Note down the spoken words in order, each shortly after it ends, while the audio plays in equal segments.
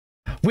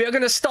We are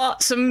going to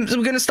start some.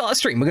 We're going to start a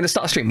stream. We're going to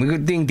start a stream. We're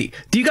going to D&D.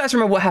 Do you guys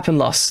remember what happened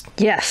last?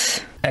 Yes.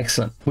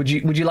 Excellent. Would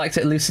you like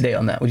to elucidate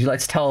on that? Would you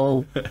like to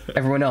tell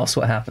everyone else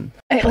what happened?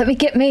 Right, let me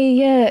get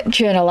my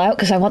journal out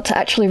because I want to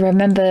actually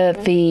remember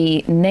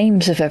the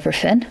names of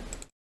everything.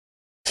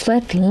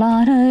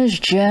 Svetlana's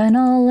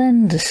journal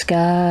in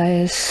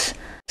disguise.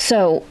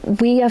 So,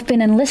 we have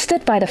been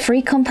enlisted by the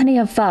Free Company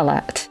of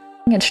Valat.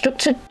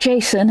 Instructor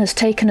Jason has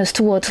taken us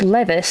towards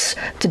Levice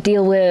to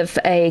deal with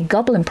a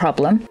goblin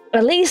problem.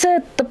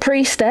 Eliza, the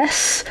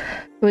priestess,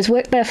 who has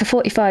worked there for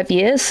 45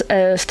 years,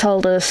 has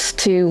told us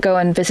to go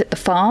and visit the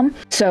farm.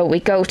 So we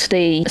go to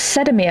the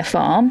Seirian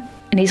farm,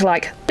 and he's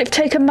like, they've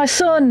taken my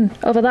son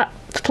over that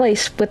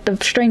place with the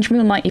strange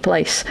moonlighty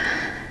place.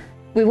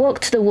 We walk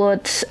to the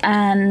woods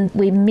and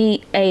we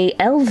meet a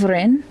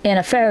Elverin in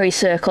a fairy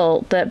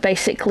circle that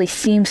basically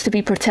seems to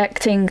be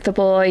protecting the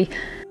boy.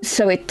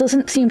 So it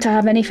doesn't seem to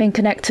have anything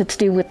connected to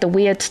do with the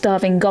weird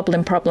starving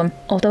goblin problem,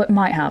 although it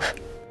might have.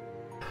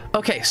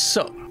 Okay,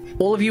 so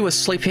all of you were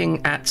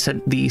sleeping at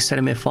the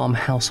Seirian farm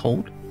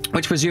household,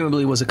 which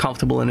presumably was a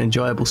comfortable and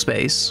enjoyable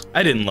space.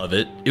 I didn't love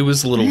it. It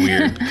was a little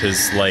weird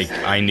because, like,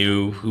 I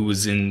knew who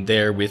was in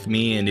there with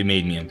me and it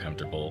made me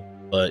uncomfortable.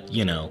 But,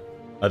 you know.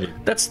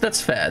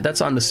 That's fair. That's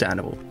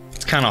understandable.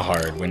 It's kind of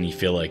hard when you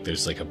feel like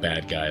there's like a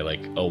bad guy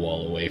like a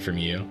wall away from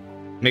you.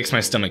 Makes my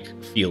stomach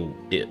feel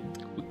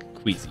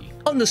queasy.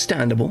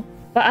 Understandable.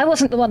 But I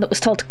wasn't the one that was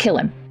told to kill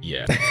him.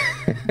 Yeah.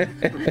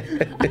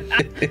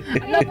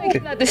 I'm not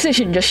making that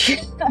decision just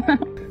yet.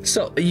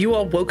 So you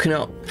are woken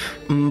up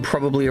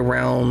probably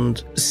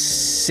around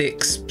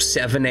 6,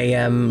 7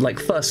 a.m., like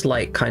first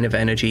light kind of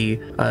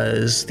energy,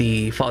 as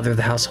the father of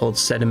the household,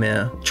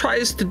 Sedimir,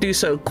 tries to do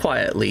so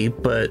quietly,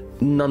 but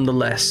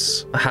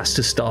nonetheless has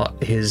to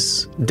start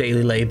his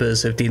daily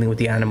labors of dealing with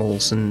the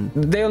animals. And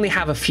they only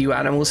have a few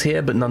animals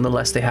here, but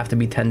nonetheless they have to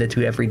be tended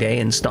to every day,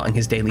 and starting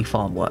his daily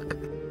farm work.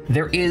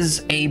 There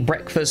is a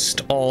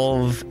breakfast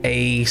of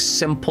a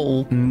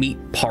simple meat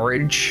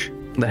porridge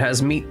that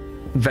has meat,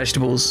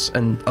 vegetables,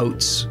 and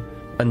oats,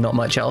 and not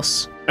much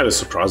else. It is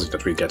surprising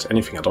that we get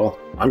anything at all.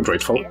 I'm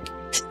grateful.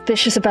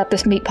 Suspicious about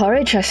this meat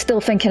porridge. I'm still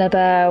thinking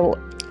about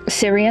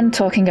Seirian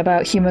talking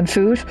about human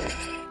food.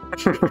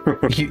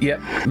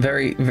 Yep,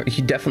 very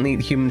definitely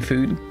human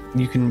food.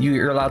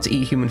 You're allowed to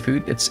eat human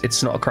food.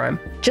 It's not a crime.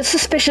 Just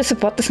suspicious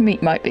of what this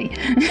meat might be.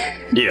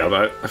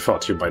 Yeah, I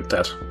thought you might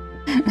that.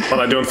 But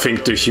I don't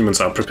think the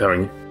humans are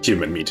preparing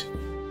human meat.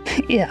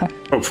 Yeah.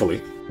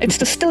 Hopefully. It's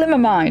just still in my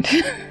mind.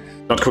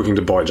 Not cooking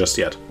the boy just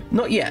yet.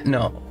 Not yet,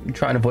 no. I'm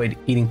trying to avoid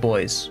eating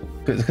boys.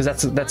 Because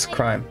that's a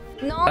crime.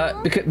 No.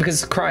 Because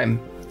it's a crime.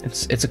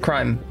 It's a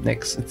crime,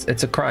 Nix.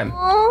 It's a crime.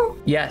 No.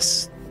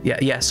 Yes.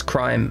 Yes,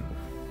 crime.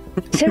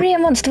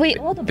 Seirian wants to eat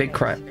all the big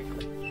crime.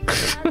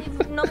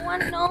 No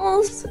one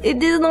knows.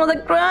 It is not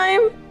a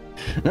crime.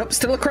 Nope,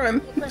 still a crime.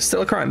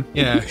 Still a crime.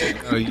 Yeah,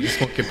 no, you just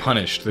won't get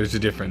punished. There's a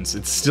difference.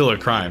 It's still a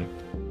crime.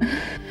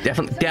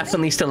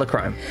 Definitely still a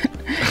crime.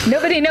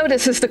 Nobody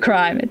notices the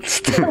crime. It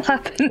still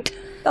happened.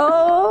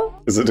 Oh.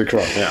 Is it a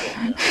crime?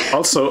 Yeah.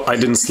 Also, I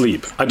didn't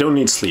sleep. I don't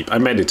need sleep. I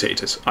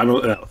meditated. I'm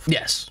an elf.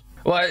 Yes.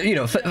 Well, you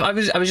know, I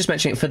was just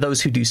mentioning it for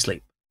those who do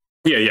sleep.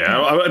 Yeah.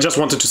 I just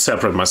wanted to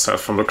separate myself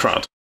from the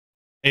crowd.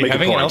 Hey,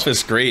 having an elf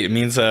is great. It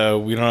means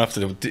we don't have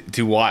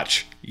to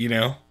watch, you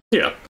know?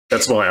 Yeah,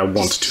 that's why I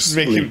wanted to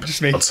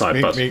sleep outside,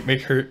 but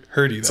make her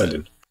do that. I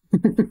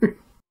didn't.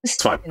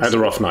 It's fine. I had a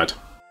rough night.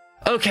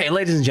 Okay,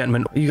 ladies and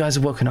gentlemen, you guys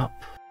have woken up.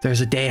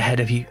 There's a day ahead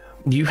of you.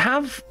 You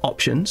have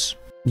options.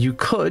 You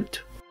could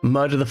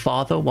murder the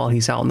father while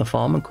he's out on the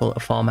farm and call it a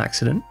farm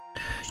accident.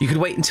 You could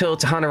wait until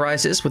Tahana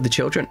rises with the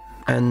children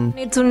and...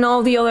 Need to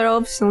know the other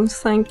options,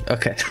 thank you.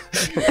 Okay.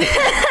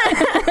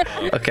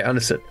 Okay,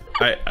 understood.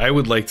 I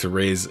would like to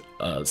raise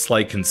a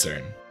slight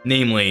concern.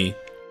 Namely,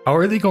 how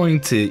are they going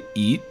to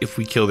eat if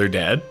we kill their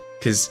dad?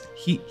 Because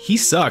he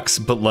sucks,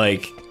 but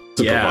like,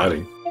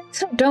 providing.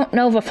 So don't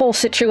know the full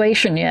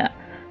situation yet.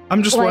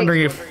 I'm just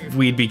wondering if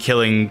we'd be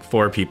killing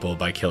 4 people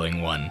by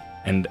killing 1.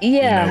 And,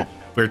 you know,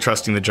 we're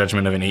trusting the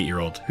judgment of an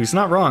 8-year-old who's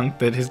not wrong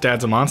that his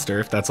dad's a monster,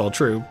 if that's all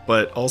true.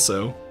 But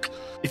also,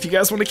 if you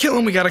guys want to kill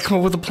him, we got to come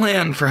up with a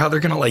plan for how they're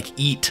going to, like,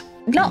 eat.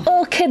 Not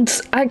all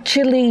kids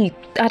actually,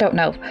 I don't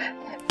know.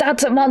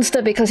 Dad's a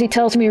monster because he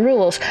tells me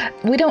rules.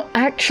 We don't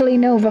actually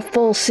know the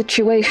full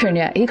situation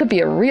yet. He could be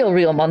a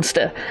real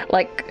monster.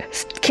 Like,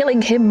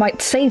 killing him might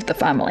save the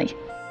family.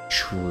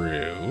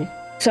 True.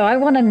 So I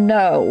want to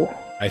know.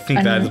 I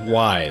think that is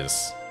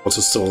wise.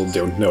 Also still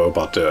don't know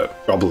about the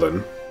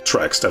goblin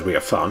tracks that we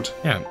have found.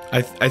 Yeah,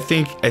 I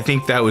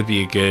think that would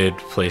be a good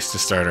place to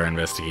start our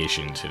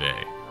investigation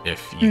today.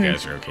 If you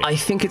guys are okay. I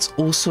think it's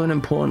also an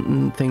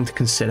important thing to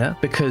consider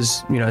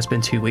because, you know, it's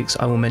been 2 weeks.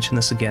 I will mention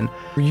this again.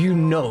 You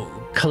know,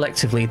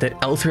 collectively, that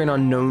Elthrin are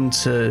known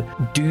to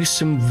do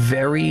some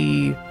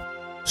very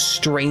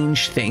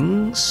strange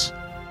things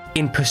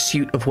in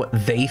pursuit of what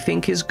they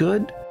think is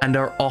good and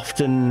are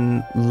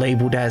often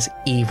labeled as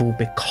evil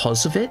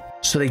because of it.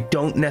 So they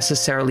don't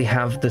necessarily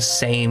have the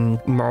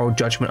same moral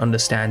judgment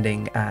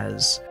understanding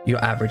as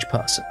your average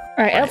person.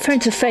 Right,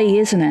 Elthrin's a fae,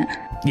 isn't it?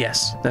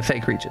 Yes, they're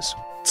fake creatures.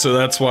 So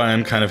that's why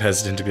I'm kind of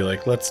hesitant to be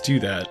like, let's do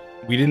that.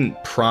 We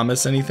didn't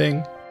promise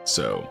anything,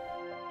 so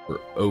we're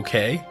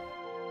okay.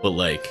 But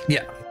like,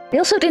 Yeah. We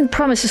also didn't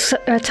promise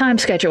a time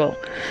schedule,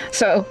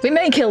 so we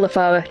may kill the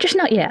father, just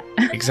not yet.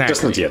 exactly.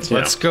 Just not yet, yeah.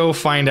 Let's go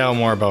find out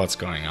more about what's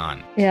going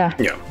on. Yeah.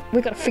 Yeah.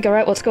 We gotta figure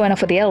out what's going on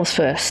with the elves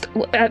first.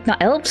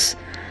 Not elves?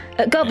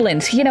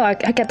 Goblins. You know, I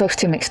get those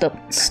two mixed up.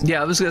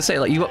 Yeah, I was gonna say,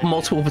 like, you got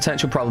multiple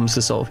potential problems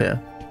to solve here.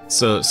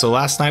 So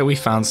last night we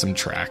found some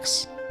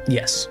tracks.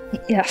 Yes.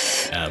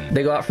 Yes.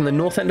 They go out from the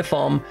north end of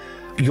farm.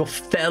 You're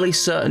fairly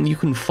certain you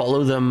can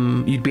follow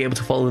them. You'd be able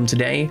to follow them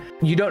today.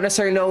 You don't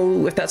necessarily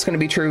know if that's going to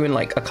be true in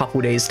like a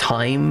couple days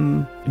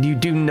time. You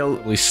do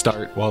note. We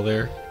start while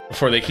they're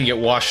before they can get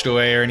washed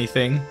away or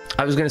anything.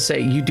 I was going to say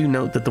you do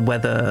note that the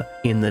weather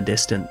in the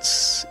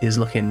distance is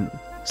looking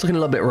a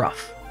little bit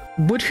rough.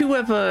 Would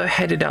whoever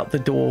headed out the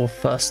door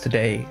first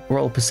today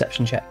roll a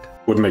perception check?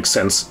 Would make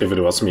sense if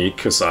it was me,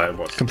 because I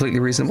was Completely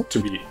reasonable.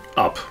 to be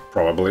up,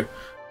 probably.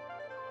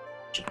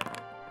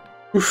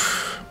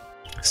 Oof.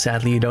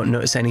 Sadly, you don't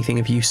notice anything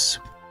of use.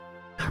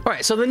 All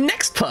right, so the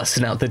next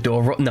person out the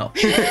door... No.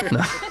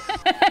 No.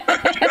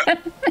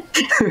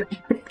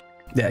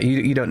 Yeah,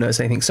 you don't notice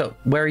anything. So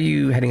where are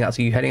you heading out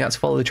to? Are you heading out to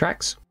follow the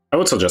tracks? I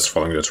would suggest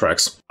following the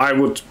tracks. I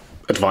would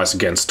advise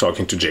against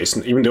talking to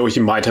Jason, even though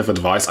he might have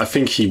advice. I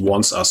think he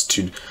wants us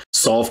to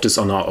solve this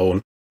on our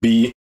own,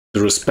 be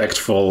the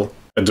respectful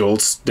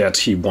adults that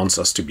he wants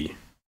us to be.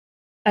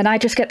 And I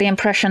just get the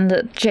impression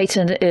that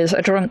Jason is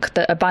a drunk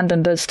that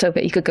abandoned us so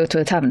that he could go to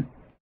a tavern.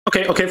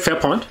 Okay, fair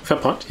point,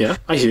 yeah,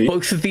 I hear you.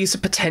 Both of these are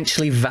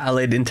potentially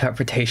valid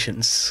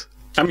interpretations.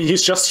 I mean,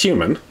 he's just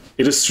human.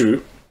 It is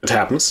true. It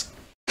happens.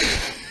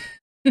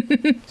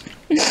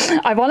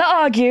 I want to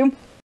argue,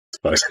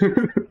 But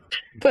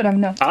but I'm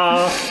not.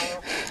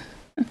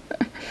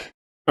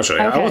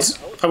 Actually, Okay.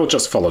 I would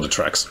just follow the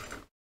tracks.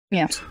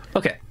 Yeah.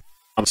 Okay.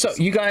 So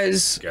you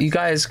guys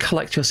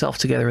collect yourself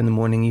together in the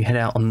morning. You head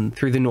out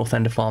through the north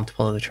end of farm to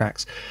follow the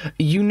tracks.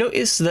 You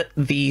notice that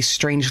the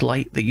strange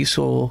light that you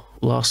saw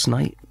last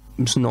night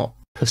is not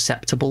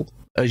perceptible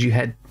as you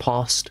head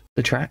past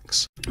the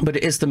tracks, but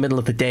it is the middle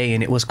of the day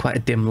and it was quite a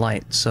dim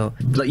light, so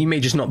like you may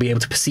just not be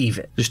able to perceive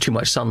it. There's too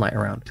much sunlight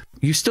around.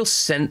 You still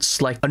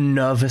sense like a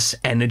nervous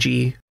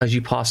energy as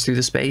you pass through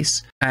the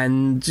space,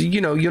 and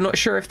you're not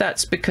sure if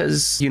that's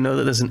because you know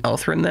that there's an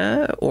Elthrin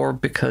there or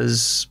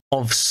because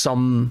of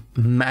some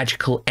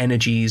magical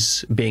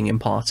energies being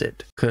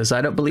imparted, because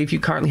I don't believe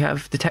you currently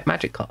have Detect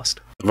Magic cast.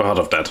 I've heard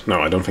of that.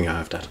 No, I don't think I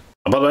have that.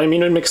 But I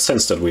mean, it makes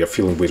sense that we are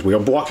feeling weird. We are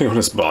walking on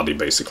his body,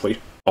 basically.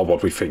 Or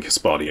what we think his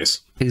body is.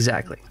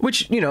 Exactly.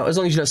 Which, as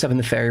long as you don't step in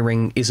the fairy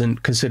ring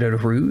isn't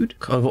considered rude,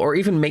 or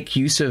even make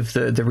use of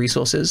the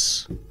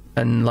resources.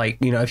 And, like,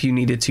 if you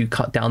needed to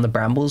cut down the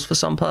brambles for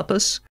some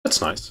purpose.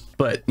 That's nice.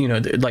 But,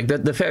 like,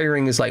 the fairy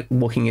ring is like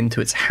walking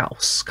into its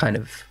house kind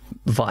of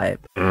vibe.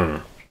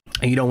 And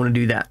you don't want to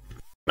do that.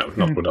 No,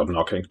 not without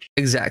knocking.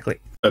 Exactly.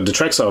 The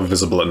tracks are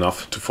visible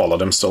enough to follow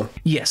them still.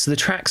 Yes, the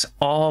tracks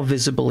are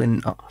visible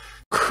enough.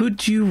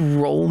 Could you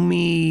roll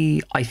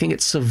me, I think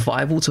it's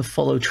survival to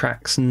follow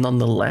tracks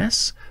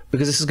nonetheless?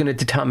 Because this is going to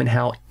determine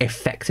how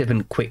effective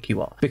and quick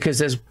you are. Because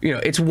there's,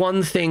 it's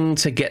one thing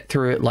to get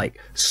through it like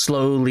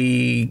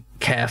slowly,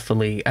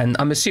 carefully. And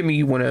I'm assuming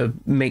you want to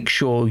make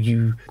sure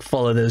you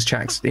follow those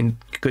tracks in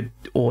good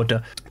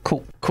order.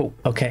 Cool.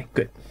 Okay,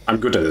 good. I'm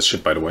good at this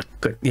shit, by the way.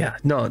 Good. Yeah.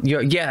 No.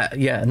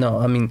 No.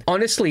 I mean,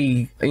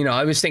 honestly,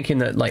 I was thinking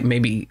that like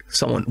maybe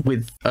someone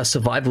with a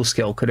survival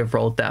skill could have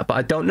rolled that, but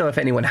I don't know if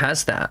anyone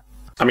has that.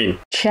 I mean,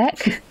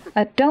 Check.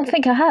 I don't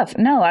think I have.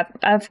 No,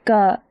 I've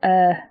got.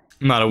 I'm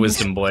not a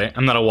wisdom boy.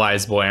 I'm not a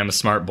wise boy. I'm a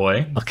smart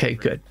boy. Okay.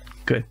 Good.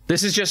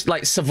 This is just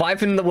like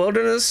surviving in the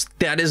wilderness.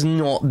 That is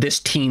not this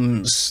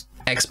team's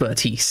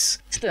expertise.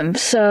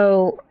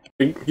 So.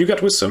 you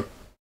got wisdom.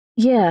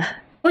 Yeah.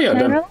 Oh yeah, Can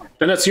I then roll?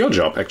 that's your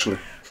job, actually.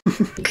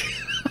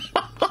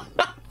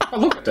 Oh,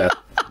 look at that.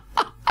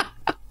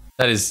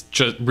 That is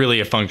just really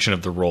a function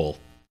of the roll.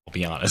 I'll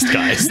be honest,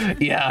 guys.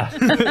 Yeah.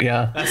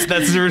 That's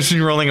the difference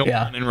between rolling a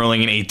 1 and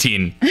rolling an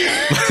 18.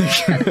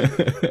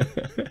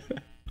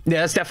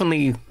 Yeah, that's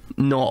definitely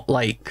not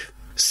like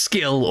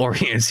skill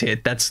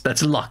oriented.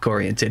 That's luck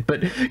oriented.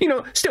 But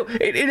still,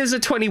 it is a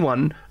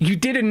 21. You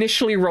did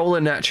initially roll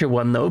a natural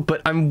one though,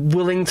 but I'm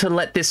willing to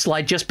let this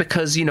slide just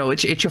because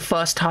it's your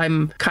first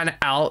time kind of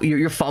out.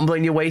 You're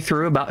fumbling your way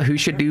through about who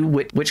should do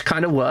which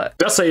kind of work.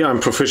 Just say I'm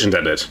proficient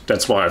at it.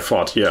 That's why I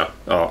thought, yeah,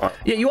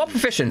 you are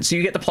proficient, so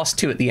you get the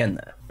 +2 at the end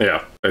there.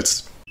 yeah,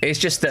 it's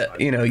just that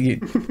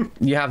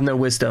you have no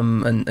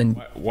wisdom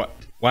and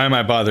Why am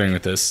I bothering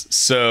with this?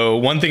 So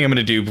one thing I'm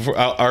going to do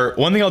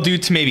one thing I'll do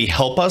to maybe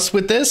help us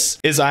with this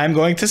is I'm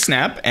going to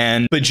snap,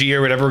 and Baji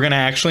or whatever we're going to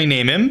actually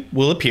name him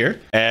will appear,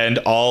 and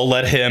I'll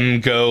let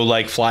him go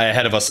like fly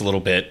ahead of us a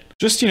little bit.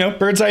 Just,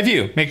 bird's eye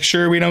view. Make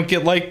sure we don't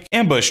get like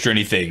ambushed or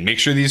anything. Make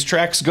sure these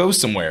tracks go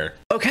somewhere.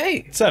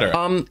 okay,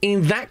 etc.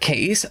 In that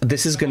case,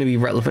 this is going to be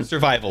relevant.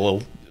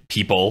 Survival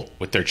people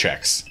with their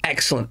checks.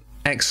 Excellent.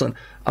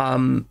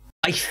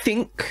 I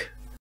think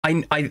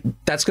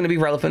That's going to be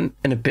relevant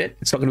in a bit.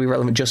 It's not going to be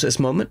relevant just at this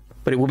moment,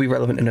 but it will be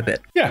relevant in a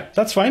bit. Yeah,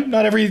 that's fine.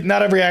 Not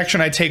every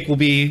action I take will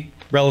be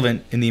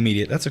relevant in the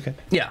immediate. That's okay.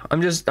 Yeah,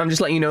 I'm just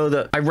letting you know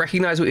that I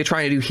recognize what you're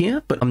trying to do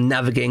here, but I'm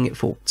navigating it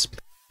forwards.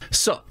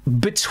 So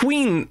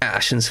between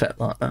Ash and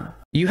Svetlana,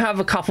 you have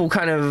a couple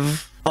kind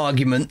of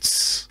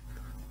arguments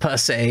per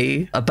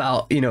se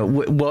about,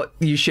 what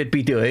you should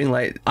be doing.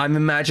 Like, I'm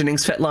imagining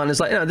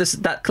Svetlana's like,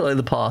 that clearly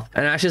the path,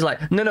 and Ash is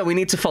like, no, we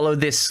need to follow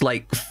this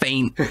like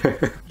faint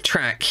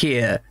track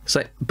here. It's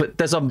like, but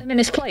there's I'm in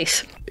his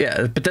place.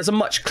 Yeah, but there's a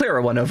much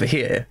clearer one over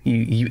here,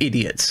 you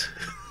idiots.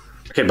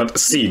 Okay, but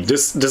see,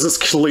 this is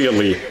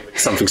clearly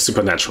something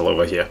supernatural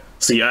over here.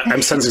 See,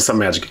 I'm sensing some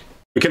magic.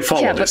 We can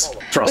follow this.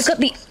 Trust. We've got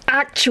the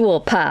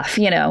actual path,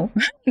 the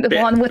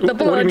one with the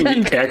blood. What do you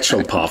mean the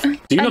actual path? Do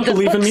you not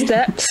believe in me?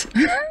 Steps.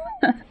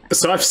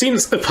 So I've seen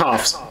a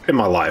path in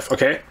my life,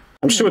 okay?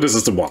 I'm sure this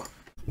is the one.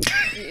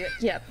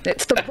 Yeah,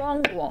 it's the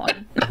wrong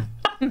one.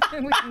 We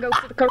can go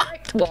to the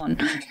correct one.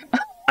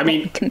 I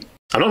mean,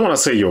 I don't want to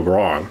say you're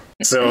wrong.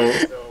 So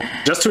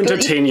just to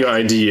entertain your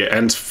idea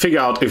and figure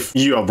out if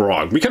you are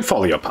wrong, we can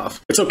follow your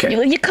path. It's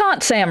okay. You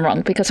can't say I'm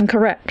wrong because I'm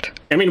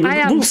correct. I mean, I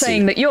am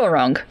saying that you're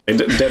wrong.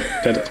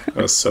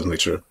 That's certainly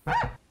true.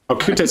 How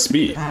could this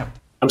be?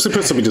 I'm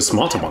supposed to be the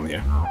smarter one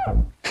here.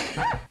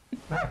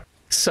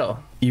 So,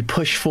 you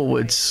push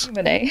forwards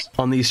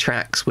on these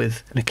tracks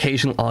with an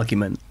occasional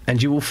argument,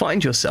 and you will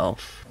find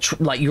yourself,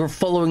 you're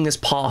following this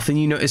path, and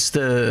you notice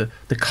the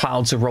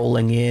clouds are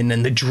rolling in,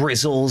 and the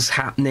drizzle's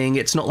happening.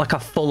 It's not like a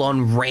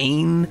full-on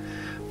rain,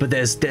 but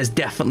there's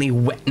definitely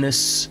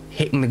wetness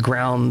hitting the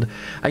ground,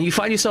 and you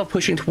find yourself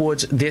pushing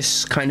towards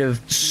this kind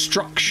of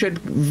structured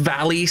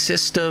valley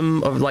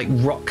system of, like,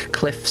 rock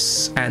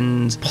cliffs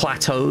and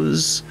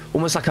plateaus,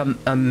 almost like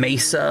a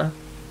mesa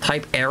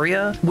type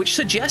area, which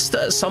suggests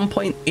that at some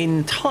point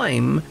in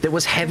time there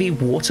was heavy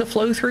water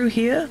flow through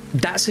here.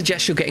 That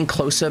suggests you're getting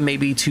closer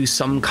maybe to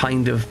some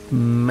kind of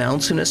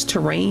mountainous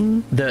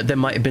terrain. There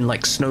might have been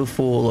like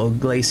snowfall or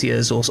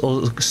glaciers or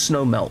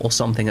snow melt or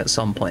something at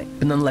some point.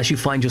 But nonetheless, you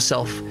find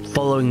yourself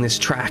following this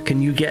track,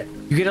 and you get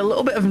a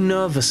little bit of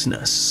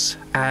nervousness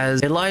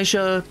as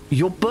Elijah,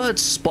 your bird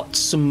spots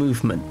some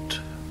movement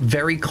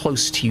very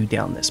close to you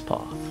down this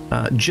path,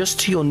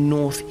 just to your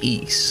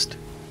northeast,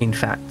 in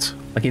fact.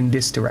 Like in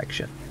this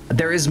direction.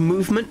 There is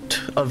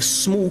movement of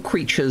small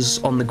creatures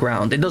on the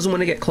ground. It doesn't want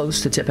to get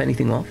close to tip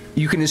anything off.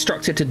 You can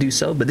instruct it to do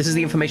so, but this is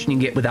the information you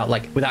can get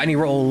without any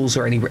rolls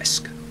or any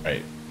risk.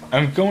 Right.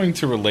 I'm going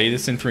to relay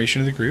this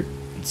information to the group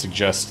and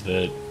suggest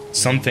that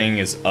something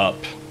is up.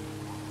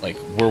 Like,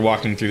 we're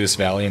walking through this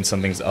valley and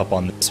something's up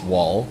on this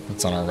wall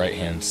that's on our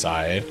right-hand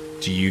side.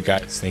 Do you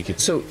guys think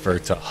it's safer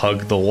to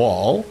hug the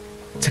wall?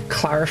 To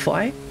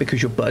clarify,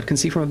 because your bird can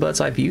see from a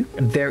bird's eye view,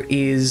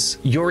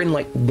 you're in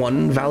like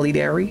one valleyed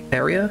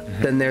area,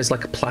 then there's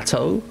like a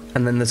plateau,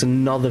 and then there's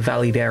another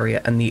valleyed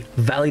area, and the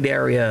valleyed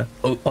area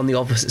on the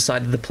opposite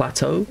side of the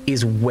plateau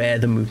is where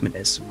the movement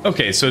is.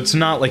 Okay, so it's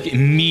not like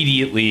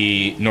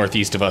immediately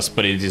northeast of us,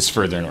 but it is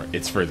further north.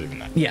 It's further than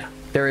that. Yeah,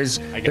 there is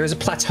a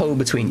plateau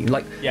between you.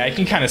 Like, yeah, I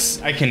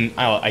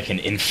can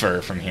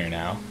infer from here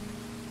now.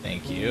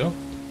 Thank you.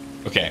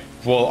 Okay,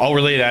 well, I'll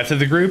relay that to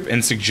the group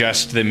and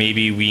suggest that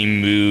maybe we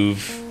move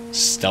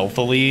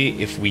stealthily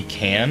if we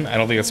can. I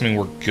don't think that's something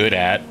we're good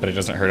at, but it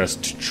doesn't hurt us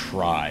to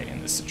try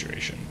in this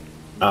situation.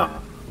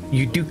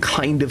 You do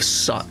kind of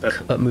suck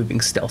at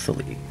moving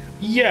stealthily.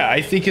 Yeah,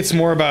 I think it's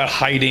more about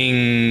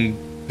hiding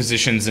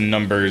positions and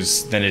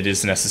numbers than it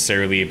is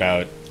necessarily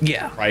about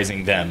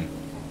surprising them.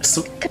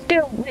 Could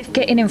do with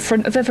getting in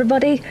front of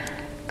everybody.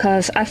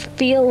 Because I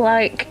feel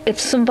like if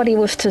somebody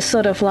was to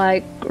sort of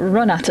like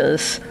run at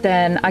us,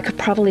 then I could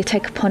probably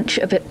take a punch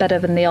a bit better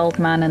than the old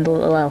man and the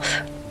little elf.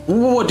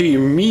 What do you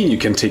mean you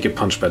can take a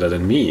punch better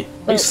than me?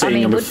 Are you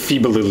saying I'm a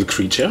feeble little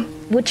creature?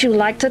 Would you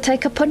like to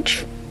take a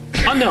punch?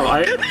 Oh no,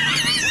 I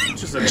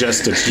just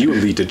suggested you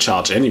lead the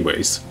charge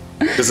anyways.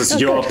 This is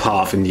your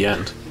path in the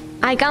end.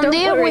 I can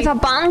deal with a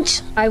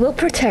punch. I will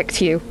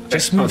protect you.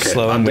 Just move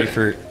slow and wait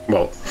for...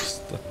 Well...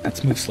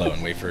 Let's move slow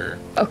and wait for...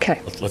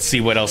 Okay. Let's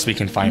see what else we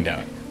can find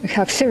out. We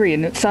have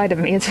Seirian outside of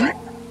me as well.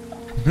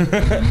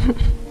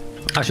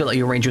 I should let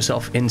you arrange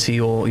yourself into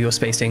your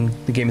spacing.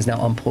 The game is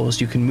now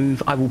unpaused. You can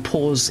move. I will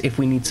pause if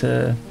we need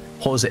to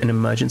pause it in an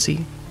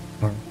emergency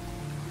or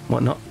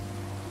whatnot.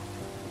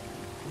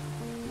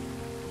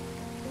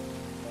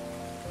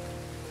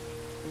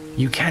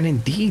 You can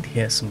indeed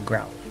hear some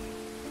growling.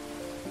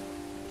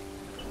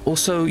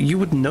 Also, you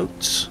would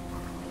note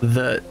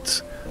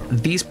that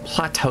these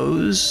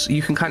plateaus,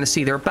 you can kind of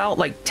see they're about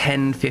like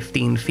 10,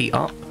 15 feet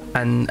up.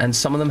 And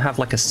some of them have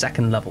like a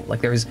second level. Like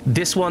there is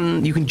this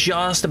one, you can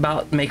just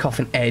about make off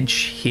an edge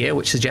here,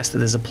 which suggests that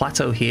there's a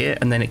plateau here,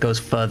 and then it goes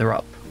further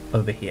up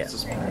over here.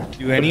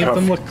 Do any of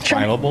them look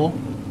climbable?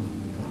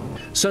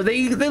 So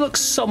they look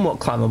somewhat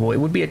climbable. It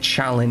would be a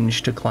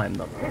challenge to climb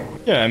them.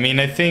 Yeah, I mean,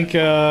 I think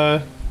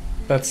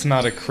that's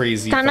not a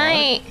crazy thought.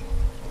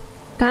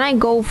 Can I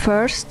go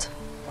first?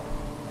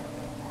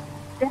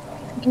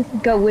 You can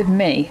go with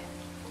me.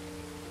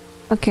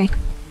 Okay.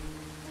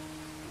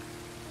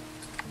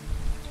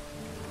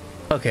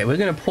 Okay, we're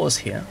gonna pause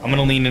here. I'm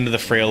gonna lean into the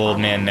frail old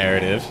man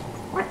narrative.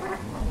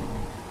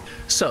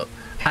 So,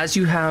 as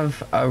you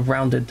have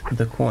rounded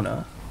the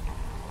corner,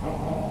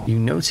 you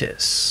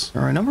notice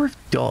there are a number of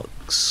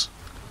dogs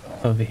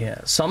over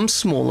here. Some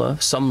smaller,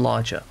 some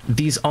larger.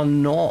 These are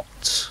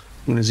not,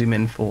 I'm gonna zoom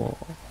in for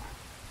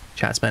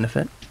chat's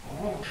benefit.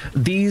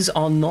 These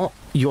are not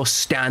your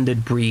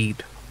standard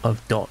breed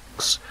of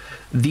dogs.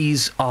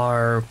 These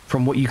are,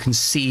 from what you can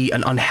see,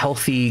 an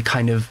unhealthy,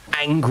 kind of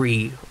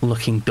angry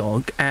looking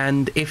dog.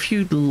 And if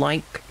you'd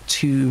like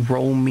to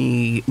roll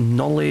me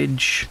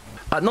knowledge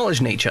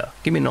nature.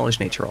 Give me a knowledge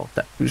nature roll.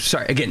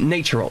 Sorry, again,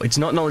 nature roll. It's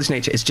not knowledge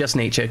nature, it's just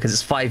nature because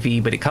it's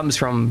 5e, but it comes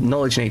from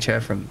knowledge nature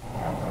from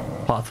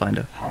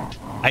Pathfinder.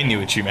 I knew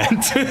what you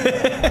meant.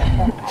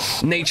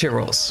 Nature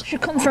rolls.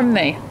 Should come from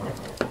me.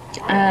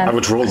 I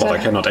would roll, but I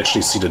cannot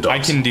actually see the dogs. I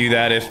can do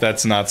that if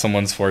that's not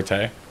someone's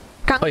forte.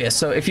 Oh yeah,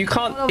 so if you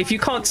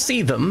can't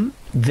see them,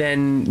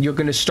 then you're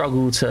gonna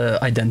struggle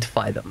to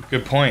identify them.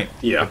 Good point.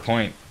 Yeah. Good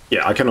point.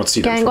 Yeah, I cannot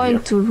see them I'm from here.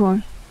 going to roll.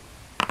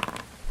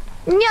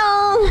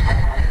 No!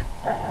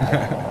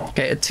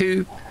 Okay, a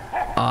 2.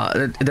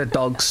 They're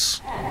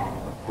dogs.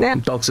 Yeah.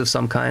 Dogs of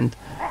some kind.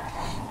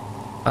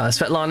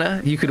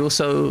 Svetlana, you could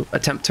also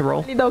attempt to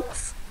roll.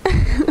 Dogs.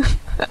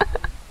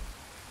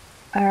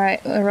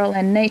 Alright, we're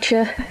rolling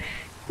nature.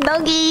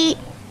 Doggy!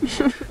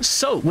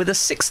 So, with a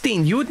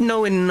 16, you would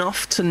know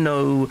enough to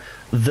know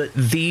that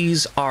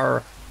these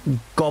are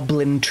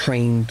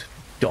goblin-trained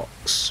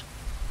dogs.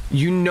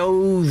 You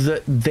know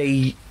that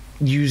they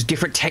use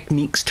different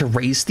techniques to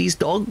raise these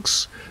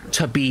dogs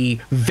to be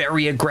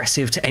very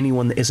aggressive to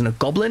anyone that isn't a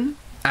goblin.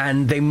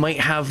 And they might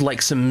have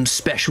like some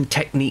special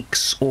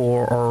techniques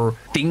or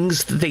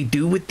things that they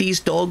do with these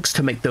dogs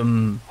to make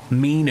them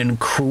mean and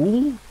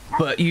cruel.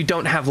 But you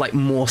don't have like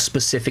more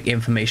specific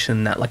information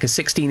than that. Like a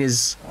 16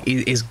 is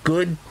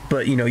good,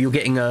 but you know, you're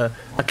getting a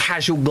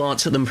casual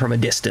glance at them from a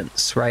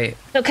distance, right?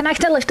 So can I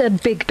tell if they're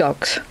big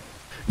dogs?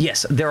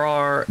 Yes, there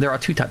are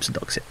 2 types of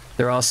dogs here.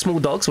 There are small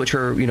dogs, which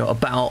are, you know,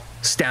 about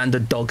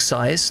standard dog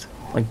sized,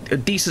 like a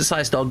decent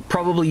sized dog,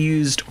 probably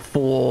used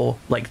for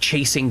like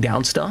chasing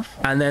down stuff.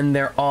 And then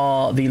there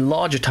are the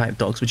larger type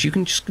dogs, which you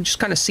can just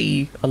kind of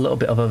see a little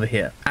bit of over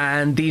here.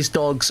 And these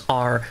dogs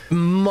are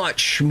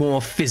much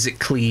more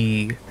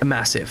physically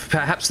massive,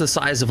 perhaps the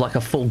size of like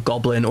a full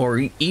goblin,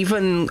 or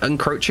even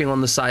encroaching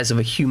on the size of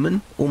a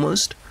human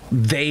almost.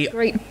 They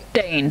Great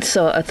Dane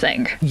sort of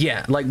thing.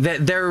 Yeah, like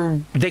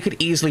they could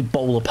easily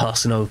bowl a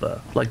person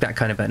over, like that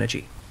kind of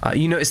energy.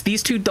 You notice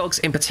these 2 dogs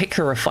in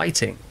particular are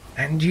fighting,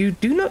 and you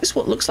do notice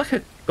what looks like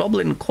a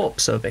goblin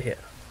corpse over here.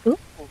 Ooh.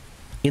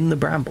 In the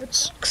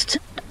brambles.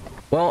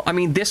 Well, I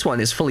mean, this one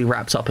is fully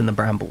wrapped up in the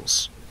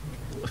brambles,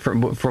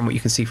 from what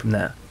you can see from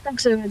there.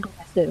 Dogs are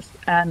aggressive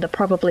and are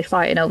probably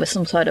fighting over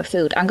some sort of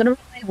food. I'm going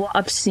to relay what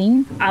I've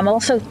seen. I'm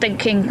also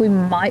thinking we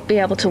might be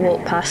able to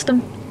walk past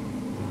them.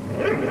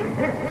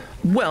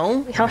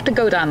 Well, We have to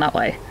go down that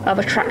way. Are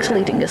the tracks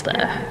leading us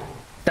there?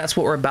 that's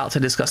what we're about to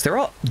discuss. There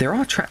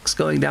are tracks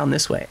going down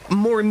this way.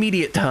 More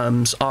immediate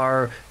terms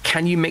are,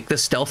 can you make the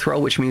stealth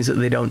roll, which means that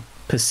they don't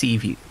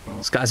perceive you?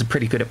 These guys are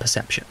pretty good at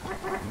perception.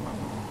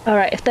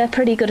 Alright, if they're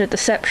pretty good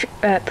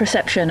at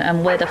perception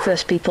and we're the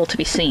first people to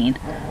be seen,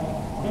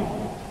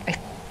 I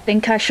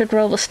think I should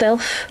roll the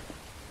stealth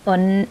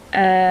on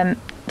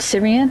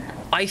Seirian.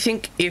 I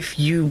think if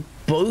you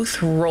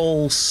both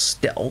roll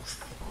stealth,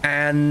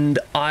 and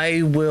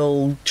I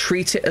will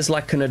treat it as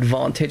like an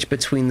advantage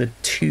between the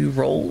 2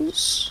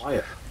 rolls. Oh,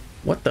 yeah.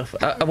 What the?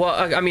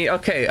 Well, I mean,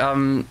 okay.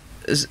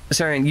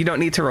 Seirian, you don't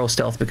need to roll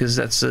stealth because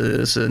it's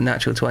a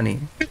natural 20.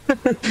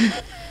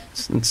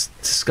 It's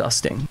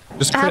disgusting.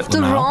 Just I crit have to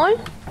them out.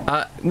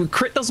 roll?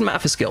 Crit doesn't matter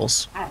for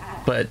skills,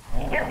 but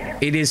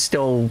it is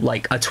still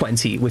like a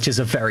 20, which is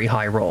a very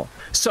high roll.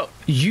 So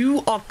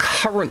you are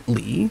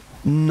currently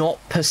not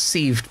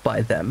perceived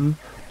by them,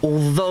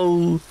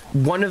 although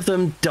one of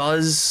them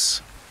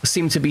does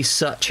seem to be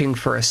searching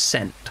for a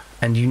scent,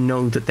 and you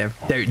know that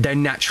they're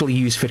naturally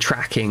used for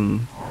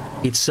tracking.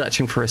 It's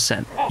searching for a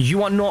scent.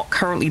 You are not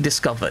currently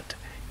discovered.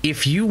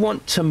 If you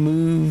want to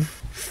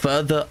move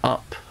further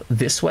up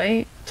this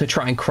way to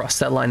try and cross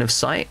their line of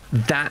sight,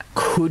 that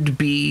could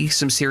be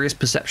some serious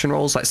perception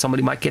rolls, like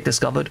somebody might get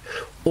discovered,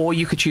 or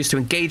you could choose to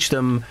engage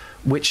them,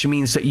 which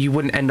means that you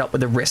wouldn't end up with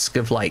the risk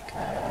of like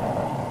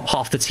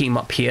half the team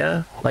up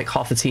here, like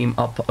half the team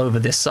up over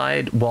this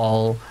side,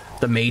 while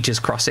the mage is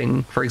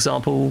crossing, for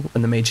example,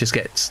 and the mage just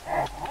gets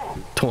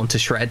torn to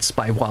shreds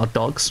by wild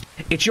dogs.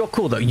 It's your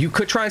call though. You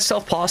could try and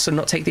self pass and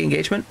not take the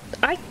engagement.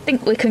 I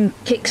think we can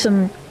kick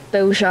some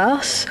doge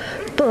ass,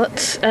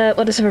 but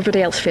what does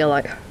everybody else feel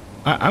like?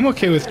 I'm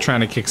okay with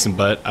trying to kick some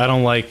butt. I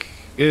don't like...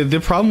 The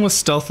problem with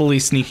stealthily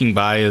sneaking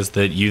by is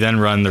that you then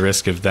run the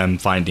risk of them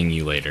finding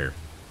you later.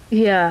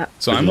 Yeah.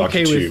 So I'm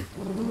okay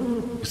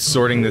with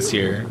sorting this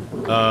here.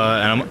 And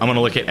I'm going to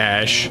look at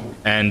Ash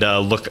and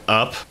look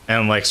up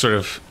and like sort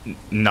of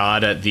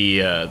nod at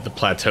the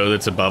plateau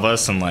that's above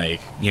us and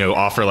like, you know,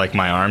 offer like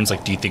my arms.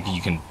 Like, do you think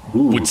you can...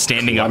 would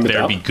standing up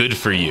there be good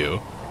for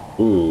you?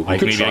 Ooh,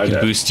 like maybe I can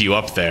boost you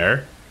up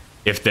there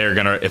if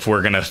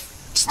we're gonna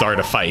start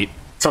a fight.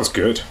 Sounds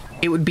good.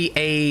 It would be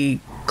a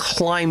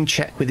climb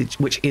check,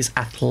 which is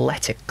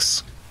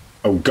athletics.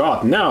 Oh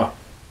god, no.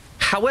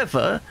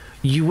 However,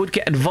 you would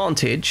get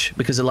advantage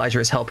because Elijah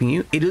is helping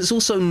you. It is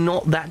also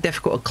not that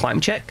difficult a climb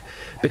check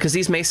because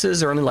these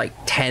mesas are only like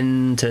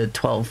 10 to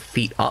 12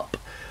 feet up.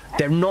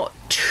 They're not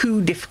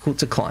too difficult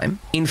to climb.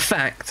 In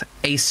fact,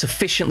 a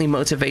sufficiently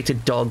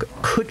motivated dog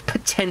could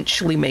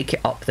potentially make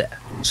it up there.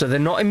 So they're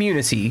not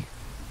immunity,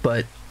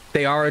 but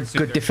they are a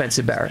good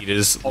defensive barrier. It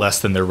is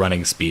less than their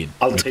running speed.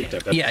 I'll take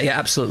that. Yeah,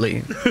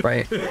 absolutely.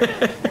 Right.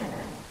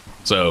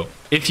 So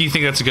if you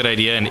think that's a good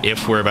idea, and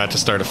if we're about to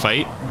start a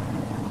fight,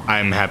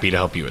 I'm happy to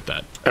help you with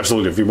that.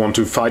 Absolutely. If we want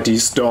to fight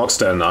these dogs,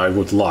 then I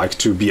would like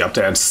to be up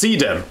there and see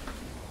them.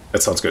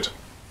 That sounds good.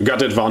 We got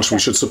the advantage, we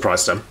should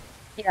surprise them.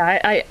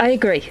 Yeah, I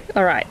agree.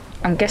 All right.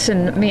 I'm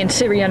guessing me and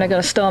Seirian are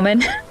going to storm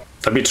in.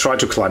 Let me try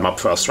to climb up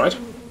first, right?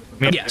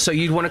 Yeah, so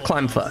you'd want to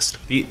climb first.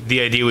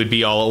 The idea would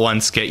be all at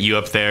once, get you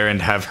up there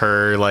and have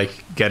her,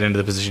 like, get into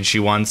the position she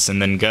wants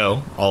and then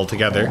go all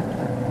together.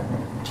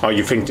 Oh,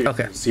 you think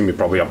they see me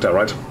probably up there,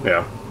 right?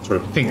 Yeah,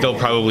 true. I think they'll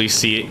probably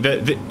see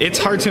it. It's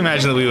hard to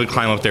imagine that we would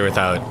climb up there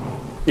without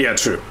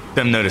true.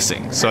 them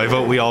noticing. So I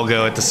vote we all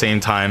go at the same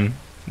time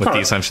with the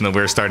assumption that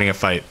we're starting a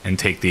fight and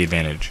take the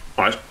advantage.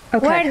 All right.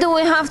 Okay. Where do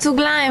we have to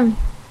climb?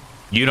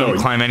 You don't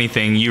climb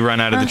anything. You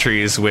run out of the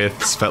trees with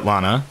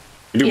Svetlana.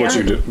 You do what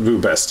you do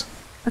best.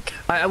 Okay.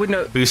 I would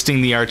note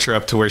Boosting the archer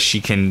up to where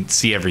she can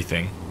see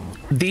everything.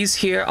 these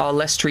here are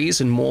less trees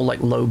and more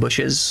like low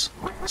bushes.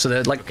 So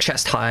they're like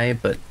chest high,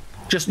 but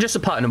just a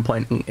pertinent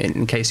point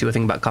in case you were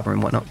thinking about cover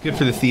and whatnot. Good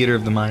for the theater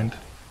of the mind.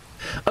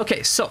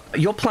 Okay, so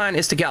your plan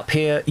is to get up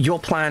here. Your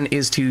plan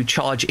is to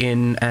charge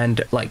in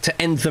and like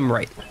to end them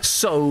right.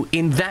 So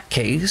in that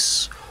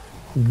case,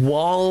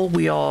 while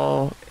we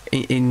are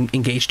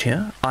engaged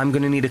here, I'm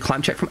going to need a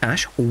climb check from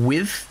Ash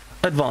with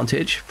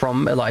advantage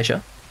from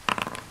Elijah.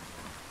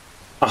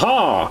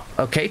 Aha!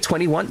 Okay,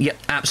 21. Yep,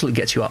 absolutely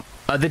gets you up.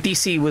 The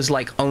DC was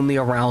like only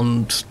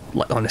around,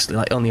 like honestly,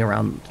 like only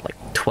around like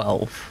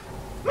 12.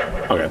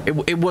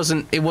 Okay. It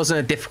wasn't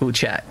a difficult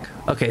check.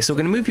 Okay, so we're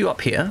going to move you up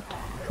here.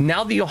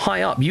 Now that you're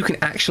high up, you can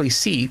actually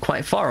see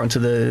quite far onto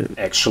the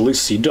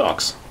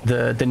dogs.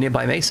 The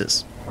nearby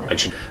mesas.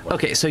 Actually.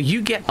 Okay, so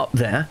you get up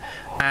there,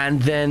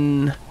 and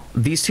then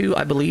these two,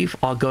 I believe,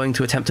 are going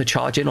to attempt to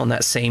charge in on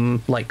that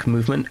same like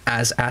movement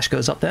as Ash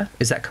goes up there.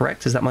 Is that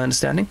correct? Is that my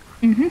understanding?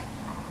 Mm-hmm.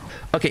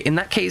 Okay, in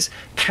that case,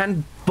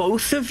 can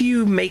both of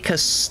you make a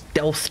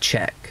stealth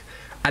check?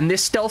 And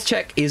this stealth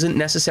check isn't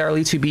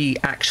necessarily to be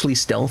actually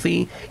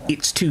stealthy.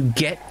 It's to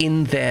get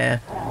in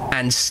there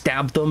and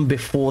stab them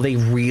before they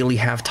really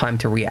have time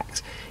to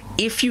react.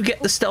 If you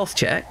get the stealth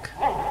check,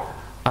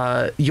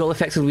 you'll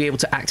effectively be able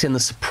to act in the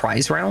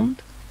surprise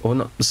round. Or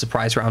not the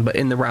surprise round, but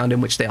in the round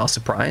in which they are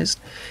surprised.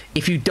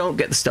 If you don't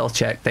get the stealth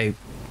check, they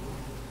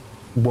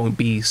won't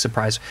be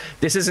surprised.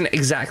 This isn't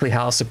exactly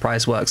how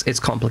surprise works. It's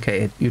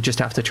complicated. You just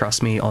have to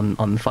trust me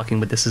on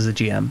fucking with this as a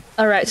GM.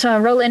 All right, so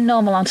I'm rolling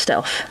normal on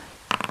stealth.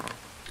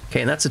 Okay,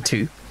 and that's a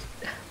 2.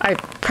 I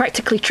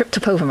practically tripped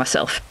up over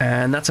myself.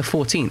 And that's a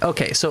 14.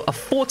 Okay, so a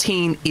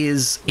 14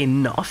 is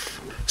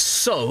enough.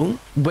 So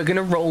we're going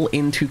to roll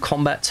into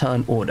combat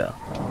turn order.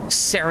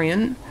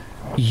 Seirian,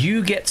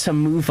 you get to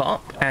move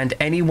up, and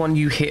anyone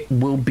you hit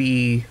will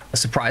be a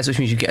surprise, which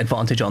means you get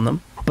advantage on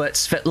them. But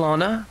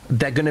Svetlana,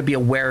 they're going to be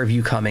aware of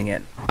you coming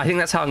in. I think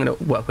that's how I'm going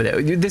to work with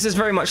it. This is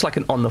very much like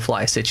an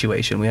on-the-fly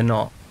situation. We are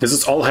not... This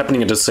is all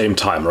happening at the same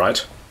time,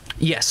 right?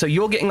 Yeah, so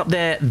you're getting up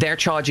there, they're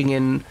charging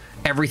in,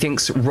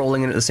 everything's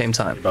rolling in at the same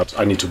time. But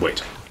I need to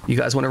wait. You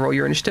guys want to roll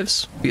your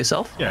initiatives for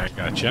yourself? Yeah, I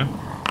gotcha.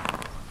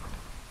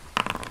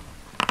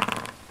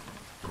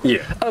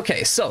 Yeah.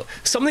 Okay, so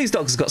some of these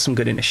dogs have got some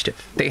good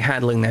initiative. They're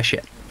handling their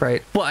shit,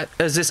 right? But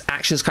as this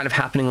action is kind of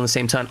happening on the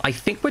same turn, I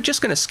think we're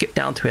just going to skip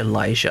down to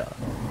Elijah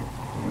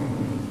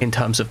in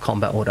terms of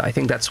combat order. I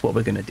think that's what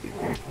we're going to do.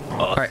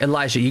 All right,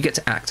 Elijah, you get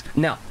to act.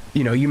 Now,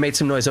 you know, you made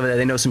some noise over there.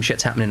 They know some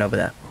shit's happening over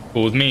there.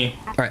 Cool with me.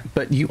 All right,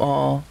 but you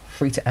are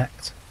free to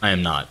act. I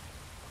am not.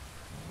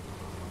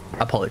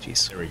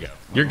 Apologies. There we go.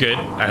 You're good.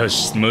 I was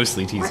just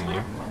mostly teasing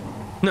you.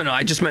 No,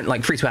 I just meant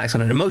like free to act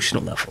on an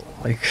emotional level.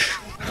 Like,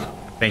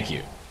 thank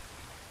you.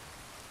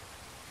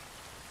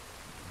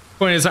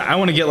 Point is, I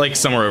want to get like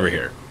somewhere over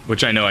here,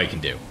 which I know I can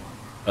do.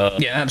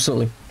 yeah,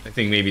 absolutely. I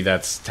think maybe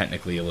that's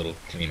technically a little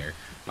cleaner.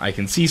 I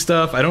can see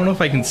stuff. I don't know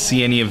if I can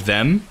see any of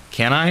them.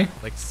 Can I?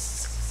 Like,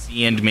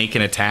 see and make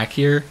an attack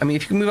here? I mean,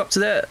 if you can move up to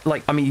there,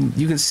 like, I mean,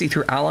 you can see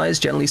through allies,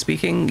 generally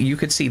speaking. You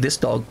could see this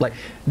dog, like,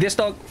 this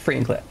dog, free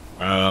and clear.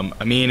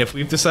 I mean, if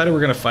we've decided we're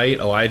going to fight,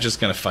 Elijah's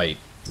going to fight.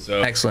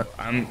 So excellent.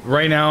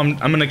 Right now, I'm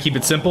going to keep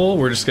it simple.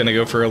 We're just going to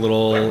go for a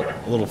little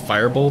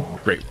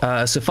firebolt. Great.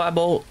 So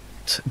firebolt,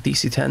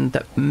 DC 10,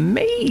 that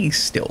may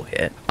still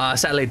hit.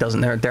 Sadly, it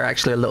doesn't. They're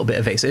actually a little bit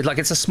evasive. Like,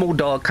 it's a small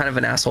dog, kind of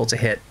an asshole to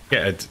hit.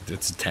 Yeah,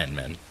 it's a 10,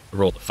 man.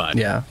 Roll a 5.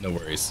 Yeah. No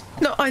worries.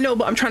 No, I know,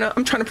 but I'm trying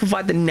to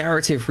provide the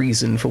narrative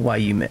reason for why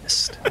you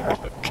missed.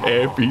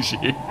 Okay, I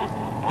appreciate it.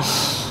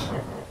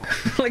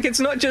 Like, it's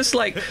not just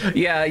like,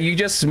 yeah, you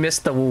just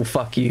missed the wall,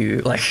 fuck you.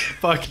 Like,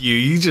 fuck you,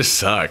 you just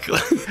suck.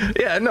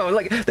 yeah, no,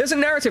 like, there's a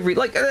narrative,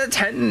 like, a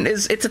 10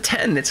 it's a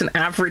 10. It's an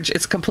average,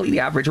 it's a completely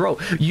average roll.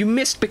 You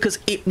missed because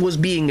it was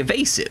being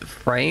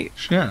evasive, right?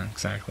 Yeah,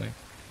 exactly.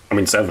 I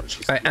mean, it's average.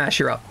 All right, Ash,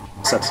 you're up.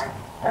 Set.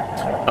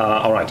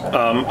 All right.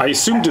 I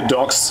assume the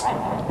dogs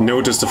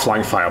noticed the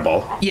flying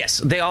fireball. Yes,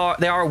 they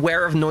are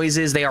aware of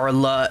noises. They are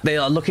alert. They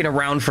are looking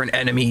around for an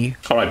enemy.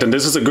 All right, then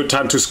this is a good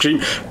time to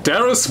scream,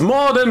 "There is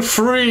more than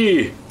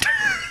 3!"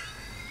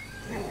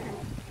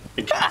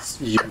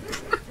 Because you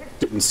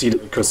didn't see them,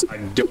 because I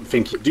don't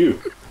think you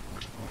do.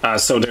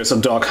 So there's a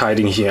dog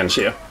hiding here and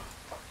here,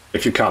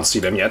 if you can't see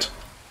them yet.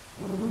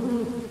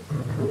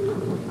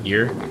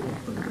 Here?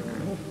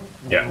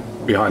 Yeah,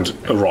 behind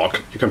a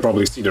rock. You can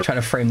probably see the Trying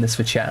to frame this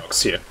for chat.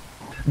 dogs here.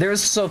 There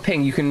is also a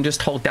ping. You can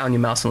just hold down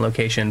your mouse on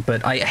location,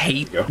 but I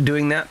hate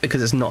doing that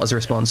because it's not as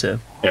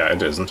responsive. Yeah,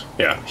 it isn't.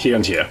 Yeah, here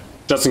and here,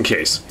 just in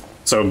case.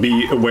 So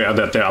be aware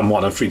that there are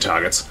more than 3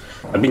 targets.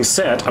 That being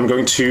said, I'm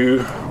going to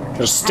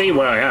just stay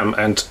where I am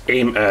and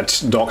aim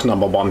at dog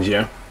number 1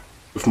 here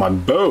with my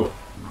bow.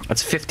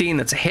 That's 15.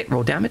 That's a hit.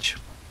 Roll damage.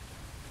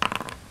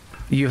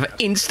 You've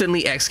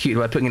instantly executed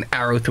by putting an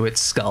arrow through its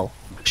skull.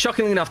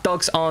 Shockingly enough,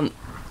 dogs aren't,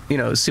 you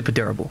know, super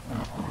durable.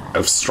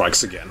 12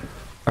 strikes again.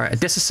 All right, a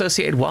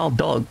disassociated wild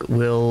dog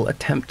will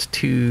attempt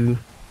to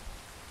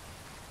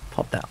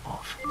pop that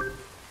off.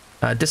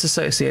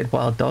 Disassociated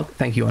wild dog.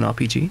 Thank you on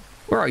RPG.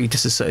 Where are you,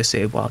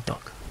 disassociated wild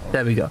dog?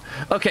 There we go.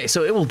 Okay,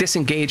 so it will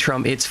disengage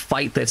from its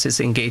fight that it's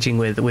engaging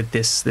with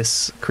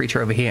this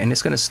creature over here, and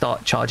it's going to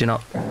start charging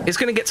up. It's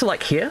going to get to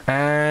like here,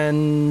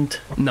 and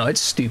no, it's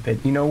stupid.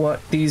 You know what?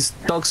 These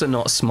dogs are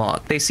not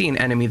smart. They see an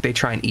enemy, they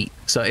try and eat.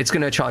 So it's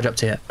going to charge up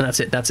to here, and that's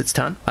it. That's its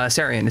turn.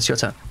 Seirian, it's your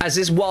turn. As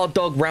this wild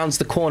dog rounds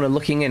the corner,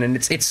 looking in, and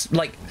it's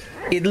like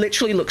it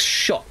literally looks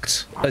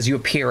shocked as you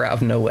appear out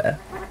of nowhere.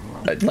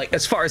 Like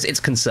as far as it's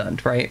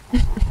concerned, right?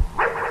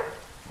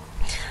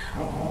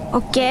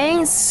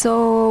 Okay,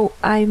 so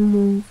I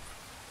move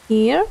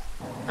here.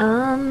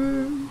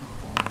 Nah,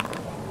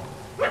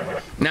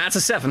 it's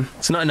a 7.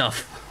 It's not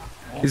enough.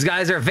 These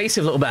guys are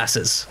evasive little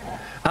bastards.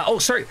 Oh,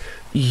 sorry.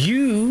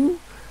 You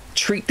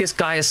treat this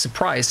guy as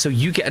surprise, so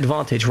you get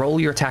advantage. Roll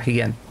your attack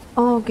again.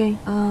 Oh, okay.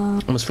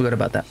 Almost forgot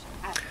about that.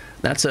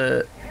 That's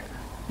a...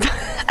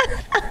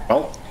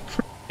 Well,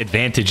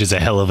 advantage is a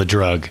hell of a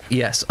drug.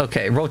 Yes,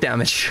 okay. Roll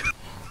damage.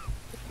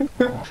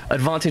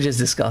 Advantage is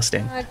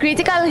disgusting.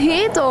 Critical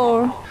hit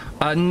or?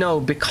 No,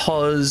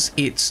 because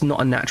it's not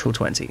a natural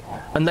 20.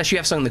 Unless you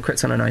have something that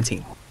crits on a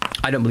 19.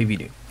 I don't believe you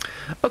do.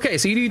 Okay,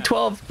 so you do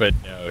 12. But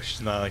no, she's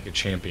not like a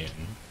champion.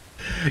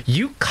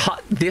 You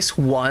cut this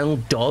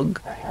wild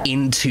dog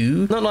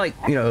into, not like,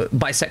 you know,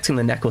 bisecting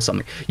the neck or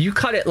something. You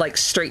cut it like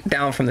straight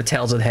down from the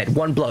tails of the head.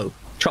 One blow,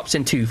 chops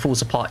in 2,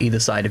 falls apart either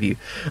side of you.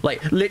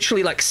 Like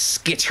literally like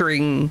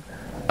skittering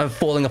and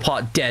falling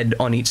apart dead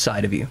on each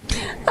side of you.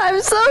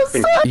 I'm so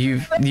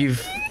sorry.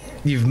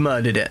 You've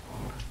murdered it.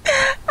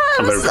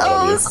 I'm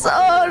so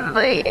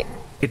sorry.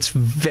 It's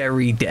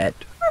very dead.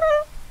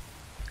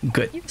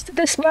 Good. Used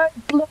this my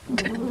blood,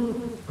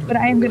 but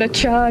I am gonna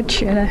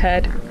charge in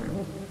ahead.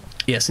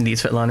 Yes, indeed,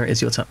 Svetlana, it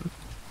is your turn.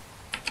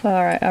 All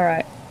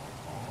right.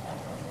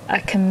 I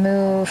can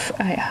move.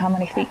 How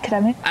many feet can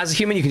I move? As a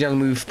human, you can only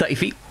move 30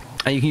 feet,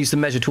 and you can use the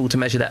measure tool to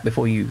measure that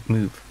before you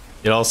move.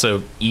 It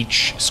also,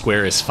 each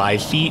square is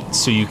 5 feet,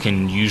 so you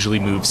can usually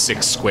move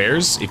 6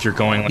 squares. If you're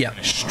going like in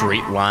a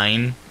straight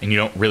line and you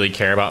don't really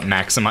care about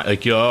maximize,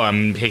 like, yo,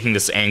 I'm taking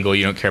this angle,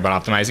 you don't care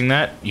about optimizing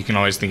that, you can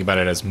always think about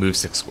it as move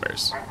 6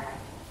 squares.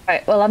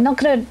 Right, well, I'm not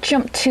going to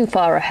jump too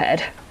far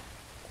ahead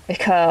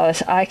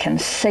because I can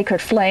Sacred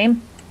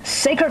Flame.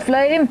 Sacred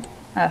Flame!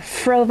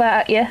 Throw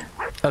that at you.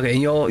 Okay,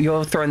 and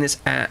you're throwing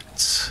this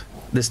at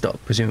this dog,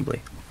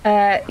 presumably.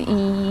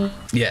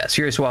 Yeah,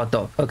 serious wild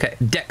dog. Okay,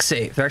 deck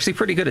save. They're actually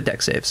pretty good at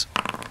deck saves.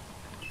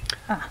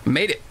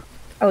 Made it.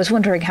 I was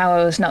wondering how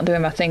I was not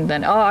doing my thing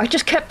then. Oh, I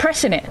just kept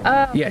pressing it.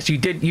 Yes, you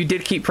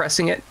did keep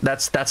pressing it.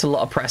 That's a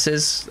lot of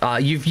presses.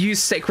 You've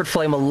used Sacred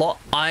Flame a lot.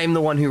 I'm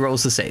the one who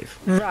rolls the save.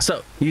 Right.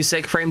 So, use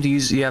Sacred Flame.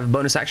 You have a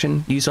bonus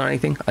action use on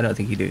anything? I don't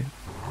think you do.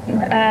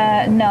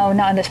 No,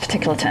 not in this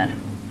particular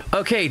turn.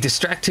 Okay,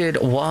 distracted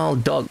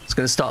wild dog is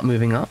going to start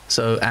moving up.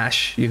 So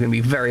Ash, you're going to be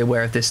very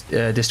aware of this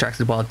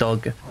distracted wild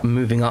dog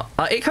moving up.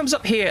 It comes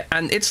up here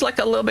and it's like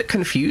a little bit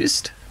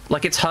confused.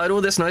 Like it's heard all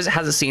this noise, it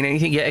hasn't seen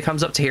anything yet. It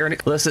comes up to here and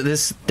it looks at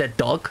this dead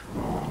dog.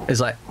 Is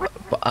like,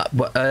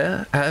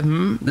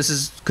 this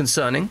is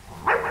concerning.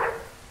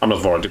 I'm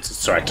not worried, it's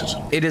distracted.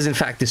 It is in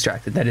fact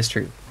distracted, that is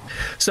true.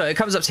 So it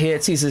comes up to here,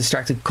 it sees a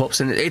distracted corpse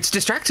and it's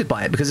distracted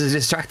by it because it's a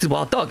distracted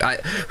wild dog.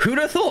 Who'd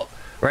have thought?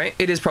 Right?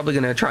 It is probably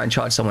going to try and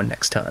charge someone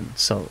next turn,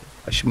 so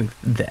I should move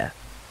there.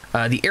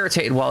 The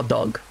irritated wild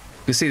dog,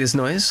 you see this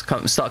noise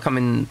start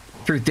coming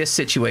through this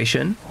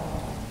situation.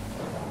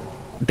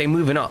 They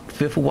moving up.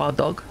 Fearful wild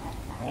dog.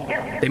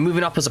 They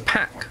moving up as a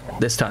pack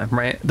this time,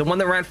 right? The one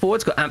that ran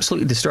forwards got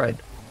absolutely destroyed.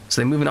 So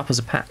they're moving up as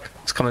a pack.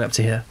 It's coming up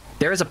to here.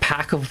 There is a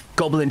pack of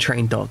goblin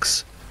trained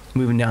dogs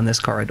moving down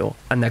this corridor,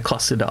 and they're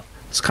clustered up.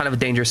 It's kind of a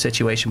dangerous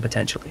situation,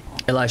 potentially.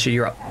 Elisha,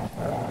 you're up.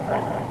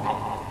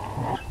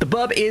 The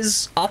bub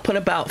is up and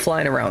about,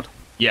 flying around.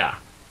 Yeah,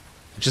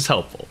 which is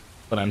helpful.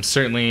 But I'm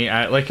certainly,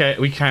 I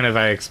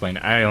explained,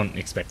 I don't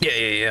expect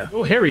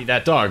oh, Harry,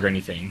 that dog or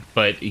anything.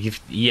 But,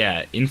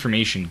 yeah,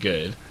 information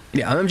good.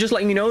 Yeah, I'm just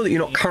letting you know that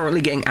you're not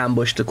currently getting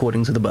ambushed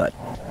according to the bird.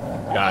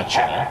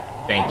 Gotcha.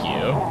 Thank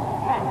you.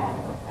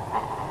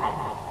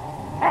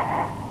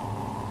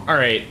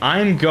 Alright,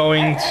 I'm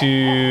going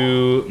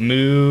to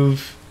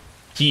move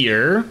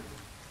here.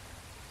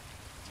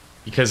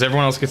 Because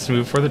everyone else gets to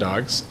move for the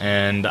dogs,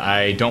 and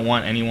I don't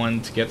want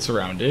anyone to get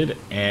surrounded.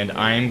 And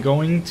I'm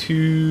going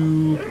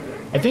to,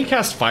 I think,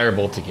 cast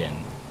Firebolt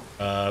again.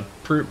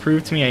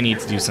 Prove to me I need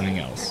to do something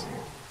else.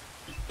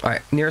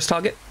 Alright, nearest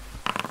target?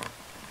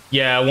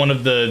 Yeah, one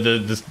of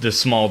the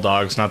small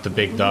dogs, not the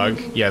big dog.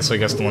 Yeah, so I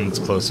guess the one that's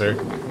closer.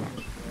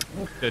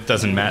 It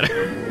doesn't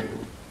matter.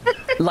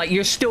 Like,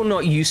 you're still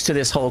not used to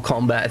this whole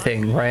combat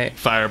thing, right?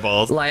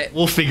 Fireballs. Like,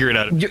 we'll figure it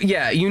out.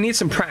 Yeah, you need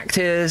some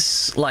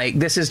practice. Like,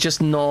 this is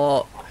just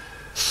not...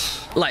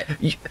 Like,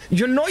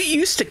 you're not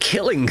used to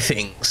killing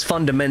things,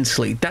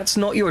 fundamentally. That's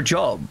not your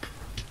job.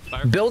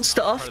 Build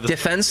stuff,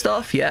 defend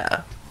stuff,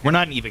 yeah. We're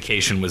not an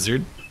evocation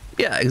wizard.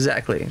 Yeah,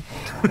 exactly.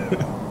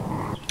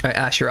 Alright,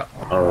 Ash, you're up.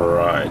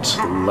 Alright,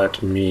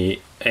 let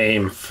me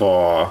aim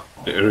for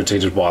the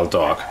irritated wild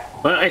dog.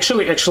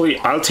 Actually,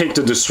 I'll take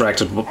the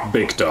distracted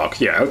big dog.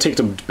 Yeah, I'll take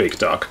the big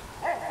dog.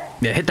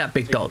 Yeah, hit that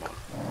big dog.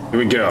 Here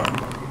we go.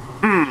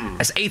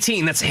 That's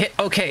 18, that's a hit,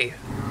 okay.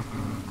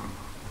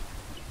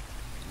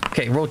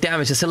 Okay, roll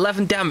damage, that's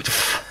 11 damage.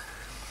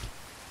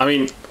 I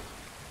mean,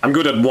 I'm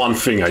good at one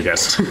thing, I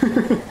guess.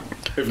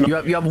 You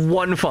have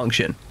one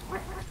function.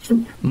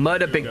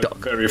 Murder big dog.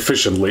 Very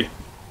efficiently.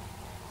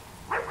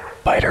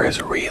 Spider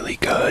is really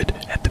good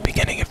at the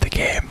beginning of the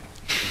game.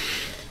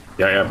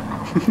 Yeah.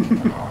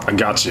 I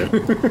got you.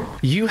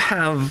 You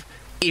have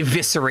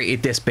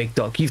eviscerated this big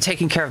dog. You've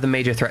taken care of the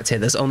major threats here.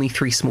 There's only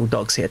 3 small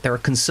dogs here. They're a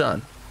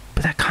concern.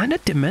 But they're kind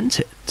of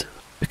demented.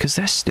 Because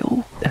they're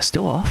still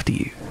after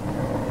you.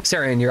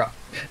 Seirian, you're up.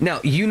 Now,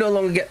 you no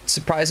longer get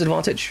surprise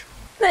advantage.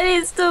 There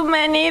is too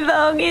many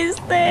doggies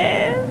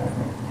there.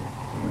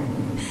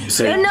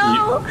 You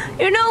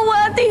know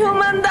what? The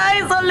human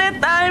dies all the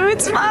time.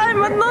 It's fine,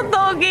 but no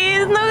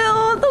doggies.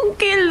 No, don't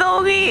kill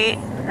doggy.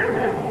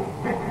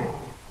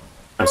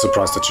 I'm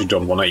surprised that you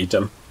don't want to eat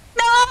them.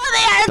 No,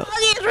 they are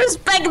doggies.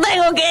 Respect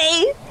them,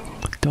 okay?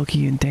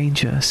 Doggy in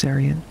danger,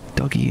 Seirian.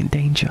 Doggy in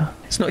danger.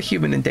 It's not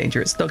human in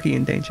danger, it's doggy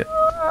in danger.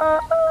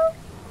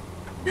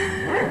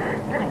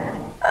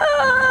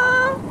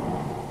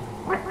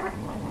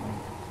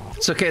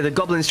 It's okay, the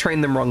goblins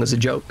trained them wrong as a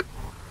joke.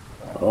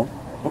 Oh.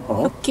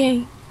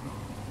 Okay.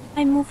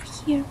 I move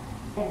here.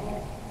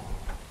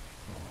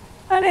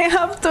 And I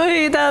have to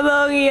hit a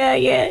doggy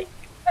again.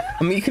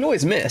 I mean, you can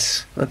always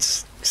miss.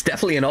 It's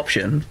definitely an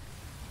option.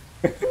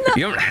 No.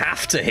 You don't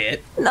have to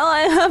hit. No,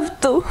 I have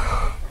to.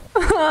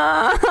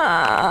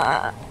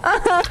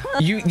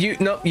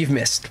 You've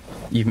missed.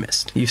 You've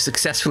missed. You've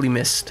successfully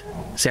missed,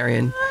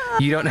 Seirian.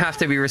 You don't have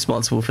to be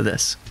responsible for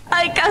this.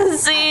 I can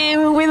see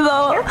him with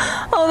all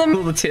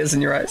the tears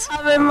in your eyes.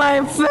 In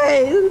my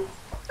face.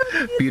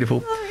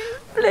 Beautiful.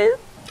 Please.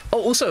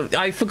 Oh, also,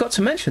 I forgot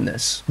to mention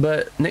this,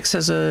 but Nyx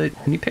has a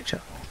new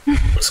picture.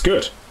 It's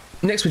good.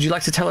 Nyx, would you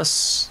like to tell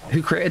us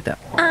who created that?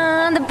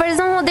 The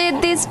person who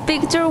did this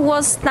picture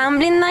was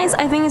Tumbling Nice.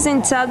 I think it's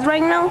in chat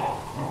right now.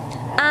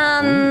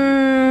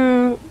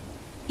 And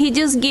he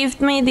just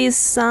gave me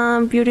this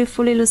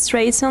beautiful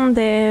illustration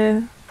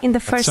in the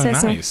first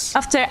session. Nice.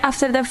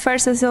 After the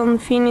first session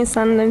finished,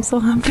 and I'm so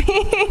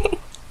happy.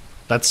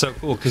 That's so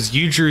cool, because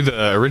you drew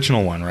the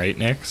original one, right,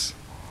 Nyx?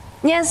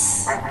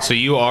 Yes. So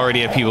you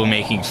already have people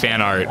making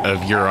fan art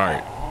of your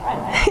art.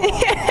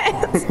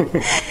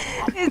 Yes.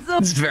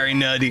 It's very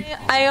nerdy.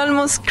 I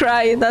almost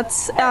cried.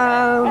 That's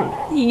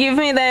he gave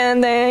me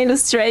the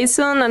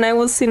illustration, and I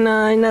was in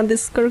a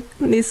Discord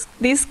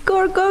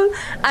call,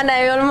 and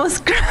I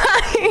almost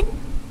cried.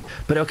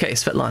 But okay,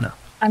 Svetlana.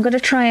 I'm going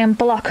to try and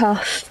block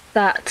off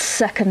that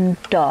second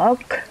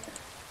dog.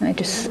 Let me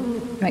just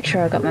make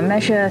sure I got my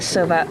measure.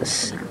 So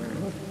that's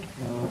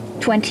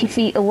 20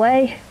 feet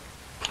away.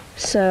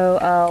 So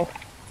I'll...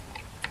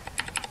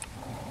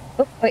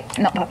 Oh, wait,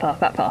 not that far,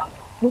 that far.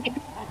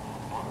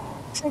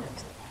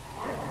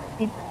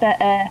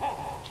 Better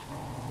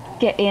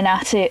get in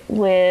at it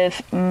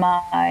with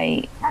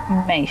my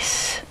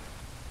mace.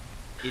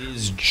 It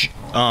is...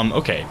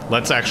 okay,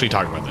 let's actually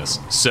talk about this.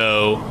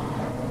 So,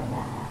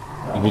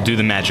 we'll do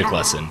the magic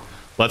lesson.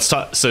 Let's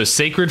talk... So,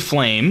 Sacred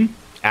Flame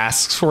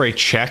asks for a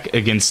check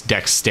against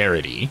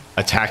dexterity.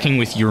 Attacking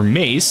with your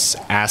mace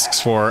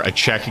asks for a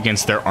check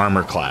against their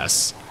armor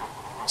class.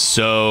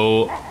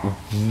 So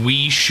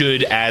we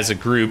should, as a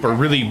group, or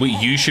really what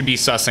you should be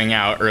sussing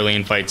out early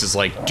in fights is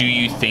like, do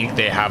you think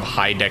they have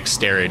high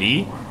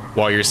dexterity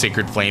while you're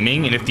Sacred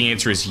Flaming? And if the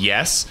answer is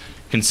yes,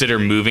 consider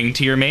moving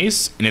to your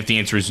mace. And if the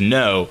answer is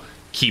no,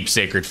 keep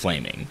Sacred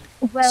Flaming.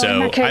 Well, so in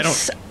that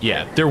case,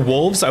 they're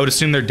wolves. I would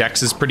assume their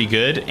dex is pretty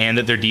good and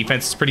that their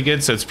defense is pretty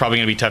good, so it's probably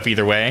going to be tough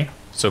either way.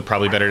 So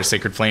probably better to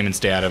Sacred Flame and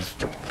stay out of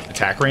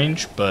attack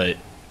range, but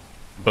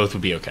both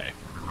would be okay.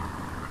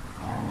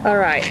 All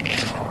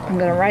right, I'm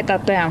going to write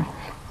that down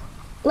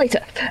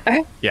later.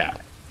 Yeah,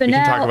 For we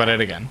now, can talk about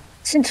it again.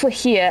 Since we're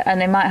here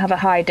and they might have a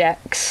high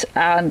dex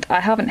and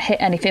I haven't hit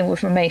anything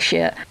with my mace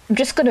yet, I'm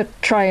just going to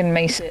try and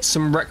mace it.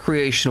 Some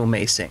recreational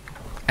macing.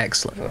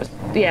 Excellent.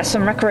 Yeah,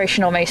 some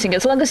recreational macing.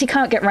 As long as he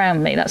can't get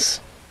round me, that's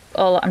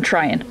all I'm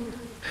trying.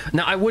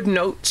 Now, I would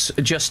note,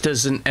 just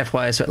as an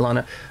FYI,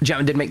 Svetlana,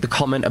 Jamin did make the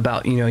comment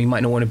about, you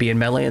might not want to be in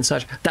melee and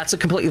such. That's a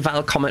completely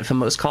valid comment for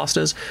most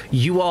casters.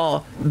 You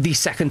are the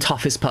second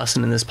toughest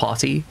person in this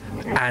party,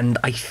 and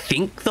I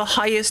think the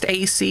highest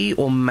AC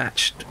or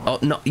matched... Oh,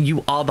 no,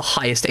 you are the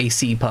highest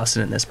AC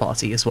person in this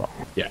party as well.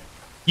 Yeah.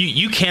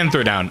 You can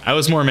throw down. I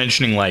was more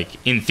mentioning, like,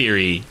 in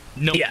theory,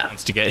 no one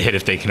wants to get hit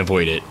if they can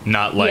avoid it.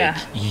 Not like,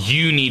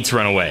 you need to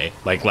run away,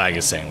 like Lag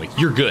is saying. Like,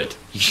 you're good.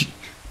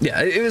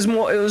 Yeah, it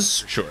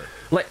was... Sure.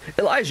 Like,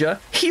 Elijah,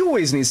 he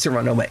always needs to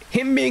run away.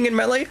 Him being in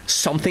melee,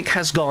 something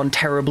has gone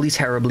terribly,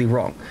 terribly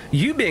wrong.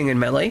 You being in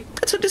melee,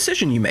 it's a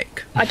decision you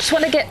make. I just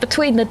want to get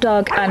between the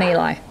dog and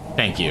Eli.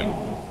 Thank you.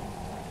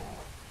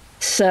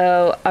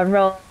 So, I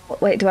roll...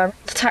 Wait, do I roll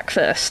attack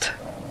first?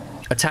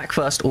 Attack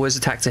first, always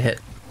attack to hit.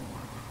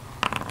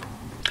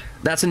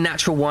 That's a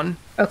natural 1.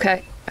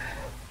 Okay.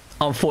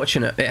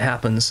 Unfortunate, it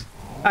happens.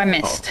 I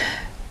missed.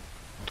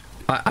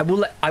 I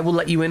will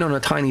let you in on a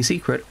tiny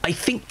secret. I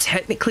think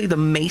technically the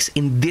mace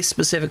in this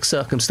specific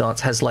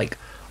circumstance has like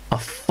a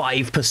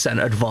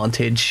 5%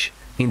 advantage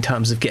in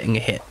terms of getting a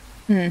hit.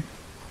 And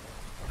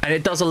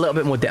it does a little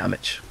bit more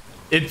damage.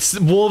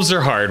 Wolves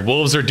are hard.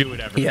 Wolves are do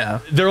whatever. Yeah.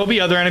 There will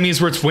be other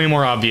enemies where it's way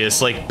more obvious,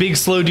 like big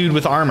slow dude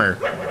with armor.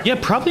 Yeah,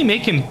 probably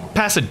make him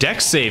pass a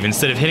dex save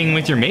instead of hitting him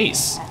with your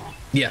mace.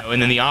 Yeah. And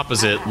then the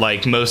opposite,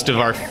 like most of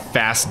our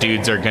fast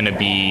dudes are going to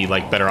be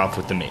like better off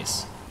with the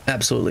mace.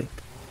 Absolutely.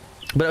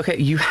 But okay,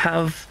 you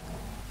have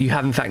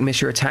in fact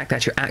missed your attack.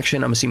 That's your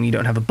action. I'm assuming you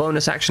don't have a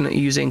bonus action that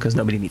you're using because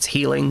nobody needs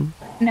healing.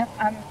 No,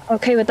 I'm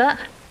okay with that.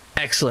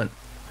 Excellent.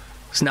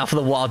 So now for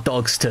the wild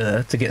dogs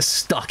to get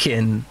stuck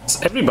in.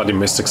 Everybody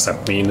missed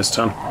except me in this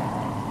turn.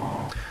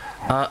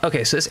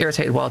 Okay, so this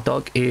irritated wild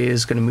dog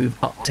is going to move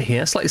up to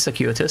here, slightly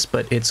circuitous,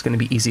 but it's going to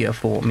be easier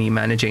for me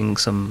managing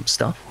some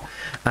stuff.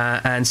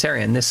 And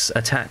Seirian, this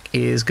attack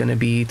is going to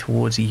be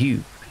towards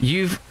you.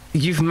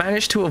 You've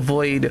managed to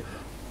avoid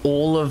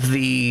all of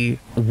the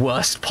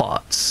worst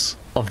parts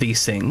of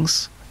these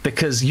things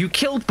because you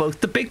killed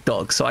both the big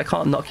dogs, so I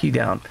can't knock you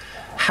down.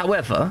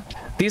 However,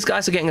 these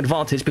guys are getting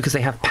advantage because they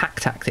have pack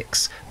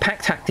tactics.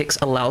 Pack tactics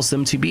allows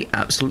them to be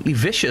absolutely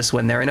vicious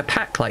when they're in a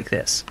pack like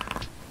this.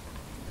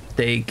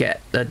 They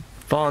get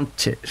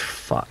advantage.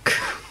 Fuck.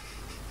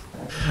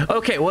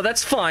 Okay, well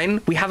that's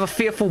fine. We have a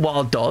fearful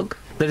wild dog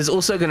that is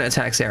also going to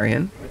attack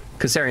Seirian,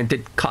 because Seirian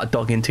did cut a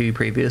dog in two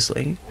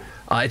previously.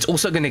 It's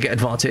also going to get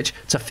advantage.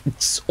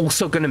 It's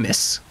also going to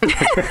miss.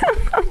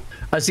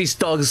 As these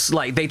dogs,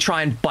 like, they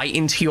try and bite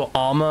into your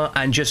armor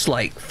and just,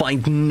 like,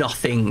 find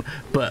nothing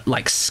but,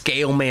 like,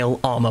 scale mail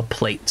armor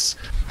plates.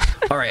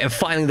 All right, and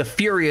finally, the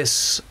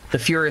furious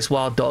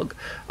wild dog.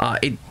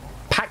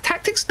 Pack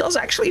tactics does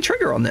actually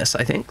trigger on this,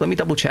 I think. Let me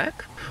double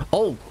check.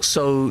 Oh,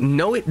 so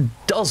no, it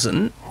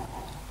doesn't.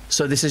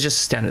 So this is just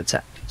a standard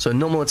attack. So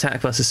normal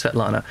attack versus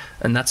Svetlana,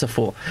 and that's a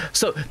 4.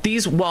 So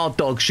these wild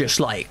dogs just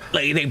like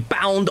they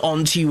bound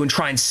onto you and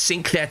try and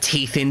sink their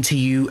teeth into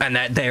you, and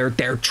that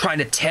they're trying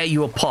to tear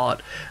you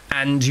apart,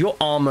 and your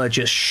armor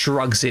just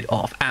shrugs it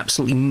off.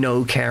 Absolutely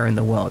no care in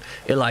the world.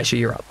 Elisha,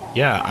 you're up.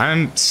 Yeah,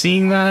 I'm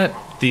seeing that.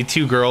 The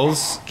two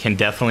girls can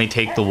definitely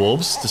take the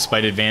wolves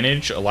despite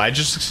advantage.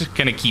 Elijah's just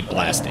gonna keep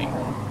blasting.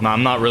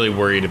 I'm not really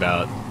worried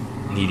about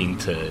needing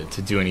to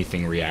do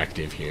anything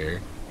reactive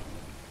here.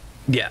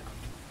 Yeah.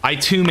 I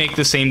too make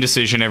the same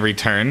decision every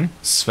turn,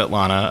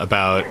 Svetlana,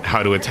 about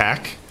how to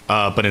attack.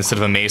 But instead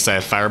of a mace, I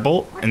have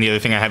firebolt, and the other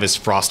thing I have is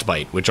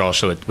frostbite, which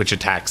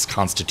attacks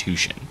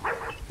Constitution.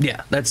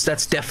 Yeah, that's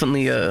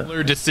definitely a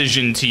similar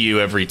decision to you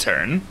every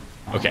turn.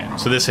 Okay,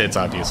 so this hits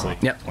obviously.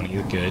 Yep. 20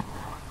 is good.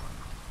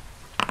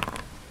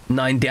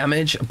 9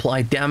 damage,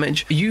 applied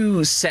damage.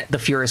 You set the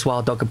furious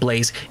wild dog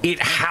ablaze. It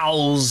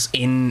howls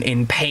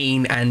in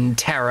pain and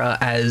terror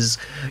as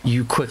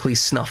you quickly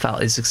snuff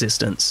out its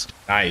existence.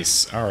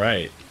 Nice. All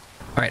right.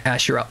 All right,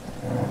 Ash, you're up.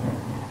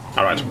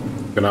 All right,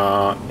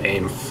 gonna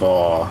aim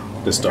for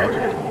this dog.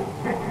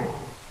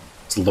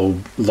 It's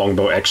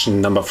longbow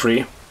action number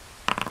 3.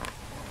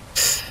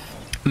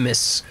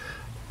 Miss.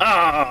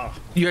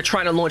 You're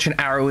trying to launch an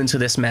arrow into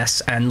this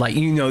mess, and like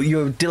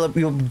you're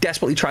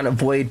desperately trying to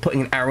avoid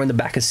putting an arrow in the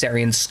back of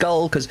Seirian's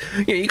skull, because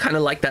you kind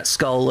of like that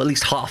skull, at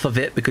least half of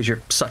it, because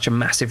you're such a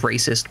massive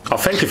racist. Oh,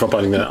 thank you for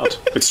pointing that out.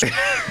 It's true.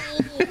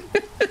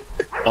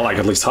 I like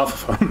at least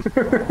half of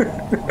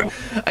them.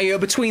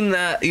 And between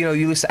that, you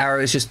lose the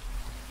arrow. It's just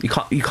you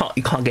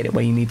can't get it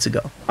where you need to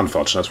go.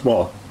 Unfortunate.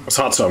 Well, it's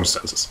hard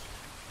circumstances.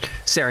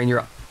 Seirian, you're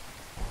up.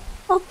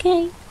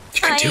 Okay.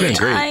 You're doing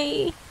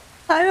great.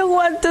 I don't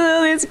want to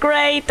do this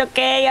great,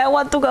 okay? I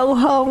want to go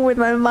home with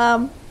my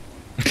mom.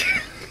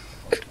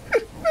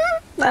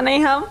 And I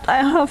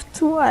have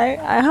to.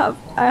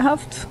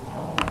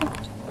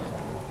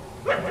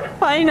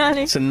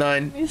 Finally. It's a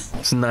 9.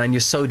 It's a 9. You're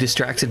so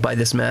distracted by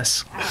this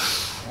mess.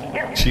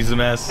 She's a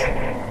mess.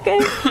 Okay.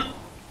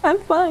 I'm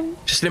fine.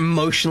 Just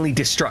emotionally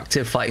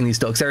destructive fighting these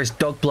dogs. There is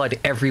dog blood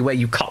everywhere.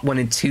 You cut one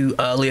in two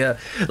earlier.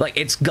 Like,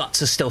 its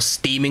guts are still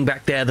steaming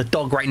back there. The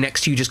dog right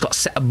next to you just got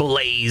set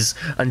ablaze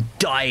and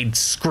died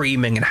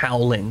screaming and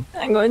howling.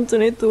 I'm going to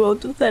need to go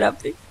to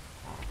therapy.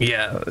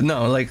 Yeah,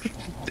 no, like,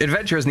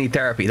 adventurers need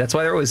therapy. That's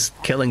why they're always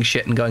killing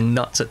shit and going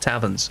nuts at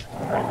taverns.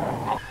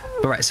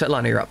 All right,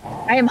 Svetlana, you're up.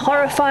 I am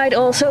horrified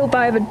also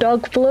by the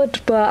dog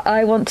blood, but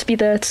I want to be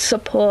there to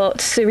support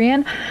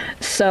Seirian.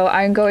 So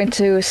I'm going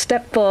to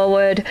step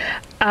forward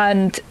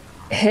and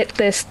hit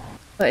this,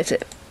 what is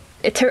it?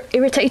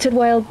 Irritated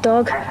wild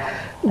dog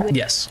with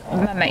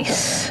my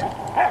mace.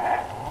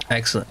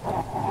 Excellent.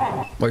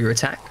 Roll your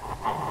attack.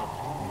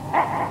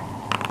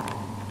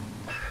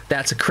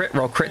 That's a crit.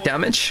 Roll crit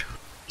damage.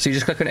 So you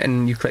just click on it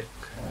and you click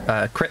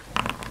crit.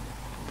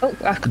 Oh,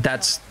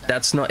 that's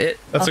not it.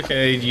 That's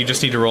okay. You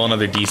just need to roll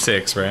another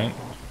d6, right?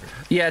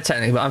 Yeah,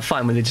 technically, but I'm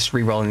fine with it just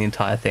re-rolling the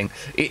entire thing.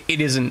 It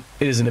isn't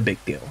a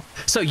big deal.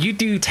 So you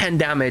do 10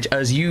 damage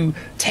as you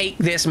take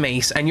this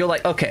mace, and you're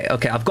like, okay,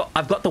 I've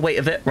got the weight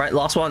of it, right?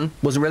 Last one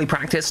wasn't really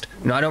practiced.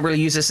 I don't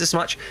really use this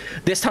much.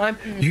 This time,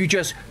 you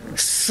just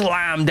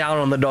slam down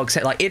on the dog's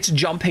head, like it's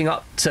jumping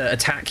up to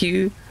attack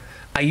you,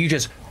 and you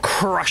just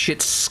crush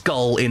its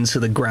skull into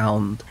the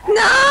ground.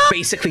 No!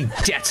 Basically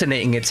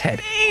detonating its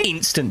head.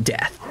 Instant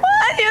death.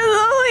 What are you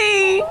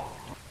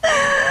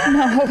doing?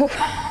 No.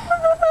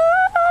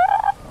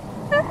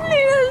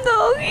 Little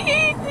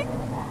doggy.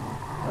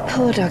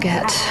 Poor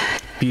doggette.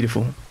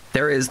 Beautiful.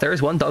 There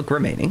is one dog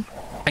remaining.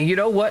 And you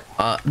know what?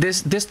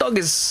 This dog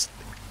is,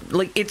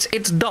 like,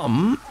 it's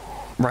dumb,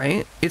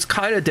 right? It's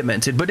kind of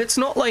demented, but it's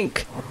not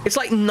like, it's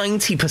like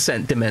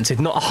 90% demented,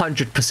 not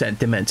 100%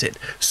 demented.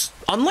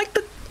 Unlike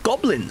the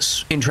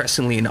goblins,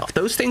 interestingly enough,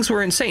 those things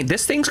were insane.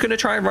 This thing's gonna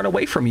try and run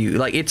away from you.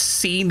 Like, it's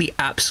seen the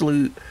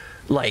absolute,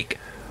 like,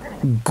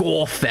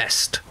 gore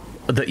fest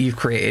that you've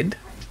created,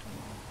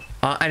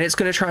 and it's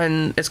gonna try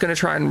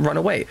and run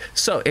away.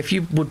 So if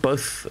you would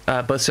both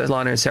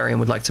Svetlana and Seirian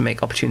would like to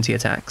make opportunity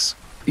attacks,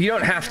 you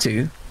don't have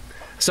to.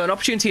 So an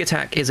opportunity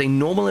attack is a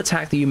normal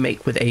attack that you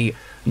make with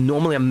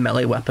normally a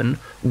melee weapon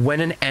when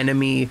an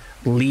enemy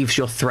leaves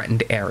your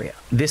threatened area.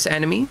 This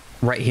enemy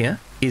right here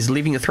is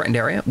leaving a threatened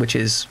area, which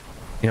is,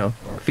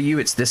 for you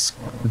it's this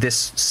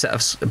set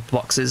of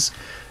boxes,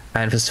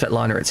 and for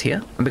Svetlana it's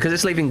here. And because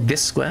it's leaving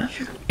this square,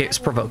 it's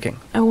provoking.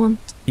 I won't.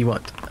 You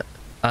won't.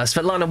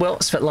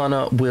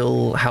 Svetlana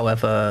will,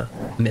 however,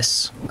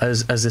 miss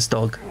as this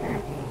dog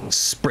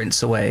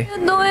sprints away. What are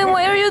you doing?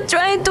 Why are you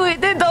trying to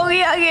eat the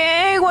doggy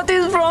again? What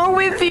is wrong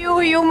with you,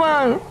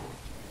 human?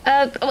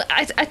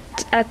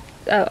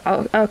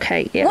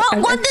 Okay, yeah.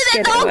 What did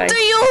I talk to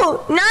you?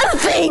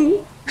 Nothing!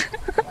 Yeah.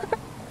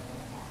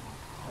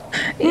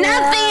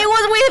 Nothing. It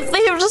was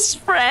with his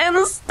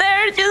friends.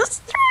 They're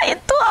just trying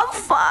to have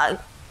fun.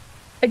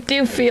 I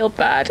do feel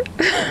bad.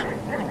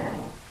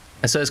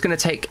 So it's going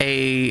to take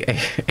a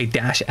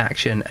dash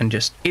action and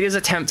it is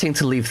attempting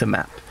to leave the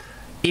map.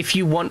 If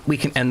you want, we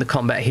can end the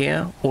combat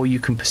here, or you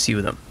can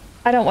pursue them.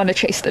 I don't want to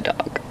chase the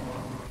dog.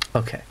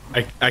 Okay.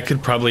 I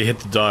could probably hit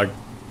the dog.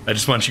 I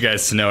just want you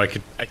guys to know I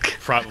could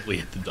probably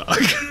hit the dog.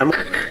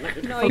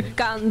 No, you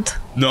can't.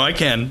 No, I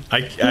can.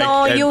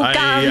 You can't.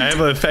 I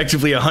have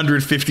effectively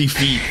 150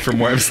 feet from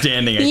where I'm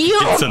standing. I You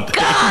can hit something.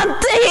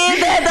 can't hit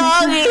the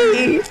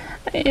doggy!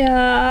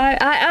 Yeah,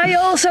 I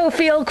also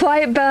feel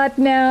quite bad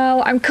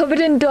now. I'm covered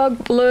in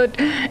dog blood.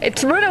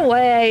 It's run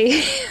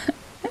away.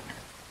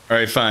 All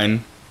right,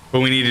 fine.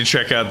 But we need to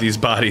check out these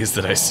bodies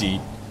that I see.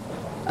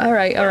 All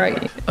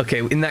right. Okay,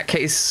 in that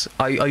case,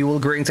 are you all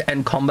agreeing to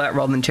end combat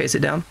rather than chase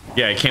it down?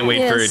 Yeah, I can't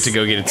wait for it to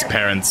go get its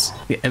parents.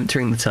 You're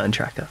entering the turn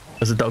tracker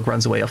as the dog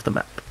runs away off the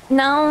map.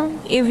 Now,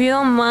 if you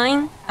don't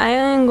mind, I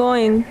am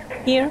going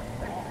here.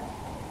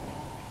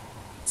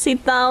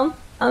 Sit down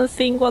and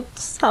think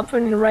what's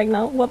happening right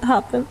now. What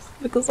happens?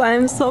 Because I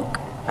am shocked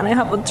and I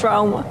have a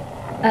trauma.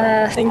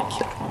 Thank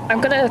you.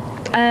 I'm gonna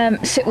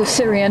sit with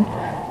Seirian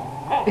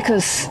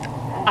because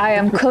I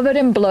am covered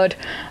in blood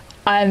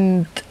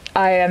and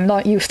I am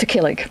not used to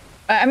killing.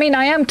 I mean,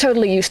 I am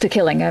totally used to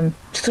killing. I'm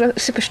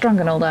super strong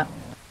and all that.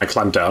 I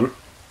climb down,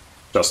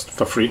 just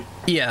for free.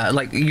 Yeah,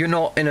 like, you're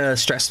not in a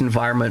stressed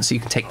environment, so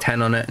you can take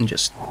 10 on it and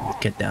just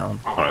get down.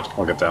 Alright,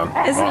 I'll get down.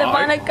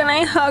 Silvana, can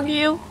I hug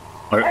you?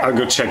 I'll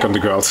go check on the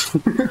girls.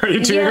 Are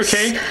you doing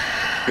okay?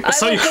 I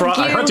saw you cry.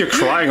 I heard you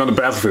crying on the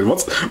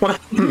battlefield. What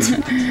happened?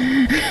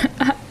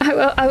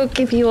 I will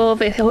give you all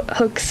the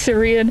hugs,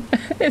 Seirian.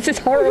 This is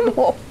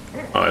horrible.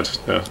 Alright,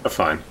 yeah,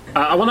 fine.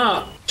 I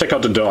wanna check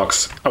out the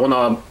dogs. I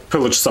wanna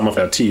pillage some of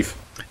their teeth.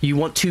 You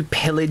want to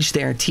pillage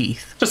their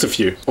teeth? Just a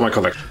few for my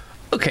collection.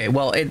 Okay,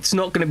 well, it's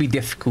not going to be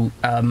difficult.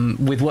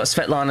 With what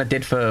Svetlana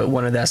did for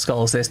one of their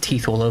skulls, there's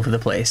teeth all over the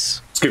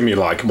place. Just give me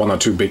like 1 or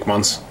 2 big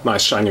ones.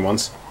 Nice shiny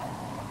ones.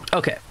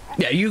 Okay.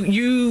 Yeah,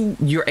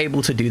 you're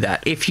able to do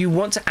that. If you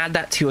want to add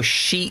that to your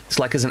sheet,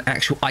 like as an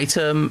actual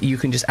item, you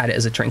can just add it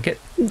as a trinket.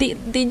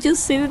 Did you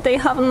see that they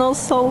have no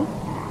soul?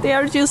 They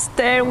are just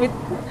there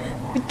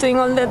between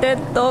all the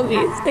dead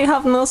doggies. They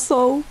have no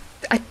soul.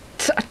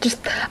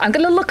 I'm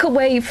gonna look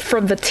away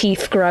from the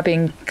teeth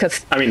grabbing,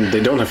 because... I mean,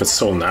 they don't have a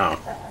soul now.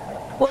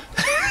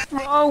 What's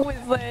wrong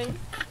with them?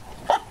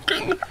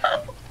 Fucking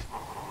hell.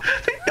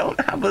 They don't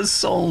have a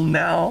soul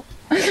now.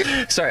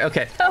 Sorry,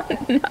 okay. Oh,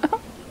 no.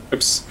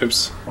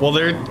 Oops. Well,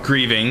 they're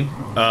grieving.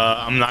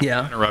 I'm not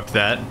going to interrupt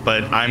that,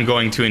 but I'm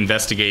going to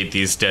investigate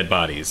these dead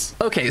bodies.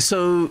 Okay,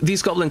 so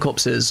these goblin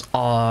corpses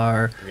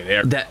are...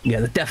 they're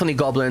definitely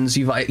goblins.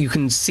 You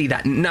can see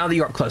that now that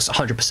you're up close,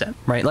 100%,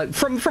 right? Like,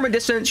 from a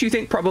distance, you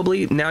think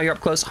probably, now you're up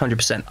close,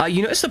 100%.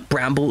 You notice the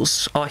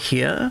brambles are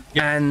here,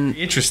 yeah, and...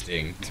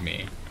 interesting to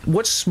me.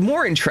 What's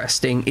more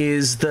interesting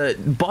is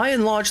that, by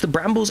and large, the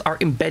brambles are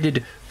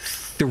embedded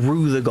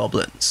through the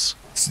goblins.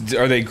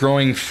 Are they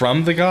growing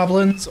from the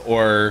goblins,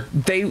 or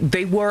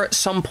they were at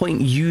some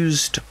point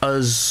used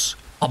as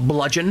a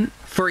bludgeon?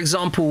 For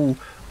example,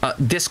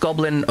 this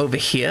goblin over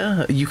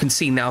here, you can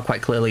see now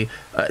quite clearly,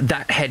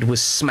 that head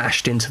was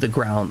smashed into the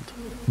ground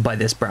by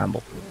this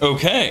bramble.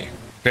 Okay,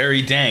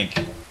 very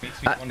dank.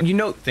 You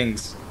know,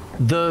 things.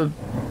 The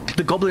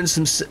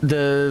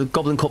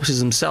goblin corpses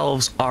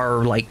themselves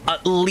are like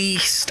at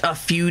least a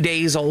few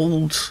days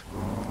old.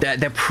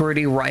 They're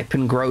pretty ripe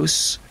and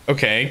gross.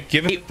 Okay,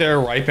 given that they're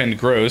ripe and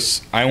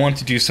gross, I want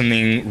to do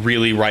something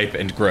really ripe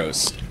and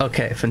gross.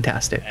 Okay,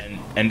 fantastic.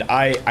 And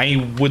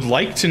I would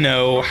like to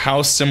know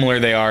how similar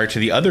they are to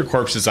the other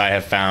corpses I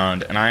have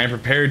found, and I am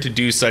prepared to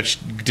do such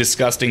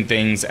disgusting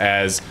things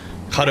as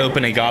cut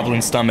open a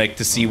goblin stomach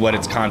to see what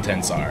its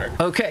contents are.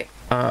 Okay.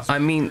 I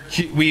mean,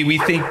 we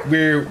think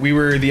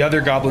the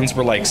other goblins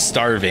were like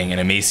starving and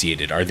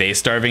emaciated. Are they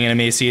starving and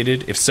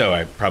emaciated? If so,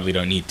 I probably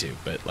don't need to,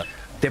 but like...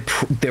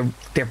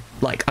 They're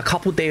like a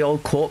couple day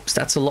old corpse.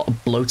 That's a lot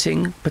of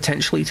bloating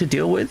potentially to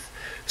deal with.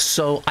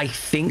 So I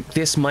think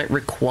this might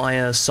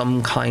require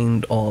some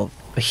kind of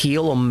a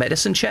heal or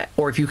medicine check,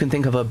 or if you can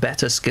think of a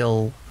better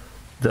skill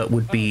that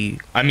would be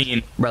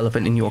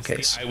relevant in your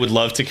case. I would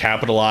love to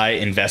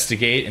capitalize,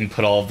 investigate, and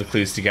put all of the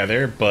clues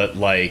together, but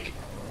like...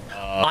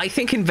 I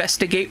think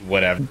investigate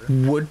whatever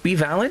would be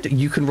valid.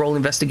 You can roll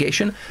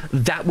investigation.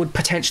 That would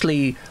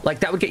potentially,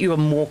 like, that would get you a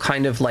more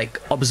kind of like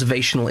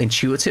observational,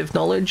 intuitive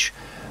knowledge.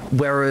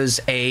 Whereas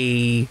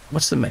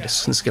what's the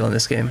medicine skill in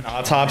this game? An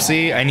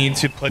autopsy. I need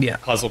to put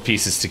puzzle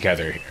pieces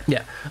together here.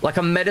 Yeah, like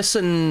a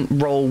medicine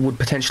roll would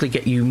potentially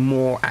get you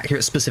more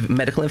accurate, specific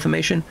medical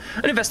information.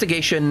 An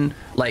investigation,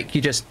 like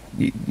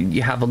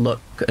you have a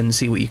look and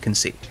see what you can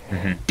see.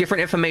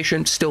 Different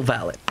information, still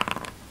valid.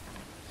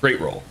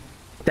 Great roll.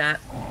 That.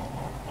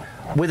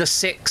 With a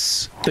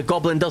 6, the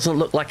goblin doesn't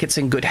look like it's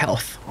in good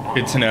health.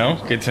 Good to know.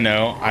 Good to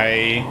know.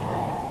 I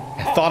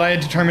thought I had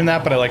determined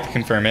that, but I like to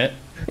confirm it.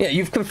 Yeah,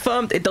 you've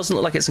confirmed it doesn't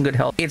look like it's in good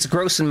health. It's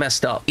gross and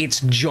messed up.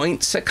 Its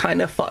joints are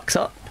kind of fucked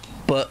up.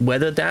 But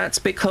whether that's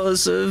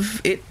because of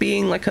it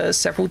being like a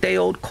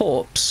several-day-old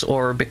corpse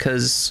or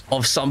because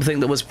of something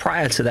that was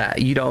prior to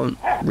that, you don't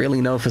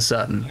really know for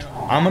certain.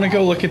 I'm going to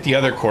go look at the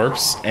other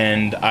corpse,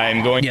 and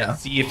I'm going to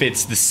see if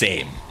it's the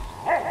same.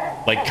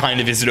 Like, kind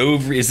of, is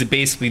it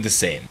basically the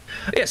same?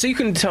 Yeah, so you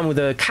can tell with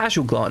a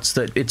casual glance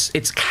that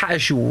it's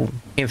casual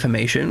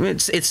information.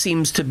 It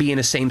seems to be in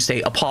the same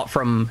state, apart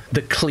from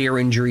the clear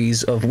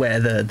injuries of where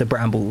the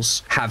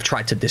brambles have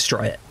tried to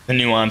destroy it. The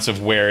nuance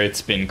of where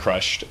it's been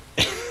crushed.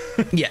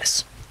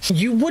 Yes.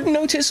 You would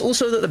notice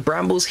also that the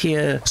brambles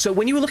here, so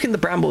when you were looking at the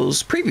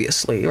brambles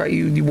previously, right,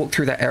 you walked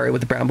through that area with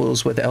the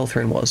brambles where the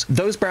Elthrin was,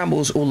 those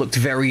brambles all looked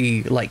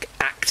very, like,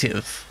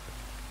 active.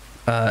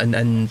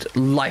 And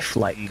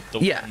lifelike. The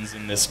ones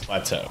in this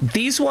plateau.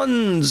 These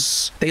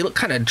ones, they look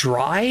kind of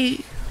dry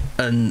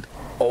and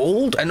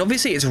old, and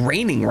obviously it's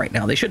raining right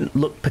now. They shouldn't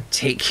look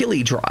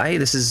particularly dry.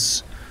 This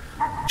is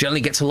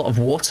generally gets a lot of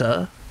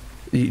water.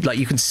 Like,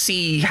 you can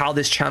see how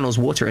this channels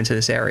water into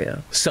this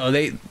area. So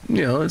they,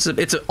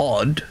 it's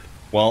odd.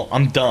 Well,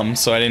 I'm dumb,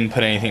 so I didn't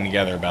put anything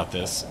together about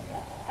this.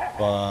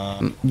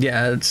 But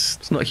yeah,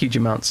 it's not huge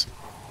amounts.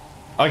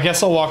 I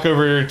guess I'll walk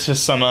over to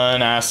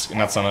Svetlana,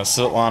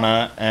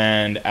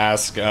 and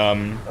ask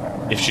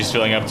if she's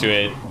feeling up to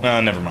it.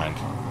 Never mind.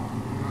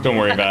 Don't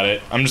worry about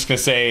it. I'm just gonna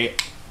say,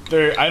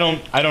 I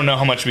don't know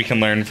how much we can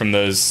learn from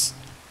those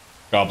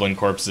goblin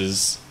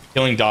corpses.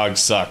 Killing dogs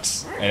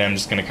sucks, and I'm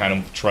just gonna kind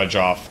of trudge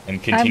off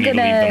and continue to leave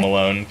them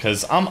alone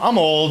because I'm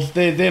old.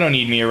 They don't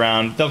need me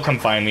around. They'll come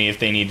find me if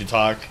they need to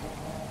talk.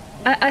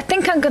 I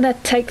think I'm gonna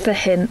take the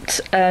hint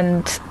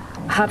and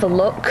have a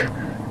look.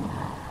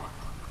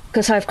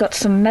 Because I've got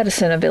some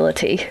medicine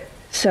ability,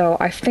 so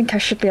I think I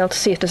should be able to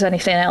see if there's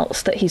anything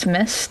else that he's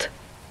missed.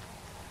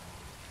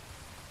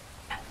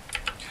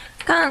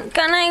 Can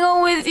I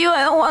go with you?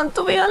 I don't want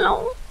to be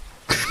alone.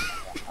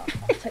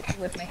 I'll take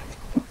you with me.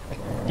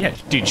 Yeah,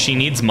 dude, she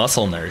needs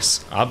muscle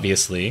nurse,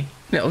 obviously.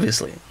 Yeah,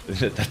 obviously.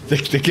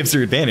 That gives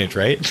her advantage,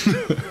 right?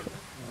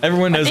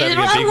 Everyone knows having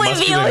a big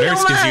muscular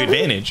nurse gives you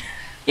advantage.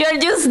 You're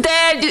just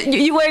there.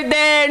 You were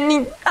there,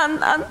 and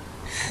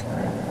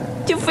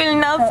You feel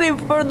nothing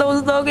for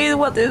those doggies.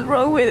 What is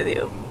wrong with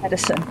you?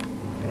 Medicine.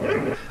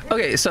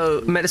 Okay,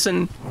 so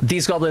medicine.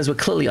 These goblins were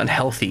clearly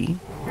unhealthy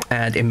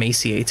and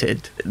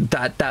emaciated.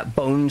 That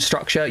bone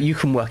structure, you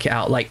can work it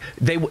out. Like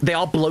they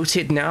are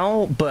bloated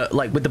now, but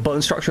like with the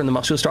bone structure and the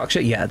muscle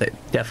structure, yeah, they're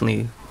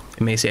definitely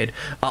emaciated.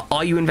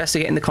 Are you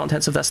investigating the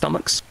contents of their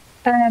stomachs?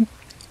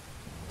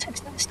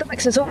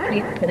 Stomachs is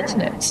already open,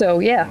 isn't it? So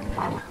yeah.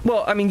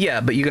 Well, I mean,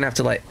 yeah, but you're gonna have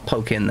to like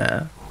poke in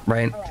there,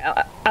 right?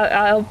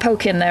 I'll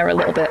poke in there a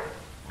little bit.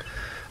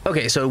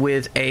 Okay, so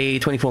with a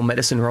 24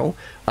 medicine roll,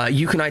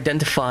 you can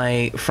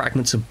identify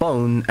fragments of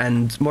bone,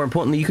 and more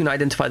importantly, you can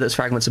identify those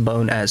fragments of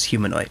bone as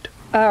humanoid.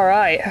 All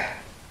right.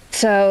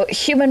 So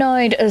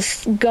humanoid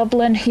is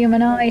goblin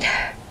humanoid,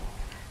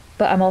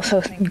 but I'm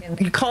also thinking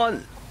You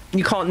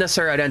can't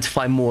necessarily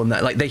identify more than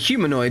that. Like they're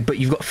humanoid, but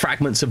you've got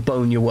fragments of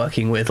bone you're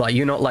working with. Like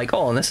you're not like,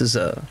 oh, this is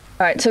a. All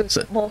right, so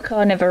more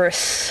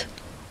carnivorous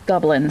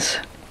goblins.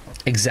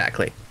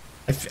 Exactly.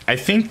 I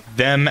think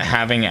them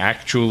having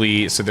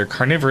actually, so they're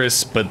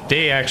carnivorous, but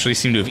they actually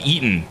seem to have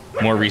eaten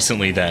more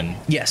recently than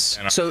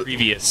so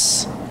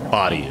previous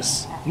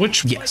bodies,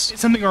 which yes,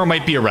 something or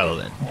might be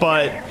irrelevant,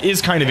 but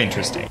is kind of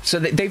interesting. So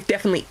they've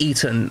definitely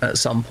eaten at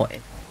some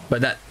point,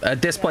 but that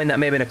at this point that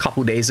may have been a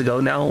couple days ago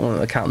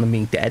now, counting them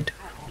being dead.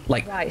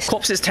 Like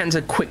corpses tend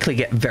to quickly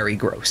get very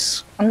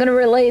gross. I'm going to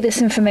relay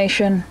this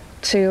information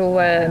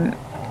to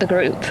the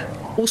group.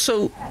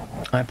 Also,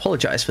 I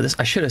apologize for this.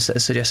 I should have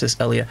suggested this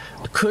earlier.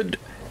 Could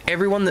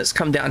everyone that's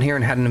come down here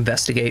and had an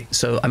investigate?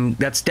 So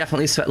that's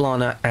definitely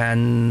Svetlana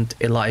and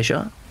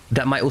Elijah.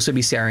 That might also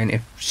be Seirian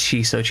if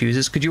she so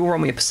chooses. Could you all roll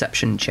me a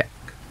perception check?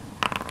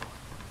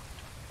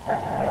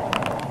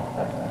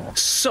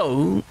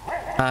 So,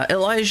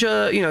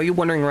 Elijah, you know, you're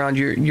wandering around,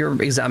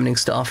 you're examining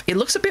stuff. It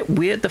looks a bit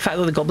weird, the fact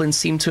that the goblins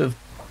seem to have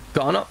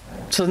gone up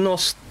to the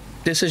north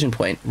decision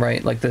point,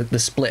 right? Like the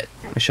split.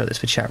 Let me show this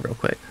for chat real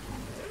quick.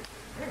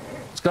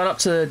 Gone up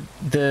to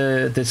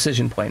the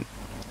decision point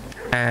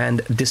and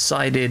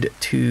decided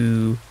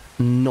to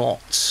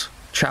not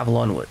travel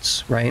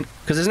onwards, right?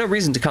 Because there's no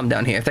reason to come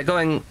down here. If they're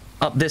going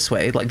up this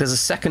way, like there's a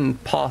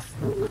second path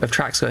of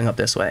tracks going up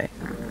this way.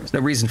 There's no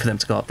reason for them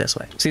to go up this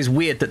way. It seems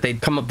weird that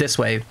they'd come up this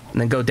way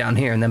and then go down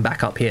here and then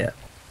back up here.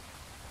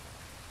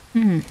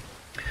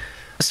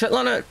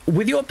 Svetlana,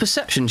 with your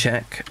perception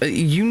check,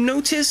 you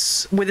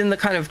notice within the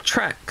kind of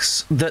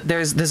tracks that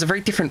there's a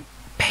very different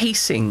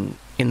pacing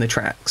in the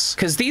tracks,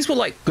 because these were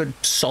like good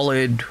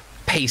solid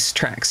pace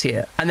tracks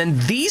here, and then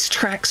these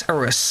tracks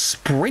are a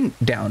sprint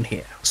down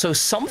here. So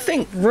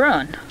something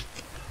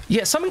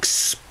something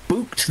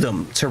spooked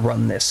them to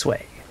run this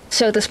way.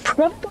 So there's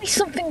probably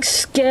something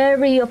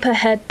scary up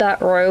ahead that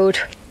road.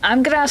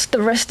 I'm gonna ask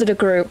the rest of the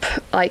group,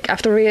 like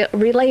after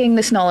relaying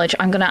this knowledge,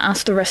 I'm gonna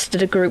ask the rest of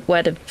the group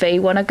where do they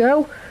want to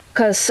go,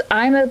 because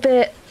I'm a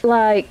bit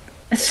like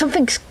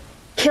something's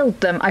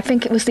killed them. I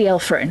think it was the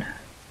Elfrin,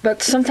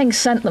 but something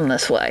sent them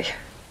this way.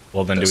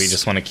 Well, then do we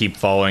just want to keep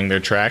following their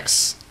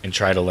tracks and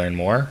try to learn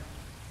more?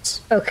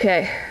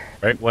 Okay.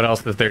 Right? What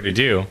else is there to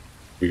do?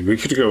 We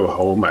could go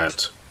home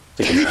and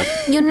take a nap.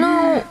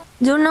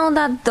 You know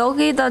that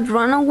doggy that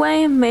ran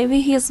away?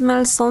 Maybe he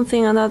smelled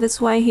something and that is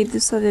why he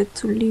decided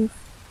to leave.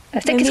 I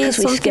think it's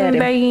because we scared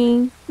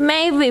him.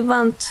 Maybe,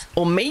 but...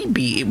 Or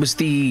maybe it was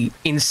the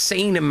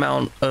insane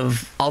amount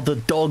of other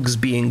dogs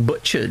being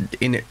butchered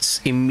in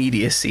its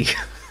immediacy.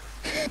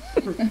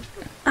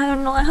 I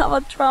don't know, I have a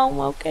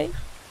trauma, okay?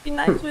 Be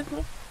nice with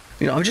me.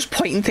 You know, I'm just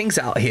pointing things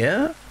out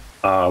here.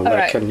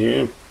 Right. Can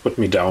you put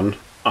me down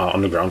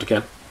on the ground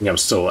again? I think I'm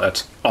still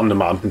on the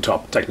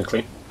mountaintop,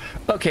 technically.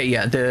 Okay,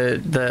 yeah,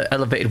 the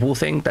elevated wall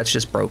thing, that's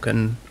just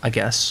broken, I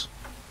guess.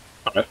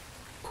 Alright.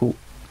 Cool.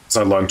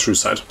 So I learned true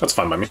sight. That's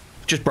fine by me.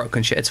 Just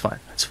broken shit, it's fine.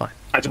 It's fine.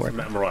 I just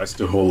memorized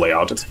the whole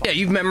layout. It's fine. Yeah,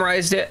 you've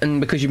memorized it,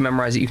 and because you've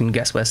memorized it, you can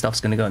guess where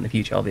stuff's going to go in the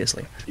future,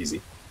 obviously. Easy.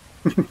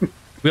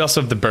 We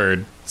also have the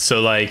bird, so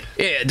like...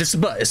 Yeah, this is the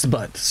bird, it's the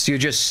bird. So you're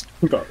just...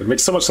 God, it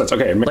makes so much sense.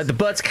 Okay. Like the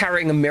bird's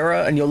carrying a mirror,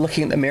 and you're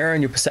looking at the mirror,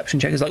 and your perception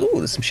check is like, oh,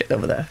 there's some shit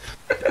over there.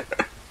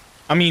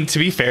 I mean, to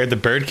be fair, the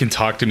bird can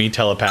talk to me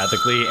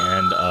telepathically,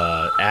 and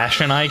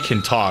Ash and I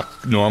can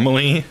talk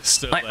normally.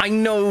 So, I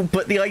know,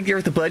 but the idea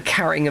of the bird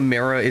carrying a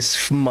mirror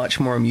is much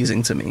more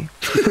amusing to me.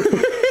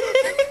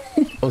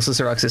 Also,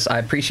 Siraxis, I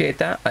appreciate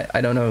that.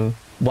 I don't know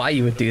why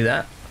you would do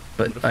that,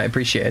 but I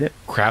appreciate it.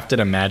 Crafted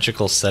a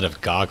magical set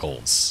of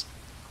goggles.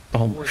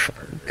 Oh my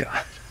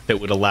god. That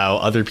would allow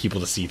other people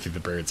to see through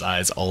the bird's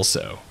eyes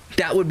also.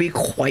 That would be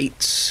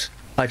quite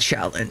a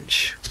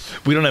challenge.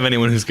 We don't have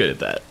anyone who's good at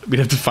that. We'd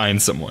have to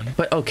find someone.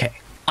 But okay,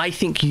 I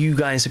think you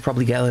guys have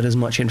probably gathered as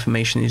much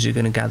information as you're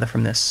going to gather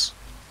from this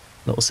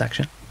little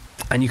section.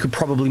 And you could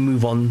probably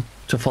move on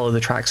to follow the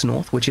tracks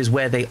north, which is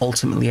where they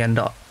ultimately end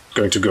up.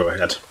 Going to go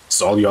ahead.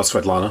 It's all yours,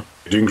 Svetlana.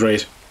 You're doing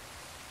great.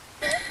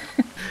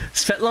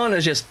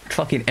 Svetlana's just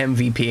fucking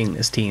MVPing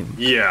this team.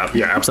 Yeah,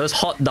 absolutely. Those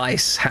hot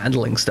dice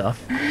handling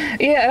stuff.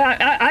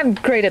 Yeah, I'm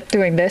great at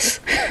doing this.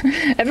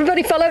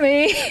 Everybody follow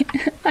me.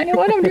 I know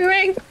what I'm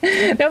doing.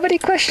 Nobody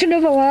question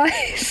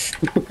otherwise.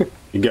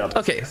 You got it.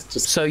 Okay,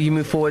 so you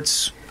move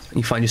forwards.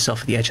 You find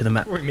yourself at the edge of the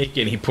map. Before we make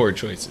any poor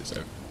choices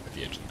at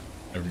the edge of the map.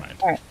 Never mind.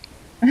 All right.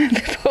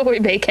 Before we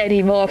make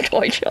any more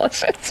poor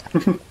choices.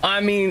 I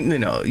mean,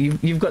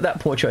 you've got that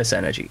poor choice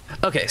energy.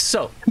 Okay,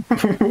 so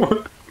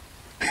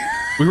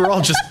we were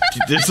all just.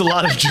 There's a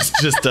lot of just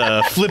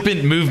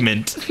flippant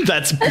movement.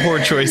 That's poor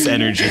choice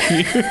energy.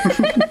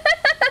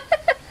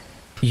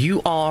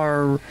 You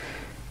are,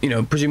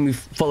 presumably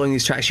following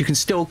these tracks. You can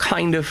still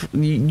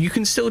you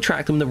can still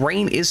track them. The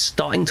rain is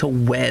starting to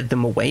wear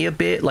them away a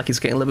bit. Like, it's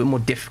getting a little bit more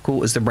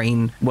difficult as the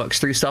rain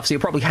works through stuff. So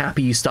you're probably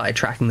happy you started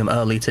tracking them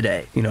early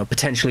today.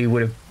 Potentially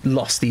would have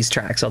lost these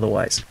tracks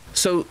otherwise.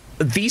 So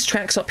these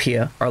tracks up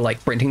here are like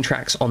sprinting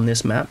tracks on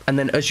this map. And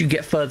then as you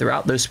get further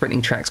out, those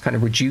sprinting tracks kind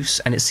of reduce,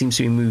 and it seems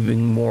to be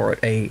moving more at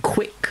a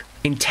quick,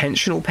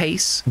 intentional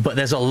pace, but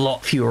there's a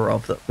lot fewer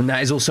of them, and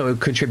that is also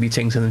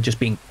contributing to them just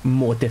being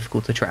more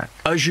difficult to track.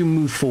 As you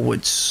move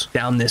forwards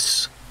down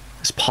this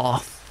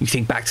path, you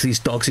think back to these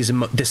dogs,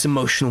 this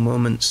emotional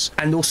moments,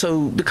 and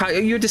also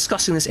you're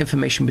discussing this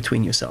information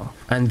between yourself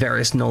and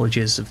various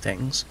knowledges of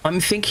things. I'm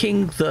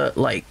thinking that,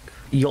 like,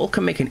 y'all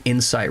can make an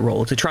insight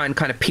roll to try and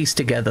kind of piece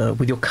together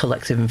with your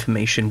collective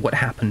information what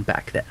happened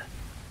back there.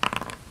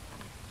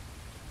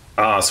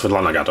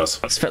 Svetlana got us.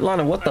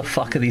 Svetlana, what the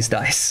fuck are these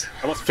dice?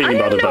 I was thinking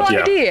about it, but yeah. I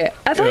have no idea.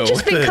 Have I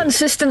just been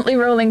consistently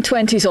rolling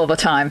 20s all the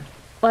time?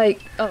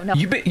 Like, oh no.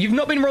 You've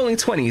not been rolling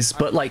 20s,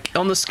 but like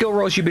on the skill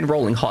rolls, you've been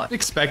rolling hot.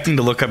 Expecting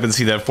to look up and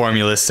see that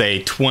formula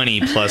say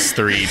 20 plus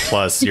 3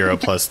 plus 0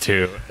 plus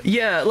 2.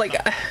 Yeah, like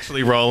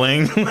actually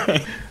rolling.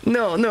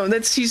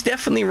 No, she's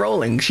definitely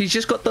rolling. She's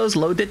just got those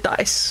loaded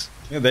dice.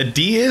 Yeah, the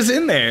D is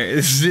in there.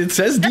 It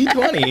says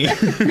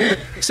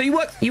D20. So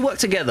you work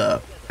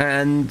together,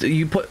 and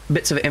you put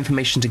bits of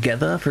information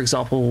together. For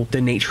example,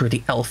 the nature of the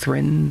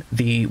Elthrin,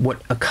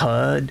 what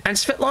occurred. And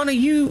Svetlana,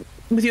 you,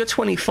 with your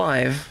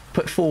 25,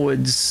 put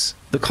forwards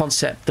the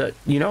concept that,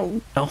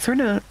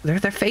 Elthrin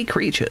they're fey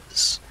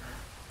creatures.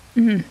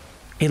 Mm-hmm.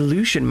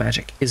 Illusion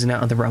magic isn't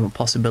out of the realm of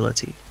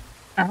possibility.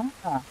 Ah.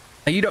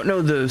 Now, you don't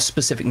know the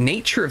specific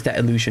nature of that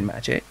illusion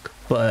magic,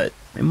 but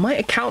it might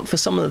account for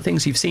some of the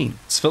things you've seen.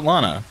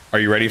 Svetlana, are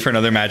you ready for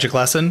another magic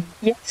lesson?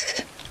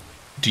 Yes.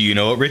 Do you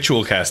know what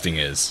ritual casting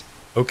is?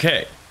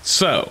 Okay,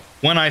 so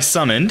when I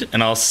summoned,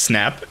 and I'll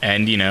snap,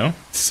 and,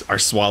 our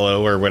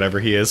swallow or whatever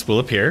he is will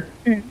appear.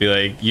 Be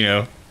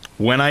like,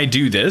 when I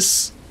do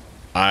this,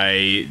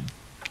 I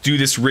do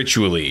this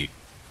ritually.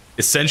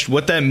 Essentially,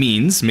 what that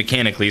means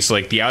mechanically, so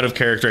like the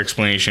out-of-character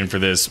explanation for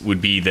this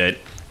would be that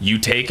you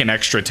take an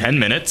extra 10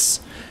 minutes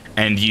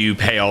and you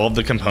pay all of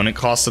the component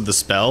costs of the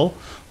spell,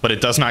 but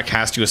it does not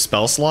cast you a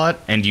spell slot,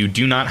 and you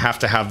do not have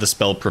to have the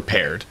spell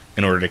prepared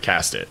in order to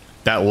cast it.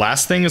 That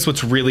last thing is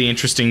what's really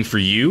interesting for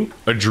you,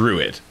 a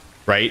druid,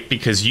 right?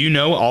 Because you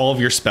know all of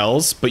your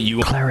spells, but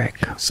you cleric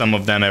some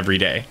of them every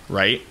day,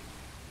 right?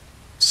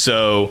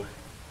 So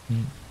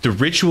the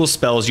ritual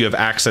spells you have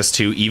access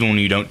to even when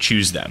you don't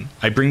choose them.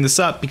 I bring this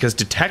up because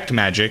Detect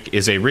Magic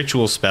is a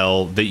ritual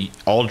spell that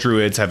all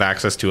druids have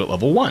access to at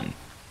level 1.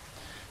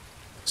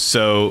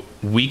 So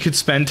we could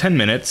spend 10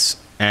 minutes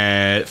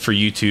for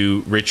you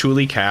to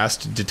ritually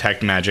cast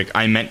Detect Magic.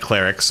 I meant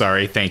Cleric,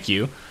 sorry, thank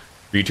you.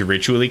 For you to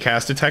ritually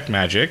cast Detect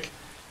Magic,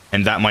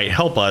 and that might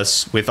help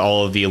us with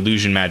all of the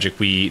illusion magic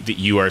that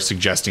you are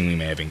suggesting we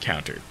may have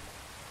encountered.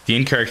 The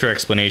in-character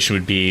explanation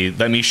would be,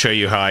 let me show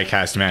you how I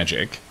cast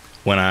magic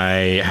when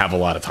I have a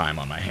lot of time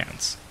on my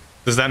hands.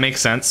 Does that make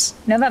sense?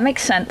 No, that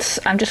makes sense.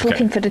 I'm just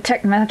looking for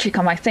Detect Magic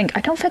on my thing.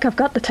 I don't think I've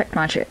got Detect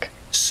Magic.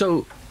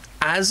 So,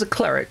 as a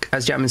cleric,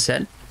 as Jasmine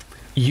said,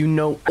 you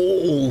know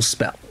all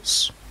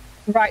spells.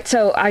 Right,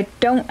 so I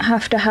don't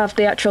have to have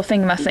the actual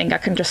thing in my thing. I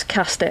can just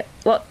cast it.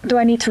 What do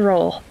I need to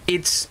roll?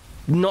 It's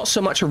not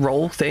so much a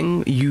roll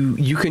thing.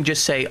 You can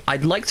just say,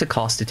 I'd like to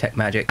cast Detect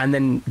Magic, and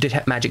then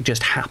Detect Magic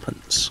just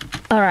happens.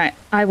 All right,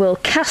 I will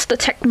cast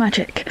Detect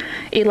Magic.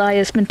 Eli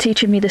has been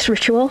teaching me this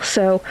ritual,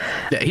 so...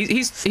 Yeah,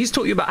 he's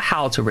taught you about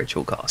how to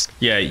ritual cast.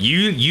 Yeah,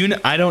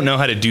 I don't know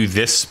how to do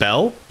this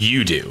spell.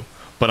 You do.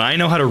 But I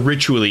know how to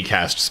ritually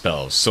cast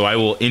spells, so I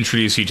will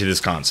introduce you to this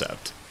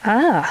concept.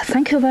 Ah,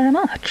 thank you very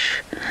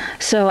much.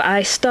 So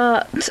I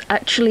start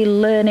actually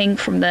learning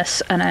from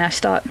this, and I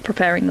start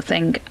preparing the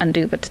thing and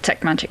do the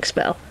Detect Magic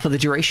spell. For the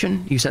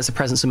duration, you sense the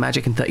presence of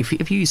magic in 30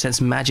 feet. If you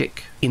sense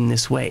magic in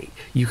this way,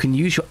 you can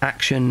use your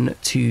action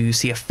to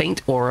see a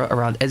faint aura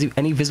around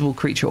any visible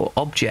creature or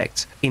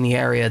object in the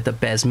area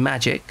that bears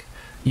magic.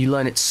 You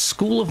learn its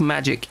school of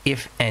magic,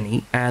 if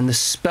any, and the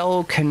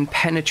spell can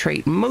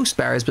penetrate most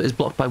barriers, but is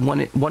blocked by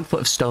 1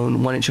 foot of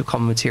stone, 1 inch of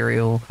common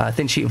material, a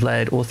thin sheet of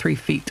lead, or 3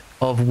 feet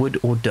of wood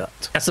or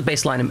dirt. That's the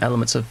baseline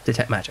elements of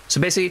Detect Magic.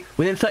 So basically,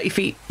 within 30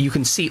 feet, you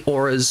can see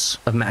auras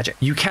of magic.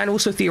 You can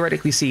also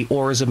theoretically see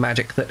auras of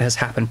magic that has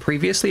happened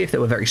previously if they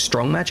were very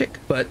strong magic,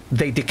 but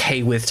they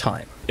decay with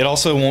time. It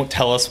also won't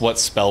tell us what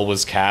spell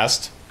was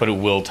cast, but it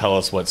will tell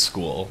us what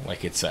school,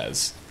 like it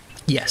says.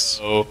 Yes.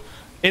 So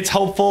it's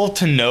helpful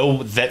to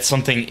know that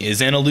something is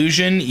an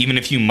illusion, even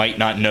if you might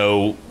not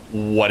know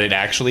what it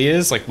actually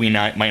is. Like, we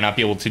might not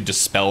be able to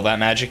dispel that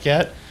magic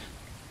yet.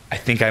 I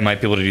think I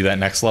might be able to do that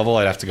next level.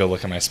 I'd have to go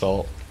look at my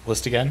spell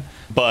list again.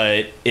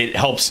 But it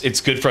helps.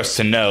 It's good for us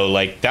to know,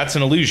 like, that's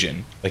an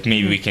illusion. Like,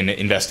 maybe we can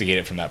investigate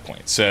it from that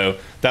point. So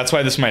that's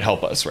why this might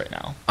help us right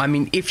now. I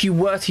mean, if you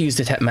were to use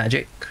Detect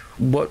Magic,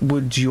 what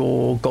would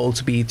your goal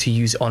to be to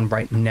use on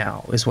right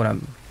now is what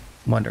I'm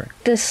wondering.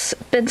 There's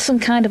been some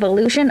kind of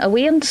illusion. Are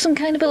we in some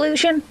kind of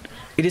illusion?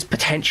 It is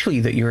potentially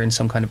that you're in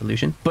some kind of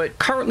illusion, but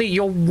currently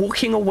you're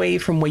walking away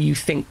from where you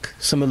think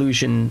some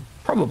illusion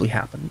probably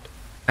happened.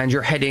 And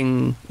you're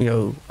heading,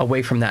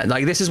 away from that.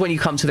 Like, this is when you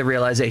come to the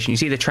realization. You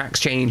see the tracks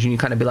change, and you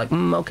kind of be like,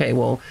 okay,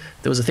 well,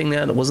 there was a thing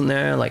there that wasn't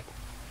there. Like,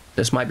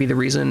 this might be the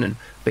reason, and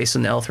based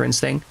on the Elthrin's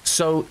thing.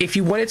 So if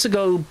you wanted to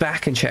go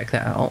back and check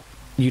that out,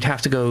 you'd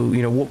have to go,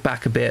 walk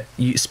back a bit.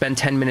 You spend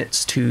 10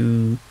 minutes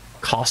to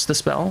cast the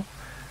spell,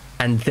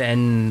 and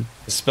then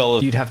the spell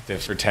is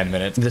active for 10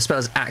 minutes. The spell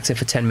is active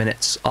for 10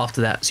 minutes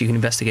after that, so you can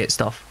investigate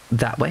stuff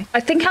that way. I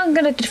think I'm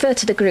going to defer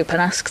to the group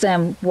and ask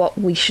them what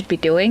we should be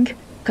doing.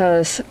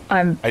 Because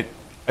I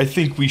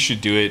think we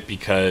should do it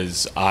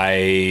because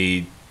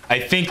I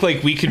think,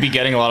 like, we could be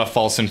getting a lot of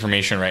false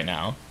information right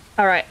now.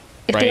 All right.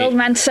 If the old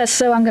man says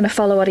so, I'm going to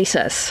follow what he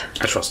says.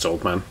 I trust the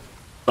old man.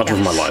 Not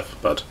with my life,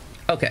 but...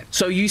 Okay,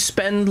 so you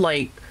spend,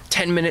 like,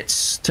 10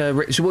 minutes to...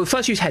 Well,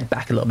 first you head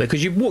back a little bit,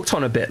 because you've walked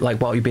on a bit,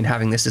 like, while you've been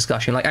having this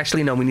discussion. Like,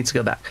 actually, no, we need to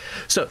go back.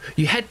 So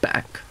you head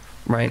back,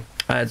 right?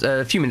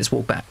 A few minutes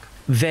walk back.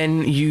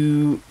 Then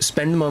you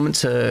spend a moment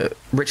to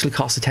ritually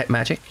cast Detect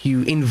Magic.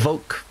 You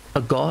invoke a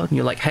god, and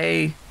you're like,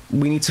 hey,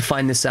 we need to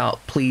find this out.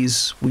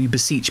 Please, will you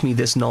beseech me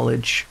this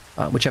knowledge?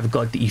 Whichever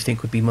god that you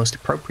think would be most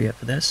appropriate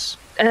for this.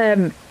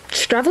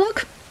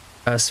 Stravlog?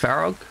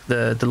 Svarog,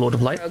 the Lord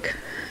of Light.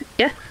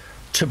 Yeah.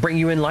 To bring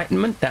you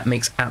enlightenment, that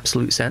makes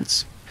absolute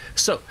sense.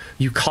 So,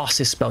 you cast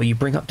this spell, you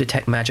bring up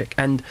Detect Magic,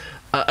 and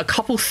a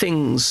couple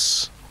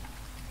things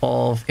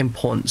of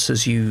importance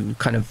as you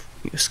kind of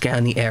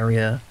scan the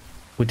area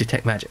with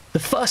Detect Magic. The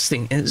first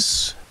thing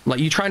is... Like,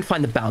 you try and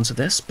find the bounds of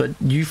this, but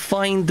you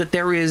find that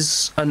there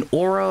is an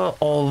aura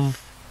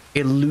of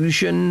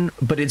illusion,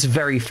 but it's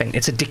very faint.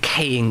 It's a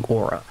decaying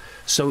aura.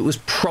 So it was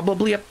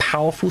probably a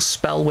powerful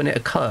spell when it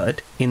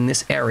occurred in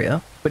this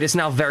area, but it's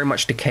now very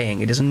much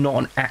decaying. It is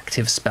not an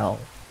active spell.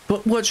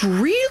 But what's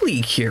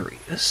really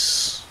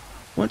curious,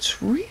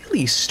 what's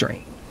really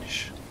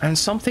strange, and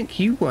something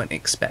you weren't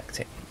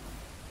expecting,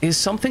 is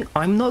something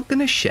I'm not going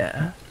to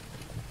share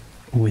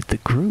with the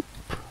group.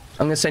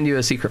 I'm going to send you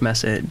a secret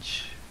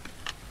message.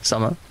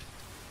 Summer,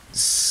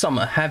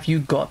 have you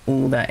got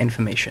all that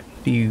information?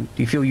 Do you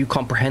feel you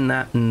comprehend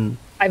that? And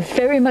I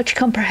very much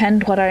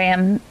comprehend what I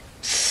am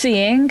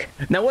seeing.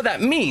 Now, what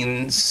that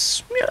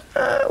means,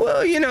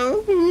 well,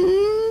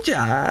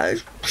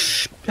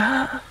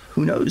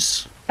 who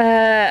knows?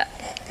 I'm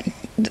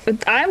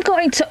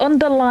going to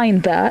underline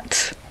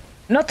that,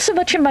 not so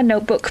much in my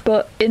notebook,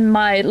 but in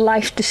my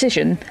life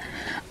decision,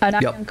 and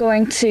I'm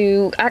going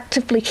to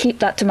actively keep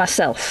that to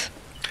myself.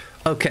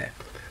 Okay.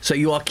 So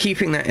you are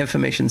keeping that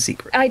information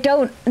secret? I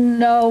don't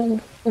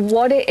know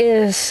what it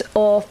is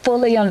or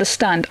fully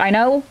understand. I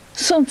know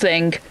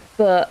something,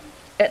 but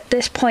at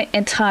this point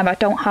in time, I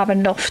don't have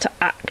enough to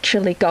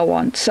actually go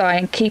on, so I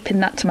am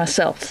keeping that to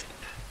myself.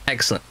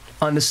 Excellent.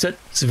 Understood.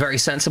 It's very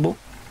sensible,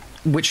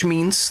 which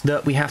means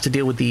that we have to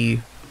deal with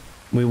we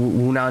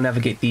will now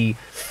navigate the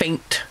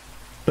faint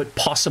but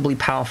possibly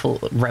powerful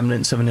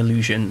remnants of an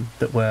illusion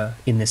that were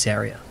in this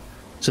area.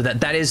 So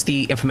that is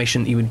the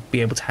information that you would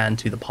be able to hand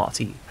to the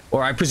party.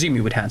 Or I presume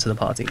you would hand to the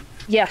party.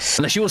 Yes.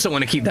 Unless you also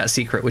want to keep that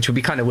secret, which would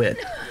be kind of weird.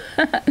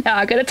 No,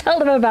 I'm going to tell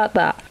them about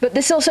that. But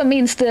this also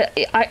means that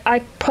I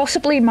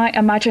possibly might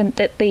imagine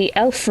that the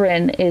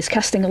Elthrin is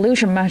casting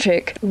illusion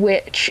magic,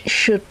 which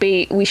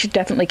we should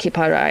definitely keep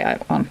our eye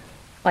out on.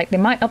 Like, they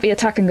might not be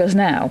attacking us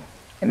now.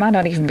 It might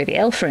not even be the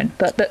Elthrin,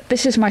 but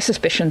this is my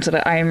suspicions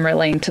that I am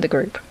relaying to the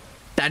group.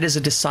 That is a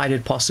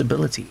decided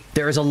possibility.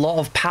 There is a lot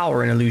of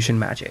power in illusion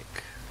magic,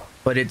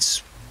 but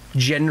it's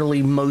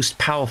generally most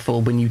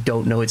powerful when you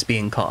don't know it's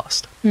being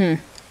cast.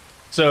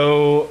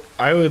 So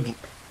I would,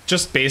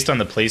 just based on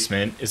the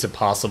placement, is it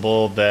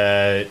possible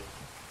that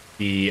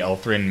the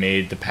Elthrin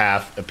made the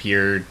path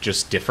appear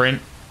just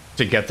different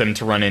to get them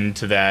to run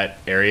into that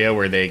area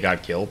where they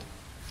got killed?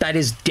 That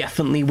is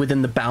definitely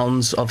within the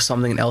bounds of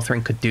something an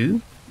Elthrin could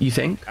do, you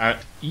think? I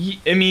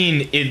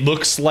mean, it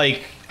looks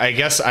like, I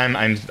guess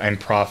I'm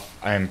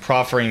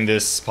proffering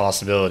this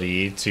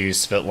possibility to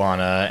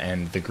Svetlana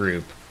and the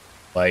group.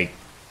 Like,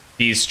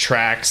 these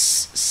tracks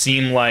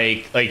seem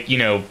like,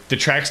 the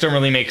tracks don't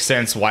really make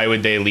sense. Why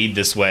would they lead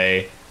this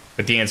way?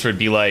 But the answer would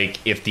be,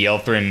 like, if the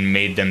Elthrin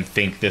made them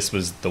think this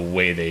was the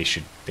way they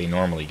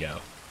normally go.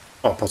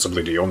 Or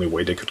possibly the only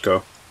way they could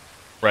go.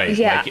 Right,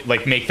 yeah.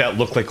 like make that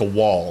look like a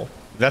wall.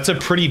 That's a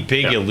pretty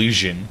big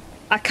illusion.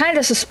 I kind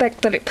of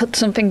suspect that it put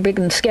something big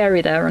and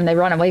scary there and they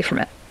ran away from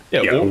it.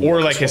 Yeah,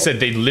 or like I said,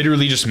 they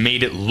literally just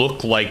made it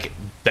look like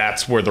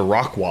that's where the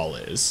rock wall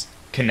is.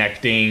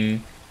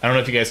 Connecting... I don't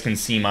know if you guys can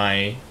see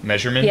my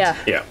measurement.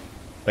 Yeah.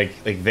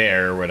 Like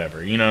there or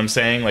whatever. You know what I'm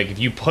saying? Like, if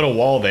you put a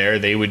wall there,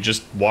 they would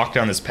just walk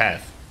down this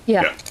path.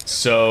 Yeah.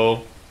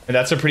 So And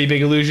that's a pretty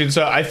big illusion.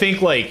 So I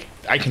think, like,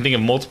 I can think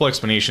of multiple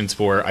explanations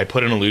for I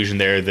put an illusion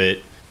there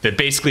that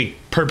basically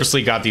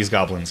purposely got these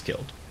goblins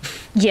killed.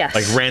 Yes.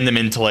 Like, ran them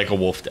into, like, a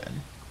wolf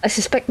den. I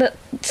suspect that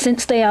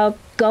since they are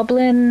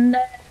goblin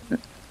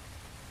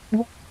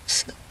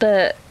wolves,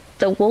 the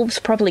wolves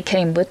probably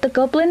came with the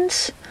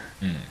goblins.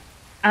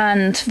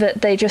 And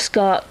that they just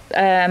got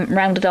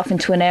rounded off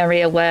into an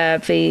area where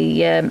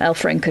the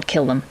Elfrin could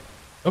kill them.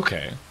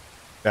 Okay.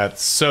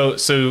 That's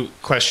so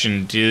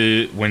question,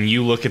 when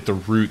you look at the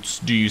roots,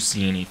 do you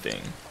see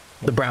anything?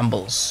 The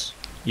brambles.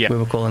 Yeah. We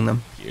were calling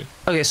them. Yeah.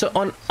 Okay, so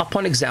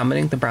upon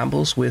examining the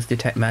brambles with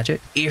detect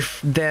magic, if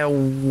there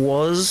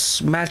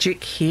was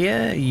magic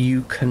here,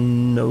 you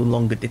can no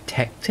longer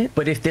detect it.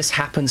 But if this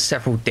happened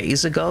several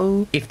days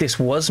ago, if this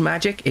was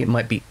magic, it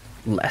might be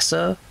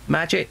lesser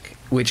magic,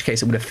 in which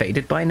case it would have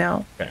faded by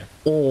now. Okay.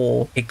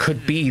 Or it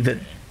could be that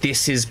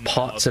this is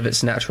parts of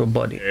its natural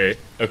body.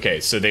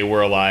 Okay, so they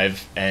were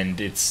alive and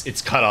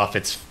it's cut off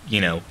its,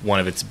 one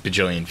of its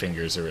bajillion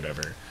fingers or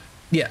whatever.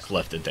 Yeah. Just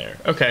left it there.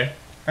 Okay.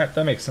 All right,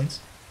 that makes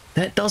sense.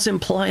 That does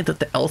imply that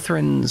the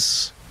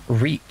Elthrin's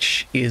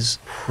reach is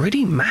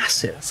pretty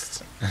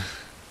massive.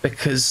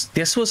 Because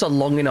this was a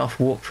long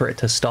enough walk for it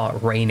to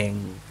start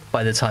raining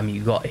by the time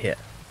you got here.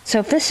 So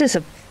if this is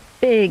a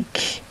big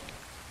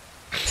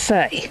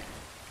Fae. I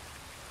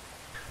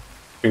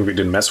think we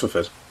didn't mess with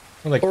it.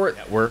 Or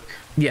network.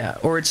 Yeah,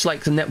 or it's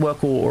like the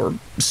network or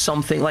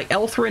something. Like,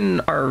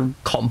 Elthrin are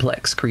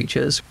complex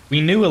creatures. We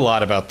knew a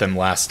lot about them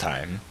last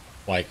time.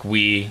 Like,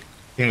 we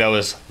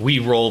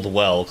rolled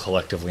well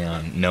collectively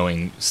on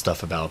knowing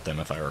stuff about them,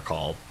 if I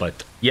recall.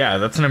 But yeah,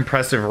 that's an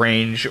impressive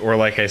range, or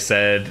like I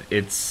said,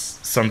 it's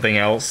something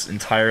else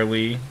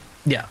entirely.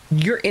 Yeah,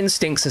 your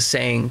instincts are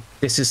saying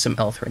this is some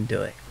Elthrin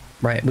doing.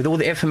 Right, with all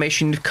the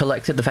information you've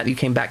collected, the fact that you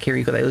came back here,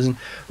 you got that,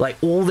 like,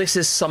 all this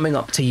is summing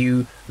up to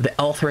you, the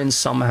Elthrin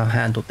somehow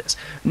handled this.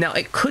 Now,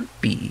 it could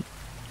be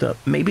that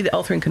maybe the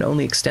Elthrin can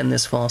only extend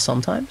this far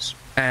sometimes,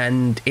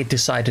 and it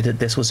decided that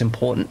this was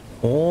important.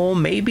 Or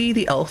maybe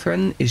the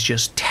Elthrin is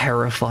just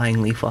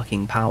terrifyingly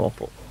fucking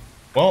powerful.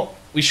 Well,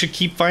 we should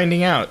keep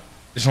finding out.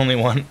 There's only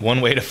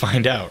one way to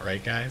find out,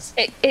 right, guys?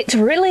 It's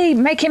really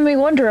making me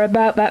wonder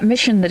about that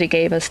mission that he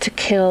gave us to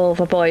kill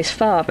the boy's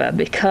father,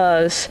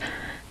 because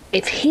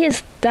if he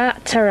is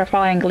that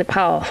terrifyingly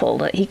powerful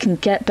that he can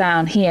get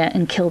down here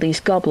and kill these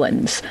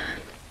goblins,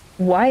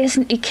 why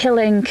isn't he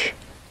killing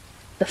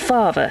the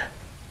father?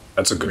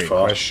 That's a good Great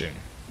thought. question.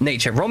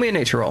 Nature. Roll me a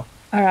nature roll.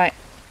 All right.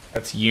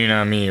 That's you,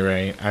 not me,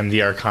 right? I'm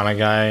the Arcana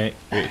guy.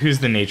 Wait, who's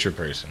the nature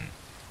person?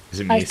 Is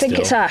it me I think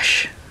still? it's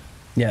Ash.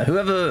 Yeah,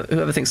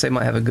 whoever thinks they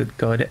might have a good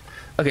go at it.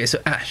 Okay, so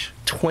Ash,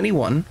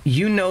 21.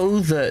 You know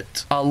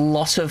that a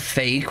lot of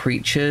Fae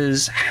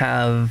creatures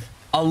have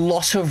a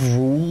lot of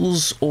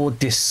rules or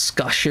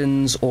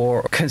discussions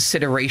or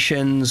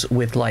considerations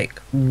with, like,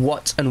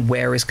 what and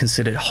where is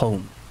considered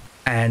home.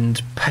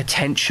 And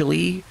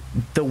potentially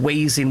the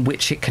ways in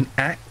which it can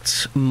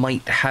act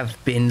might have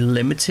been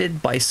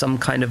limited by some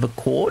kind of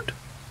accord.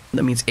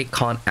 That means it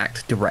can't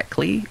act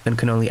directly and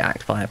can only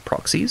act via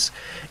proxies.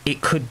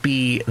 It could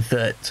be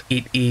that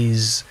it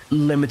is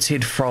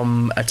limited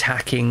from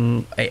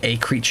attacking a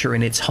creature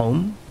in its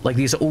home. Like,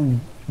 these are all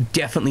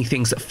definitely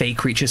things that Fae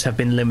creatures have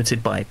been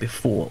limited by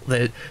before.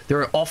 There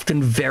are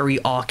often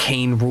very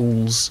arcane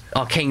rules.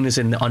 Arcane as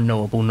in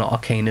unknowable, not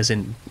arcane as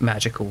in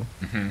magical.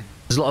 Mm-hmm.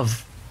 There's a lot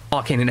of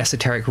arcane and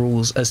esoteric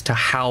rules as to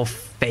how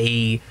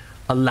Fae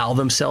allow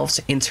themselves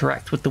to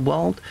interact with the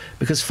world,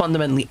 because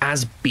fundamentally,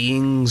 as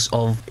beings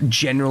of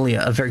generally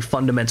a very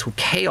fundamental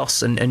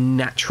chaos and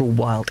natural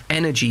wild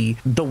energy,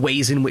 the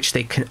ways in which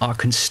they are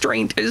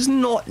constrained is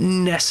not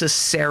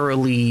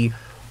necessarily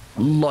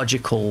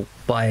logical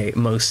by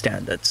most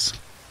standards.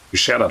 You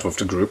share that with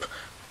the group.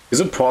 Is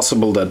it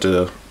possible that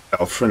the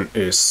Elfrin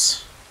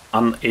is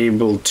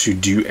unable to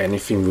do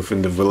anything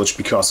within the village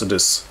because it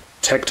is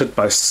protected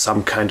by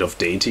some kind of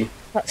deity?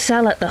 Let's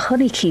sell at the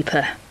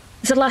Honeykeeper.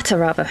 The latter,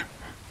 rather.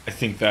 I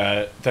think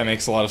that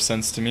makes a lot of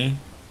sense to me.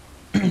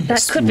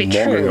 That could be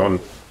true.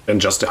 Than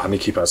just the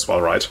Honeykeeper as well,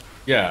 right?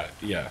 Yeah,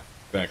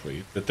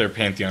 exactly. That their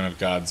pantheon of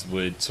gods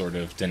would sort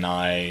of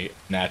deny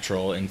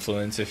natural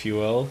influence, if you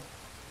will.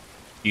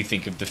 You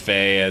think of the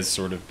Fae as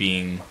sort of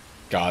being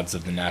gods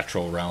of the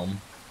natural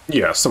realm?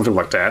 Yeah, something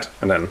like that.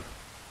 And then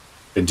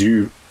they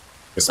do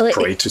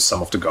pray to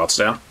some of the gods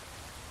there.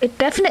 It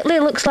definitely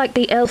looks like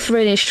the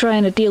Elfrin is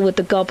trying to deal with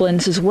the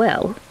goblins as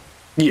well.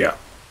 Yeah.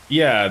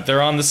 Yeah,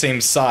 they're on the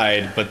same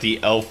side, but the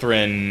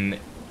Elfrin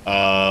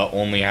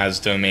only has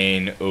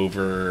domain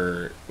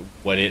over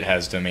what it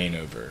has domain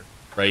over,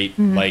 right?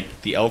 Mm-hmm.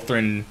 Like, the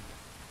Elfrin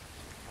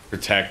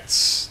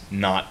protects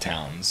not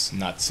towns,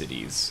 not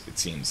cities, it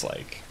seems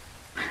like.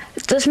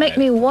 It does make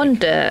me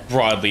wonder...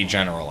 Broadly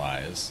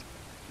generalized.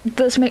 It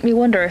does make me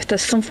wonder if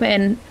there's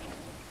something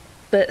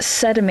that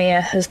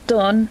Seirian has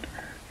done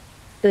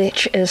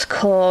which has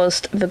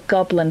caused the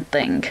goblin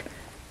thing.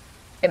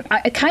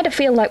 I kind of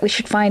feel like we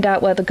should find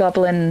out where the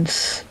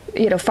goblins...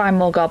 find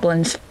more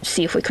goblins,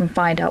 see if we can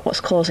find out what's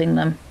causing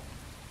them.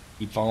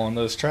 Keep following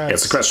those tracks. Yeah,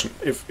 it's a question.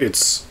 If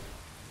it's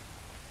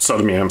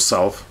Seirian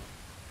himself,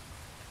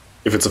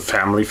 if it's a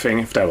family thing,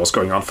 if that was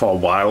going on for a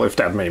while, if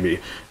that maybe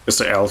is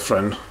the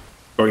elfren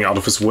going out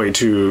of his way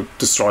to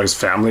destroy his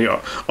family,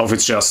 or if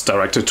it's just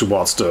directed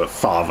towards the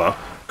father.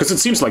 Because it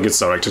seems like it's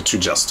directed to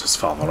just his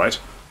father, right?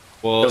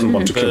 Well, he doesn't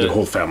want to kill the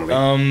whole family.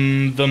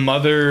 The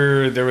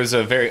mother, there was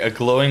a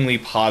glowingly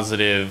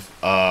positive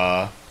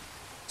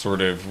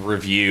sort of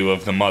review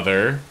of the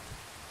mother.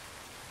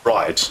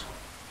 Right.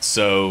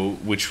 So,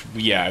 which,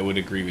 yeah, I would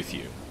agree with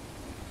you.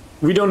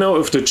 We don't know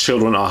if the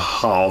children are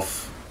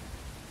half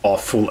or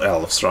full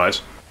elves,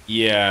 right?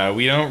 Yeah,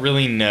 we don't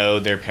really know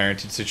their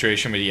parentage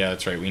situation, but yeah,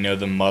 that's right. We know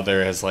the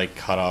mother has like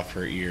cut off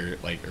her ear,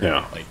 like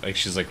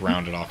she's like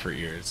rounded off her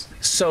ears.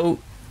 So,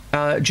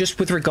 just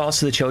with regards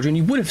to the children,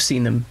 you would have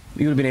seen them.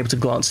 You would have been able to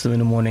glance at them in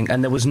the morning,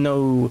 and there was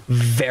no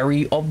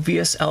very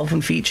obvious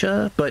elven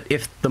feature. But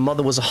if the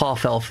mother was a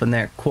half elf and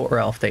they're quarter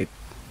elf, they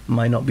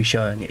might not be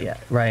showing it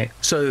yet, right?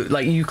 So,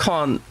 like, you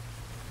can't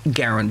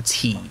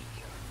guarantee.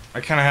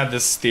 I kind of had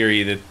this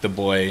theory that the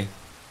boy,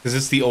 because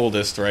it's the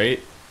oldest, right?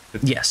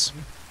 Yes.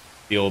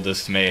 The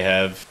oldest may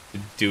have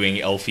doing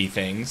elfy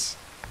things.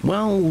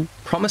 Well,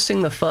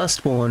 promising the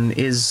firstborn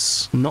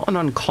is not an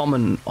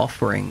uncommon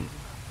offering.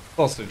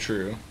 Also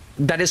true.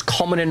 That is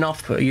common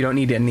enough. You don't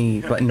need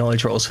any like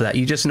knowledge rolls for that.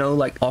 You just know,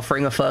 like,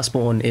 offering a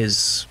firstborn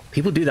is...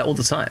 People do that all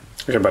the time.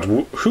 Okay, but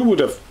who would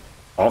have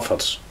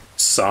offered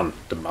son?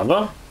 The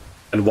mother?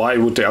 And why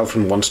would the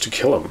elfin want to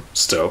kill him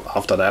still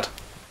after that?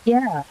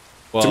 Yeah.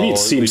 Well, to me, it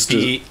seems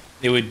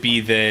it would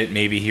be that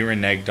maybe he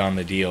reneged on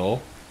the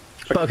deal.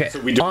 But okay, so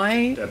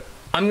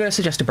I'm going to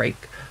suggest a break.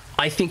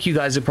 I think you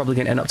guys are probably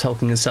going to end up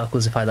talking in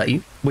circles if I let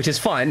you, which is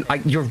fine.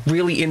 You're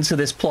really into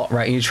this plot,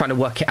 right? And you're trying to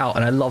work it out,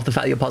 and I love the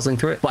fact that you're puzzling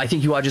through it. But I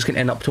think you are just going to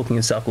end up talking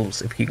in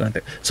circles if you keep going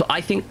through. So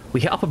I think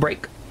we hit up a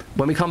break.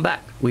 When we come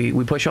back, we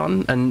push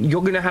on, and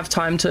you're going to have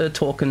time to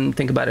talk and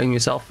think about it in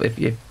yourself if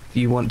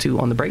you want to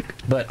on the break.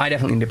 But I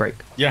definitely need a break.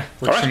 Yeah,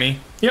 works for me.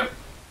 Yep.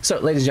 So,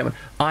 ladies and gentlemen,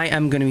 I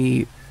am going to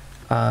be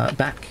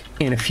back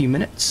in a few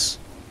minutes.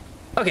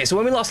 Okay, so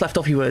when we last left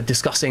off, you were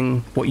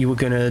discussing what you were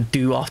going to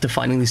do after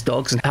finding these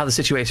dogs and how the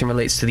situation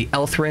relates to the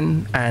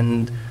Elthrin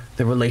and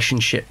the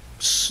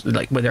relationships,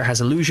 like whether it has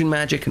illusion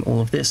magic and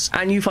all of this.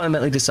 And you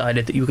fundamentally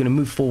decided that you were going to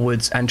move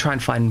forwards and try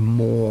and find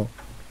more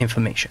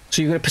information.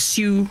 So you're going to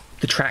pursue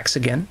the tracks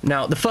again.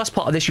 Now, the first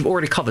part of this you've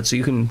already covered, so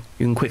you can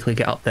quickly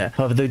get up there.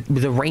 However,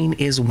 the rain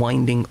is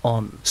winding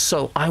on.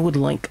 So I would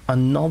like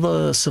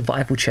another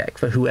survival check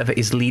for whoever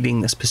is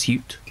leading this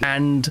pursuit.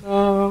 And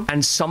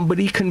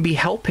somebody can be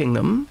helping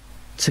them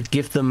to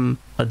give them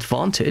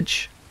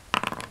advantage.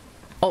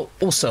 Oh,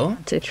 also...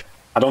 Advantage.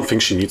 I don't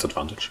think she needs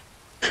advantage.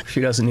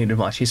 She doesn't need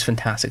advantage. She's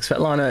fantastic.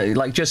 Svetlana,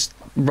 like, just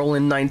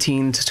rolling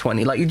 19 to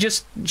 20. Like, you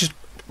just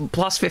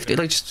plus 50.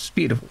 Like, just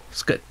beautiful.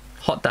 It's good.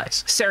 Hot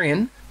dice.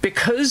 Seirian,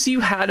 because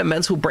you had a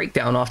mental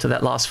breakdown after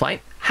that last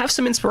fight, have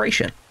some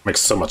inspiration. Makes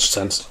so much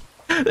sense.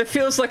 It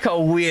feels like a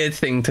weird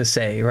thing to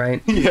say,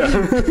 right?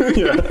 Yeah.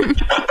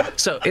 Yeah.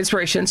 So,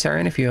 inspiration,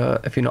 Seirian, if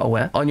you're not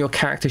aware, on your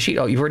character sheet.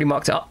 Oh, you've already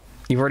marked it up.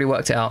 You've already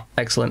worked it out.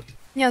 Excellent.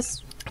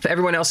 Yes. For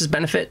everyone else's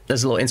benefit,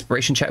 there's a little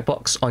inspiration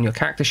checkbox on your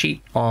character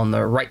sheet on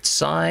the right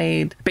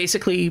side.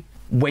 Basically,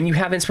 when you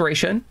have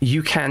inspiration,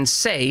 you can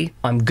say,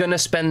 I'm gonna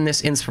spend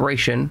this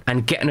inspiration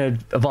and get an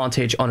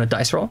advantage on a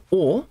dice roll,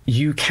 or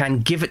you can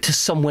give it to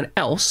someone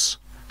else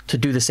to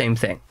do the same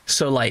thing.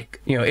 So, like,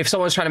 you know, if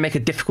someone's trying to make a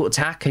difficult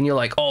attack and you're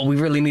like, oh, we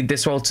really need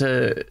this roll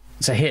to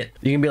hit,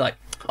 you can be like,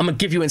 I'm gonna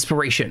give you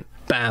inspiration.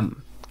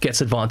 Bam,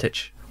 gets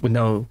advantage with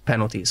no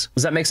penalties.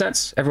 Does that make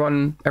sense?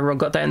 Everyone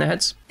got that in their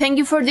heads? Thank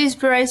you for the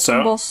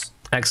inspiration, boss.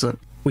 Excellent.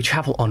 We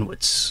travel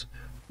onwards,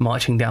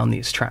 marching down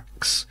these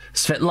tracks.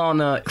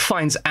 Svetlana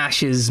finds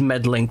Ash's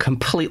meddling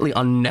completely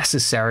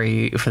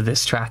unnecessary for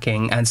this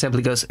tracking and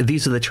simply goes,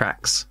 these are the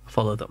tracks,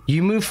 follow them.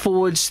 You move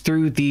forwards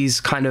through these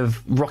kind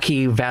of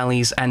rocky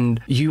valleys and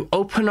you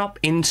open up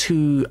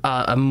into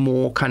a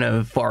more kind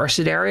of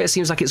forested area. It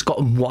seems like it's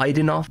gotten wide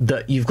enough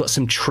that you've got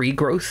some tree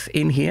growth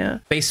in here.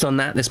 Based on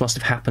that, this must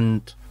have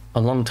happened a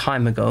long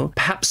time ago.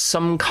 Perhaps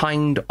some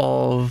kind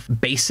of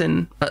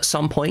basin at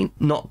some point.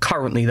 Not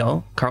currently,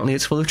 though. Currently,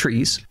 it's full of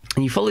trees.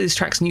 And you follow these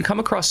tracks and you come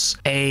across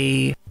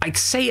I'd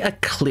say a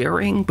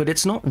clearing, but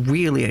it's not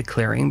really a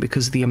clearing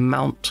because the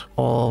amount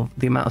of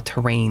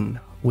terrain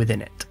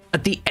within it.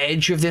 At the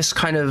edge of this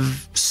kind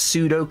of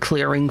pseudo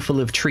clearing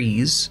full of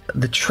trees,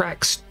 the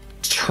tracks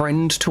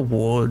trend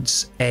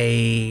towards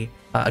a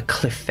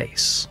cliff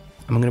face.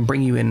 I'm going to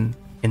bring you in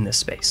this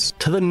space.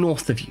 To the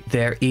north of you,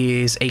 there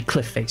is a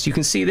cliff face. You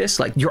can see this,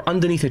 like, you're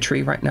underneath a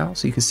tree right now,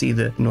 so you can see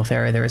the north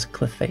area. There is a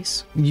cliff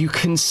face. You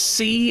can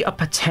see a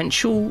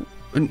potential,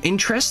 an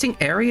interesting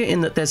area in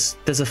that there's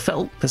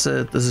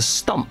a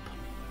stump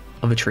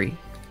of a tree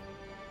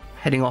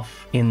heading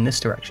off in this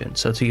direction,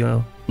 so to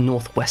your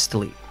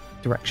northwesterly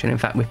direction. In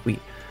fact, if we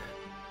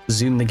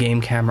zoom the game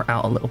camera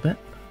out a little bit,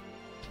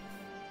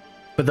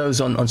 for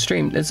those on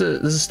stream, there's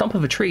a stump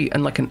of a tree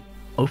and like an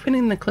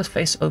opening in the cliff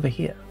face over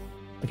here.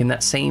 Like in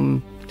that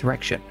same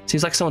direction.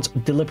 Seems like someone's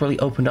deliberately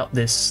opened up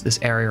this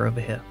area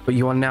over here. But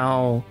you are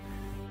now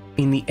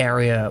in the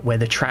area where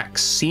the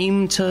tracks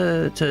seem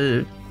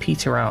to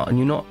peter out, and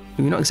you're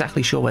You're not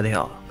exactly sure where they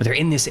are, but they're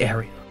in this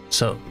area,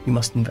 so you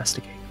must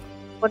investigate.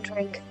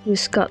 Wondering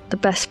who's got the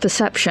best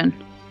perception.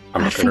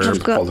 I'm not going to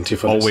volunteer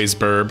for this. Always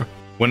Burb.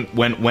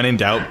 When in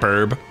doubt,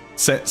 Burb.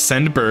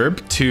 Send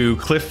Burb to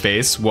Cliff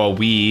Face while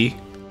we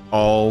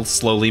all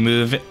slowly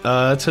move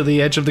to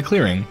the edge of the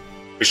clearing.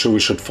 You sure we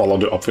should follow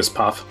the obvious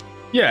path?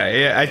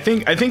 Yeah, I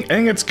think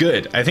it's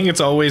good. I think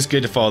it's always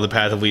good to follow the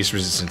path of least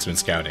resistance when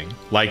scouting,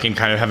 like and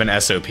kind of have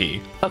an SOP.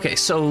 Okay,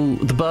 so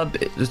the bub,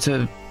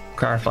 to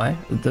clarify,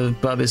 the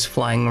bub is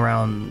flying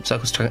around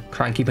circles to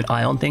try and keep an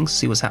eye on things,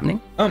 see what's happening.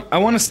 I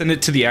want to send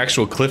it to the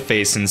actual cliff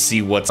face and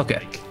see what's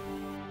like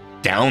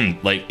down,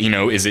 like, you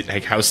know, is it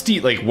like how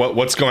steep, like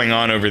what's going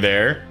on over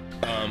there?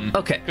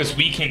 Okay, because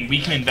we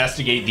can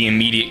investigate the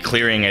immediate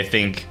clearing. I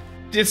think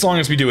as long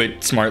as we do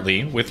it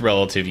smartly with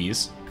relative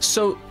ease.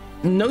 So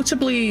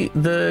notably,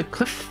 the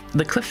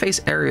cliff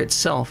face area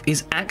itself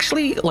is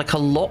actually like a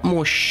lot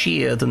more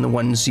sheer than the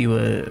ones you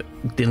were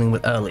dealing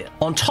with earlier.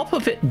 On top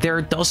of it,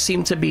 there does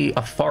seem to be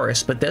a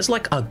forest, but there's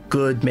like a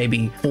good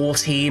maybe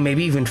 40,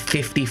 maybe even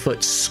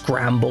 50-foot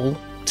scramble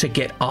to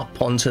get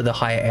up onto the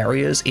higher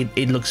areas.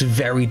 It looks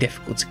very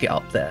difficult to get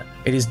up there.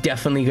 It is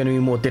definitely going to be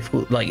more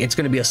difficult. Like, it's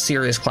going to be a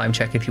serious climb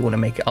check if you want to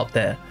make it up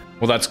there.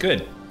 Well, that's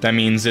good. That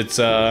means it's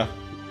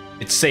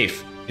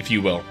safe, if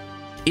you will.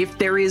 If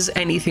there is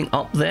anything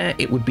up there,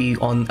 it would be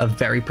on a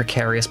very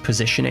precarious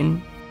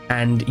positioning,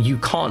 and your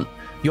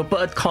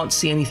bird can't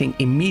see anything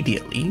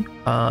immediately.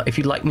 If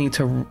you'd like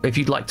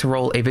to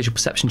roll a visual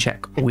perception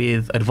check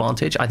with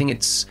advantage, I think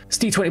it's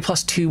D20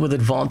 plus 2 with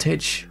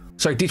advantage.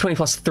 Sorry, D20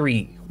 plus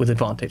 3 with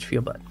advantage for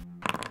your bird.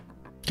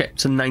 Okay,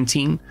 so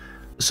 19.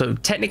 So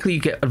technically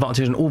you get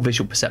advantage on all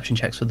visual perception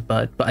checks for the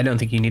bird, but I don't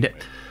think you need it.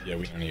 Yeah,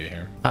 we don't need it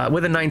here.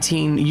 With a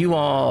 19, you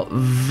are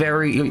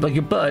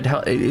your bird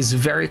is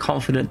very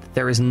confident that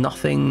there is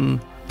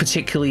nothing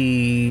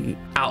particularly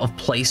out of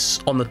place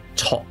on the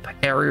top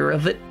area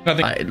of it.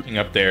 Nothing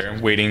up there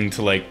waiting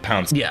to like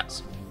pounce. Yeah.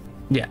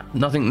 Yeah,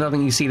 nothing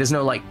you see. There's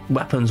no like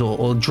weapons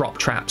or drop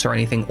traps or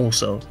anything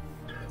also.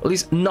 At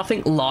least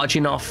nothing large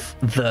enough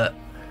that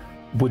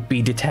would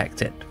be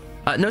detected.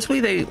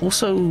 Notably, they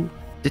also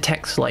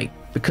detect, like,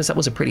 because that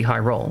was a pretty high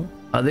roll,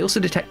 they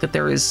also detect that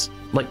there is,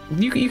 like,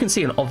 you can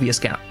see an obvious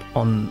gap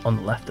on the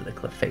left of the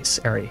cliff face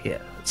area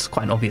here. It's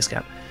quite an obvious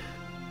gap.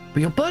 But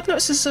your bird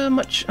notices a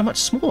much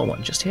smaller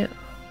one just here,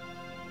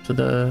 to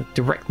the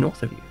direct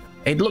north of you.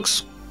 It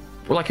looks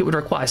like it would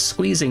require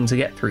squeezing to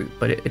get through,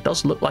 but it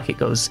does look like it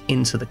goes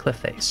into the cliff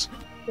face.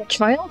 A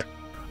child?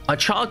 A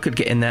child could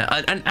get in there.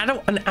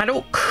 An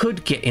adult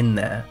could get in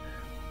there,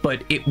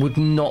 but it would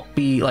not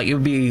be like, it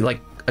would be like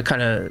a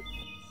kind of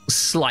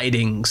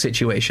sliding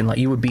situation. Like,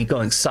 you would be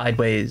going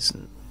sideways.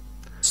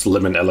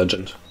 Slim and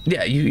elegant.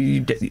 Yeah,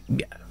 you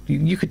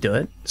could do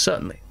it,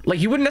 certainly. Like,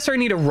 you wouldn't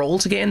necessarily need a roll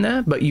to get in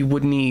there, but you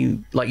would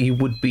need, like, you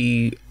would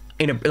be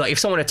in a, like, if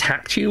someone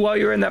attacked you while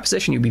you're in that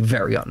position, you'd be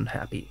very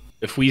unhappy.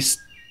 If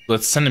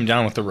let's send him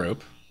down with the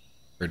rope,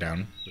 or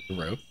down with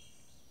the rope.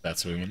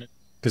 That's what we want.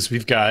 Because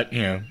we've got,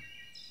 you know,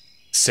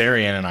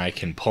 Seirian and I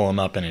can pull him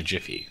up in a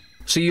jiffy.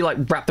 So you like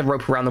wrap the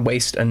rope around the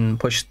waist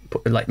and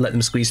like let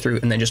them squeeze through,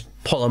 and then just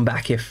pull them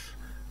back if.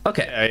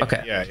 Okay.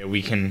 Yeah,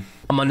 we can.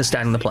 I'm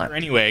understanding the plan.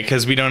 Anyway,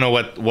 because we don't know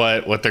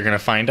what they're gonna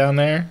find down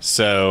there.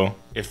 So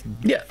if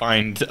we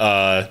find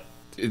the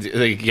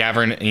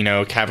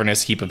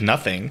cavernous heap of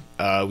nothing,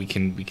 we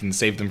can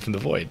save them from the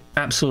void.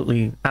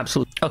 Absolutely.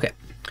 Okay.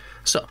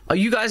 So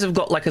you guys have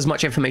got like as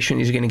much information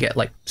as you're gonna get,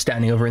 like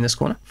standing over in this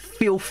corner.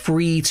 Feel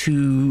free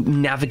to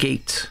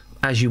navigate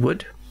as you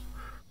would.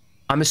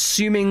 I'm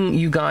assuming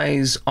you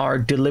guys are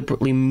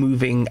deliberately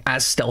moving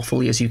as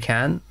stealthily as you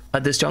can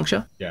at this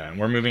juncture. Yeah, and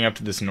we're moving up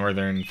to this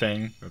northern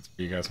thing. That's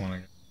where you guys want to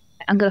go.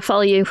 I'm gonna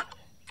follow you.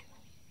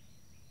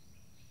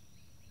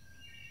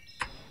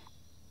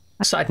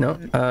 Side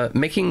note,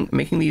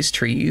 making these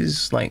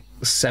trees like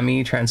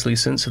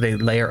semi-translucent so they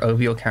layer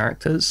over your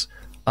characters,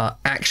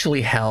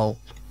 actually hell.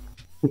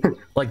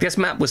 Like, this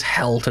map was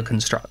hell to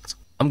construct.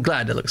 I'm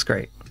glad it looks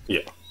great.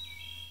 Yeah.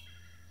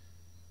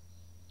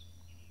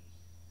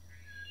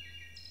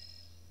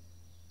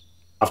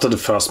 After the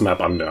first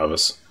map, I'm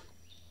nervous.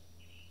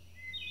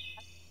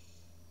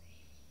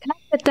 Can I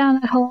get down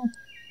that hole?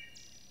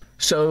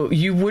 So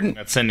you wouldn't...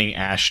 Not sending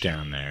Ash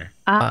down there.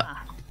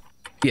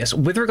 Yes,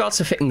 with regards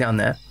to fitting down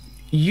there,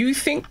 you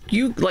think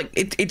you, like,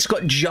 it's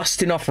got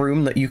just enough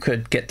room that you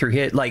could get through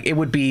here. Like, it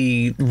would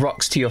be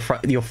rocks to your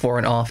front, your fore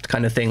and aft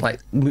kind of thing, like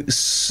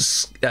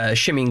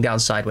shimmying down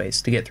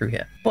sideways to get through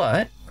here.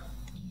 But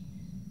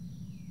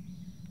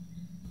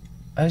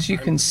as you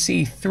can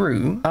see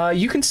through,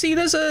 you can see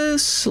there's a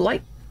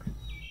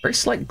very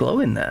slight glow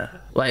in there.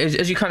 Like,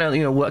 as you kind of,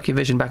 you know, work your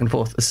vision back and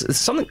forth, there's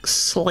something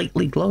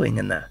slightly glowing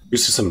in there. You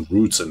see some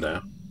roots in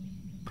there.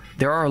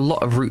 There are a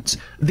lot of roots.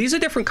 These are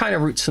different kind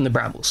of roots from the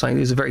brambles. Like,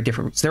 these are very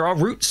different roots. There are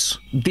roots.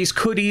 These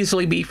could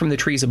easily be from the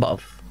trees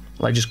above,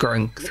 like just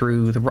growing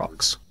through the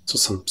rocks. So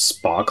some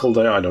sparkle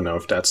there. I don't know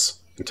if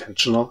that's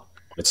intentional.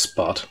 White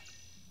spot.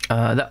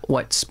 That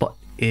white spot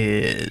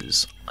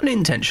is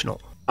unintentional.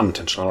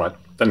 Unintentional, right?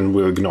 Then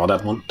we'll ignore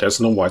that one. There's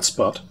no white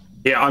spot.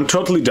 Yeah, I'm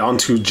totally down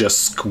to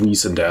just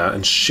squeeze in there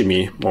and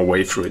shimmy my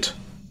way through it.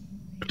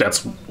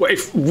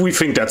 If we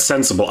think that's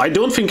sensible. I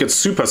don't think it's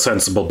super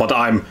sensible, but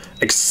I'm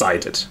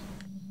excited.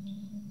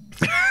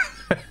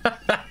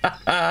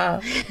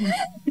 I'm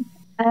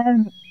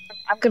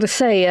gonna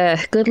say,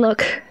 good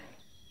luck.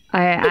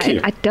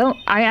 I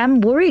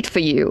am worried for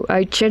you.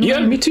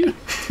 Yeah, me too.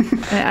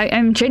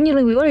 I'm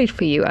genuinely worried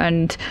for you,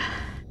 and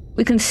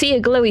we can see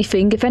a glowy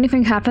thing. If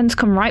anything happens,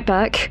 come right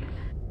back.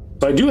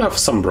 So I do have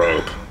some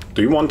rope.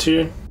 Do you want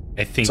to?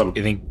 I think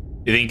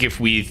if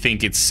we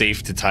think it's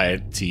safe to tie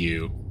it to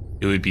you,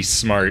 it would be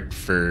smart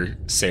for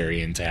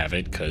Seirian to have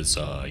it, because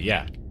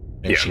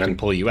then she can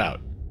pull you out.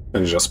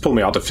 And just pull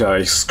me out if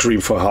I scream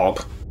for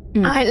help.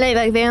 I like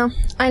that idea.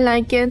 I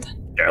like it.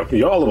 Yeah,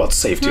 you're all about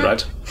safety,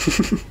 right?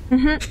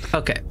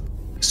 Okay,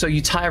 so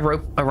you tie a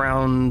rope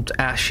around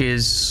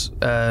Ash's.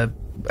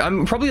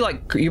 I'm probably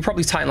you're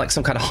probably tying like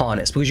some kind of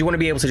harness because you want to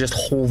be able to just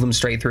haul them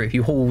straight through. If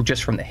you haul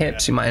just from the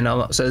hips, you might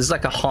not. So there's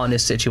like a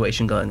harness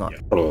situation going on. Yeah,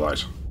 probably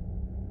right.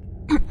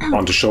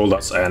 On the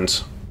shoulders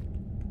and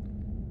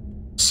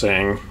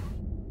saying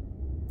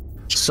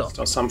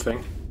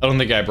something. I don't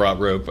think I brought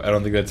rope. I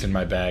don't think that's in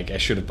my bag. I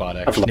should have bought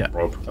it. I have a lot of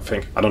rope, I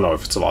think. I don't know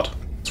if it's a lot.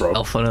 It's rope.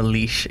 Elf on a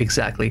leash,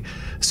 exactly.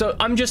 So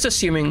I'm just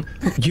assuming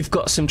you've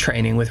got some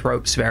training with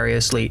ropes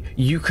variously.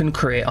 You can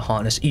create a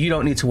harness. You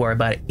don't need to worry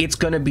about it. It's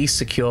going to be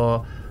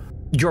secure.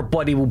 Your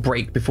body will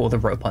break before the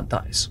rope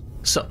unties.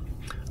 So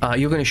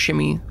you're going to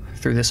shimmy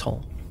through this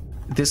hole.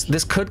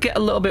 This could get a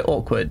little bit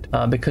awkward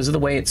because of the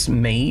way it's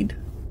made.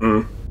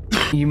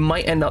 You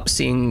might end up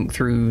seeing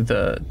through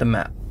the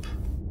map.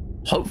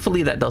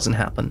 Hopefully that doesn't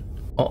happen.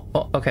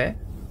 Oh, okay.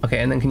 Okay,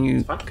 and then can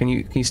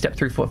you step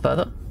through for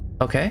further?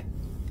 Okay,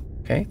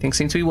 things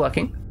seem to be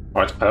working.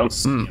 Right, I don't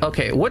see.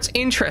 Okay, what's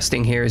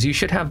interesting here is you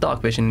should have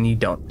dark vision and you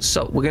don't.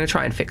 So we're gonna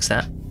try and fix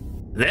that.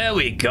 There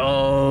we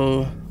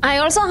go. I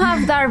also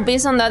have dark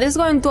vision. That is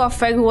going to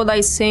affect what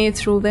I see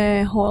through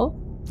the hole.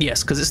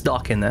 Yes, because it's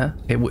dark in there.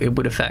 It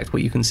would affect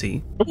what you can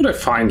see. Where would I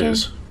find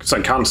it? Because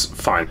I can't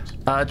find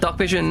it. Dark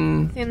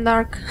vision. In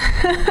dark.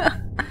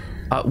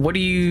 What do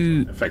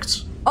you...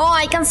 Effects. Oh,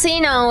 I can see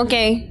now.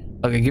 Okay.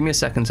 Okay, give me a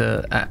second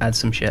to add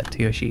some shit to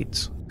your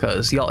sheets,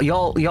 because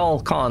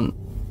y'all can't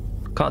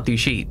do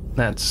sheet.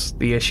 That's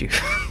the issue.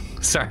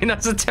 Sorry,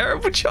 that's a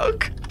terrible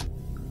joke.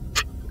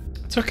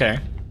 It's okay.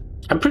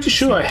 I'm pretty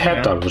sure I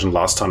had dark vision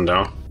last time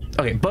now.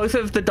 Okay, both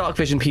of the dark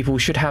vision people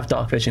should have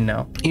dark vision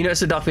now. You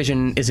notice the dark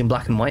vision is in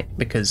black and white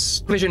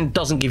because vision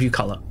doesn't give you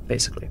color,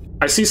 basically.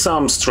 I see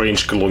some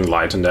strange glowing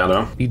light in there,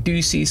 though. You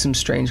do see some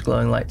strange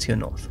glowing light to your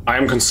north. I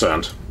am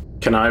concerned.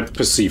 Can I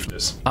perceive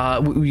this?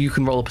 You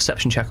can roll a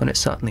perception check on it,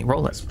 certainly.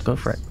 Roll it. Go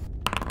for it.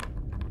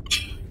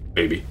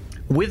 Baby.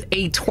 With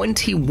a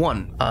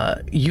 21,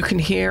 you can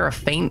hear a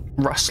faint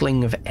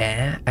rustling of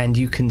air, and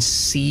you can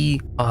see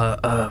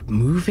a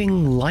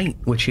moving light,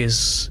 which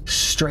is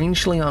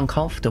strangely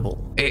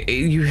uncomfortable.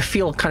 You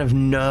feel kind of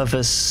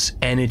nervous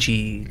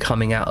energy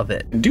coming out of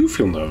it. I do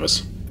feel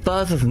nervous.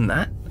 Further than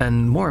that,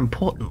 and more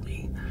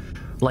importantly,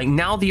 like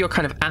now that you're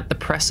kind of at the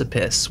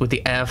precipice with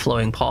the air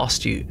flowing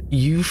past you,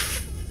 you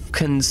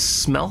can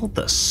smell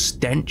the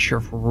stench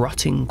of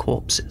rotting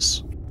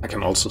corpses. I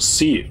can also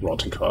see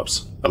rotting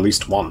corpse. At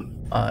least one.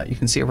 You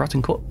can see a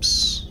rotting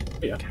corpse.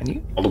 Yeah. Can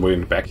you? All the way in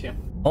the back here.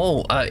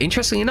 Oh,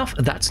 interestingly enough,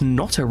 that's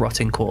not a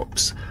rotting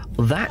corpse.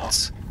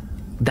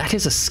 That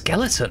is a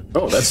skeleton.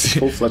 Oh, that's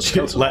full-fledged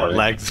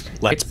skeleton.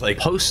 It's like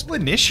post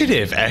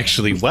initiative,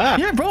 actually. Wow.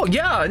 Yeah, bro.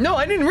 Yeah, no,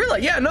 I didn't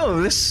realize. Yeah,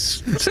 no,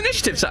 it's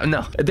initiative.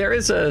 No, there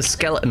is a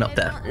skeleton up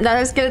there.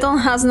 That skeleton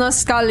has no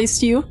skull,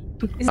 is you.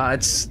 I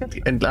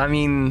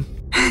mean.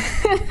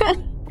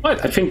 Right,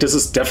 I think this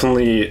is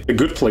definitely a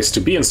good place to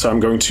be, and so I'm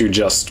going to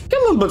just get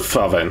a little bit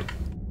further in.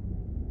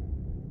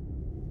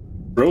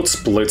 Road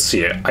splits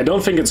here. I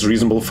don't think it's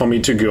reasonable for me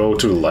to go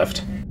to the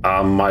left.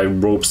 My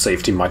rope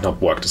safety might not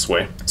work this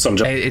way. So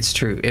It's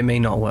true. It may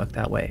not work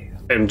that way.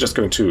 I'm just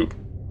going to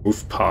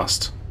move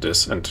past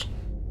this and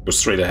go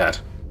straight ahead.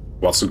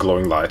 What's the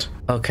glowing light?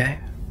 Okay.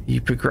 You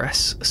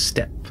progress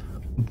step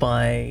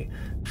by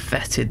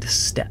fetid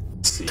step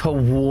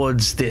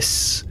towards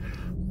this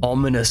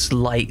ominous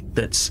light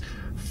that's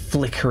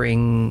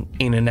flickering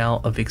in and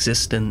out of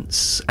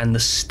existence, and the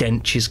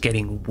stench is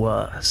getting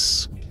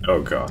worse.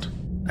 Oh god.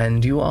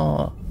 And you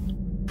are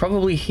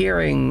probably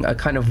hearing a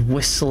kind of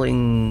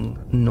whistling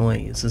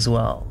noise as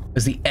well,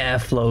 as the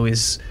airflow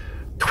is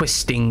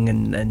twisting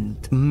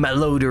and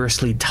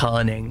melodiously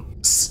turning.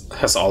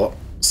 Has all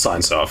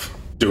signs of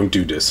don't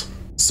do this.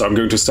 So I'm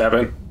going to step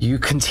in. You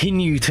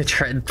continue to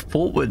tread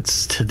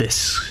forwards to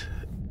this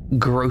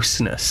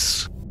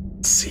grossness.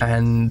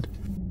 And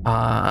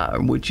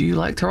would you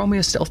like to roll me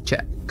a stealth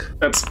check?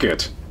 That's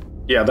good.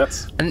 Yeah,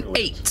 that's an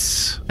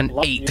 8. An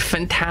 8.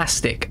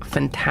 Fantastic.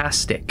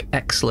 Fantastic.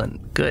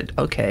 Excellent. Good.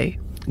 Okay.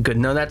 Good.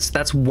 No,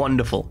 that's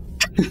wonderful.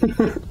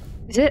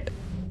 Is it?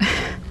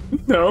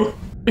 No, I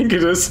think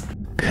it is.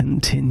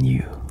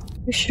 Continue.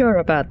 You sure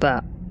about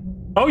that?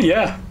 Oh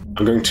yeah.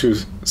 I'm going to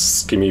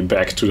skimmy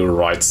back to the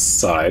right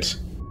side.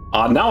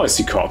 Now I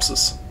see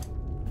corpses.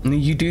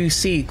 You do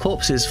see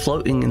corpses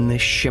floating in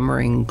this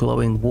shimmering,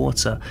 glowing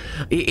water.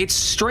 It's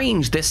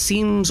strange. There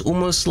seems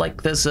almost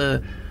like there's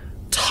a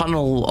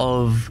tunnel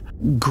of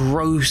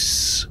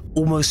gross,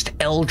 almost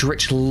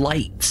eldritch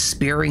light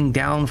spearing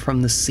down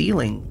from the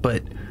ceiling,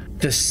 but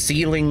the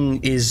ceiling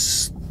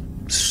is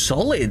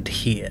solid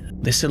here.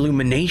 This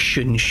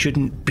illumination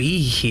shouldn't be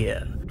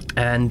here.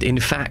 And in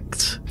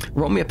fact,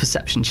 roll me a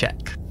perception check.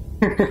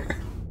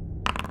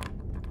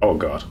 Oh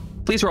god.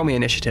 Please roll me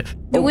initiative.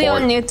 Do we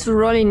all need to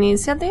roll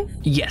initiative?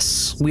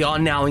 Yes, we are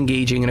now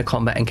engaging in a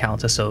combat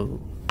encounter,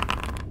 so...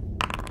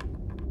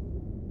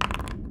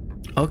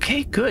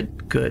 Okay,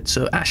 good.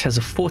 So Ash has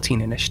a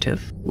 14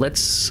 initiative.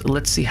 Let's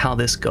see how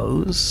this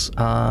goes.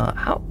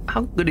 How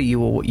good are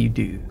you at what you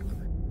do?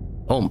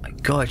 Oh my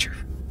god, you're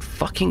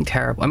fucking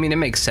terrible. I mean, it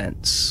makes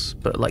sense,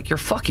 but like, you're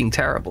fucking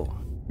terrible.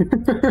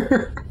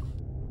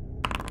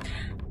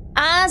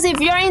 As if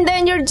you're in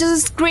danger,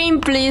 just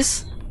scream,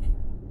 please.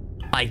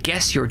 I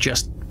guess you're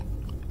just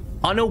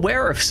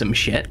unaware of some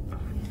shit.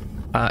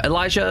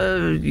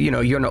 Elijah,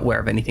 you're not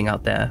aware of anything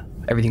out there.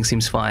 Everything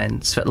seems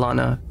fine.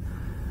 Svetlana,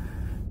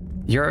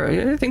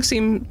 things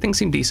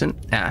seem decent.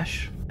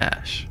 Ash.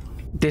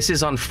 This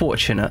is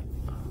unfortunate.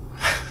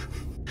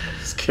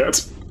 Scared.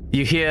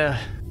 You hear...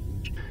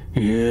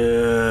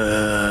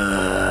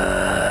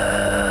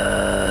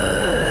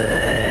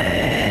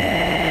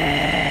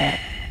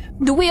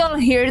 Do we all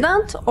hear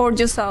that, or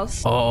just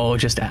us? Oh,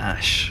 just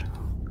Ash.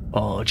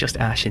 Oh, just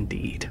Ash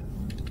indeed.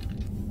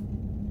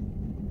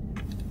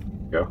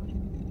 Go.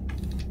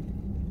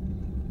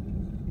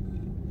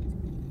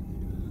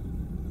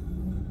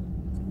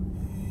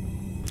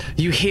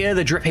 You hear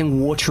the dripping,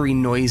 watery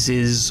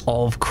noises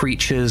of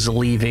creatures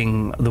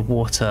leaving the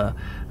water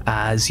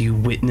as you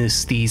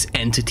witness these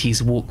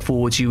entities walk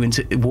towards you in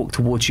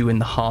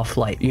the half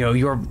light.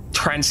 You're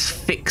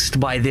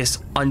transfixed by this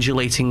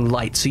undulating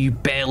light, so you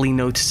barely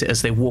notice it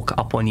as they walk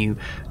up on you,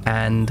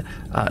 and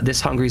this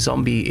hungry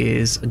zombie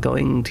is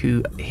going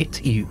to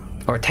hit you,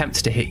 or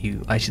attempts to hit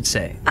you, I should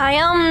say. I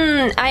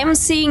am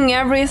seeing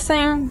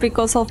everything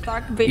because of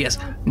dark vision. Yes,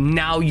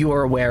 now you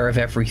are aware of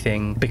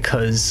everything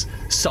because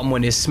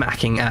someone is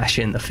smacking Ash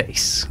in the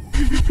face.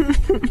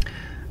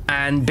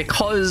 And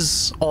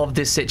because of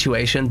this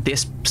situation,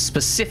 this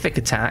specific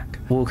attack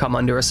will come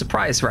under a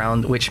surprise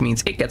round, which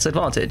means it gets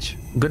advantage.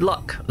 Good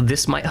luck.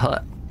 This might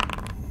hurt.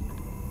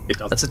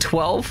 That's a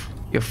 12.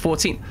 You're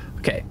 14.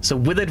 Okay, so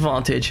with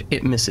advantage,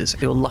 it misses.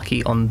 You're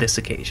lucky on this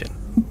occasion.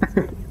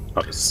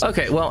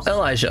 Okay, well,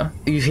 Elijah,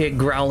 you hear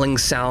growling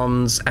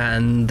sounds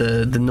and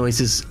the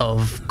noises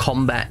of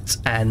combat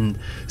and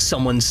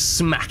someone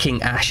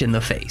smacking Ash in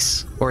the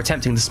face, or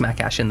attempting to smack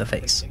Ash in the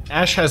face.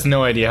 Ash has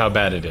no idea how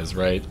bad it is,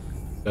 right?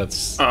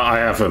 That's. I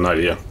have an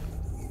idea.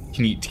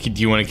 Do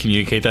you want to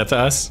communicate that to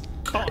us?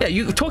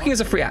 Yeah, talking is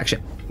a free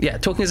action. Yeah,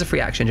 talking is a free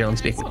action, generally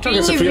speaking.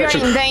 If you're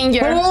in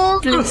danger,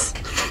 please.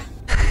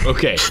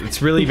 Okay,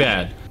 it's really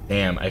bad.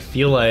 Damn, I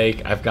feel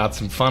like I've got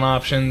some fun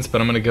options,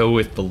 but I'm gonna go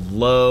with the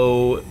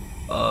low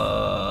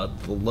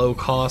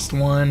cost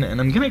one, and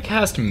I'm gonna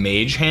cast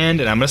Mage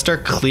Hand, and I'm gonna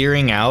start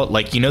clearing out,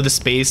 like, the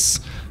space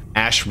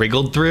Ash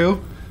wriggled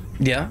through.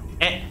 Yeah.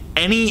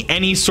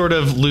 Any sort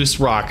of loose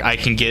rock I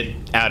can get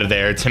out of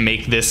there to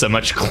make this a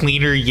much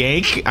cleaner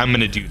yank, I'm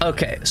gonna do that.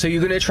 Okay, so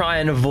you're gonna try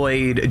and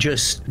avoid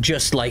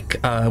just like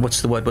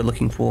what's the word we're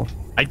looking for?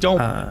 I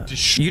don't.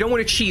 You don't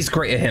want to cheese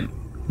grate him.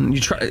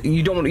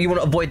 You want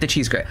to avoid the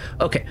cheese grate.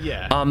 Okay.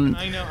 Yeah.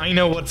 I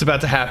know what's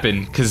about to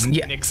happen because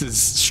Nyx is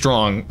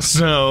strong.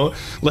 So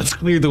let's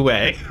clear the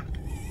way.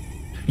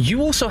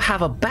 You also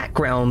have a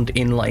background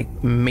in like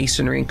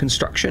masonry and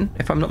construction,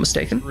 if I'm not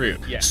mistaken. True.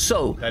 Yeah.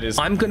 So that is.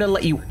 I'm gonna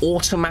let you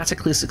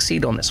automatically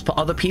succeed on this. For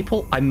other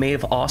people, I may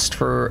have asked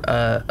for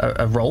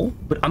a roll,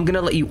 but I'm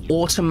gonna let you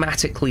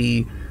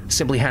automatically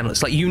simply handle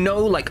this. Like,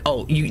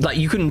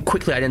 you can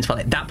quickly identify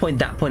like that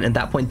point, and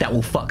that point that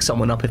will fuck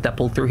someone up if they're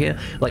pulled through here.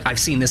 Like, I've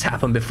seen this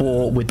happen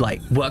before with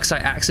like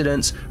worksite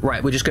accidents.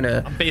 Right, we're just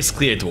gonna. I'm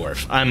basically a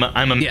dwarf. I'm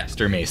a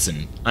master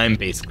mason. I'm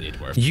basically a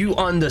dwarf. You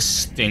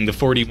understand the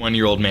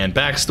 41-year-old man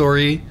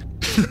backstory.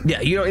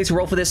 Yeah, you don't need to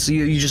roll for this.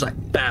 You just like,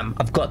 bam,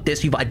 I've got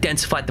this. You've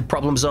identified the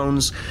problem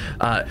zones.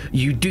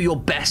 You do your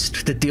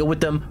best to deal with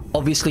them.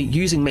 Obviously,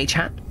 using Mage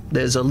Hand,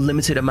 there's a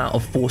limited amount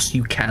of force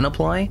you can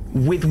apply.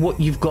 With what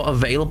you've got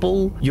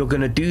available, you're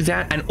gonna do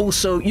that, and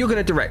also you're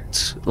gonna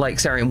direct, like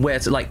Seirian, where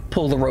to like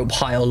pull the rope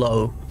high or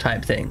low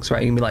type things,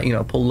 right? You can be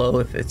like, pull low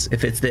if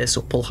it's this,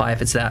 or pull high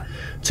if it's that,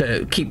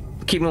 to keep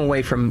them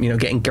away from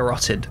getting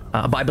garroted.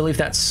 But I believe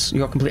that's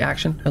your complete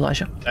action,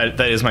 Elijah. That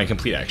is my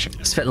complete action.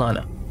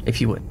 Svetlana, if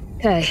you would.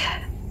 Okay.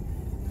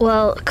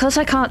 Well, because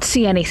I can't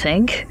see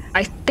anything,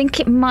 I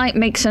think it might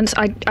make sense.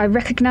 I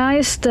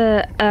recognize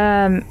that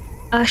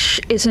Ash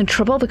is in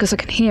trouble because I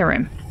can hear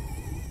him.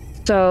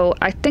 So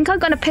I think I'm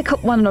going to pick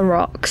up one of the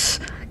rocks,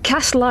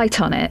 cast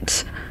light on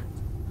it,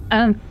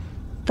 and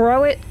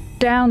throw it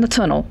down the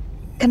tunnel.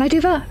 Can I do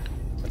that?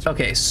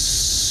 Okay,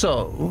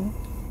 so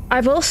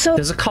I've also...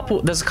 There's a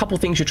couple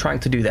things you're trying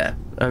to do there.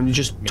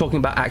 Just talking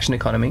about action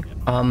economy.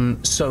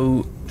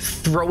 So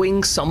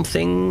throwing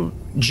something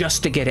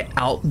just to get it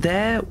out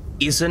there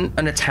isn't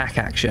an attack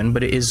action,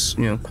 but it is,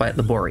 quite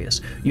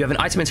laborious. You have an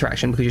item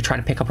interaction because you're trying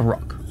to pick up a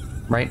rock,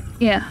 right?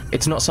 Yeah.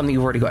 It's not something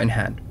you've already got in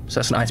hand. So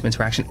that's an item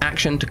interaction.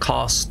 Action to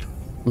cast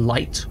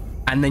light,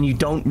 and then you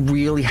don't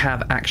really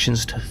have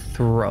actions to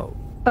throw.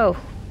 Oh,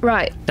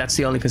 right. That's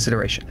the only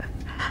consideration.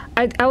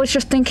 I was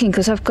just thinking,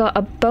 because I've got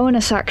a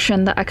bonus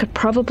action that I could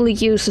probably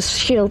use as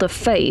Shield of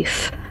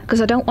Faith, because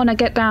I don't want to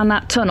get down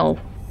that tunnel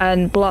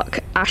and block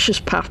Ash's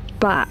path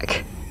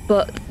back.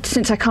 But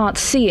since I can't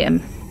see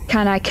him,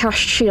 can I cast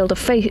Shield of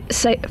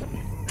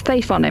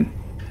Faith on him?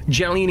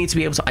 Generally, you need to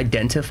be able to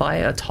identify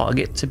a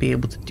target to be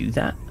able to do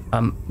that.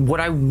 What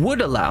I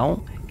would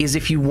allow is,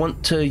 if you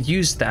want to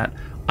use that,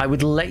 I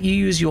would let you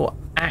use your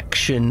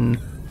action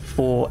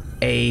for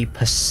a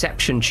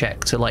perception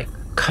check to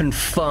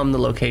confirm the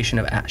location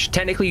of Ash.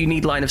 Technically, you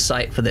need line of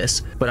sight for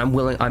this, but I'm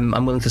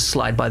willing to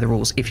slide by the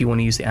rules if you want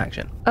to use the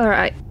action. All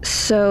right.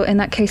 So in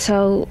that case,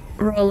 I'll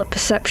roll a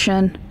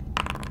perception.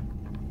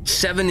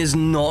 7 is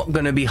not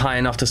going to be high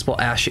enough to spot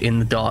Ash in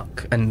the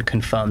dark and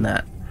confirm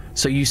that.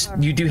 So you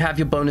do have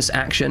your bonus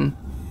action.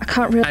 I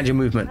can't really. And your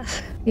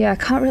movement. Yeah, I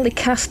can't really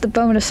cast the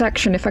bonus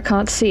action if I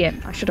can't see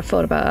him. I should have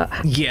thought about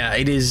that. Yeah,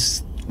 it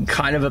is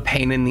kind of a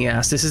pain in the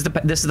ass. This is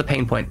the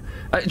pain point.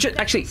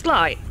 Actually,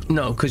 Slight.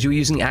 No, because you were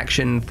using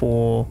action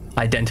for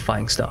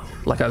identifying stuff.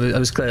 I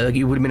was clear.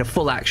 It would have been a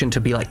full action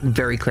to be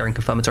very clear and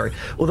confirmatory.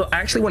 Although I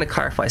actually want to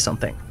clarify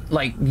something.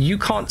 You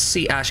can't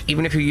see Ash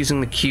even if you're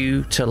using the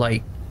Q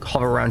to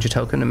hover around your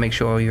token and make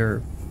sure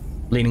you're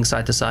leaning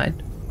side to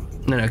side.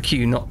 No,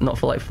 Q, not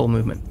for full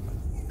movement.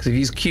 Because if you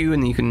use Q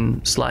and then you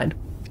can slide.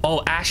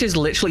 Oh, Ash is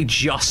literally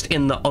just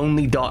in the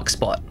only dark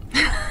spot.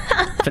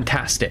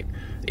 Fantastic.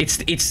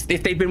 It's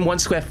if they'd been 1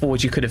 square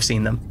forward, you could have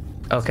seen them.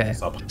 Okay.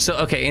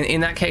 So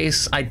in that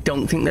case, I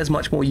don't think there's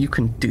much more you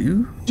can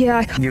do. Yeah,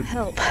 I can't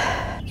help.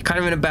 You're kind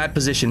of in a bad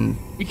position.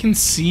 We can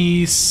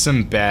see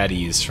some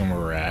baddies from where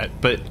we're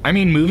at, but I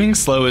mean, moving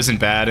slow isn't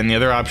bad. And the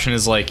other option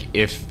is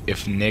if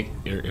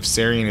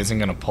Seirian isn't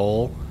gonna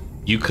pull,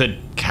 you could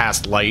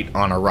cast light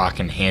on a rock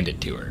and hand it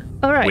to her.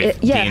 All right.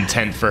 With the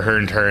intent for her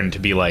in turn to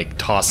be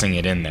tossing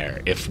it in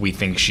there if we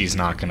think she's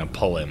not gonna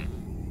pull him.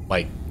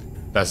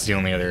 That's the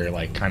only other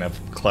kind of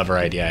clever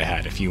idea I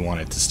had if you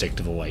wanted to stick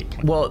to the light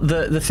plan. Well,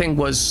 the thing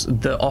was,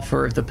 the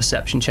offer of the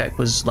perception check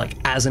was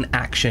as an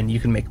action, you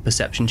can make a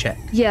perception check.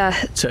 Yeah.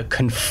 To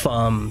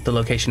confirm the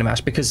location of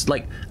Ash, because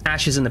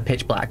Ash is in the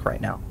pitch black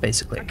right now,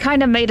 basically. I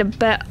kind of made a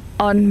bet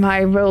on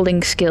my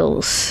rolling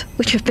skills,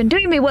 which have been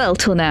doing me well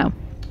till now.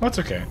 That's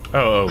okay.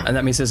 Oh. And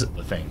that means there's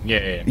the thing.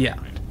 Yeah.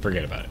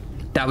 Forget about it.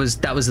 That was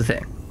the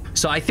thing.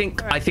 So I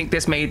think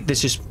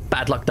this just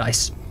bad luck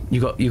dice.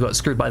 You got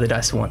screwed by the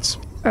dice for once.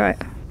 All right.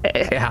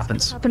 It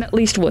happens. Happened at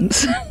least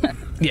once.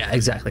 Yeah,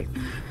 exactly.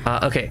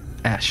 Okay,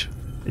 Ash,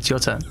 it's your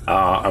turn.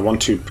 I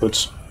want to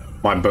put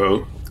my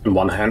bow in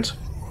one hand.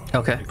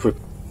 Okay. Put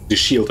the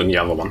shield in the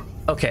other one.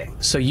 Okay,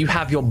 so you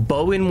have your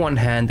bow in one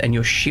hand and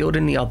your shield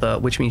in the other,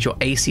 which means your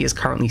AC is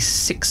currently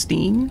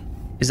 16.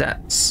 Is that?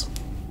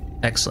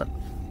 Excellent.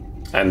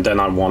 And then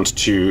I want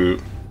to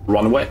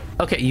run away.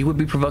 Okay, you would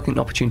be provoking an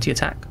opportunity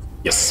attack.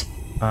 Yes.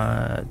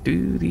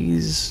 Do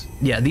these...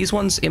 Yeah, these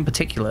ones in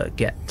particular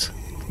get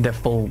their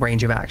full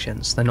range of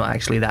actions. They're not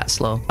actually that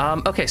slow.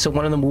 Okay, so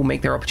one of them will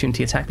make their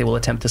opportunity attack. They will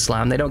attempt to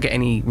slam. They don't get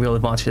any real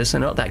advantages.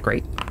 They're not that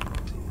great.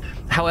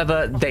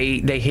 However, they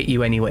hit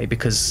you anyway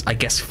because I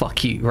guess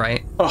fuck you,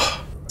 right?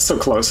 Oh, so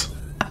close.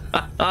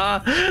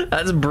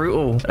 That's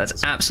brutal.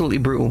 That's absolutely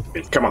brutal.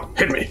 Come on,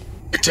 hit me.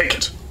 Take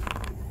it.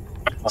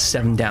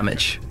 7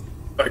 damage.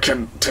 I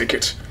can take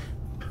it.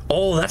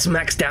 Oh, that's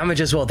max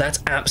damage as well. That's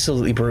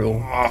absolutely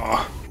brutal.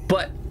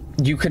 But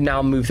you can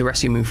now move the rest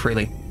of your move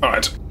freely. All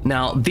right.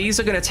 Now, these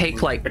are going to take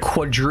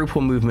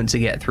quadruple movement to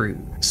get through.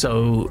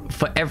 So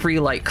for every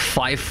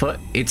 5 foot,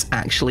 it's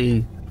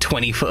actually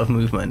 20 foot of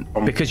movement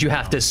because you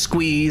have to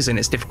squeeze and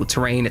it's difficult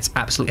terrain. It's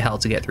absolute hell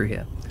to get through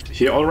here.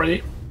 Here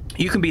already?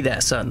 You can be there,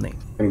 certainly.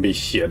 Can be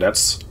here.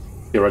 That's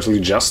theoretically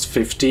just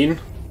 15.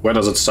 Where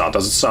does it start?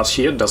 Does it start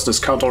here? Does this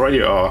count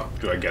already, or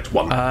do I get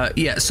 1?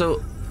 Yeah,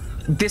 so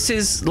this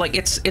is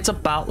it's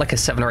about a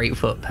 7 or 8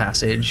 foot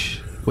passage,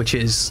 which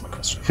is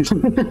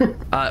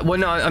well,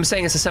 no, I'm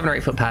saying it's a 7 or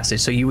 8 foot passage,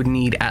 so you would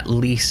need at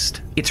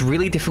least, it's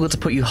really difficult to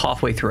put you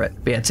halfway through it.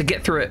 But yeah, to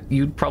get through it,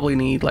 you'd probably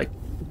need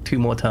 2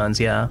 more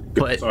turns, yeah.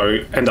 But so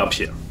I end up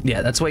here.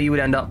 Yeah, that's where you would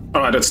end up.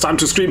 All right, it's time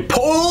to scream,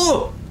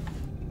 pull!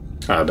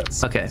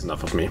 That's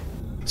enough of me.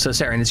 So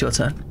Seirian, it's your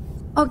turn.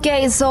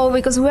 Okay, so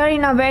because we're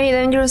in a very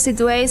dangerous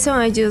situation,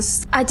 I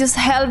just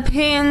help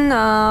him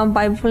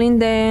by pulling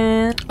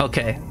the...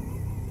 Okay.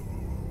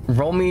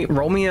 Roll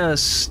me a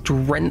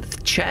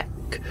strength check.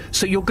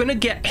 So you're gonna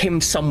get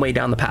him some way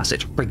down the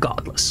passage,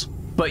 regardless.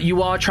 But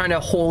you are trying to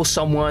haul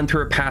someone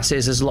through a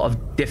passage. There's a lot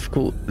of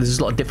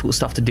difficult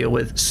stuff to deal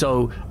with.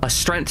 So a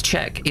strength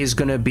check is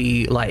gonna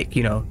be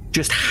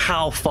just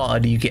how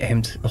far do you get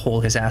him to haul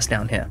his ass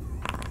down here?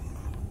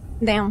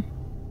 Damn.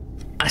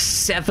 A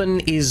 7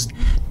 is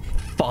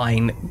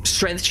fine.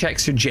 Strength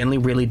checks are generally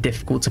really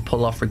difficult to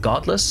pull off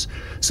regardless,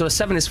 so a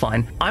 7 is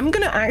fine. I'm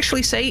gonna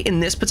actually say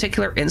in this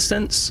particular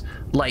instance,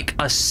 like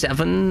a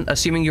 7,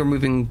 assuming you're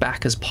moving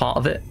back as part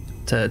of it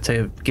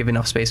to give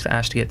enough space for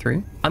Ash to get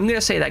through, I'm gonna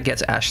say that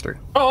gets Ash through.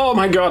 Oh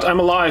my god, I'm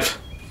alive.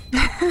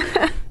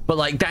 But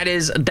like that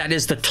is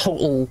the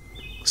total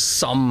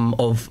sum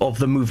of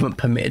the movement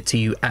permitted to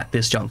you at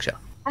this juncture.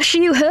 Ash, are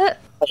you hurt?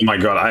 Oh my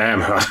god, I am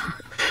hurt.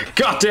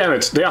 God damn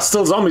it, there are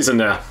still zombies in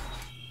there.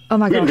 Oh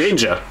my god. We're in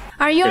danger.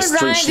 Are you There's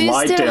alright? strange Do you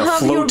light, still there are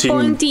have your floating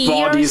pointy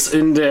bodies ears?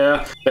 in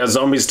there. There are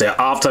zombies, they're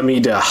after me,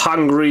 they're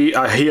hungry.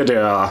 I hear they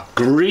are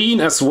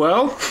green as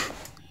well.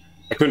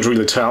 I couldn't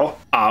really tell.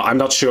 I'm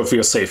not sure if we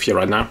are safe here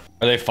right now.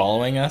 Are they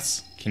following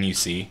us? Can you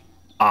see?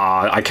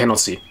 I cannot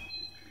see.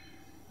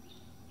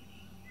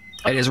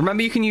 It is.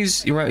 Remember you can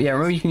use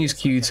remember you can use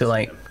Q to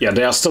like Yeah,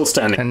 they are still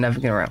standing. and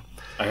navigate around.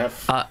 I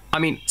have I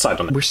mean,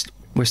 sight on it.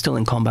 we're still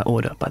in combat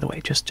order, by the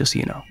way, just so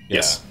you know.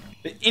 Yes.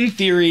 Yeah. In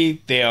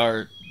theory, they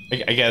are.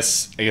 I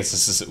guess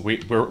this is.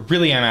 We're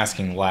really. I'm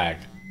asking Lag,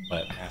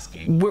 but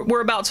asking.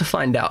 We're about to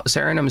find out,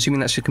 Seirian. I'm assuming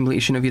that's the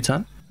completion of your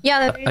turn.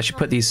 Yeah, I should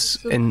put these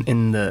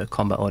in the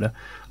combat order.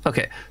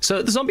 Okay,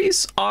 so the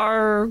zombies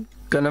are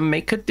gonna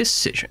make a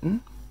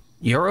decision.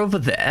 You're over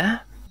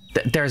there.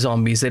 They're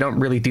zombies. They don't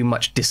really do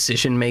much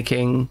decision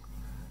making.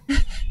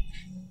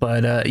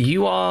 But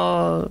you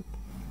are.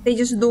 they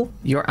just do.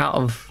 You're out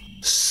of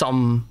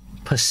some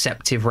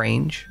perceptive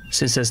range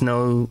since there's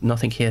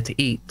nothing here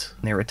to eat.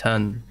 They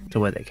return to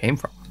where they came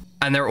from,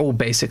 and they're all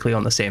basically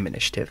on the same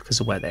initiative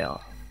because of where they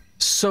are.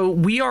 So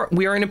we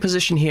are in a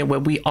position here where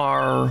we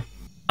are.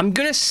 I'm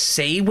gonna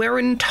say we're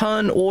in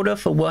turn order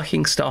for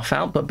working stuff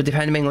out, but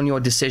depending on your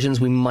decisions,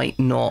 we might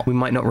not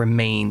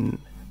remain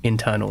in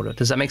turn order.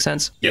 Does that make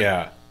sense?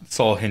 Yeah, this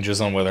all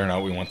hinges on whether or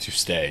not we want to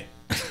stay.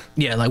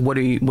 Yeah, like what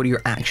are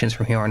your actions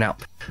from here on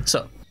out?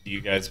 So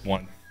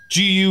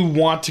Do you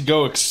want to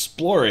go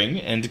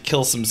exploring and to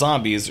kill some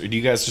zombies, or do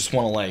you guys just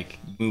want to like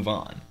move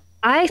on?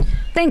 I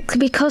think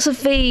because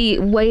of the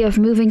way of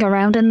moving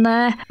around in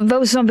there,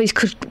 those zombies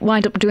could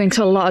wind up doing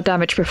a lot of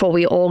damage before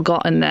we all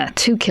got in there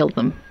to kill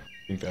them.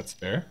 I think that's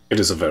fair. It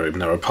is a very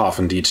narrow path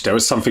indeed. There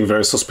is something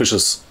very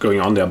suspicious going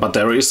on there, but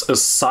there is a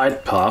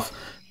side path,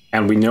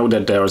 and we know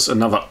that there is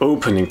another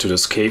opening to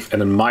this cave,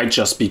 and it might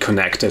just be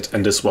connected,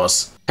 and this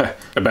was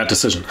a bad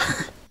decision.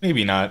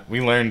 Maybe not.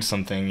 We learned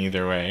something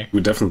either way.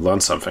 We definitely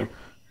learned something.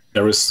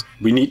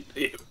 We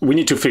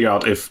need to figure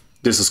out if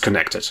this is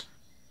connected.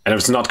 And if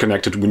it's not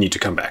connected, we need to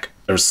come back.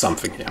 There's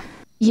something here.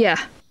 Yeah.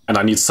 And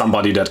I need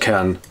somebody that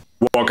can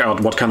work out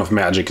what kind of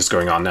magic is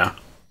going on now.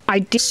 I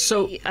did.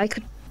 So- I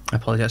could. I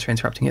apologize for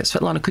interrupting it.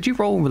 Svetlana, could you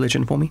roll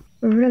religion for me?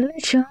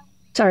 Religion?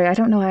 Sorry, I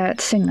don't know how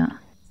to sing that.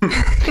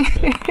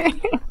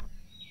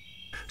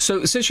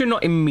 So since you're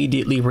not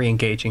immediately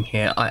re-engaging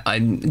here,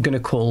 I'm gonna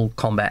call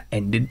combat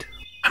ended.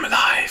 I'm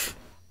alive.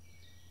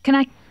 Can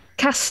I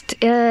cast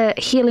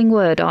Healing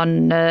Word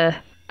on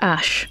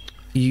Ash?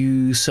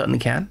 You certainly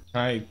can.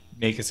 Can I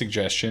make a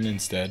suggestion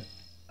instead?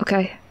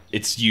 Okay.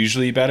 It's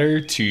usually better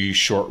to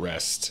short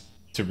rest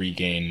to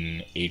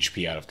regain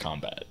HP out of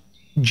combat.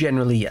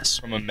 Generally, yes.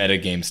 From a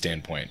metagame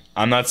standpoint.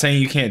 I'm not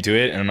saying you can't do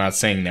it, and I'm not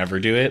saying never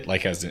do it,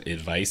 like as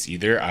advice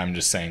either. I'm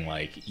just saying,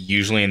 like,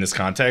 usually in this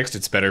context,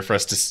 it's better for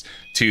us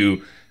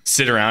to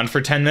sit around for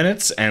 10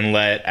 minutes and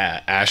let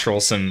Ash roll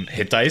some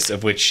hit dice,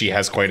 of which she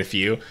has quite a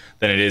few,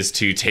 than it is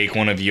to take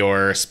one of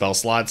your spell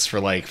slots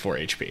for, like, 4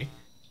 HP.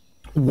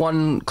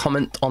 One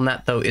comment on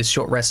that, though, is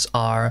short rests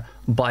are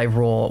by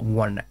raw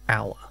 1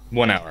 hour.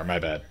 1 hour, my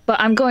bad. But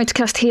I'm going to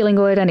cast Healing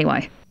Word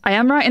anyway. I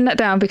am writing that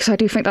down because I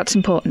do think that's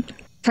important.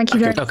 Thank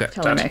you very much for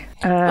telling me.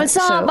 Also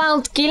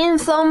about killing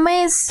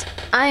zombies,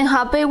 I'm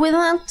happy with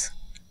that.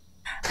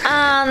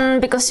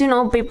 And because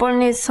people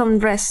need some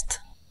rest,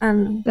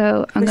 and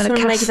So I'm we going to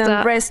should make cast them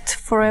that rest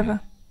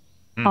forever.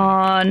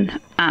 on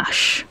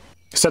Ash.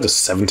 Is that a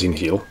 17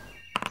 heal?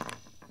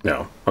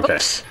 No. Okay.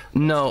 Oops.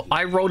 No,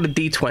 I rolled a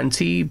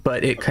d20,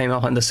 but it came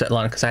up under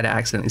Svetlana because I had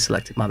accidentally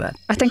selected. My bad.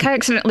 I think I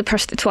accidentally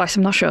pressed it twice.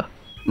 I'm not sure.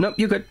 Nope,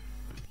 you're good.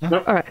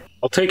 Nope. All right.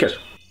 I'll take it.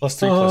 +3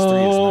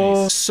 +3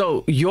 is nice.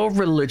 So your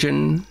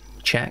religion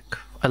check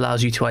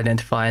allows you to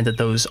identify that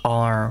those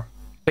are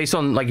based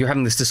on like you're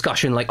having this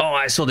discussion like, oh,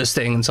 I saw this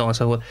thing and so on and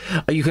so forth.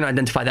 You can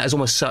identify that as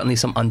almost certainly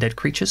some undead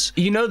creatures.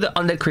 You know that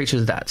undead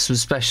creatures so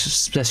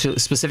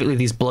specifically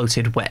these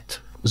bloated wet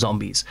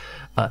zombies,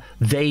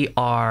 they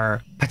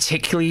are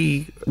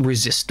particularly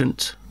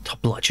resistant to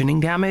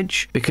bludgeoning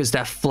damage because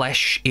their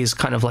flesh is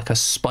kind of like a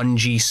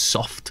spongy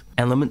soft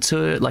element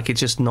to it. Like it's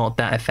just not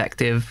that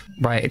effective,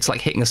 right? It's like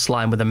hitting a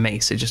slime with a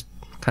mace. It just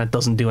kind of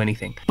doesn't do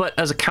anything. But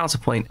as a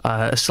counterpoint,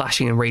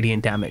 slashing and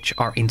radiant damage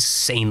are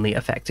insanely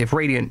effective.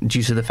 Radiant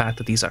due to the fact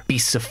that these are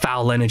beasts of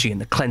foul energy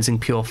and the cleansing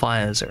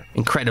purifiers are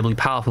incredibly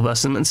powerful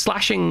versus them. And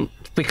slashing,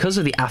 because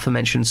of the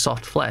aforementioned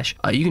soft flesh,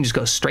 you can just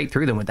go straight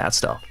through them with that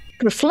stuff.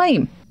 A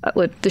flame that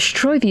would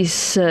destroy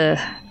these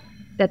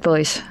dead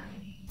boys.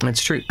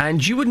 That's true.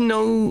 And you would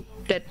know,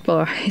 Dead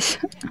boys.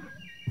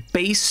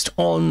 based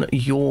on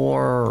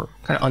your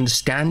kind of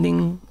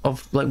understanding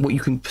of like what you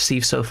can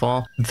perceive so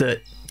far,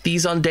 that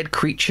these undead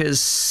creatures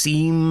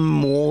seem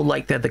more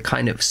like they're the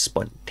kind of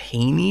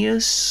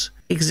spontaneous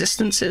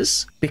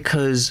existences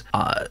because,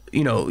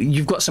 you know,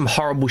 you've got some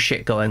horrible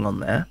shit going on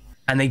there.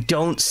 And they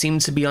don't seem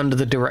to be under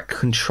the direct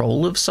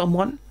control of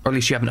someone, or at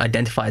least you haven't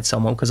identified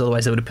someone, because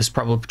otherwise they would have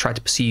probably tried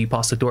to pursue you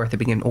past the door if they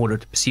begin in order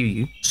to pursue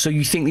you. So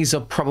you think these are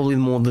probably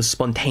more the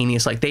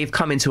spontaneous, like they've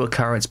come into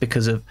occurrence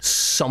because of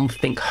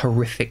something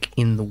horrific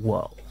in the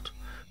world.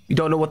 You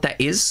don't know what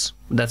that is.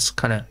 That's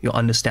kind of your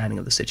understanding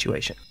of the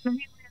situation.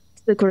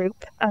 The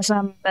group as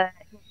I'm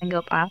healing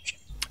up Ash.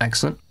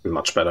 Excellent.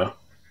 Much better.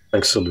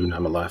 Thanks, Saloon.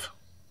 I'm alive.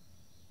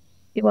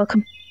 You're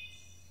welcome.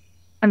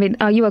 I mean,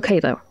 are you okay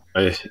though?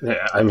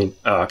 I mean,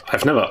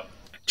 I've never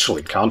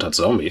actually encountered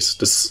zombies.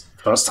 This is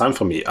the first time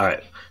for me.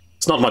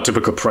 It's not my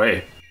typical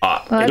prey.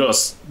 It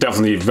was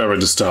definitely very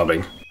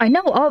disturbing. I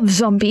know of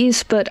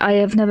zombies, but I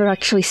have never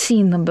actually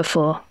seen them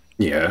before.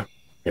 Yeah.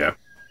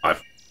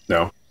 I've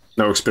no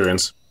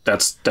experience.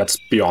 That's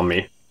beyond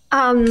me.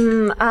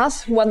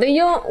 Ask, what do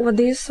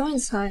you saw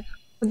inside?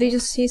 What did you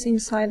see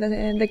inside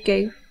the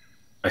cave?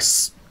 I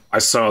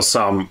saw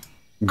some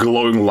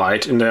glowing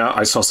light in there.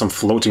 I saw some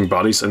floating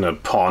bodies in a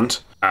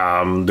pond.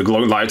 The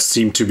glowing lights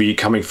seemed to be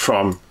coming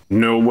from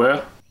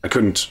nowhere. I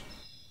couldn't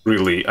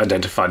really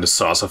identify the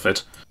source of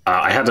it.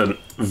 I had a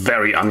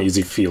very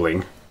uneasy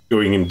feeling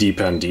going in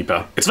deeper and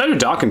deeper. It's very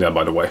dark in there,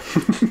 by the way.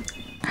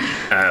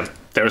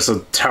 There's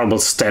a terrible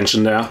stench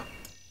in there.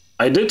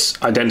 I did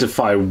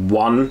identify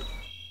one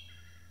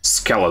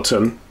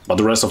skeleton, but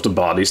the rest of the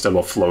bodies that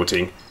were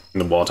floating in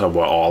the water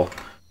were all,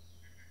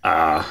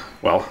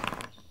 well,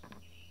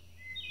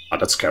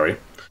 that's scary.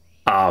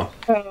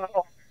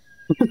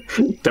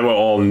 They were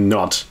all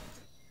not...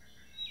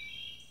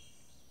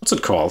 What's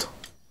it called?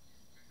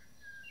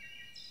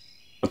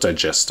 Not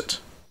digested.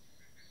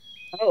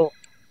 Oh.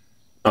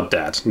 Not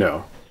dead,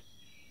 no.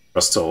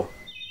 They're still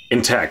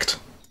intact.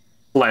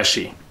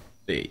 Fleshy.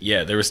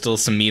 Yeah, there was still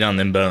some meat on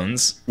them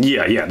bones.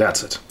 Yeah,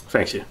 that's it.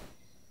 Thank you.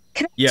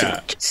 Can Yeah.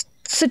 I just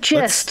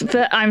suggest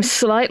that I'm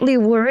slightly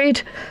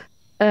worried?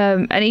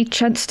 Any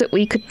chance that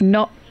we could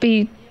not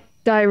be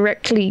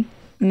directly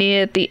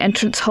near the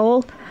entrance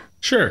hall?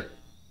 Sure.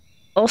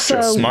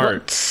 Also,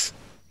 smart.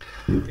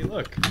 Hey,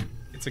 look,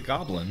 it's a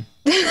goblin.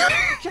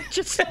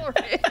 Just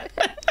sorry.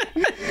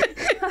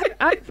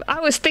 I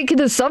was thinking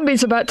the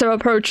zombie's about to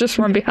approach us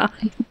from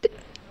behind.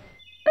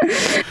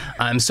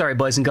 I'm sorry,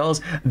 boys and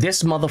girls.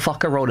 This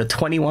motherfucker rolled a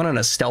 21 on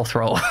a stealth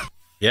roll.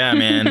 Yeah,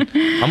 man.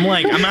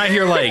 I'm out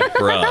here like,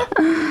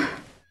 bruh,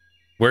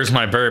 where's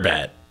my burb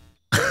at?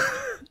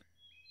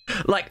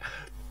 Like,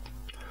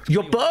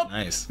 your burb,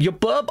 nice. Your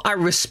burb, I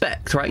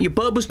respect, right? Your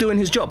burb was doing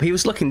his job. He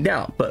was looking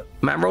down, but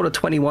man rolled a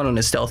 21 on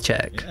his stealth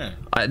check.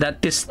 Yeah.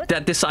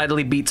 That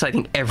decidedly beats, I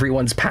think,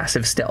 everyone's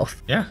passive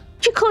stealth. Yeah.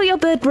 Did you call your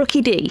bird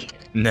Rookie D?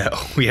 No,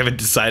 we haven't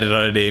decided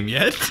on a name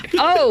yet.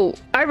 Oh,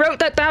 I wrote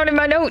that down in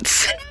my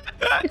notes.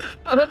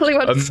 Probably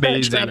want to search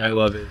Amazing, that. I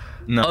love it.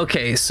 No.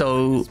 Okay,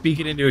 so Speak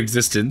it into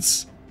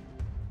existence.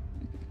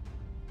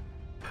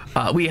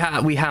 we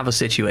have a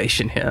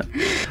situation here.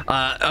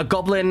 A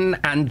goblin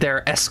and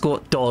their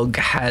escort dog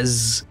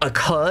has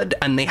occurred,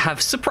 and they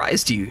have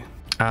surprised you.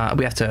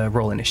 We have to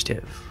roll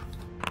initiative.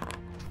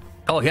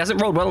 Oh, he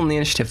hasn't rolled well on the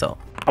initiative though.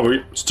 Are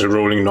we still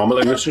rolling normal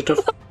initiative?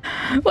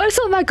 Where's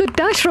all my good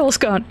dice rolls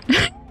gone?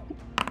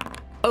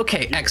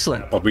 Okay,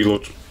 excellent. But we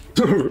looked...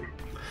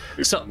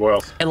 So,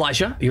 well,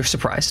 Elijah, you're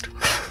surprised.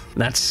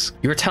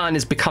 Your turn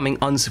is becoming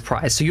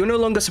unsurprised. So you're no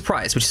longer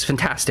surprised, which is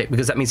fantastic,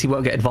 because that means he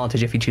won't get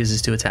advantage if he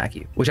chooses to attack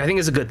you, which I think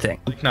is a good thing.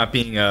 Not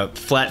being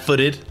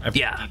flat-footed. I played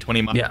Yeah.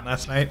 D20 month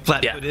last night.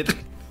 Flat-footed.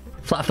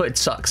 Flat-footed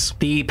sucks.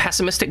 The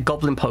pessimistic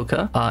goblin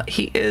poker,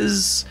 he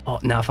is... Oh,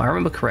 now if I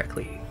remember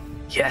correctly...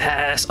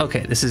 Yes!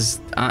 Okay, this is...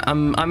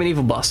 I'm an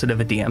evil bastard of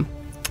a DM,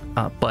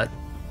 but...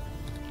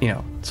 You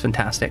know, it's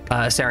fantastic.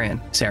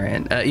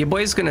 Seirian, your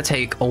boy's gonna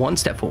take a 1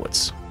 step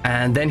forwards,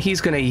 and then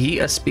he's gonna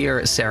yeet a spear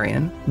at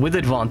Seirian with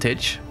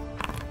advantage.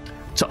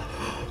 So,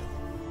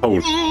 oh,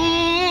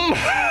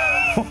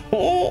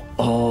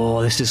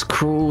 this is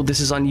cruel.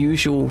 This is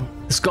unusual.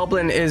 This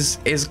goblin is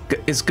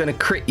gonna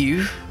crit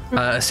you,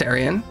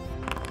 Seirian,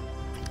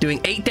 doing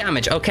 8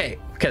 damage. Okay,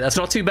 that's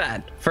not too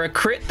bad for a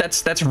crit.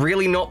 That's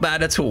really not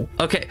bad at all.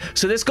 Okay,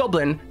 so this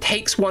goblin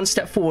takes 1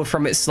 step forward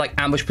from its like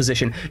ambush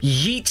position,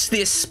 yeets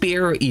this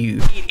spear at you.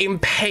 It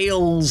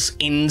impales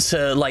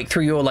into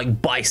through your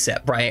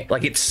bicep, right?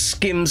 Like it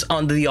skims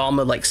under the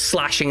armor, like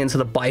slashing into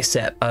the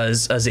bicep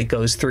as it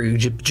goes through,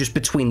 just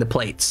between the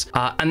plates.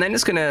 And then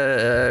it's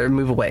gonna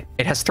move away.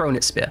 It has thrown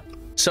its spear.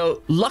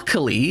 So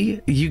luckily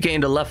you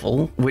gained a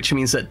level, which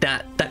means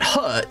that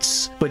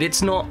hurts, but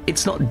it's not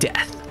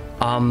death.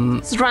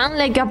 It's run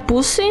like a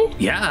pussy?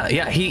 Yeah,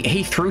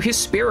 he threw his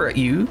spear at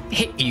you,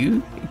 hit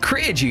you,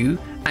 critted you,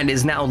 and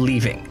is now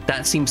leaving.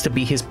 That seems to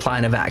be his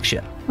plan of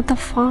action. What the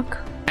fuck?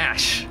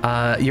 Ash,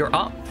 you're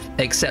up,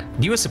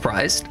 except you were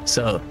surprised,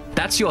 so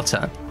That's your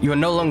turn. You are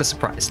no longer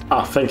surprised.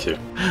 Ah, thank you.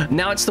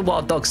 Now it's the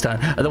wild dog's turn.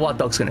 The wild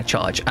dog's going to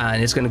charge,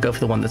 and it's going to go for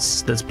the one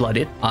that's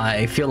blooded.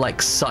 I feel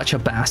like such a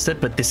bastard,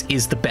 but this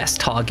is the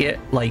best target,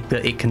 like,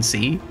 that it can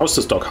see. How's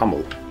this dog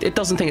humble? It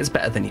doesn't think it's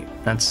better than you.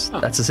 That's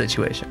the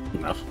situation.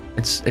 Enough.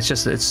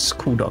 It's a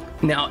cool dog.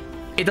 Now,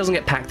 it doesn't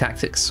get pack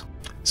tactics.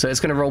 So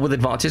it's going to roll with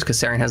advantage because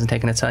Seirian hasn't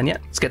taken a turn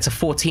yet. It gets a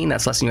 14,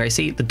 that's less than your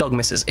AC. The dog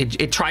misses.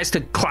 It tries to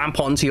clamp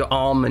onto your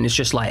arm and it's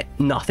just like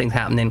nothing's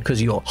happening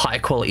because of your high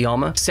quality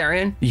armor.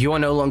 Seirian, you are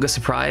no longer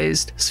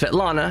surprised.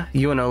 Svetlana,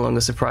 you are no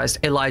longer surprised.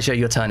 Elijah,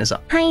 your turn is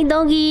up. Hi,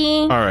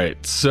 doggy. All right,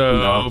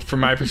 so from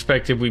my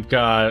perspective, we've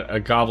got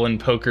a goblin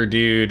poker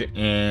dude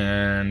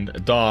and a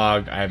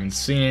dog. I haven't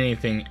seen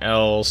anything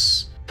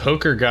else.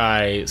 Poker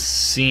guy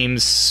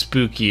seems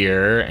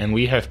spookier, and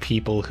we have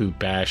people who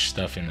bash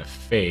stuff in the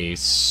face,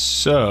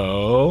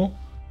 so...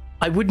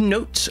 I would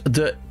note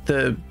that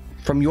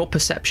from your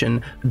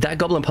perception, that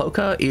goblin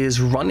poker is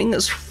running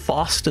as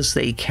fast as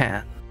they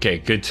can. Okay,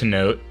 good to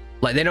note.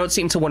 Like, they don't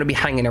seem to want to be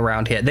hanging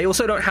around here. They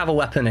also don't have a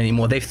weapon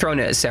anymore. They've thrown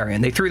it at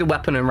Seirian. They threw the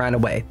weapon and ran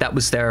away. That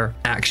was their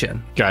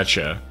action.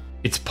 Gotcha.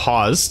 It's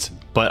paused,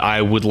 but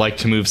I would like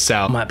to move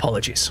south. My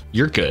apologies.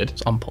 You're good.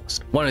 It's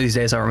unpaused. One of these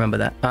days, I'll remember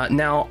that.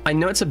 Now, I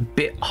know it's a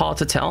bit hard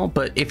to tell,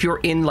 but if you're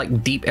in,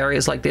 like, deep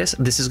areas like this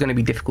is going to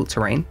be difficult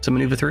terrain to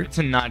maneuver through.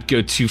 To not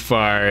go too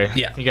far.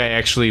 Yeah. I think I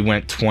actually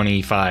went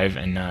 25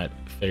 and not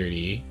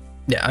 30.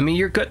 Yeah, I mean,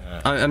 you're good.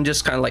 I'm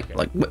just kind of like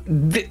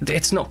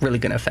it's not really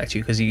going to affect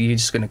you because you're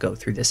just going to go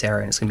through this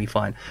area and it's going to be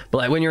fine. But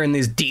like when you're in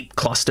these deep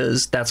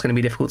clusters, that's going to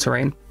be difficult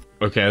terrain.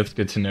 Okay, that's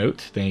good to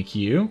note. Thank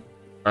you.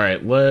 All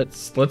right,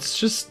 let's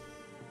just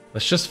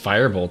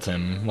firebolt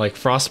him. Like,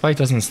 frostbite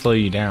doesn't slow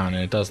you down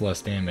and it does less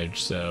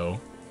damage,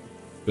 so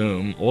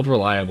boom. Old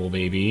reliable,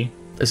 baby.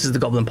 This is the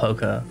goblin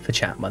poker for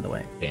chat, by the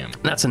way. Damn.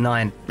 That's a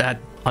 9. That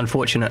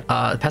unfortunate.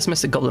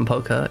 Pessimistic goblin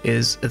poker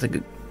is a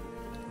good.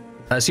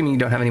 Assuming you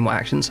don't have any more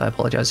actions, I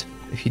apologize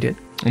if you did.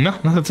 No,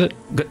 that's it.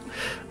 Good.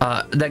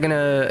 They're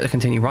gonna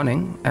continue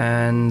running,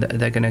 and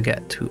they're gonna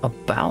get to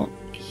about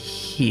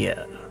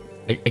here.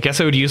 I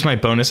guess I would use my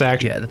bonus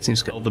action. Yeah, that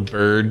seems good. Tell the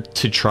bird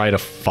to try to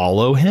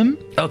follow him.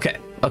 Okay.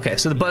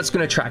 So the bird's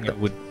gonna track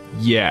them.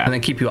 Yeah. And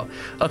then keep you up.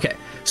 Okay.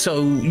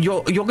 So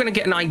you're gonna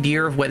get an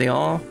idea of where they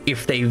are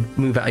if they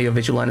move out of your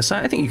visual line of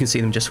sight. I think you can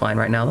see them just fine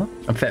right now, though.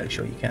 I'm fairly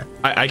sure you can.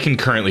 I can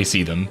currently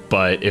see them,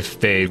 but if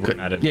they run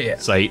out of Yeah.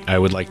 sight, I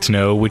would like to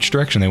know which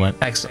direction they went.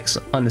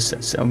 Excellent.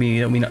 Understood. So it'll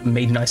be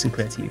made nice and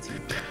clear to you.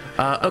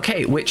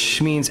 Okay,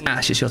 which means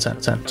Ash, it's your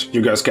turn.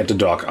 You guys get the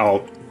dog.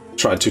 I'll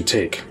try to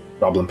take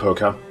goblin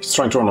poker. He's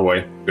trying to run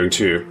away. Going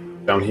to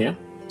down here.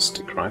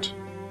 Stick right.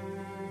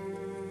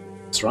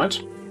 That's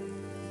right.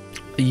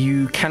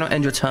 You cannot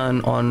end your turn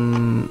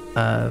on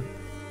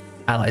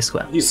ally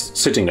square. He's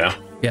sitting there.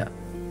 Yeah.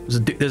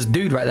 There's a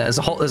dude right there. There's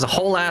a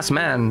whole ass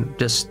man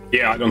just.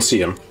 Yeah, I don't see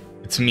him.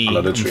 It's me.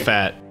 Under the I'm tree.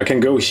 fat. I can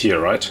go here,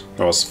 right?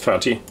 That was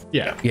 30.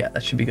 Yeah. Yeah,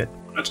 that should be good.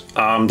 Right.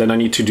 Then I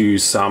need to do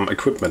some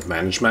equipment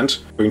management.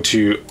 I'm going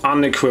to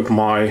unequip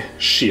my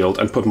shield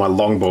and put my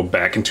longbow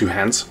back in 2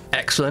 hands.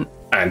 Excellent.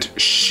 And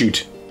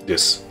shoot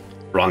this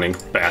running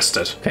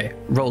bastard. Okay,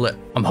 roll it.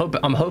 I'm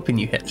hoping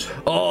you hit.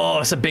 Oh,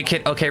 it's a big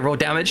hit. Okay, roll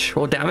damage.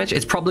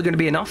 It's probably going to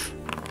be enough.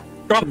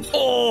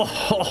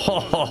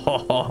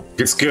 Oh,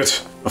 It's good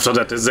after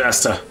that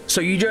disaster.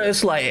 So you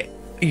just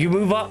you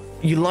move up,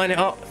 you line it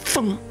up,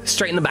 thump,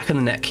 straight in the back of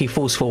the neck. He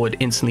falls forward,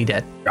 instantly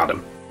dead. Got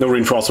him. No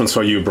reinforcements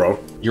for you, bro.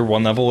 You're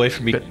 1 level away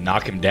from me to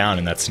knock him down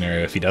in that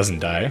scenario if he doesn't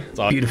die.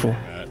 Beautiful.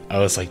 I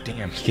was like,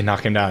 damn, he can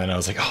knock him down, and I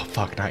was like, oh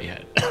fuck, not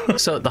yet.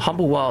 So the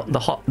humble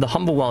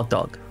wild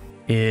dog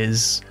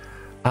is.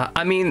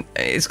 I mean,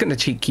 it's gonna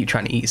keep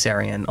trying to eat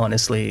Seirian.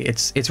 Honestly,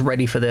 it's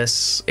ready for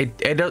this.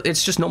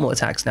 It's just normal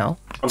attacks now.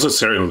 Also,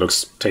 Seirian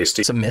looks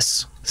tasty. It's a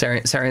miss.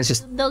 Seirian's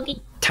just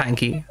Doggy.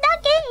 tanky.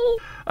 Doggy.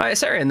 All right,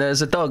 Seirian,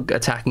 there's a dog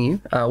attacking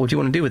you. What do you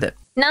want to do with it?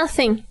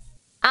 Nothing.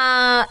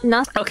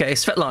 Nothing. Okay,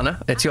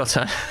 Svetlana, it's your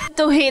turn.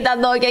 To hit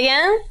that dog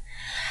again.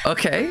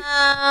 Okay.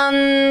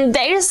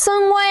 There's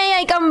some way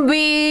I can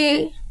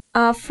be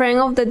a friend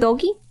of the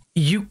doggy.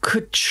 You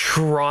could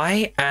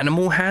try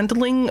animal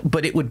handling,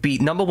 but it would be,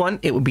 number one,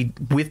 it would be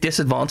with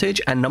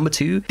disadvantage, and number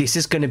two, this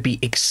is going to be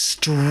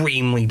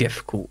extremely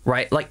difficult,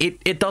 right? Like,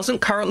 it doesn't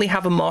currently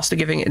have a master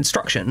giving it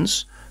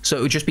instructions, so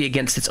it would just be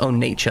against its own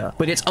nature,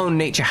 but its own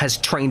nature has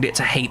trained it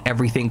to hate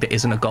everything that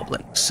isn't a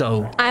goblin,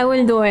 so... I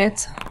will do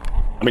it.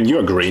 I mean,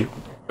 you're green.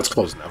 That's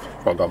close enough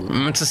for a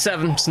goblin. It's a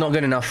 7. It's not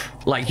good enough.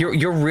 Like,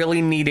 you're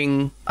really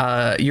needing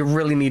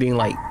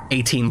like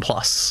 18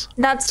 plus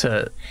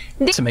to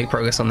make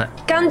progress on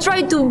that. Can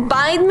try to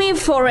bite me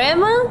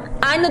forever.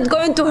 I'm not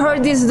going to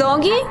hurt this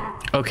doggy.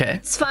 Okay.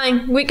 It's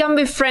fine. We can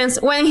be friends.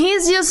 When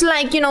he's just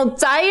like,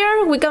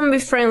 tired, we can be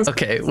friends.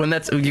 Okay. When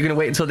you're gonna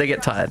wait until they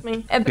get tired.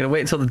 You're gonna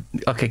wait until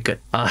okay, good.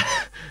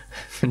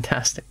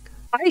 Fantastic.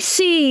 I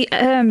see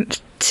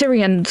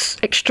Seirian's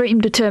extreme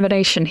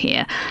determination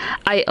here.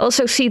 I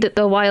also see that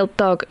the wild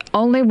dog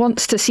only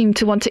seem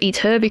to want to eat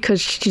her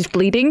because she's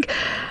bleeding.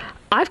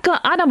 I've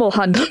got animal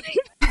handling.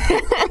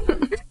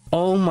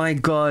 Oh my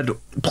god.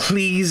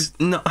 Please.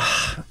 No.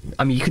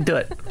 I mean, you can do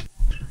it.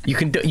 You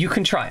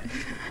can try it.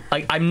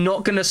 Like, I'm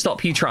not going to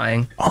stop you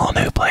trying. All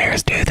new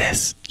players do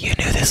this. You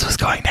knew this was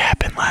going to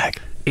happen, Lag.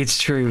 It's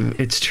true.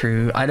 It's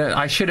true.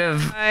 I should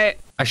have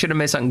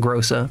made something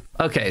grosser.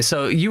 Okay,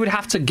 so you would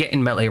have to get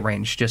in melee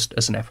range, just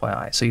as an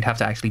FYI. So you'd have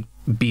to actually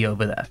be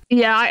over there.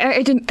 Yeah,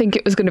 I didn't think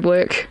it was going to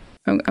work.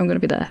 I'm going to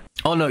be there.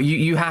 Oh no,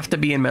 you have to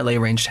be in melee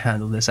range to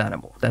handle this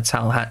animal. That's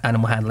how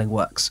animal handling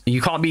works.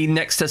 You can't be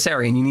next to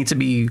Seirian. You need to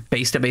be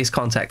base-to-base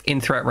contact in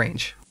threat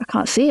range. I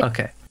can't see it.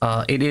 Okay.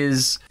 It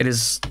is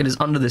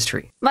under this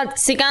tree. But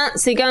she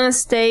can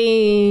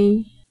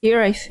stay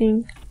here, I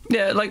think.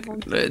 Yeah, like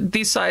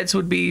these sides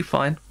would be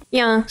fine.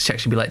 Yeah. This check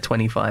should be like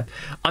 25.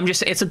 I'm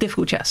just saying, it's a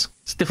difficult chess.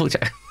 It's a difficult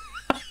check.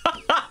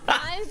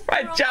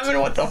 Right, Jasmine,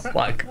 what the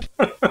fuck?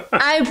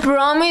 I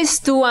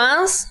promised to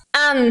us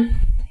and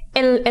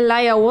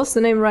Elia, what's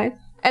the name, right?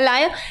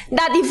 Elia,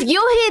 that if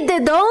you hit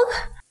the dog,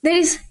 there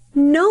is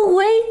no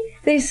way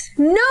in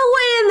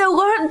the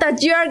world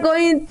that you are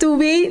going to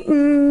be. I don't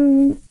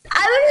know.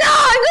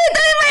 I'm going to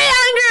be very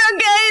angry.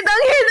 Okay,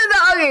 don't hit the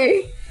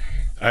doggy.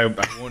 I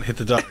won't hit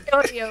the dog.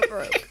 Audio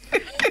broke.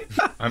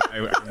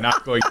 I'm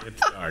not going to hit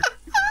the dog.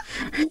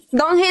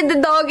 Don't hit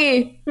the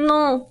doggy.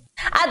 No.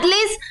 At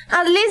least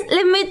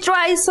let me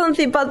try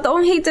something, but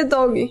don't hit the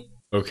doggy.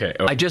 Okay.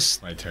 My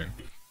turn.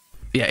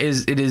 Yeah,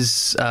 it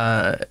is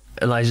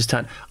Elijah's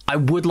turn. I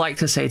would like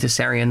to say to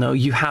Seirian though,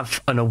 you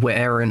have an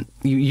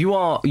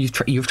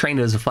you've trained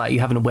as a fighter.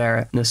 You have an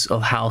awareness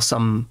of how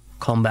some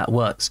combat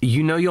works.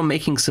 You know you're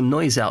making some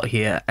noise out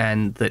here,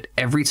 and that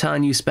every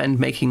turn you spend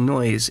making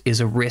noise is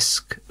a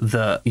risk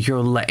that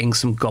you're letting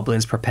some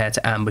goblins prepare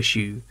to ambush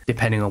you,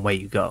 depending on where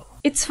you go.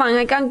 It's fine.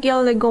 I can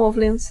kill the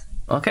goblins.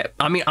 Okay.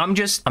 I mean, I'm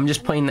just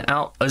pointing it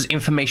out as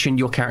information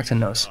your character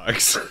knows.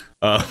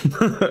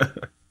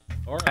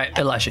 All right,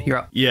 Elisha, you're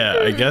up.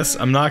 Yeah, I guess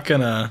I'm not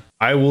gonna.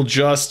 I will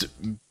just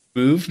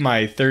move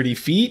my 30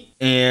 feet,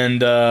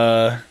 and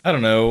I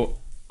don't know.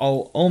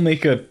 I'll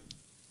make a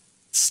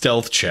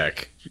stealth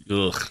check.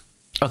 Ugh.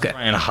 Okay.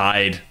 Try and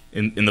hide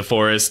in the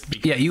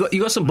forest. Yeah, you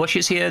got some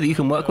bushes here that you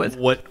can work with.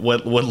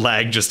 What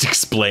Lag just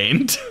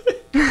explained.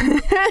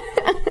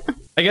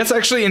 I guess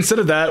actually instead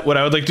of that, what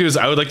I would like to do is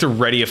I would like to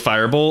ready a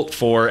firebolt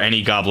for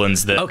any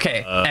goblins that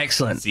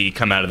excellent. See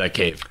come out of that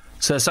cave.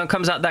 So the sun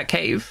comes out that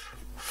cave.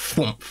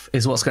 Thwomp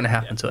is what's going to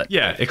happen to it.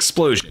 Yeah,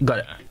 explosion. Got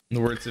it. In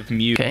the words of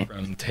Mew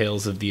from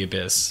Tales of the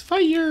Abyss,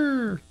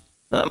 fire.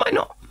 Might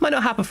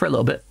not happen for a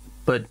little bit,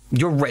 but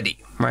you're ready,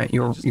 right?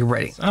 You're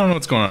ready. I don't know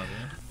what's going on.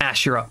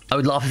 Ash, you're up. I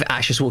would laugh if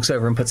Ash just walks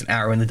over and puts an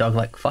arrow in the dog,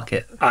 like fuck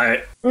it.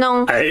 I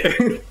No.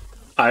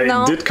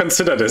 did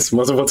consider this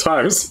multiple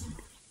times.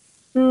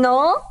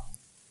 No.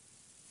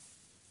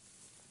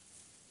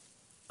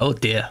 Oh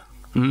dear.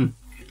 That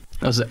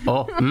was it.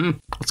 Oh.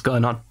 What's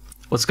going on?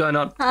 What's going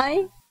on?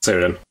 Hi.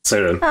 Seirian.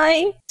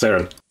 Hi.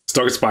 Seirian. This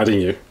dog is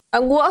biting you.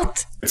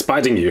 What? It's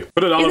biting you.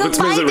 Put it out of its It's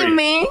not misery. biting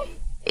me.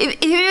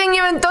 It didn't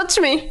even touch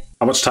me.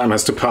 How much time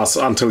has to pass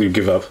until you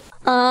give up?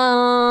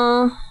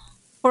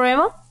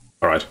 Forever?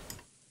 Alright.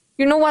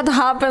 You know what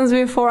happens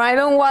before. I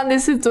don't want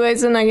this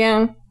situation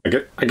again.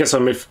 I guess I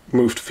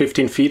moved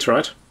 15 feet,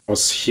 right? I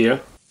was here.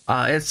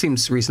 It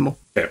seems reasonable.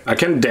 Okay, I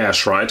can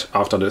dash, right,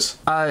 after this?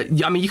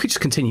 Yeah, I mean, you could just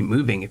continue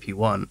moving if you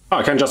want. Oh,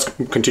 I can just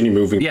continue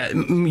moving. Yeah,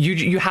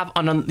 you have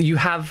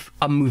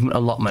a movement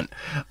allotment.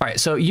 All right,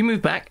 so you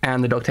move back,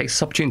 and the dog takes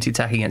this opportunity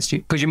attack against you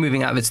because you're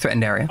moving out of its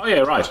threatened area. Oh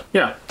yeah, right.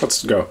 Yeah,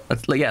 let's go.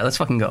 Let's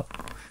fucking go. All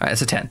right,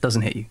 it's a 10.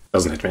 Doesn't hit you.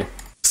 Doesn't hit me.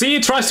 See,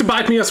 it tries to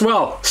bite me as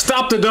well.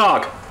 Stop the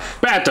dog.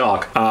 Bad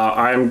dog.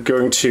 I'm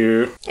going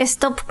to...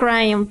 Stop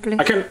crying, please.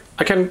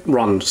 I can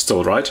run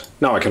still, right?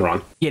 Now I can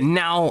run. Yeah,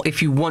 now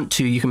if you want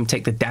to, you can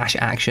take the dash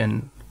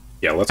action.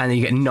 Yeah, let's... And then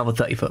you get another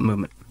 30-foot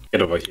movement.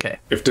 Get over here. Okay.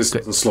 If this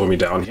doesn't slow me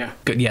down, yeah.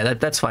 Good, yeah,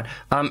 that's fine.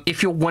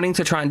 If you're wanting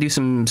to try and do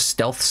some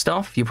stealth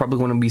stuff, you probably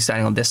want to be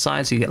standing on this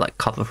side so you get like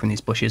cover from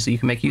these bushes that you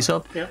can make use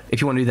of. Yeah.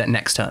 If you want to do that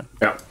next turn.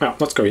 Yeah,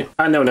 let's go, yeah.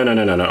 No.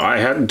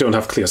 Don't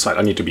have clear sight.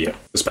 I need to be here.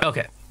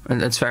 Okay,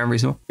 that's fair and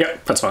reasonable. Yeah,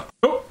 that's fine.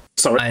 Oh,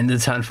 sorry. I ended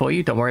the turn for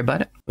you. Don't worry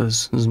about it.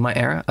 This is my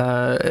error.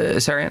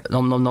 Seirian,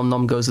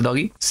 nom goes the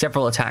doggy.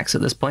 Several attacks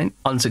at this point,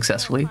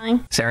 unsuccessfully.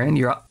 Seirian,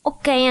 you're up.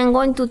 Okay, I'm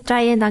going to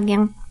try it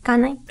again.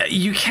 Can I?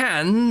 You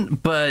can,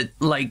 but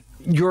like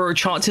your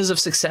chances of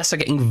success are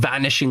getting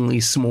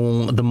vanishingly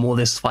small the more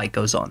this fight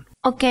goes on.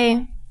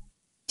 Okay.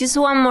 Just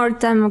one more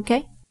time,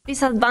 okay?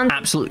 Disadvantage.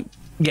 Absolutely.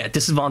 Yeah,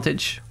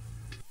 disadvantage.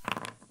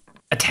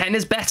 A 10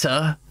 is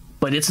better,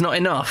 but it's not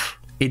enough.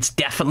 It's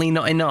definitely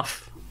not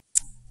enough.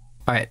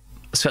 All right,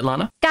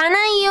 Svetlana? Can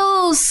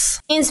I use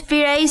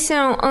inspiration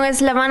on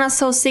Slavana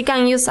so she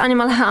can use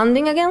animal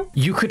handling again?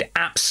 You could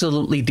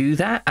absolutely do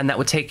that, and that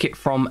would take it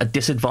from a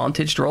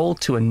disadvantaged roll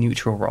to a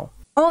neutral roll.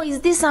 Oh,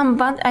 is this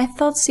unbanned? I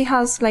thought she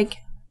has, like,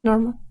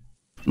 normal.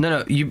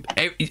 No,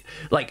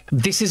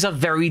 this is a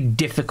very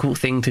difficult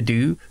thing to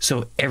do,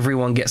 so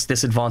everyone gets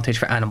disadvantage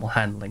for animal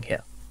handling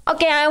here.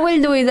 Okay, I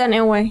will do it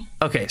anyway.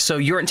 Okay, so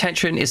your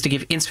intention is to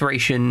give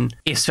inspiration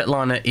if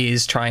Svetlana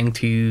is trying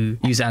to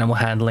use animal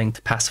handling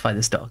to pacify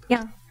this dog.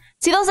 Yeah.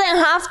 She doesn't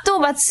have to,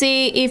 but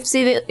if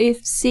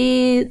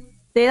she did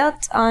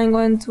that, I'm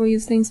going to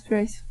use the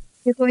inspiration.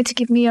 You're going to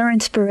give me your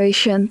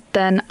inspiration,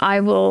 then I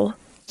will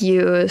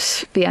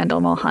use the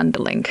animal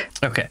handling.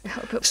 Okay,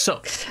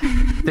 so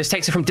this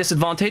takes it from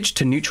disadvantage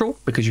to neutral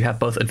because you have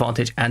both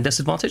advantage and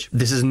disadvantage.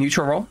 This is a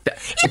neutral roll.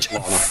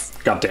 Yes!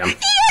 Goddamn.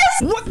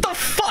 Yes! What the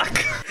fuck?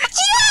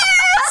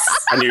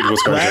 Yes! I knew it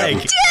was going to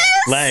happen.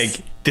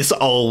 Lag. This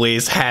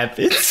always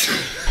happens.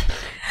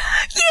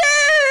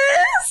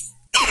 Yes!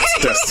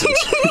 It's destined.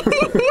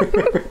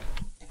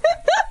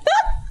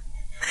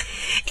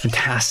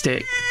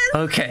 Fantastic.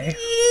 Okay.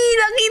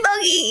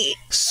 Doggy.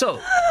 So,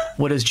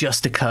 what has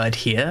just occurred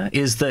here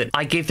is that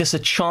I gave this a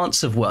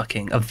chance of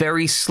working, a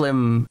very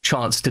slim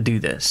chance to do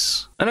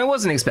this. And I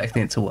wasn't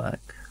expecting it to work,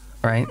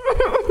 right?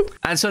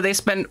 And so they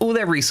spent all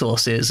their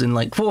resources in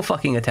like 4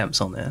 fucking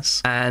attempts on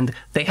this, and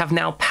they have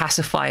now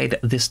pacified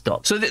this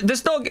dog. So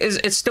this dog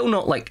it's still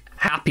not like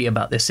happy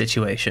about this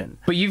situation,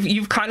 but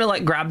you've kind of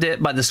like grabbed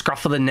it by the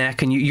scruff of the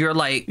neck, and you're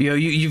like, you know,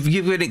 you've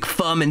given it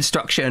firm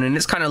instruction, and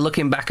it's kind of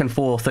looking back and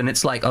forth, and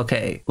it's like,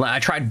 okay, like I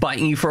tried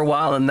biting you for a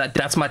while, and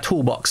that's my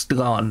toolbox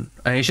gone,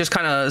 and it's just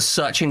kind of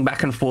searching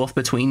back and forth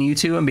between you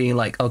two and being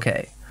like,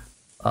 okay,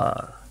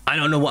 I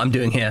don't know what I'm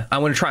doing here. I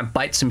want to try and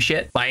bite some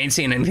shit, but I ain't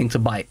seeing anything to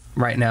bite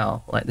right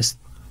now. Like this,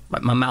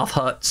 like my mouth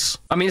hurts.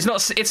 I mean,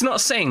 it's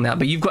not saying that,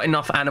 but you've got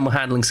enough animal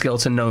handling skill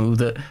to know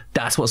that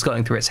that's what's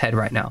going through its head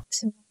right now.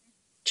 So,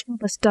 chill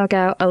this dog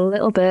out a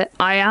little bit.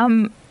 I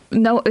am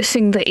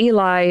noticing that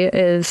Eli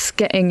is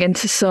getting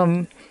into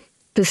some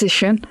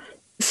position.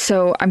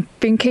 So I'm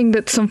thinking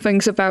that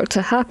something's about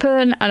to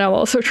happen, and I'm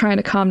also trying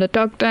to calm the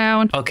dog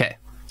down. Okay.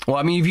 Well,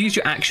 I mean, you've used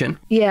your action.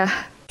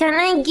 Yeah. Can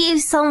I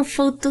give some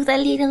food to the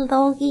little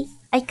doggy?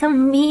 I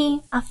can be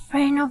a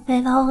friend of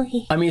the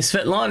doggy. I mean,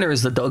 Svetlana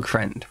is the dog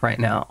friend right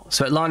now.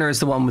 Svetlana is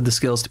the one with the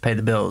skills to pay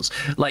the bills.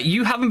 Like,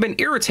 you haven't been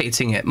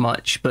irritating it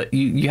much, but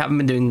you haven't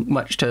been doing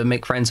much to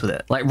make friends with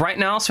it. Like, right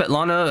now,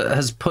 Svetlana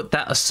has put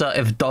that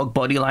assertive dog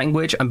body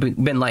language and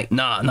been like,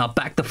 nah,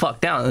 back the fuck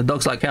down. And the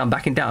dog's like, yeah, I'm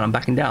backing down.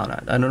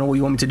 I don't know what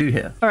you want me to do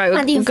here. All right.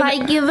 And if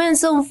I give him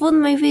some food,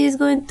 maybe he's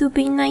going to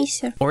be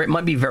nicer. Or it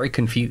might be very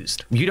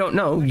confused. You don't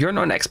know. You're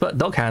not an expert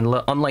dog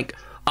handler, unlike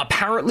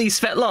apparently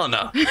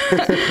Svetlana.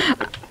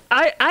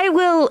 I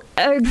will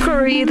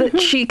agree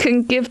that she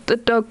can give the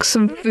dog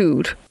some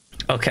food.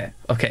 Okay.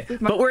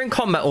 But we're in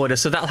combat order,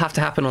 so that'll have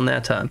to happen on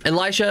their turn.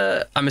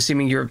 Elijah, I'm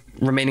assuming you're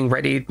remaining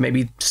ready,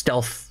 maybe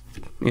stealth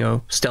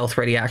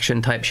ready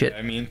action type shit.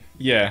 I mean,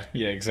 yeah,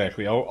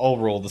 exactly. I'll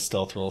roll the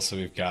stealth roll so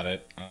we've got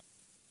it.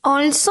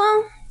 Also,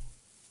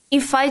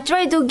 if I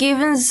try to give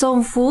him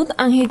some food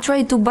and he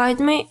try to bite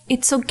me,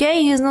 it's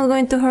okay, he's not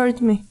going to hurt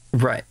me.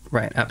 Right,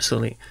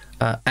 absolutely.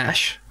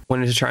 Ash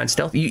wanted to try and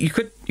stealth. You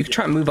could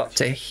try and move up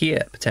to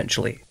here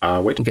potentially.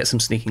 Wait. And get some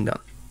sneaking done.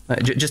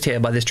 Just here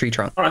by this tree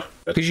trunk. All right.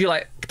 Because you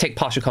like take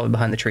partial cover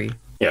behind the tree.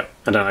 Yeah,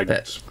 and then I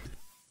get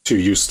to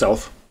use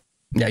stealth.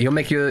 Yeah, you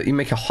make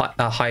a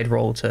hide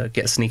roll to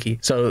get sneaky.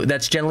 So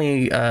that's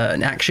generally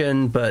an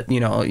action, but you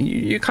know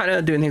you're kind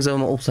of doing things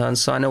on all turns.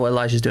 So I know what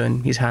Elijah's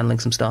doing. He's handling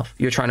some stuff.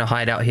 You're trying to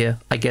hide out here.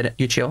 I get it.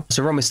 You chill.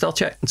 So roll my stealth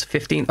check. It's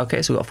 15.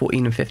 Okay, so we got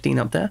 14 and 15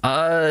 up there.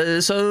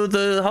 So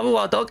the hover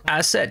wild dog,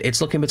 as said, it's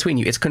looking between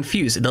you. It's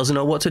confused. It doesn't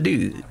know what to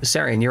do.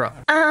 Seirian, you're up.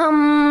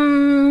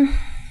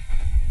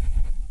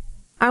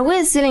 Are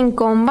we still in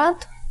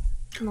combat?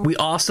 We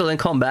are still in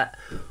combat.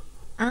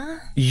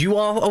 You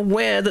are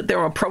aware that there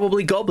are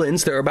probably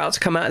goblins that are about to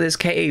come out of this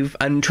cave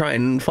and try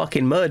and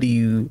fucking murder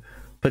you,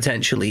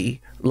 potentially.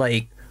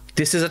 Like,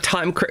 this is a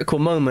time critical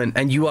moment,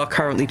 and you are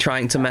currently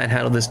trying to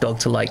manhandle this dog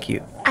to like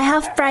you. I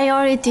have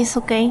priorities,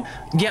 okay?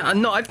 Yeah,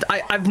 no,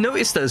 I've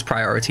noticed those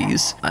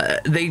priorities.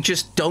 They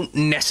just don't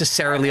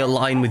necessarily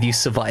align with you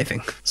surviving.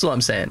 That's all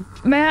I'm saying.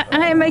 May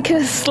I make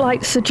a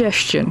slight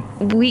suggestion?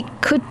 We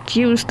could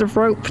use the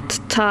rope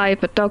to tie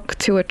the dog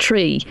to a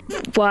tree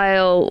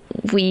while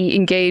we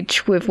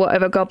engage with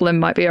whatever goblin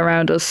might be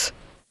around us,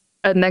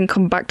 and then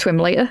come back to him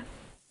later.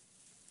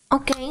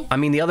 Okay. I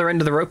mean, the other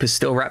end of the rope is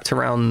still wrapped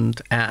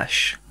around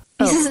Ash.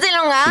 Is it still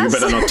on us? You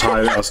better not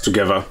tie us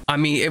together. I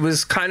mean, it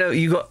was kind of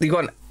you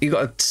got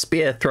a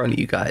spear thrown at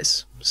you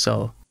guys,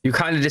 so you're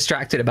kind of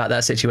distracted about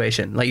that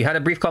situation. Like you had a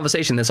brief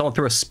conversation, then someone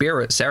threw a spear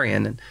at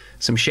Seirian, and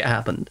some shit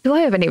happened. Do I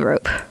have any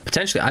rope?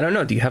 Potentially, I don't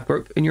know. Do you have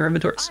rope in your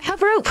inventories? I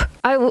have rope.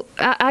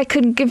 I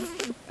could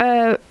give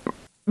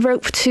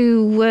rope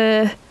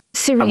to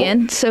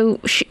Seirian, so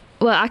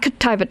I could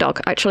tie the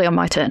dog actually on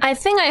my turn. I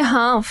think I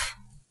have.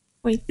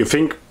 Wait. You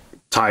think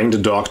tying the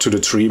dog to the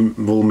tree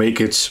will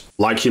make it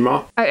like him?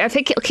 I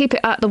think it'll keep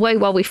it out of the way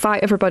while we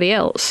fight everybody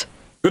else.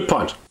 Good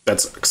point.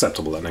 That's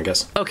acceptable then, I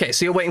guess. Okay,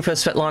 so you're waiting for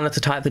Svetlana to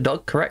tie the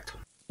dog, correct?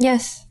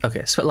 Yes.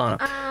 Okay,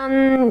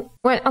 Svetlana.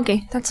 Well,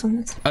 okay, that's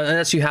one.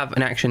 Unless you have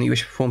an action that you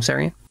wish to perform,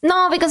 Seirian?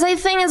 No, because I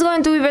think it's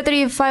going to be better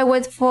if I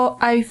wait for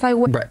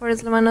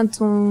Svetlana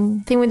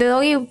to think with the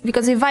doggy.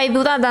 Because if I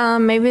do that,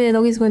 maybe the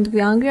dog is going to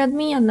be angry at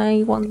me, and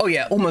I want. Oh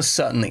yeah, almost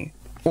certainly.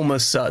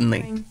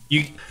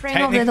 You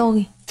friend of the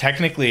doggy.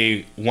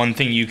 Technically, one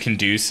thing you can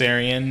do,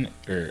 Seirian,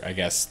 or I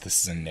guess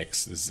this is in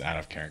Nyx, this is out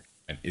of character.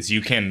 is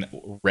you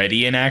can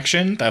ready an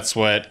action. That's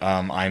what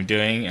I'm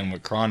doing and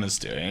what Kron is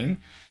doing.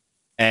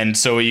 And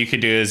so what you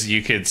could do is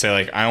you could say,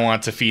 like, I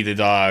want to feed the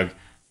dog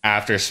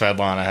after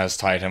Svetlana has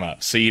tied him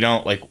up. So you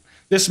don't, like,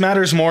 this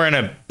matters more in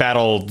a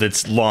battle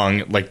that's long,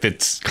 like,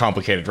 that's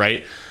complicated,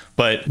 right?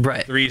 But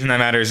the reason that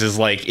matters is,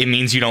 like, it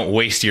means you don't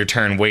waste your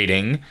turn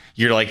waiting.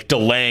 You're, like,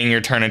 delaying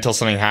your turn until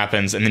something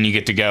happens, and then you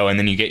get to go, and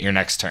then you get your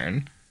next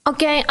turn.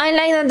 Okay, I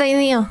like that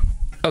idea.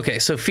 Okay,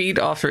 so feed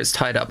after it's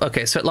tied up.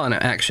 Okay, Svetlana,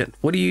 action.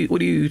 What are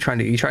you trying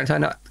to do? You trying to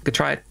tie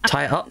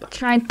it up?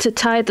 Trying to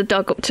tie the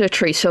dog up to a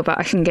tree so that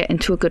I can get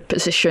into a good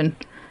position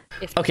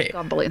if the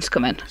goblins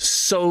come in.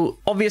 So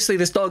obviously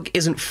this dog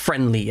isn't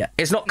friendly yet.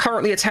 It's not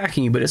currently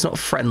attacking you, but it's not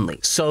friendly.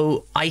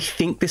 So I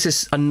think this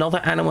is another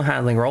animal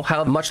handling roll,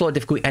 however, much lower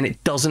difficulty, and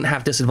it doesn't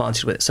have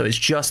disadvantage with it. So it's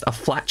just a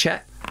flat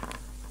check.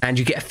 And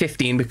you get a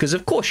 15 because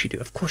of course you do.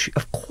 Of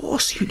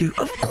course you do.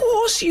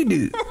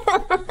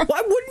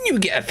 Why wouldn't you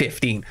get a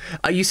 15?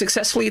 You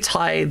successfully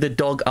tie the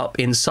dog up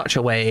in such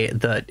a way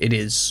that it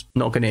is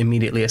not going to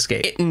immediately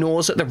escape. It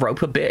gnaws at the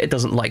rope a bit. It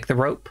doesn't like the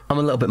rope. I'm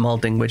a little bit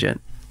molding, Widget.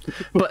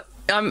 But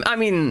I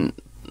mean,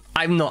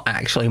 I'm not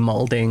actually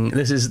molding.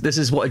 This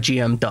is what a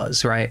GM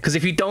does, right? Because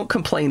if you don't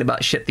complain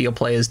about shit that your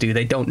players do,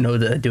 they don't know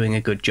that they're doing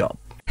a good job.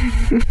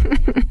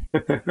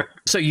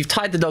 So you've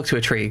tied the dog to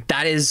a tree.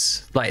 That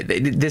is like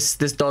this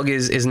dog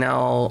is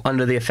now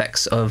under the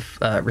effects of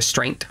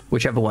restraint,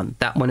 whichever one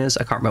that one is.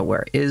 I can't remember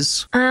where it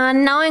is.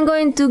 Now I'm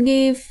going to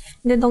give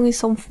the doggy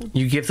some food.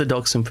 You give the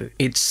dog some food.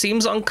 It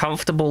seems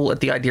uncomfortable at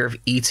the idea of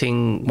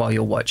eating while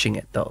you're watching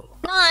it, though.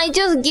 No, I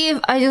just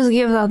give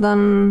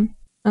that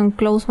and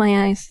close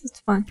my eyes. It's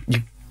fine.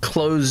 You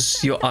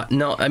close your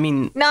no, I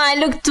mean. No, I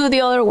look to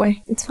the other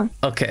way. It's fine.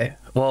 Okay.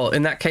 Well,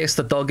 in that case,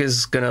 the dog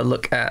is going to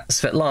look at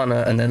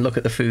Svetlana and then look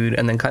at the food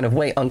and then kind of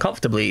wait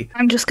uncomfortably.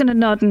 I'm just going to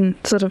nod and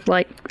sort of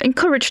like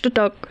encourage the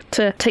dog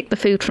to take the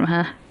food from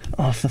her.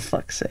 Oh, for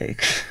fuck's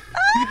sake.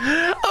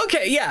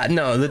 Okay, yeah,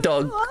 no, the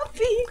dog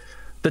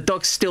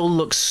still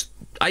looks...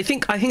 I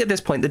think at this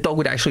point, the dog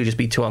would actually just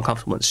be too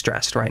uncomfortable and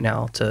stressed right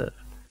now to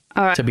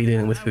be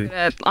dealing with food.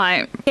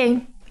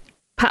 Okay.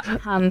 Pat my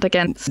hand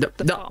against the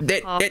top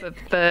half of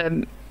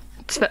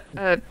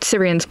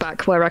Seirian's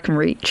back where I can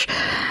reach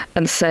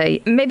and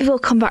say, maybe we'll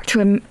come back to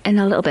him in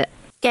a little bit.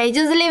 Okay,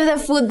 just leave the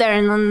food there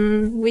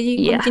and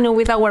we continue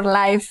with our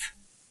life.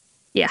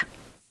 Yeah.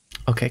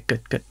 Okay,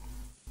 good.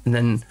 And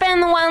then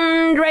spend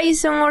one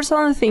ration or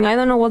something. I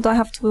don't know what I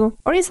have to do.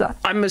 Or is that?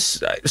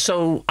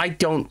 So I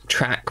don't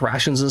track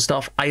rations and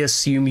stuff. I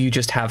assume you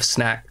just have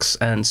snacks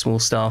and small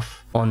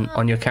stuff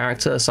on your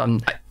character. So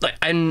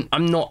I'm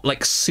not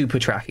like super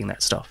tracking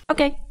that stuff.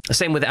 Okay.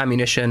 Same with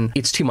ammunition.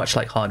 It's too much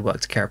like hard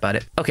work to care about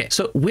it. Okay,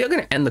 so we are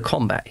going to end the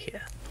combat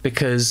here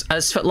because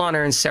as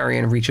Svetlana and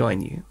Seirian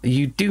rejoin you,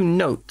 you do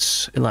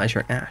note,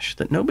 Elijah and Ash,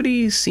 that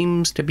nobody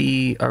seems to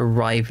be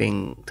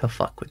arriving to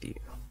fuck with you.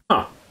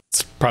 Huh.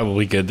 It's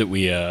probably good that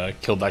we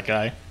killed that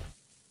guy.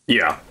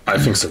 Yeah, I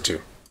think so too.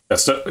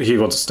 He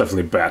was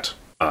definitely bad.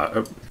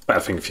 A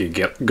bad thing if he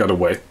got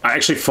away. I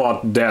actually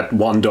thought that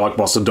one dog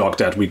was the dog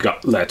that we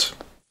let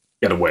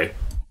get away.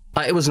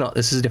 It was not.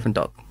 This is a different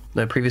dog.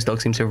 The previous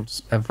dog seems to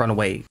have run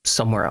away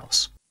somewhere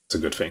else. It's a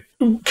good thing.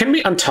 Can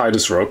we untie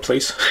this rope,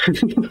 please?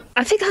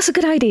 I think that's a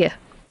good idea.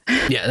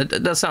 Yeah,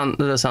 that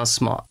sounds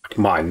smart.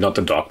 Mine, not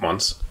the dog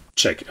ones.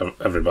 Check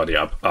everybody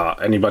up.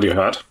 Anybody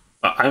hurt?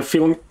 I'm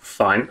feeling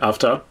fine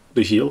after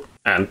the heal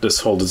and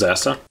this whole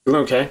disaster.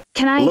 Feeling okay.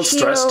 Can I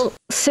heal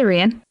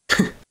Seirian?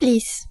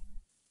 Please.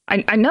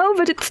 I know,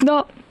 but it's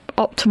not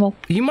optimal.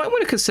 You might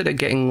want to consider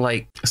getting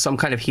like some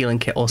kind of healing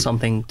kit or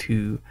something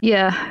to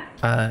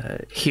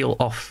heal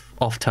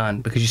off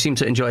turn because you seem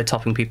to enjoy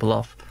topping people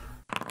off.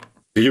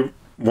 Do you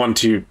want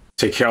to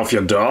take care of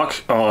your dog,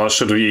 or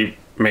should we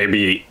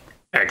maybe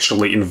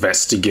actually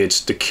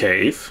investigate the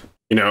cave?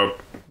 You know,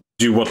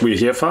 do what we're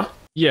here for?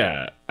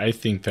 Yeah, I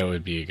think that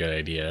would be a good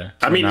idea.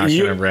 I mean,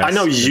 I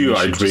know you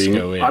are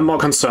agreeing. I'm more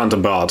concerned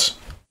about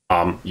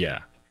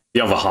the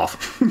other half.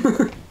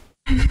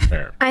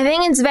 Fair. I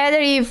think it's better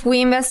if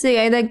we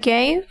investigate the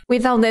cave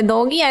without the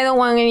doggy. I don't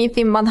want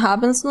anything bad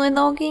happens to the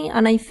doggy,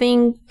 and I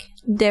think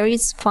there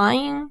is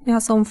fine. We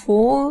have some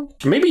food.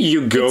 Maybe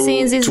you go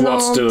towards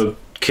the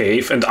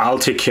cave and I'll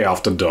take care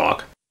of the dog.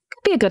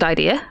 Could be a good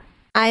idea.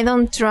 I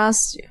don't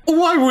trust you.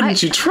 Why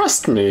wouldn't you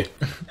trust me?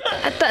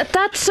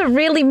 That's a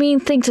really mean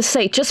thing to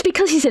say, just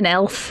because he's an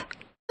elf.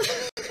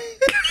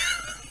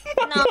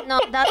 No,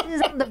 that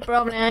isn't the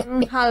problem.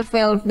 I'm half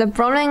elf. The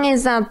problem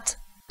is that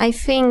I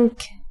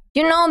think,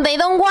 you know, they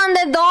don't want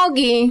the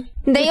doggy.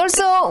 They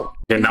also...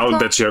 Yeah, now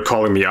that you're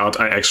calling me out,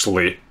 I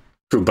actually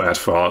feel bad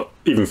for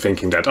even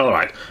thinking that.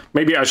 Alright,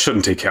 maybe I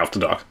shouldn't take care of the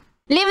dog.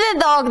 Leave the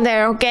dog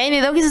there, okay?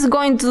 The dog is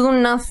going to do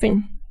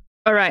nothing.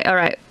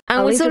 Alright.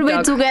 And we should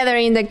be together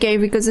in the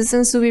cave because it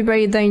seems to be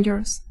very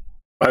dangerous.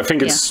 I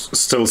think it's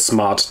still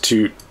smart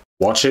to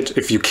watch it.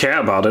 If you care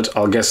about it,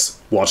 I'll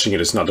guess watching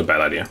it is not a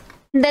bad idea.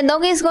 The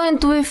dog is going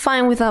to be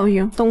fine without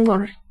you. Don't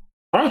worry.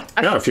 Alright,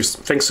 yeah, if you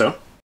think so.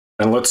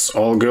 Then let's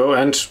all go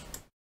and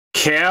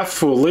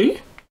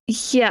carefully...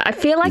 Yeah, I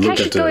feel like I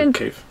should go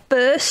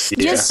first.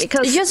 Yes.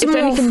 Because just if move.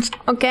 anything,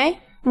 Okay,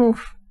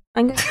 move.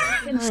 I'm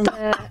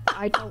gonna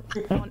I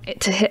don't want it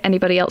to hit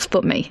anybody else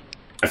but me.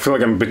 I feel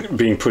like I'm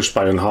being pushed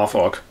by an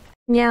half-orc.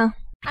 Yeah.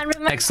 And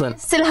remember, Excellent. I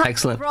still have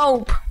Excellent.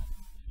 rope.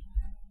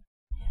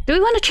 Do we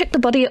want to check the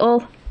body at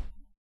all?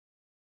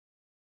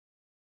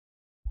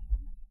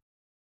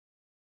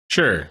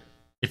 Sure,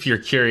 if you're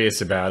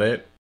curious about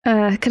it.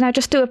 Can I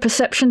just do a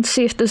perception to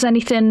see if there's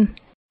anything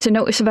to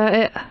notice about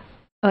it?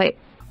 Like,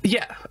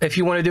 Yeah, if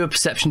you want to do a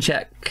perception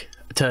check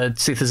to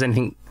see if there's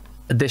anything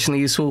additionally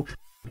useful,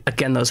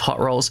 again, those hot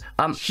rolls.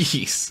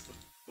 Jeez.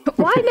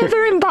 why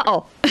never in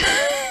battle?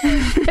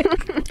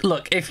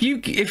 Look, if you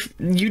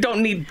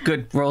don't need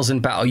good rolls in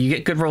battle, you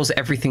get good rolls at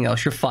everything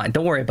else. You're fine.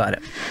 Don't worry about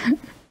it.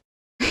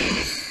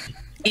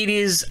 It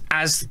is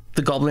as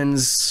the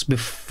goblins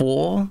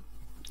before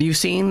you've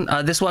seen.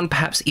 This one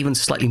perhaps even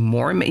slightly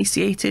more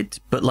emaciated,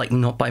 but like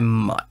not by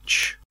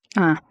much.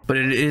 But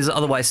it is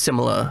otherwise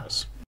similar.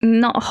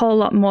 Not a whole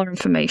lot more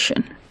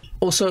information.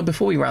 Also,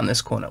 before we round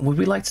this corner, would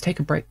we like to take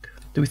a break?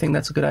 Do we think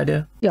that's a good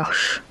idea?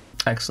 Yosh.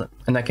 Excellent.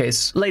 In that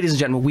case, ladies and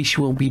gentlemen, we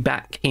will be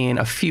back in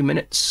a few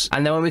minutes.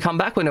 And then when we come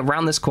back, we're going to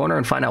round this corner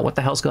and find out what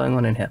the hell's going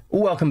on in here.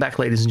 Welcome back,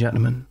 ladies and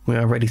gentlemen. We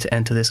are ready to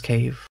enter this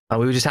cave. We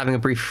were just having a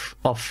brief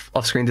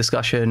off-screen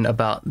discussion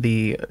about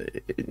the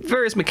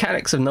various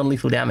mechanics of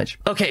non-lethal damage.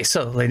 Okay,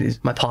 so ladies,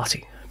 my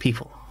party,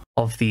 people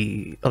of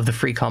the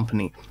free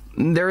company,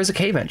 there is a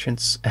cave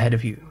entrance ahead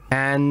of you.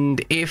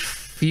 And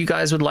if you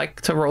guys would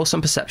like to roll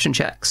some perception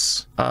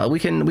checks, we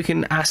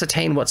can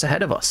ascertain what's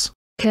ahead of us.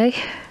 Okay.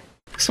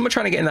 Someone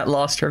trying to get in that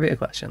last trivia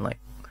question, like.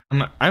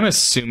 I'm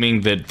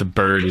assuming that the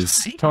bird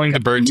is telling the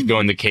bird to go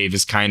in the cave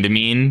is kind of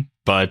mean,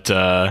 but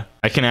I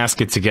can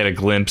ask it to get a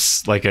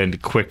glimpse, like a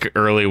quick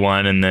early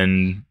one, and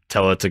then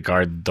tell it to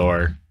guard the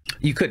door.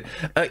 You could.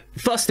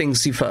 First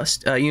things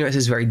first. You notice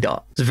it's very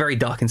dark. It's very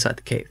dark inside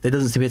the cave. There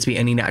doesn't appear to be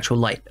any natural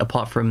light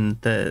apart from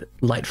the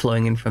light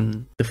flowing in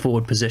from the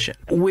forward position.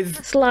 With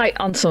Let's light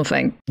on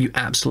something. you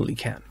absolutely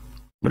can.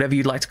 Whatever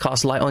you'd like to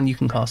cast light on, you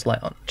can cast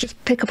light on. Just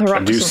pick up a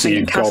rock I do or something see a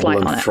and cast light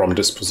on goblin it. from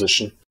this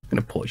position. I'm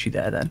gonna pause you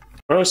there then.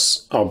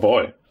 Where's our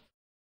boy?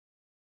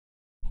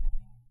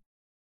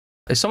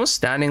 Is someone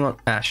standing on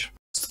Ash?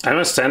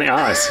 I'm standing.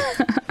 I see.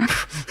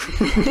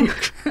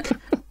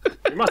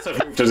 We must have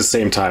moved at the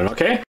same time,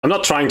 okay? I'm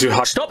not trying to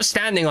hug. Stop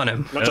standing on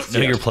him. Not just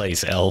Know yet. your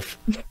place, elf.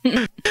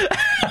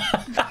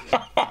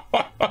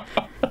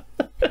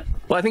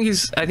 Well, I think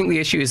the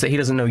issue is that he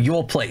doesn't know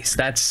your place.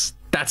 That's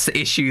the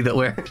issue that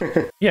we're.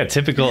 Yeah,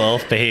 typical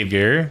elf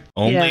behavior.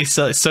 Only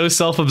Yeah. so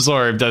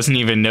self-absorbed, doesn't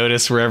even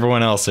notice where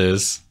everyone else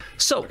is.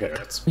 So Okay,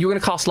 that's- you're going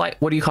to cast light.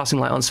 What are you casting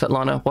light on,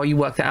 Svetlana? While you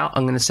work that out,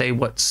 I'm going to say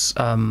what's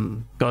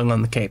going on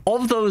in the cave.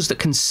 Of those that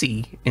can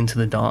see into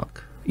the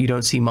dark, you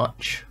don't see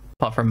much.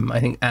 Apart from, I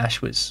think Ash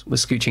was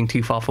scooching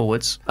too far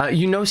forwards.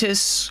 You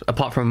notice,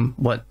 apart from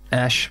what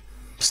Ash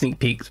sneak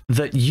peeked,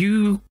 that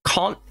you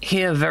can't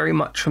hear very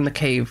much from the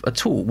cave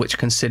at all, which,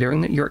 considering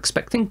that you're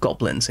expecting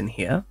goblins in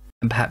here,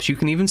 and perhaps you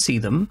can even see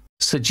them,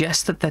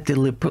 suggests that they're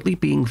deliberately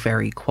being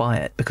very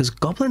quiet, because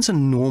goblins are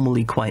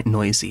normally quite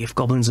noisy. If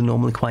goblins are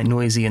normally quite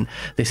noisy and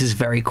this is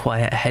very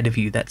quiet ahead of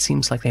you, that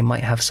seems like they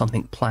might have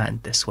something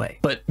planned this way.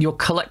 But your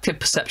collective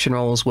perception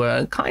rolls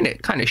were kind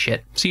of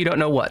shit, so you don't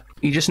know what.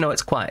 You just know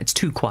it's quiet. It's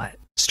too quiet.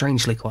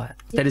 Strangely quiet.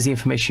 That is the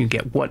information you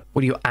get. What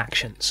are your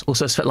actions?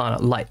 Also,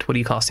 Svetlana, light. What are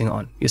you casting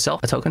on?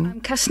 Yourself? A token?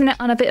 I'm casting it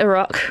on a bit of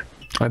rock.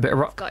 On a bit of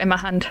rock? Got in my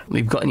hand.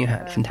 You've got in your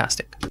hand.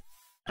 Fantastic.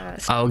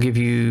 I'll give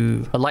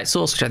you a light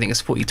source, which I think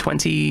is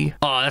 40/20.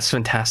 Oh, that's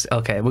fantastic.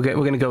 Okay, we're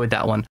gonna go with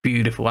that one.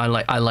 Beautiful. I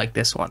like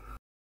this one.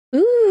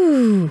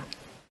 Ooh.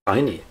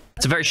 Tiny.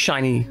 It's a very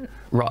shiny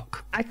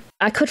rock.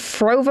 I could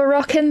throw the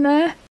rock in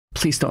there.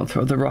 Please don't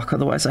throw the rock,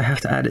 otherwise I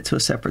have to add it to a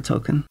separate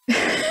token.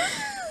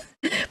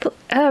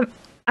 But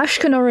Ash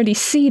can already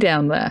see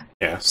down there.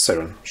 Yeah,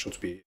 Seirian should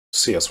be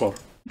see as well.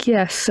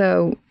 Yeah,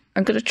 so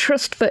I'm going to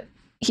trust that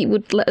he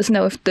would let us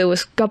know if there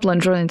was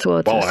goblins running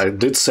towards Well, us. I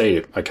did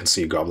say I can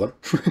see a goblin.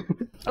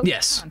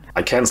 Yes,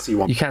 I can see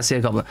one. you can see a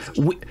goblin.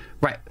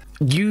 Right,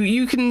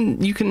 you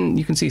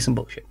can see some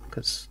bullshit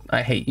because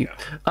I hate you.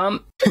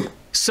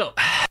 So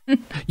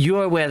you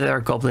are aware there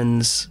are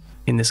goblins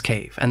in this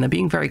cave, and they're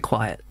being very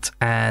quiet,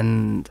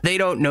 and they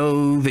don't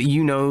know that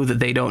you know that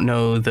they don't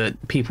know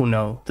that people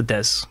know that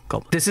there's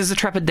goblins. This is a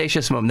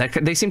trepidatious moment.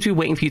 They seem to be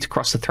waiting for you to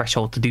cross the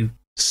threshold to do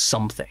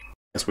something.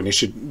 Yes, we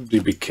should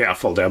be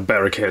careful. There are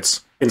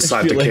barricades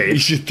inside the You cave.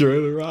 should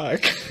throw the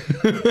rock.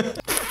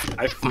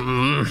 I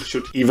think we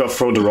should either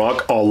throw the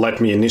rock or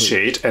let me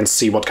initiate and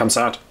see what comes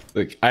out.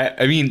 Look,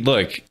 I mean,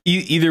 look.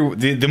 Either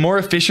the more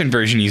efficient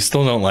version you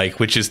still don't like,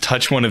 which is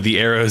touch one of the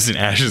arrows in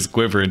Ash's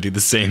quiver and do the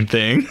same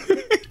thing.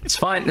 It's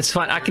fine. It's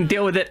fine. I can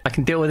deal with it.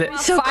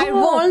 So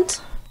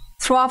Firebolt.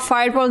 Throw a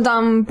firebolt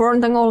and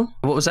burn them all.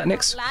 What was that,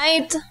 Nix?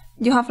 Light.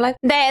 You have like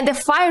the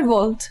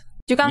firebolt.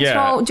 You can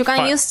Yeah,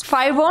 use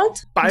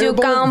firebolt. You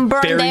can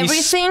burn very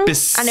everything,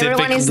 and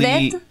everyone is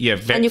dead. Yeah,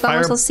 And you can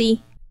also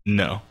see.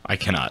 No, I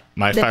cannot.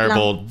 My The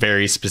firebolt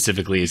very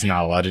specifically is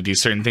not allowed to do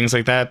certain things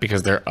like that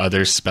because there are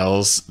other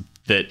spells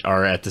that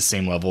are at the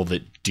same level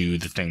that do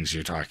the things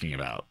you're talking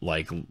about,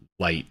 like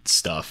light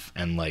stuff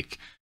and like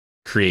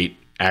create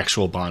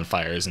actual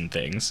bonfires and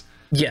things.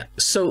 Yeah,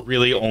 so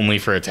really only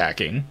for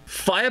attacking.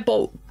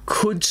 Firebolt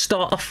could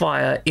start a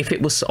fire if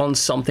it was on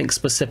something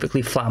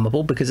specifically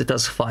flammable, because it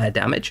does fire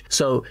damage.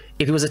 So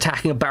if it was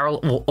attacking a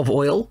barrel of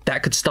oil,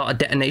 that could start a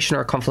detonation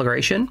or a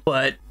conflagration.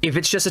 But if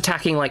it's just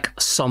attacking like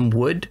some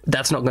wood,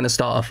 that's not going to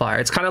start a fire.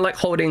 It's kind of like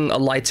holding a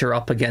lighter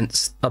up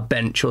against a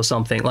bench or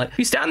something. Like, if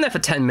you stand there for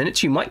 10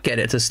 minutes, you might get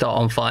it to start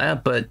on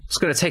fire, but it's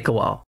going to take a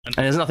while. And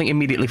there's nothing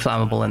immediately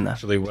flammable in there.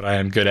 Actually, what I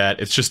am good at,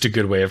 it's just a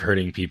good way of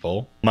hurting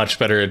people. Much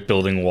better at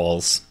building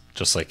walls,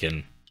 just like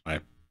in my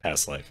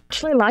past life.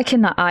 Actually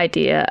liking that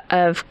idea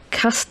of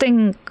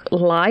casting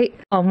light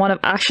on one of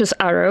Ash's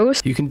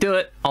arrows. You can do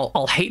it.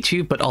 I'll hate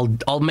you, but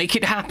I'll make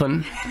it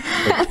happen.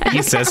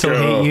 He says he'll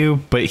hate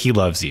you, but he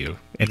loves you.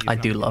 I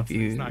do love you.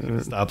 He's not going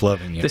to stop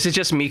loving you. This is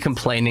just me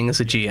complaining as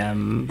a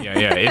GM.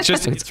 Yeah.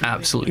 It's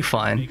absolutely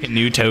fine. Make a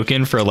new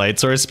token for a light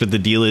source, but the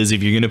deal is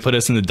if you're going to put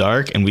us in the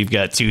dark and we've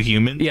got 2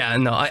 humans,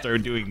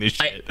 start doing this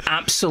shit. I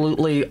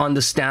absolutely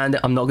understand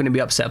it. I'm not going to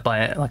be upset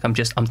by it. Like, I'm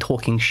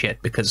talking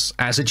shit, because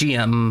as a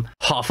GM,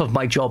 half of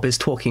my job is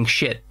talking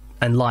shit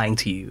and lying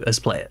to you as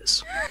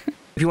players.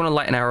 If you want to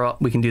light an arrow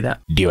up, we can do that.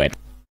 Do it.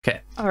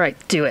 Okay. All right,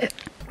 do it.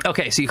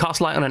 Okay, so you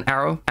cast light on an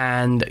arrow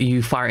and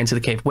you fire into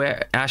the cave.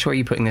 Ash, where are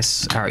you putting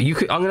this arrow? I'm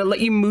going to let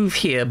you move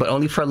here, but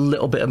only for a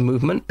little bit of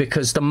movement,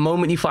 because the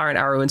moment you fire an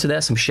arrow into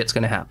there, some shit's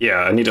going to happen.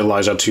 Yeah, I need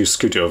Elijah to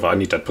scoot over. I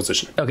need that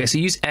position. Okay, so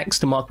use X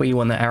to mark where you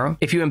want the arrow.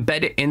 If you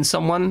embed it in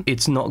someone,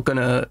 it's not going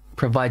to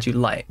provide you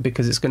light,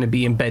 because it's going to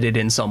be embedded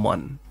in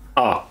someone.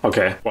 Ah,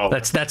 okay. Well,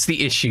 that's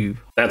the issue.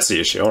 That's the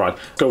issue. All right,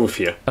 go with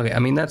here. Okay, I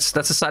mean that's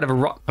the side of a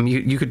rock. I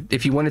mean, you could,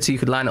 if you wanted to, you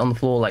could land it on the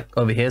floor, like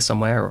over here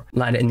somewhere, or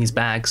land it in these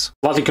bags.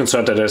 Slightly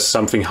concerned that there's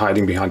something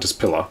hiding behind this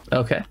pillar.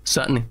 Okay,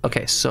 certainly.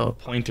 Okay, so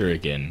pointer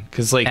again,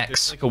 because like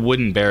it's like a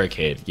wooden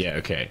barricade. Yeah,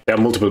 okay. There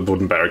are multiple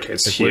wooden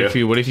barricades like,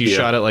 here. What if you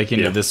shot it like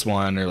into this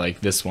one or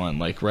like this one,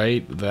 like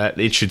right? That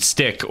it should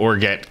stick or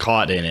get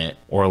caught in it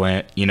or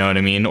land. You know what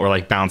I mean? Or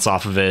like bounce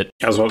off of it.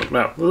 As well.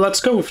 Yeah, let's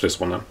go with this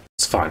one then.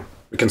 It's fine.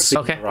 We can see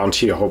around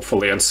here,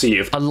 hopefully, and see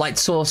if a light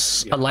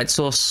source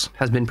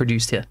has been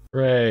produced here.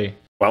 Hooray.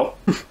 Well,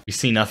 we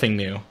see nothing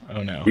new.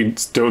 Oh no. We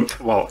don't.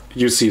 Well,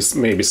 you see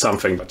maybe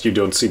something, but you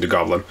don't see the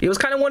goblin. I was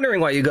kind of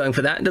wondering why you're going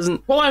for that. It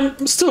doesn't. Well,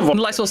 I'm still. The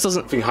light source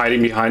doesn't. Something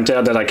hiding behind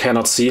there that I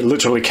cannot see.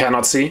 Literally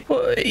cannot see.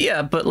 Well,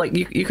 yeah, but like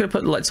you could have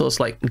put the light source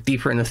like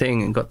deeper in the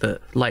thing and got the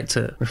light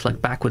to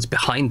reflect backwards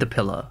behind the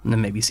pillar, and then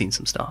maybe seen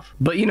some stuff.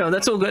 But you know,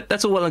 that's all good.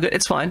 That's all well and good.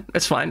 It's fine.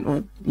 It's fine.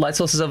 Well, light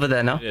source is over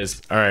there now. It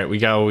is. All right, we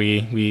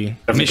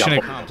mission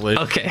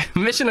accomplished. Okay,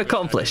 mission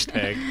accomplished.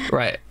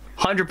 Right.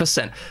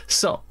 100%.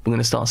 So, we're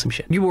gonna start some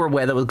shit. You were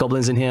aware there was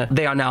goblins in here.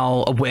 They are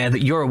now aware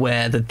that you're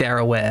aware that they're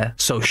aware.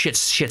 So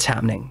shit's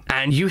happening.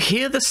 And you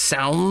hear the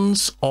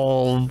sounds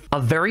of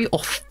a very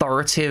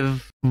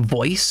authoritative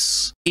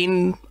voice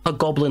in a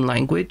goblin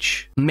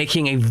language,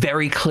 making a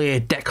very clear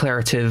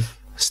declarative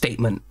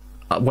statement.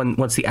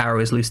 Once the arrow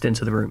is loosed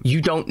into the room.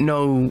 You don't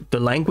know the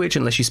language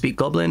unless you speak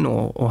Goblin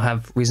or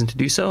have reason to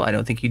do so. I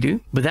don't think you do.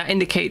 But that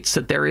indicates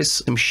that there is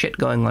some shit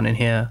going on in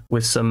here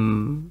with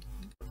some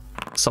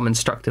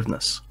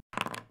instructiveness.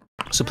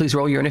 So please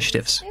roll your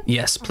initiatives.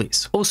 Yes,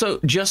 please. Also,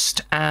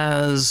 just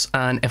as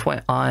an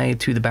FYI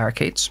to the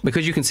barricades,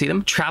 because you can see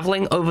them,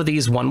 traveling over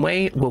these one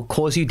way will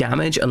cause you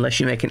damage unless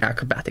you make an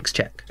acrobatics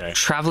check. Okay.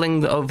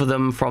 Traveling over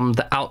them from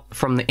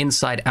the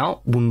inside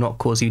out will not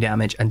cause you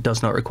damage and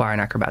does not require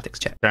an acrobatics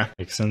check. Yeah,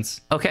 makes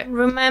sense. Okay.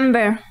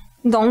 Remember,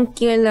 don't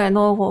kill the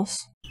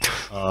lobos.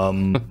 Yeah,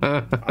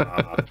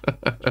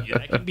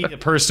 that can be a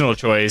personal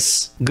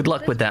choice. Good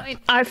luck with that.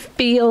 I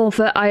feel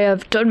that I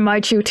have done my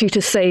duty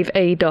to save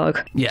a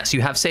dog. Yes,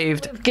 you have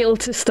saved.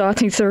 Guilt is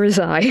starting to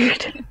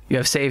reside. You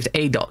have saved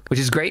a dog, which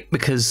is great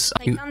because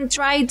I can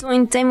try to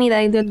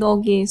intimidate the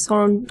doggies,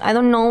 or I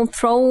don't know,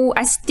 throw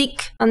a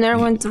stick and they're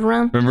going to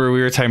run. Remember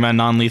we were talking about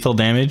non-lethal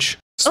damage?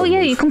 Oh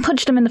yeah, you can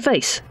punch them in the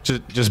face.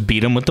 Just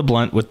beat them with the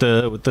blunt, with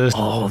the.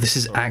 Oh, this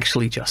is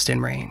actually just in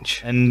range.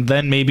 And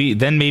then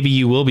maybe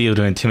you will be able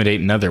to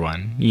intimidate another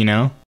one. You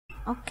know.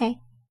 Okay.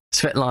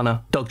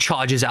 Svetlana, dog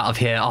charges out of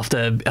here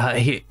after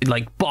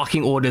like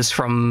barking orders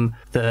from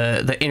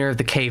the inner of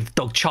the cave.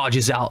 Dog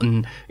charges out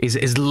and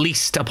is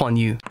leased upon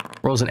you.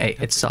 Rolls an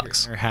 8. It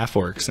sucks. They're half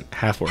orcs.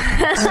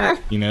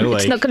 You know,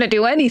 like it's not gonna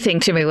do anything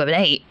to me with an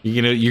 8.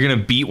 You're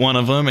gonna beat one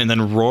of them and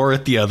then roar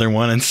at the other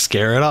one and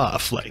scare it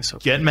off. Like,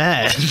 get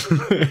mad.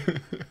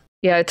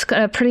 Yeah, it's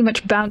gonna pretty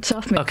much bounce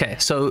off me. Okay,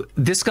 so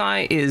this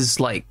guy is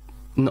like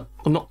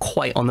not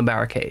quite on the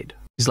barricade.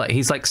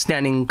 He's like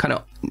standing kind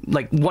of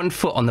like 1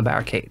 foot on the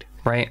barricade,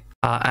 right?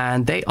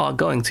 And they are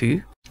going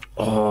to.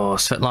 Oh,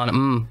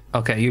 Svetlana.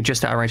 Okay, you're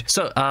just out of range.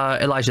 So,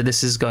 Elijah,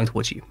 this is going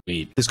towards you.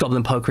 Sweet. This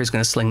goblin poker is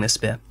going to sling this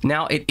spear.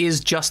 Now, it is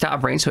just out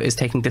of range, so it is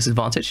taking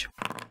disadvantage.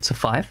 It's a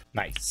 5.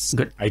 Nice.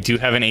 Good. I do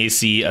have an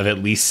AC of at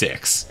least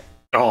 6.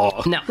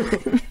 Oh. Now,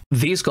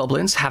 these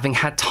goblins, having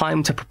had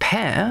time to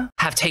prepare,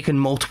 have taken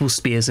multiple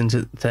spears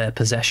into their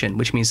possession,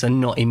 which means they're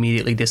not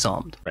immediately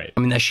disarmed. Right. I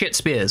mean, they're shit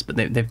spears, but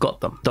they've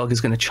got them. Dog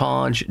is going to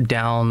charge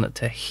down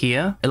to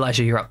here.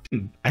 Elijah, you're up.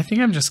 I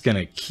think I'm just going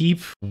to keep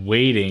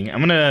waiting.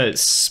 I'm going to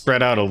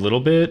spread out a little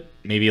bit,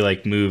 maybe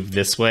like move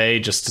this way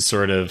just to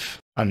sort of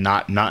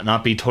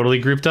not be totally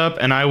grouped up,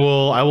 and I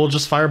will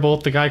just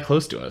firebolt the guy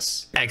close to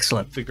us.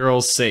 Excellent. The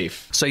girl's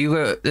safe. So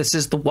this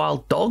is the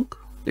wild dog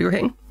that you're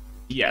hitting?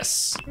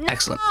 Yes.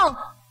 Excellent.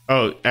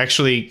 Oh,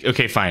 actually,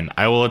 okay, fine.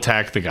 I will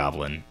attack the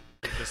goblin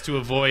just to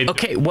avoid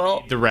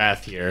the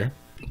wrath here.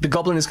 The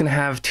goblin is going to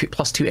have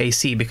 +2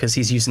 AC because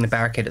he's using the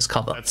barricade as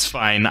cover. That's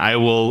fine.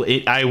 I'm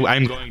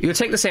going. You'll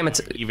take the same.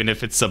 Even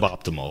if it's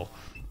suboptimal.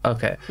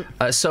 Okay.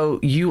 So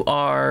you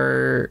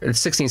are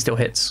 16 still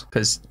hits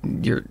because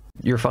you're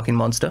a fucking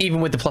monster.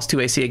 Even with the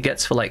 +2 AC it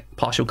gets for like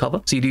partial cover.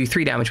 So you do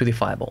 3 damage with your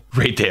firebolt.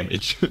 Great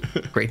damage.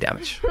 Great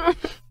damage.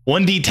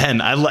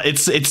 1d10.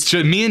 It's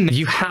just me and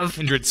you have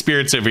kindred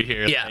spirits over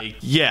here. Yeah. Like,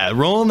 yeah.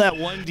 Rolling that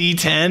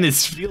 1d10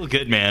 is feel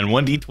good, man.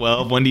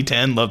 1d12,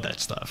 1d10. Love that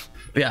stuff.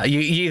 Yeah. You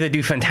either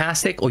do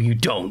fantastic or you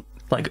don't.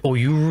 Or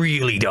you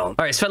really don't.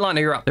 All right,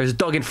 Svetlana, you're up. There's a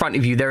dog in front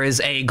of you. There is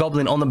a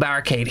goblin on the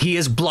barricade. He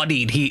is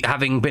bloodied,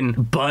 having been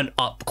burnt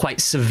up quite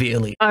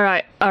severely. All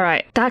right.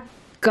 That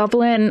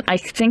goblin, I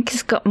think,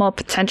 has got more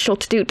potential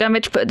to do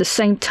damage, but at the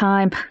same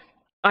time,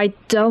 I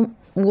don't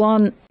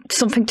want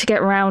something to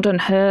get around and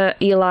hurt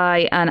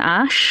Eli and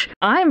Ash.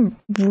 I'm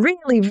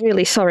really,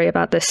 really sorry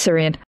about this,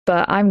 Seirian,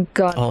 but I'm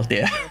gonna go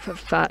for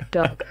that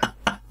dog.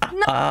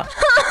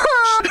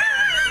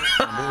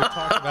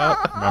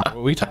 Remember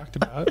what we talked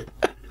about?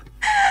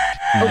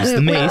 Use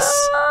the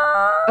mace.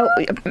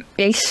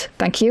 Mace,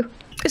 thank you.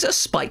 Is it a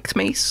spiked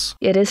mace?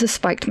 It is a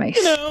spiked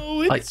mace.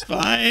 No, it's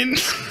fine.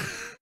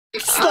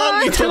 It's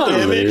not lethal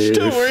damage.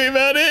 Don't worry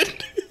about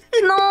it.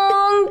 No,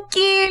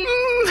 Uncle.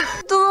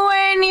 Do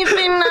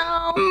anything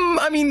now.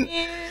 I mean,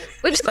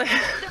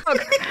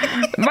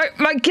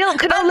 my guilt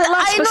can only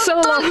last for so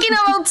long. I'm not talking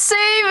about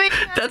saving.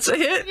 That's a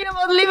hit. I'm talking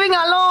about living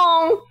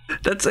alone.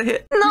 That's a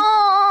hit.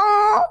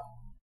 No.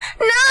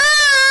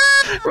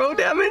 Roll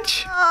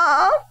damage.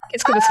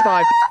 It's gonna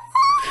survive.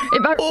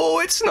 Oh,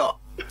 it's not.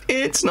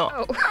 It's not.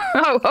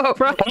 Oh,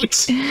 right.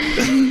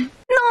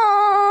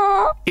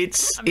 No.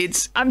 It's.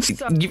 I'm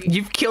sorry.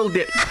 You've killed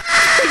it.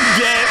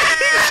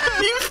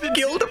 You've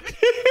killed him.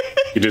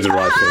 You did the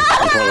right thing.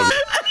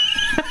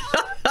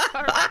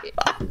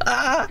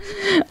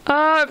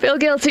 I feel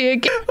guilty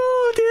again.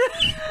 Oh dear.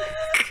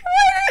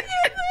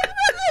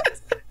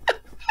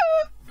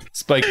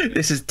 Spike.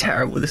 This is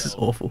terrible. This is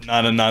awful.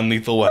 Not a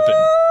non-lethal weapon.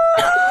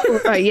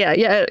 Right,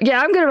 yeah.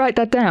 I'm gonna write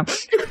that down.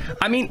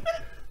 I mean,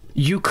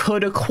 you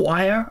could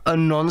acquire a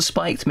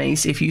non-spiked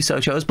mace if you so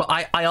chose, but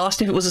I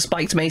asked if it was a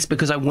spiked mace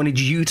because I wanted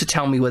you to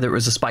tell me whether it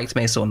was a spiked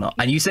mace or not,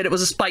 and you said it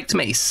was a spiked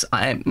mace.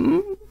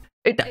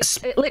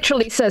 It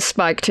literally says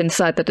spiked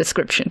inside the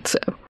description, so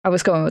I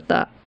was going with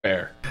that.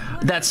 Fair.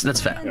 That's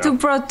fair. To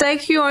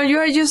protect you, or you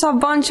are just a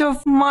bunch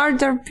of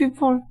murder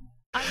people.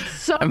 I'm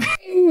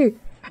sorry.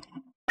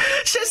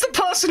 Says the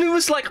person who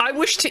was like, I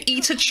wish to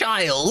eat a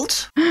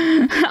child.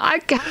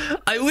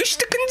 I wish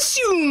to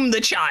consume the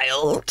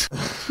child.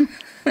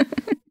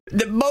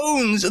 The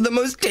bones are the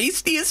most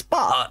tastiest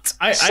part.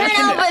 Shut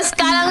up,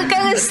 Escala. I'm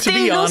gonna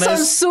steal some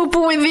soup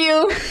with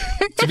you.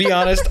 To be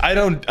honest, I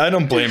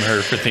don't blame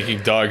her for thinking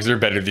dogs are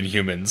better than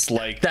humans.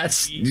 Like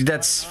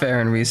that's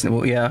fair and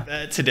reasonable.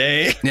 Yeah.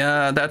 Today.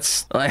 Yeah,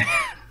 that's like.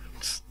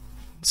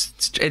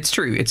 It's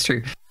true. It's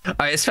true. All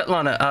right,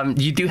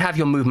 Svetlana, you do have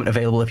your movement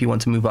available if you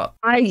want to move up.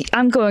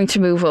 I'm going to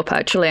move up,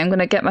 actually. I'm going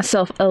to get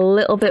myself a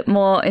little bit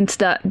more into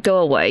that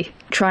doorway.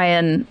 Try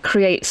and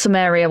create some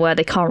area where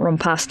they can't run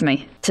past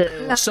me.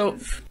 So,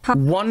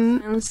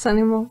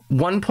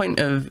 one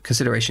point of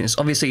consideration is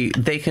obviously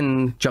they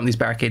can jump these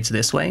barricades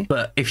this way,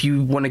 but if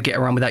you want to get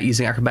around without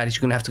using acrobatics,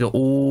 you're going to have to go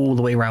all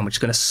the way around, which is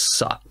going to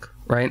suck,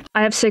 right?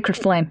 I have Sacred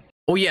Flame.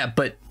 Oh, yeah,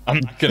 but... I'm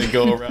not going to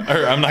go around,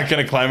 or I'm not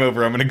going to climb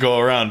over, I'm going to go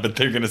around, but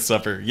they're going to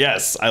suffer.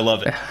 Yes, I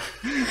love it.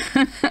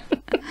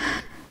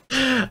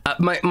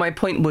 My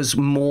point was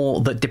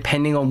more that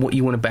depending on what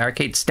you want to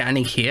barricade,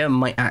 standing here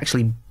might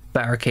actually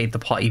barricade the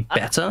party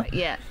better.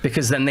 Yeah.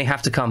 Because then they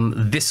have to come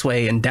this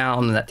way and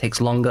down, and that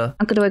takes longer.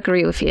 I'm going to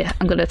agree with you.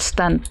 I'm going to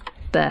stand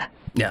there.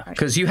 Yeah,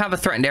 because you have a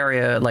threatened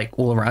area like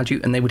all around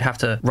you, and they would have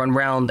to run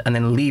around and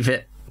then leave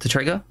it to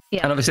trigger.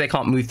 Yeah. And obviously they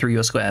can't move through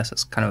your square, so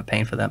it's kind of a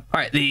pain for them. All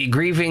right, the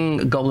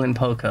grieving goblin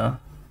poker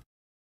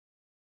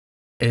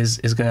is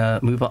gonna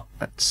move up.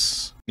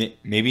 That's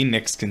maybe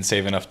Nyx can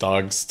save enough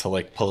dogs to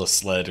like pull a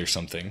sled or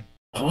something.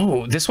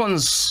 Oh, this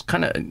one's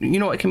kind of, you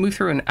know, it can move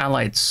through an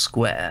allied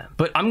square.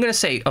 But I'm going to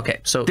say, okay,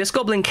 so this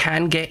goblin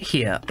can get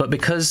here, but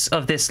because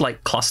of this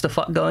like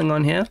clusterfuck going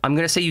on here, I'm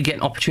going to say you get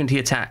an opportunity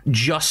attack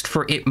just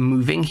for it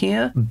moving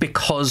here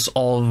because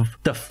of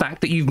the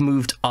fact that you've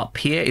moved up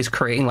here is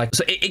creating like,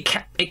 so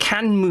it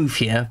can move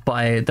here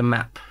by the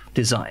map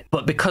design.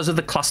 But because of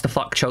the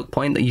clusterfuck choke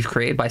point that you've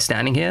created by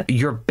standing here,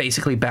 you're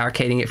basically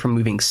barricading it from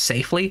moving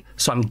safely.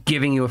 So I'm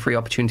giving you a free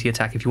opportunity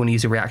attack if you want to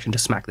use a reaction to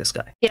smack this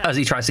guy as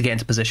he tries to get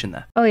into position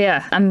there. Oh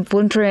yeah, I'm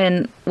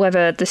wondering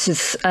whether this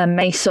is a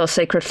mace or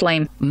sacred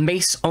flame.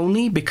 Mace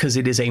only, because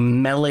it is a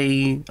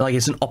melee, like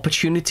it's an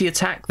opportunity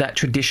attack that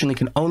traditionally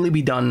can only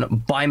be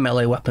done by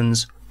melee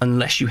weapons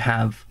unless you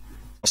have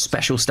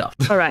special stuff.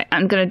 All right,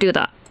 I'm gonna do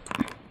that.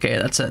 Okay,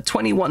 that's a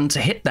 21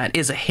 to hit. That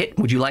is a hit.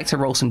 Would you like to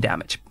roll some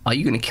damage? Are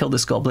you going to kill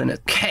this goblin?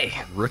 Okay.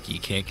 Rookie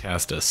can't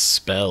cast a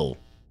spell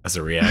as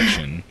a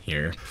reaction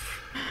here.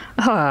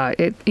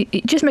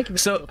 It just makes me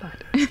so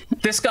bad.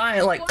 This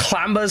guy like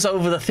clambers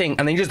over the thing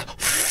and then just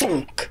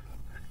thunk,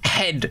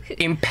 head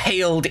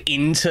impaled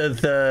into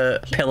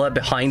the pillar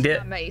behind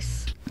it.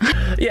 Mace.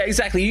 Yeah,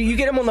 exactly. You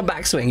get him on the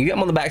backswing. You get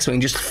him on the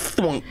backswing, just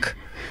thunk.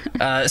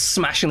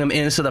 Smashing them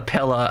into the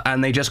pillar,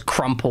 and they just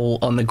crumple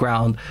on the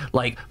ground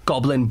like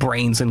goblin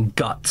brains and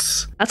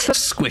guts. That's for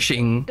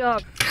squishing.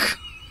 Dog.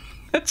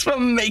 That's for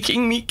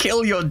making me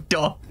kill your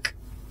dog.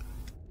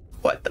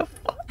 What the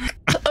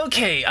fuck?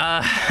 Okay,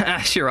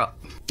 Ash, you're up.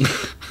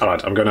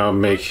 Alright, I'm gonna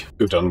make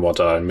good on what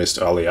I missed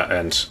earlier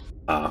and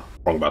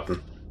wrong button.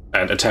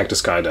 And attack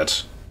this guy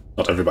that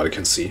not everybody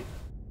can see.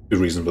 Be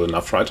reasonable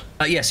enough, right?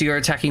 Yeah, so you're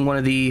attacking one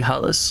of the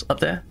hurlers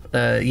up there?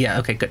 Yeah,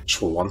 okay, good.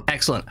 Sure one.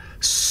 Excellent.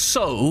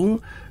 So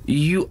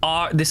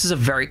this is a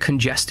very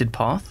congested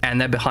path,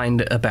 and they're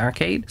behind a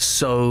barricade,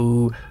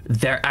 so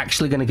they're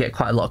actually going to get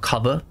quite a lot of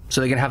cover. So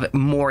they're going to have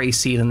more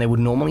AC than they would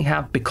normally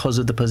have because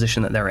of the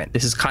position that they're in.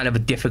 This is kind of a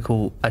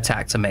difficult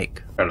attack to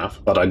make. Fair enough,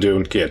 but I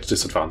don't get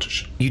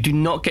disadvantage. You do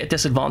not get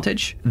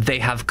disadvantage. They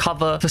have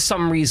cover. For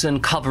some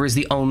reason, cover is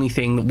the only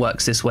thing that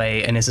works this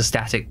way and is a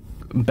static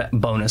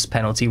bonus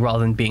penalty rather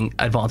than being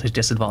advantage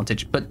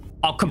disadvantage, but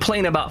I'll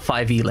complain about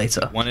 5e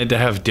later. Wanted to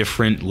have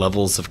different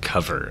levels of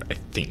cover, I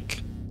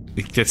think.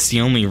 That's the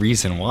only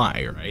reason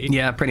why, right?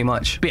 Yeah, pretty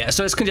much. But yeah,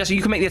 so it's congested.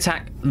 You can make the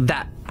attack.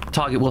 That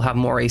target will have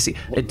more AC.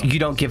 You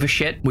don't give a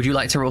shit. Would you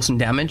like to roll some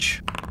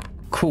damage?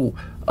 Cool.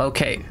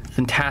 Okay,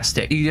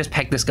 fantastic. You just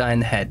peg this guy in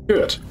the head.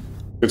 Good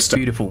stuff.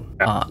 Beautiful.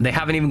 They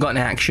haven't even gotten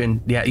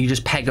action. Yeah, you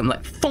just peg them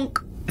like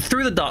thunk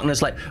through the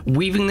darkness, like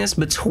weaving this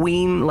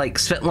between like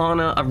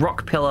Svetlana, a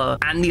rock pillar,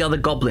 and the other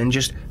goblin,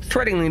 just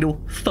threading the needle,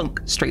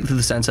 thunk, straight through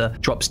the center,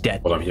 drops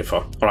dead. What I'm here for.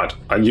 All right,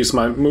 I use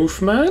my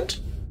movement.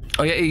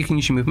 Oh yeah, you can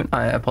use your movement.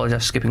 I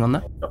apologize for skipping on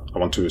that. I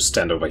want to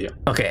stand over here.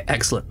 Okay,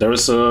 excellent. There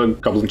is a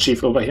goblin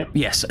chief over here.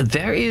 Yes,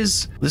 there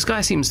is. This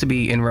guy seems to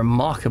be in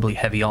remarkably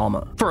heavy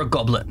armor for a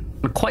goblin,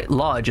 quite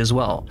large as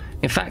well.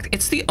 In fact,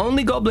 it's the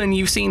only goblin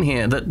you've seen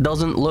here that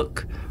doesn't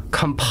look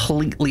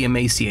completely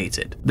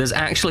emaciated. There's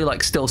actually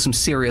like still some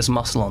serious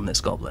muscle on this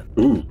goblin.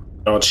 Ooh,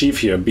 our chief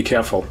here, be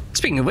careful.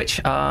 Speaking of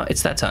which,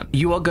 it's that turn.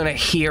 You are gonna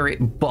hear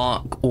it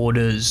bark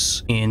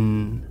orders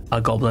in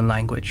a goblin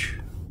language.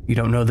 You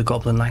don't know the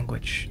goblin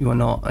language. You are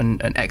not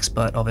an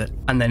expert of it.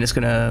 And then it's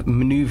gonna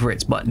maneuver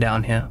its butt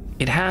down here.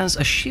 It has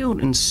a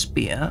shield and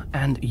spear,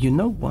 and you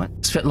know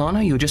what?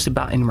 Svetlana, you're just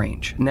about in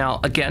range. Now,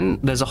 again,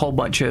 there's a whole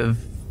bunch of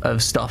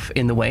stuff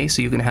in the way,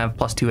 so you're going to have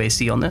 +2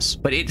 AC on this,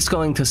 but it's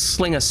going to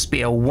sling a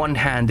spear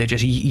one-handed,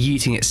 just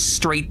yeeting it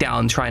straight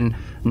down, try and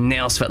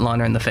nail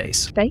Svetlana in the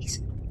face.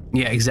 Face?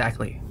 Yeah,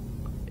 exactly.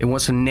 It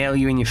wants to nail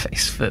you in your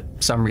face for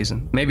some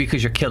reason. Maybe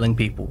because you're killing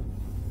people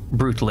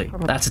brutally.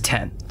 That's a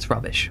 10. It's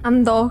rubbish.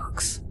 I'm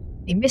dogs.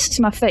 He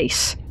misses my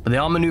face. But they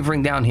are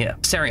maneuvering down here.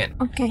 Seirian.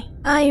 Okay.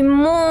 I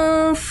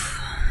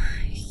move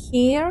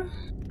here.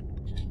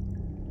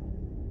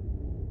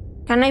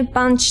 Can I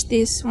punch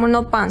this? Well,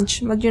 not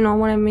punch, but you know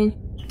what I mean.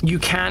 You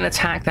can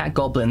attack that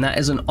goblin. That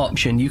is an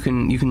option. You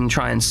can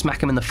try and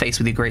smack him in the face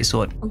with your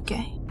greatsword.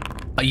 Okay.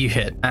 You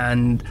hit,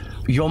 and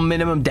your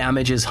minimum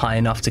damage is high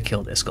enough to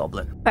kill this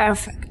goblin.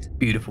 Perfect.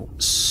 Beautiful.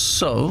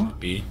 So,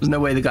 there's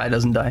no way the guy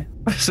doesn't die.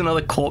 There's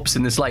another corpse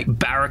in this like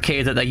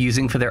barricade that they're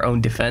using for their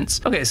own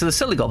defense. Okay, so the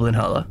silly goblin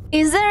hurler.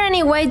 Is there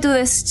any way to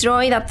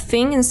destroy that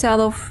thing instead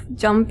of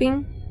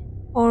jumping?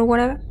 Or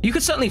whatever? You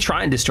could certainly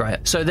try and destroy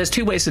it. So there's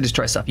two ways to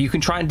destroy stuff. You can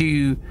try and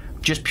do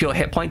just pure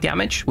hit point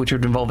damage, which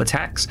would involve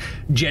attacks.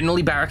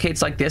 Generally,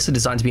 barricades like this are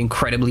designed to be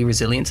incredibly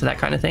resilient to that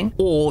kind of thing.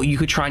 Or you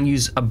could try and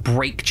use a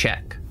break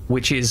check,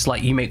 which is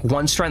like you make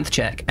one strength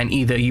check and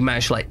either you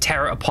manage to like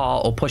tear it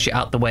apart or push it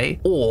out the way,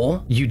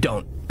 or you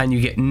don't and you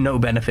get no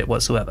benefit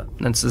whatsoever.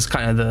 That's just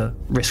kind of the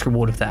risk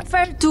reward of that.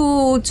 Fair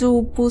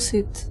to push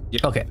it. Yeah,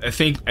 okay. I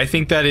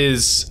think that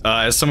is,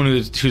 as someone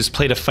who's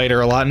played a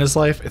fighter a lot in his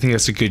life, I think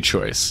that's a good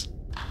choice.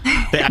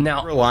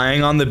 Now,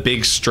 relying on the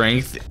big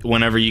strength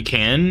whenever you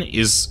can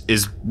is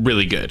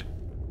really good.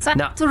 So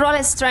now, to roll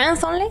a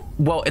strength only?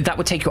 Well, that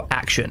would take your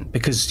action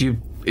because you're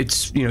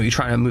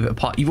trying to move it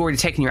apart. You've already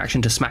taken your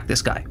action to smack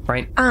this guy,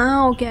 right?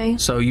 Ah, okay.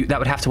 So that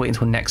would have to wait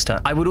until next turn.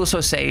 I would also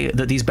say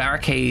that these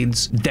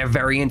barricades, they're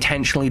very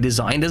intentionally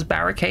designed as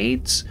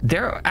barricades.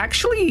 They're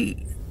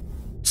actually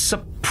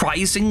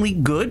surprisingly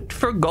good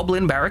for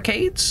goblin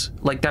barricades.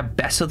 Like, they're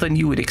better than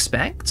you would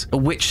expect.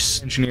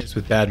 Which engineers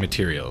with bad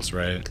materials,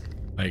 right?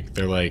 Like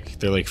they're like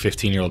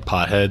 15-year-old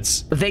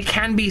potheads. They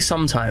can be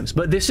sometimes,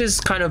 but this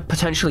is kind of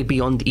potentially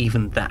beyond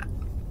even that.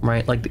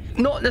 right? Like,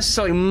 not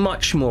necessarily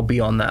much more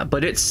beyond that,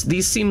 but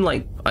these seem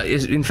like,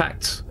 in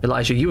fact,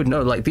 Elijah, you would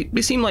know, like,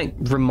 they seem like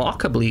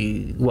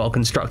remarkably well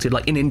constructed,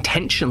 like, and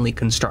intentionally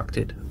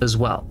constructed as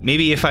well.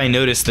 Maybe if I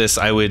notice this,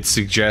 I would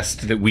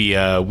suggest that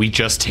we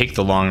just take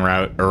the long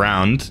route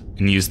around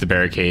and use the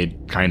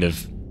barricade kind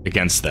of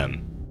against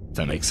them, if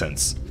that makes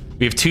sense.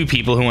 We have two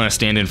people who want to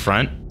stand in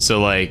front,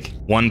 so like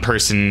one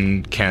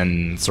person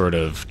can sort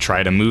of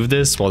try to move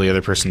this while the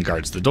other person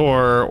guards the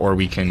door, or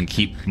we can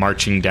keep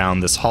marching down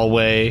this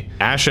hallway.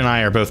 Ash and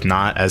I are both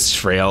not as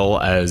frail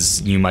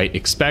as you might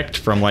expect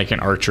from like an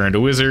archer and a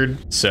wizard,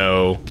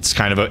 so it's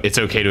kind of it's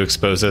okay to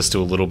expose us to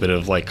a little bit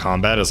of like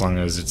combat as long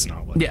as it's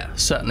not like, yeah,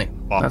 certainly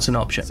that's an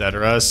option,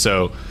 etc.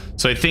 So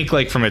I think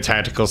like from a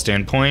tactical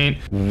standpoint,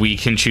 we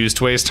can choose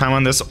to waste time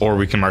on this, or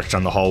we can march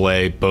down the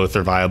hallway. Both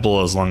are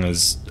viable as long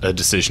as a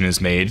decision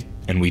is made,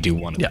 and we do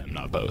one of them,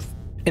 not both.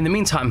 In the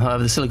meantime,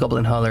 however, the silly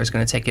goblin hurler is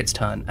going to take its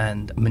turn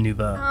and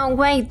maneuver.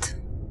 Wait.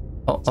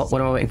 Oh,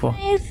 what am I waiting for?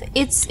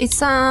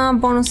 It's a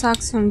bonus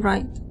action,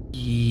 right?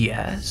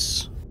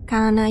 Yes.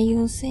 Can I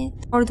use it,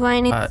 or do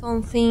I need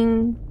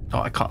something? Oh,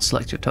 I can't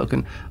select your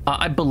token.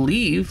 I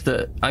believe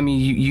that, I mean,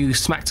 you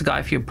smacked a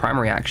guy for your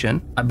primary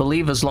action. I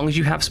believe as long as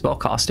you have spell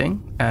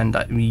casting, and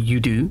you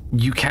do,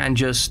 you can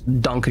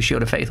just dunk a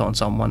Shield of Faith on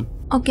someone.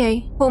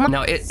 Okay.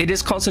 Now, it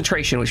is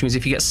concentration, which means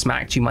if you get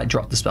smacked, you might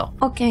drop the spell.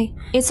 Okay.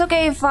 It's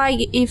okay if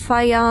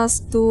I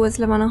ask to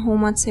Slevana how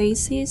much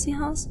AC she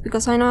has?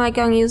 Because I know I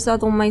can use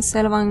that on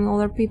myself and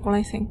other people,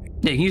 I think.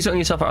 Yeah, you can use it on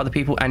yourself or other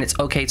people, and it's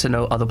okay to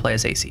know other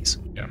players' ACs.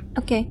 Yeah.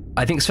 Okay.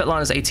 I think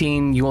Svetlana's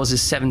 18, yours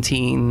is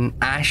 17,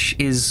 Ash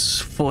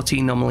is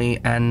 14 normally,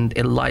 and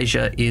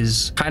Elijah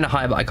is kind of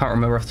high, but I can't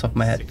remember off the top of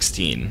my head.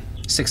 16.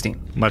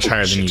 Much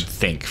higher than you'd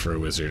think for a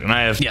wizard. And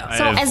I have, yeah. I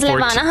have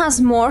Slevana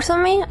has more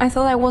than me? I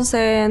thought I was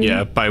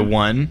yeah, by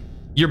 1.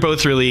 You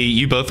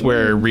both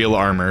wear real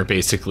armor,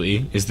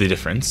 basically, is the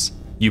difference.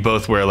 You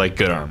both wear like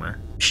good armor.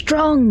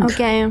 Strong.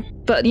 Okay.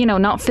 But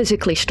not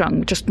physically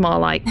strong, just more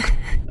like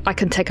I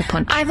can take a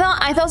punch. I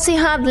thought she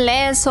had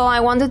less, so I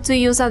wanted to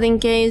use that in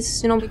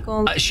case,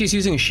 because she's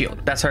using a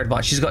shield. That's her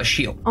advantage. She's got a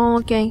shield. Oh,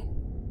 okay.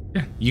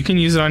 Yeah, you can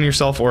use it on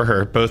yourself or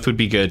her. Both would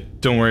be good.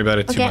 Don't worry about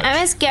it too much. Okay,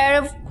 I'm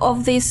scared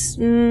of this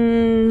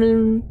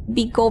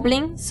big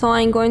goblin, so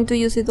I'm going to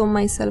use it on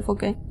myself,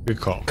 okay? Good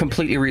call.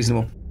 Completely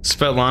reasonable.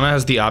 Svetlana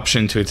has the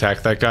option to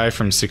attack that guy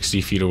from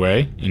 60 feet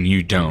away, and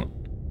you don't.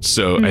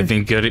 So I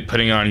think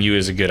putting it on you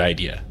is a good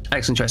idea.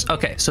 Excellent choice.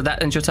 Okay, so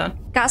that ends your turn.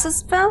 Cast a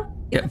spell?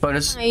 Yeah,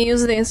 bonus. I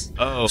use this.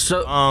 Oh,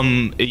 so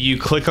you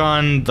click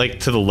on like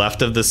to the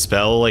left of the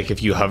spell, like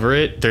if you hover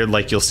it, there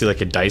like you'll see like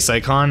a dice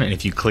icon, and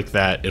if you click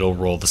that, it'll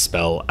roll the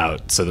spell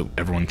out so that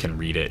everyone can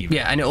read it.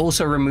 Yeah, and it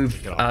also removes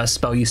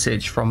spell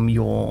usage from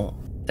your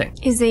thing.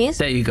 Is this?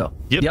 There you go.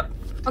 Yep.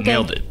 Okay.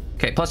 Nailed it.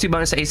 Okay, plus 2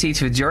 bonus AC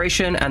to the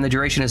duration, and the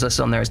duration is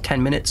listed on there as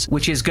 10 minutes,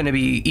 which is going to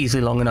be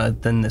easily longer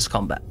than this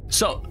combat.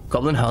 So,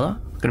 Goblin Hurler,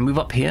 going to move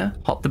up here,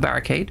 hop the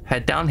barricade,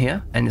 head down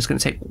here, and it's going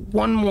to take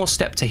one more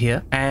step to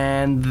here,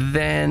 and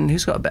then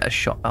who's got a better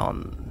shot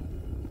on?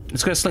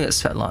 It's going to sling at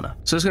Svetlana.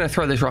 So it's going to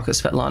throw this rock at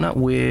Svetlana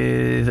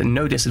with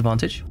no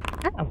disadvantage.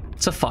 Oh.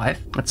 It's a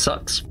 5. That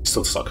sucks.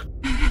 Still suck.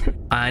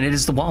 And it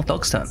is the Wild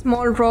Dog's turn.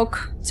 Small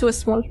rock, too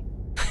small.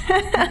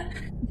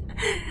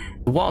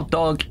 The Wild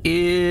Dog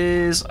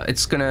is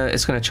it's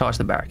gonna charge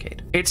the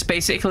barricade. It's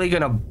basically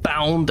gonna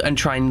bound and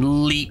try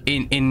and leap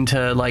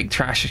into like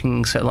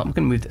trashing. So I'm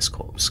gonna move this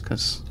corpse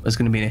because there's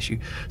gonna be an issue.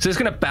 So it's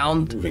gonna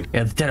bound.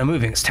 Yeah, the dead are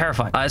moving. It's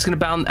terrifying. It's gonna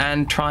bound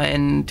and try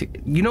and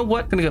you know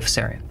what? Gonna go for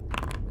Seirian.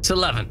 It's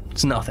 11.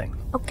 It's nothing.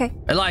 Okay.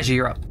 Elijah,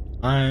 you're up.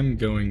 I'm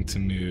going to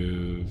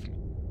move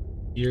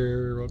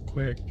here real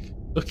quick.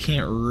 I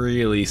can't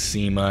really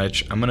see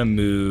much. I'm gonna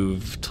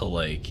move to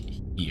like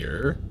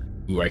here.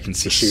 Ooh, I can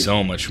see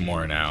so much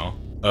more now.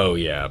 Oh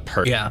yeah,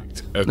 perfect. Yeah.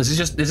 Okay. This is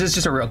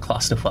just a real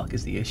clusterfuck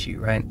is the issue,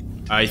 right?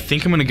 I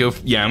think I'm gonna go.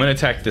 Yeah, I'm gonna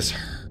attack this.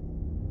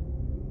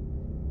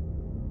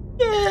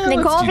 Yeah.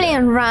 The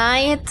goblin,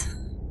 right?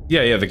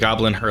 Yeah, the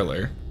goblin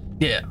hurler.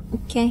 Yeah.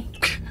 Okay.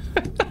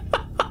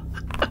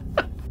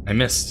 I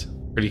missed.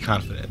 Pretty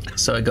confident.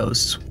 So it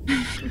goes.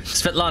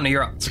 Svetlana,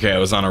 you're up. It's okay. I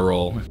was on a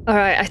roll. All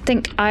right, I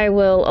think I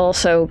will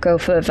also go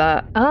for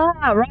that.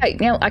 Ah, right.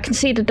 I can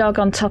see the dog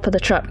on top of the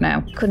trap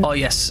now. Oh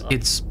yes,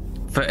 it's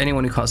for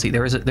anyone who can't see.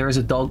 There is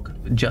a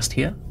dog just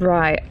here.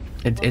 Right.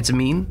 It's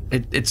mean.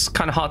 It's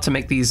kind of hard to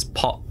make these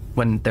pop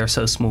when they're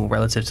so small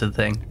relative to the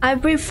thing. I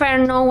prefer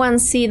no one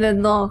see the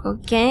dog,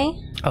 okay?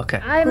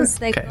 Okay.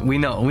 Okay, we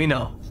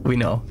know.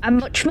 I'm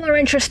much more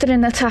interested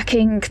in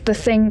attacking the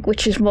thing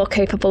which is more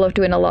capable of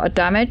doing a lot of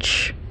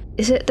damage.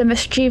 Is it the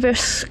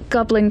mischievous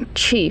goblin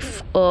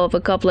chief or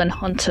the goblin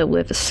hunter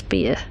with a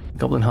spear?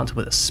 Goblin hunter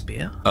with a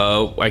spear?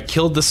 I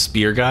killed the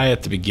spear guy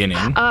at the beginning.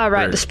 Ah,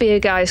 right, the spear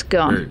guy's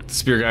gone. The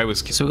spear guy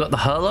was killed. So we got the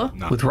hurler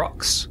with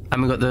rocks,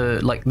 and we got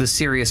the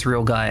serious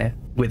real guy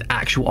with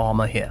actual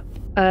armor here.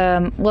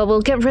 Well,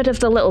 we'll get rid of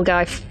the little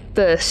guy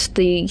first,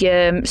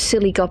 the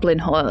silly goblin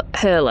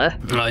hurler.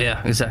 Oh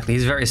yeah, exactly.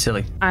 He's very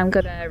silly. I'm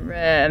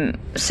gonna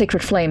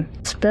Sacred Flame.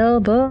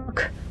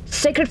 Spellbook.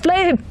 Sacred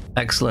Flame!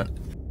 Excellent.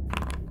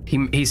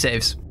 He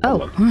saves.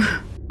 Oh.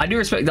 I do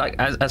respect, like,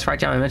 as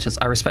Fragile mentions,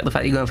 I respect the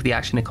fact that you're going for the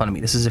action economy.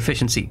 This is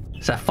efficiency.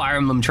 It's that Fire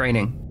Emblem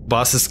training.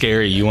 Boss is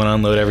scary. You want to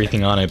unload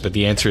everything on it, but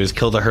the answer is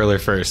kill the hurler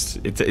first.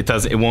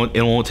 It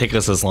won't take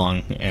us as long,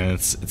 and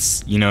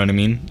it's you know what I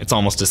mean. It's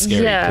almost as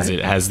scary because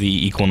it has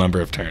the equal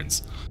number of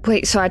turns.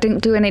 Wait, so I didn't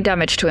do any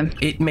damage to him?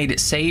 It made it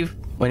save.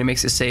 When it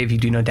makes it save, you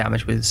do no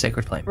damage with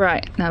Sacred Flame.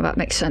 Right, now that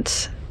makes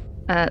sense.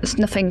 There's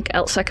nothing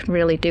else I can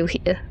really do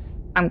here.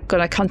 I'm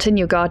gonna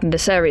continue guarding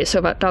this area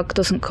so that dog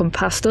doesn't come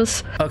past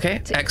us.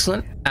 Okay,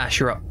 excellent. Ash,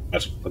 you're up.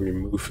 Let me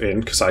move in,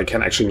 because I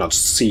can actually not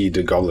see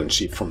the goblin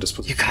sheep from this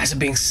position. You guys are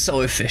being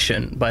so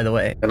efficient, by the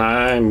way. Can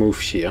I move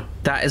here?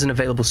 That is an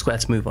available square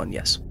to move on,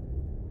 yes.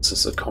 This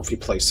is a comfy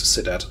place to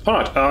sit at.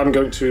 Alright, I'm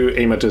going to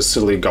aim at this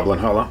silly goblin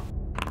hurler.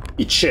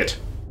 Eat shit.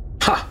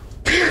 Ha!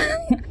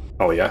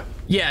 Oh yeah?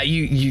 Yeah,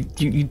 you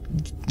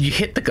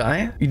hit the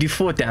guy. You do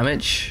 4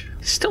 damage.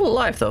 He's still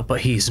alive though,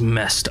 but he's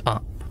messed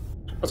up.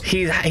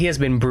 He has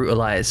been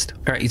brutalized.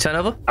 All right, you turn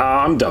over?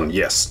 I'm done,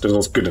 yes. That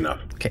was good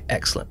enough. Okay,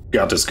 excellent.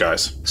 Got this,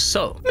 guys.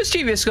 So,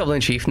 mischievous Goblin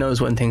Chief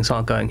knows when things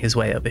aren't going his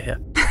way over here.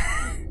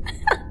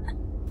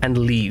 And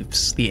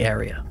leaves the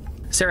area.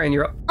 Seirian,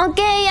 you're up.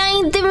 Okay,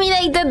 I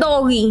intimidate the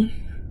doggy.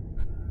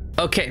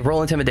 Okay,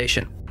 roll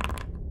intimidation.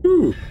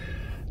 Ooh.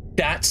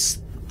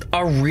 That's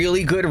a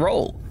really good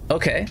roll.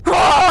 Okay.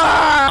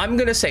 I'm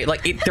gonna say,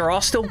 like, there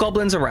are still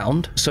goblins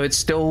around, so it's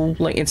still,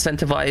 like,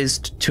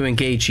 incentivized to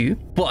engage you.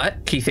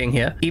 But, key thing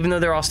here, even though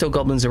there are still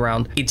goblins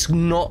around, it's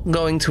not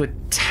going to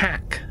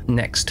attack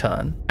next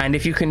turn. And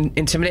if you can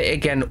intimidate it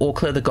again or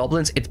clear the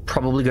goblins, it's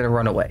probably gonna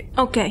run away.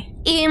 Okay.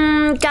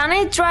 Can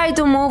I try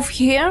to move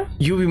here?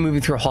 You'll be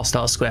moving through a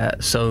hostile square,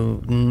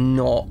 so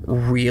not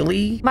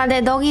really. But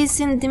the dog is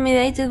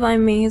intimidated by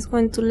me. He's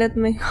going to let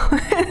me.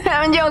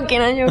 I'm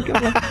joking.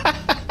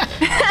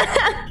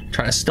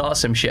 Trying to start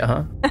some shit,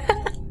 huh?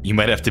 You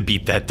might have to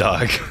beat that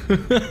dog.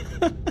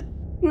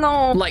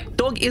 No. Like,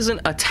 dog isn't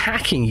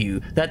attacking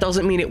you. That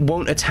doesn't mean it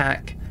won't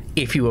attack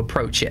if you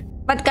approach it.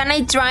 But can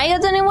I try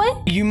it anyway?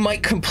 You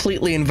might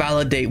completely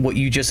invalidate what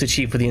you just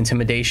achieved with the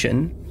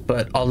intimidation,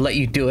 but I'll let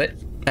you do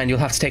it, and you'll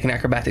have to take an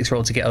acrobatics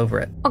roll to get over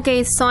it.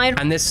 Okay, so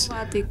And this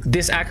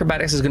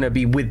acrobatics is going to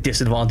be with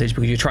disadvantage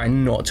because you're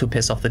trying not to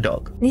piss off the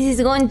dog. This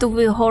is going to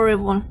be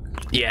horrible.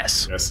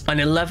 Yes. An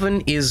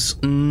 11 is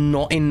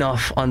not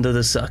enough under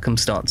the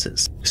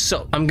circumstances.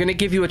 So I'm going to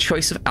give you a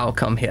choice of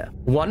outcome here.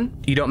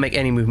 1, you don't make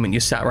any movement. You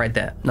sat right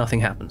there. Nothing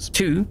happens.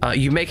 2,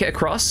 you make it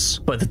across,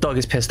 but the dog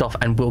is pissed off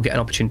and will get an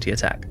opportunity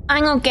attack.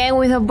 I'm okay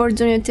with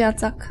opportunity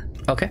attack.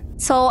 Okay.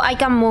 So I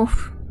can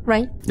move,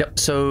 right? Yep.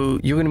 So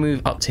you're going to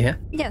move up to here.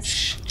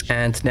 Yes.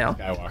 And now,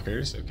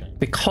 Skywalkers, okay.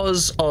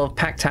 because of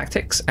pack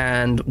tactics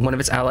and one of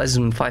its allies is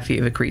in 5 feet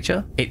of a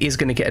creature, it is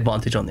going to get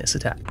advantage on this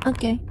attack.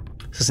 Okay.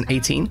 This is an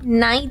 18.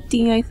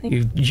 90, I think.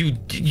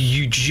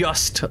 You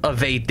just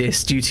evade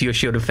this due to your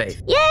shield of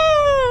faith.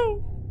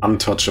 Yay!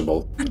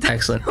 Untouchable.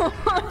 Excellent.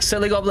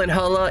 Silly Goblin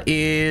Hurler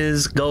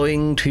is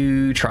going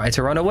to try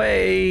to run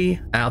away.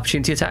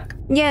 Opportunity attack.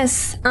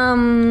 Yes.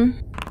 Normal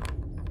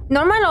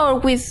or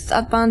with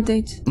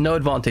advantage? No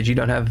advantage. You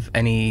don't have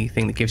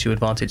anything that gives you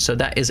advantage. So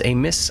that is a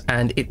miss,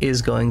 and it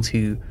is going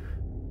to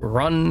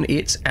run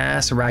its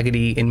ass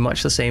raggedy in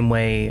much the same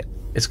way.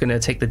 It's going to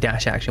take the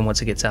dash action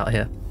once it gets out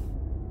here.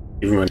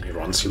 Even when he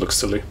runs, he looks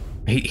silly.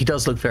 He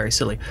does look very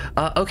silly.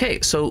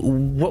 Okay, so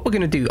what we're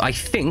going to do, I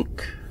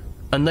think,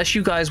 unless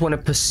you guys want to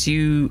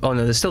pursue... Oh,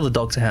 no, there's still the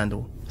dog to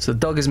handle. So the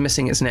dog is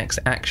missing its next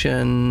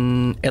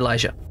action.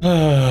 Elijah.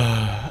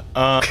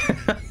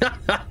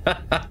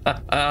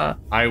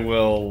 I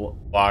will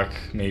walk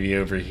maybe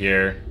over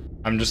here.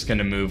 I'm just going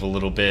to move a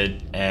little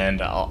bit, and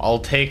I'll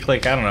take,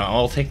 like, I don't know,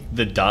 I'll take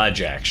the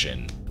dodge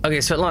action. Okay,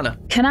 Svetlana.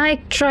 Can I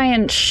try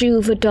and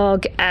shoo the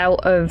dog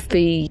out of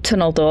the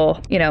tunnel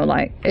door? You know,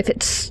 like, if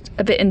it's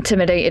a bit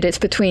intimidated, it's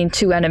between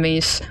 2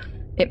 enemies,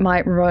 it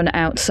might run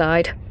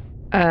outside.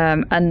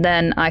 And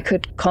then I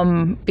could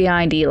come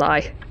behind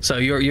Eli. So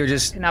you're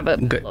just... And have a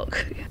good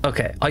look.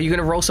 Okay, are you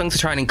going to roll something to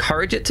try and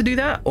encourage it to do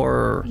that,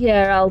 or...?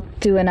 Yeah, I'll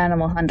do an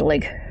animal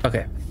handling.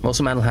 Okay, roll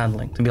some animal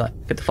handling to be like,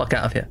 get the fuck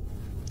out of here.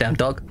 Damn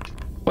dog.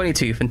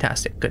 22,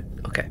 fantastic. Good,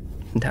 okay.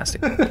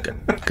 Fantastic.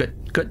 Good.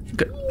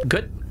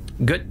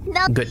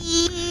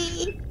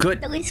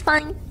 That is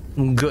fine.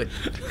 Good.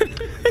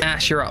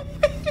 Ash, you're up.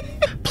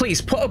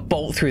 Please put a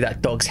bolt through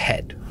that dog's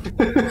head.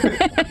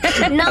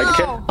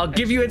 No. I'll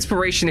give you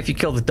inspiration if you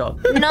kill the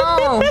dog.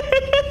 No.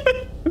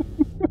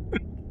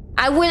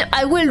 I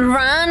will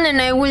run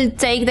and I will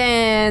take the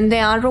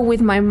arrow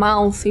with my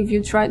mouth if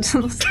you try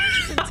to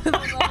the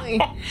doggy.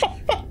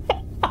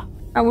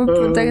 I will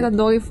protect the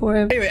doggy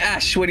forever. Anyway,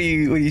 Ash, what are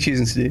you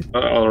choosing to do?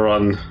 I'll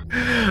run.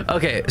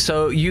 Okay,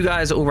 so you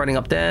guys are all running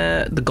up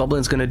there. The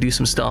goblin's gonna do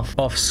some stuff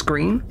off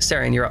screen.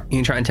 Seirian, you're up. You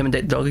can try and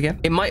intimidate the dog again.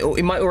 It might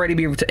already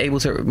be able to.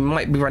 It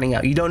might be running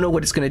out. You don't know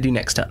what it's gonna do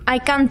next turn. I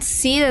can't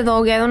see the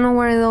dog. I don't know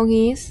where the dog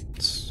is.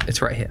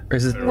 It's right here. Or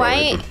is it?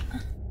 Why?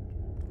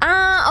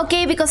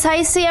 Okay, because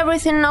I see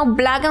everything now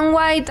black and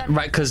white.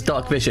 Right, because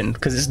dark vision,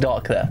 because it's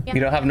dark there. Yeah.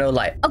 You don't have no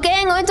light. Okay,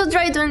 I'm going to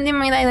try to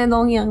intimidate the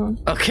dog.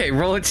 Okay,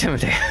 roll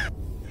intimidate.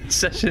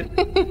 Session.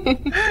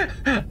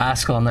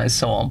 Ascon, that is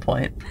so on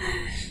point.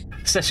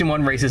 Session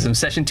 1, racism.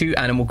 Session 2,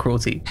 animal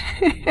cruelty.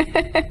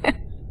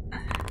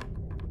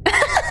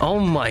 Oh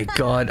my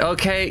god.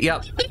 Okay,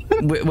 yep.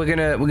 We're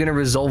gonna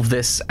resolve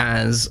this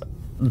as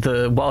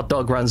the wild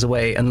dog runs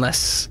away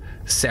unless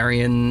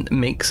Seirian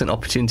makes an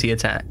opportunity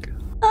attack.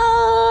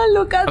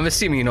 Look at. I'm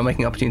assuming you're not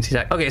making opportunity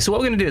attack. Okay, so what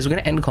we're gonna do is we're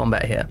gonna end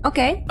combat here.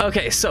 Okay.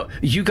 Okay, so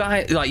you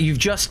guys, like, you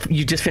just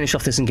finished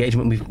off this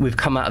engagement. We've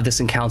come out of this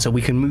encounter.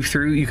 We can move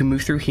through. You can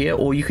move through here,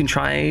 or you can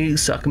try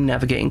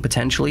circumnavigating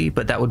potentially,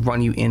 but that would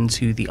run you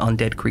into the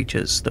undead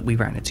creatures that we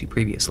ran into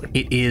previously.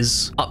 It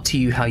is up to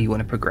you how you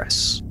want to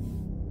progress.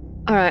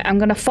 All right, I'm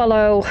gonna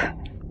follow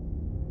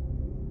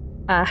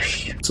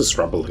Ash. It's just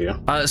rubble here.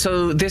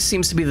 So this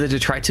seems to be the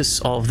detritus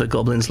of the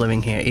goblins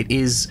living here. It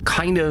is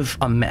kind of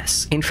a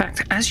mess. In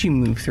fact, as you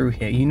move through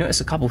here, you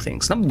notice a couple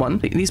things. Number one,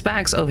 these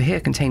bags over here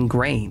contain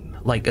grain,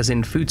 like as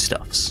in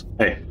foodstuffs.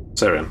 Hey,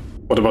 Seirian,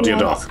 what about your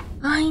dog?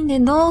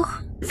 The dog.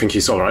 You think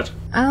he's all right?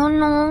 I don't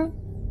know.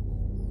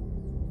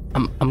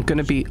 I'm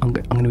gonna be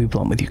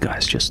blunt with you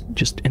guys,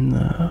 just in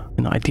the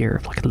idea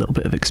of like a little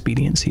bit of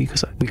expediency,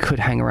 because we could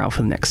hang around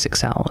for the next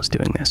 6 hours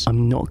doing this.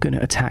 I'm not gonna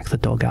attack the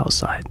dog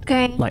outside.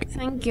 Okay. Like,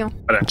 thank you.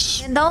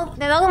 it's- The dog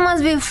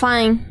must be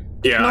fine.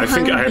 Yeah, I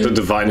think I had a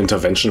divine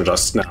intervention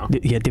just now.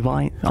 yeah,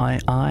 divine.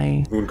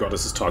 Moon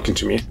Goddess is talking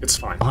to me. It's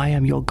fine. I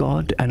am your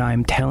god, and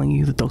I'm telling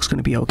you the dog's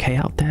gonna be okay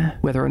out there.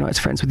 Whether or not it's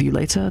friends with you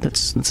later,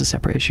 that's a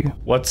separate issue.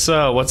 What's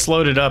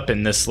loaded up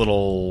in this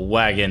little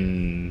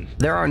wagon?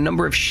 There are a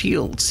number of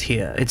shields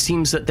here. It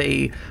seems that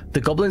the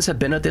goblins have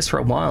been at this for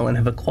a while and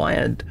have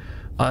acquired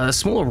a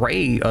small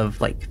array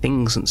of like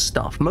things and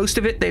stuff. Most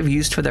of it they've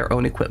used for their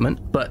own equipment,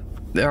 but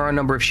there are a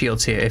number of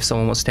shields here if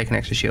someone wants to take an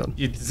extra shield.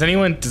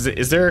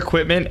 Is there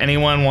equipment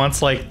anyone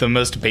wants like the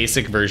most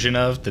basic version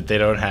of that they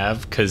don't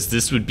have? Because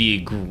this would be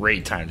a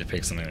great time to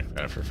pick something like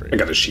that for free. I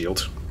got a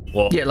shield.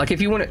 Well, Yeah, like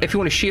if you want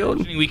a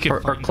shield we could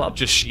or club.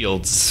 just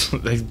shields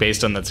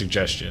based on that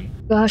suggestion.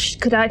 Gosh,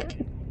 could I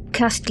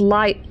cast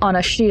light on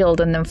a shield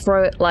and then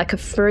throw it like a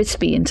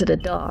frisbee into the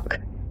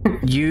dark?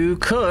 You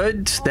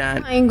could.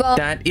 my God.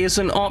 That is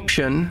an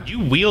option. You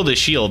wield a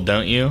shield,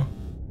 don't you?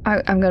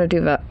 I'm gonna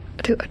do that.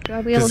 Do I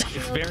wield a It's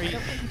shield? very. I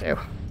don't think I do.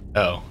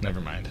 Oh, never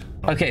mind.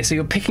 Okay, so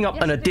you're picking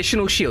up an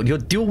additional shield. You're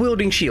dual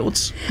wielding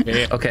shields.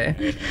 Yeah.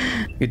 Okay.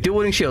 You're dual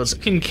wielding shields. You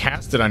can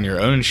cast it on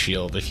your own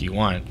shield if you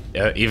want,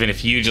 even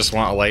if you just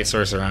want a light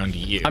source around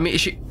you. I mean,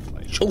 she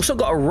also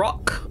got a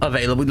rock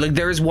available. Like,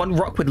 there is one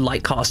rock with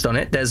light cast on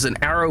it. There's an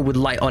arrow with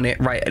light on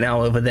it right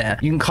now over there.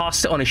 You can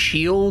cast it on a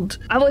shield.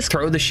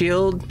 Throw the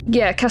shield.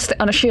 Yeah, cast it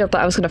on a shield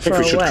that I was gonna I think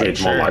throw we should away.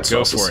 create more light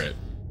Go sources. for it.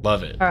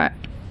 Love it. All right,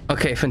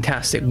 Okay,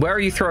 fantastic. Where are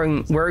you throwing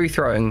it?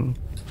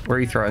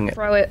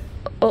 throw it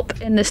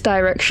up in this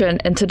direction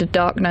into the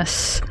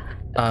darkness.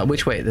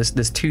 Which way?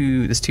 There's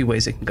two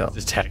ways it can go.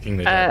 Attacking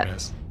the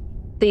darkness.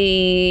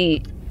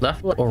 The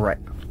Left or right?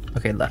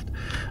 Okay, left.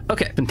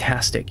 Okay,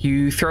 fantastic.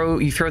 You throw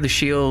the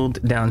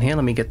shield down here.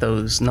 Let me get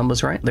those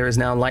numbers right. There is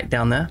now light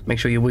down there. Make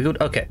sure you're wiggled.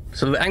 Okay,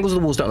 so the angles of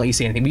the walls don't let you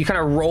see anything. But you kind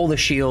of roll the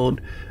shield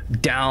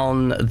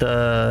down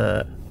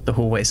the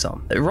hallway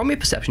some. Roll me a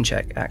perception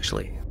check,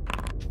 actually.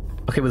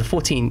 Okay, with a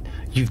 14,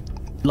 you've,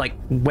 like,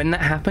 when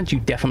that happened, you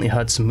definitely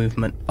heard some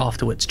movement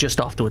afterwards, just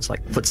afterwards,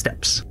 like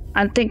footsteps.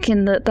 I'm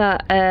thinking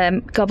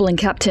that goblin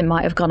captain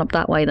might have gone up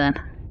that way then,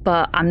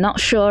 but I'm not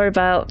sure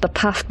about the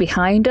path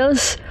behind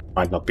us.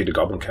 Might not be the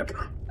goblin captain.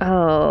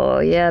 Oh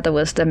yeah, there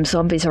was them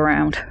zombies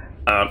around.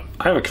 I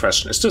have a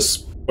question. Is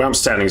this where I'm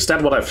standing? Is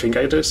that what I think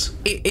it is?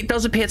 It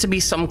does appear to be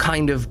some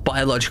kind of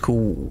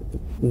biological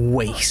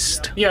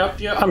waste. Yeah,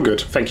 I'm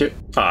good. Thank you.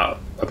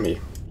 Let me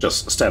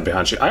just stand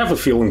behind you. I have a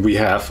feeling we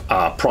have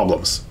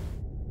problems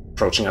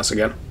approaching us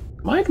again.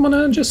 Might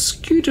wanna just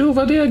scoot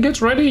over there,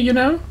 get ready, you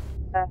know?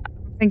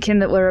 Thinking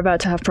that we're about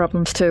to have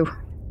problems too.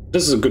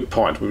 This is a good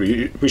point.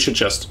 We should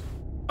just...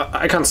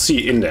 I can't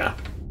see in there.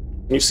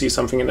 Can you see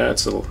something in there?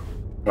 It's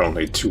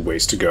only 2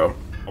 ways to go.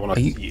 I wanna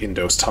see in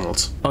those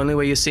tunnels. Only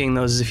way you're seeing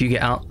those is if you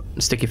get out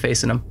and stick your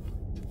face in them.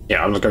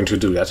 Yeah, I'm not going to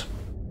do that.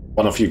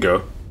 One of you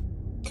go.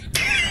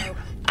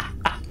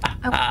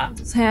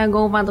 Say I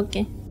go, but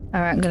okay. All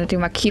right, I'm gonna do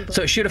my cube.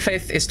 So Shield of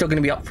Faith is still going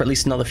to be up for at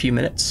least another few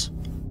minutes.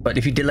 But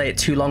if you delay it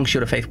too long,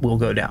 Shield of Faith will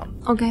go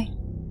down. Okay.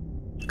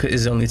 Because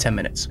it's only 10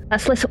 minutes.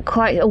 That's lit up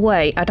quite a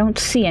way. I don't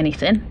see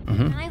anything.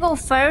 Can I go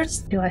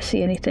first? Do I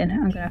see anything?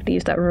 I'm gonna have to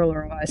use that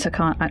ruler, otherwise I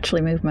can't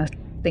actually move my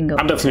finger.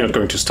 I'm definitely not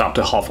going to stop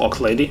the half-orc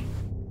lady.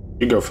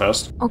 You go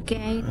first.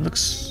 Okay. It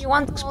looks You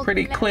want to go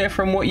pretty left? clear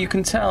from what you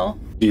can tell.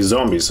 The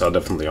zombies are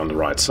definitely on the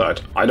right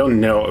side. I don't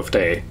know if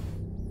they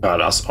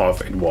heard us or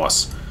if it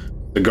was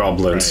the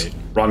goblins Right.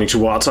 running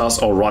towards us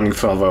or running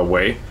further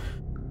away.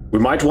 We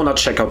might want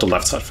to check out the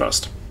left side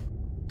first.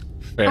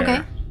 Fair. Okay.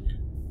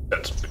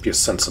 That would be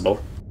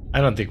sensible.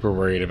 I don't think we're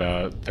worried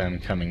about them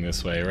coming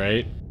this way,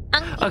 right?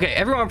 Okay,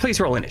 everyone please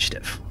roll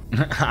initiative.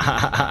 We're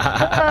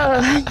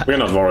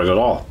not worried at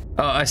all.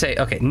 Oh, I say,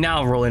 okay,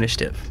 now roll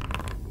initiative.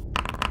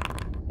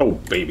 Oh,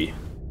 baby.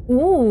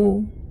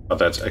 Ooh. but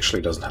that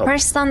actually doesn't help.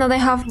 First time that I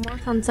have more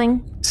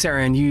something.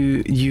 Seirian,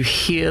 you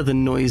hear the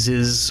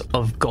noises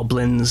of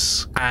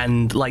goblins,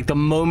 and like the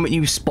moment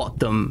you spot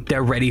them,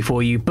 they're ready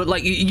for you. But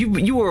like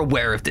you were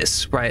aware of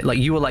this, right? Like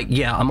you were like,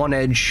 yeah, I'm on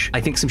edge.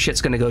 I think some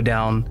shit's gonna go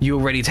down. You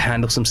were ready to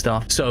handle some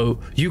stuff. So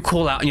you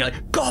call out and you're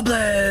like,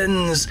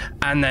 goblins!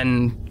 And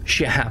then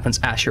shit happens.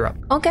 Ash, you're up.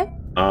 Okay.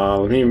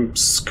 Let me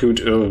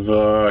scoot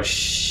over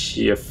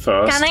here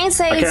first. Can I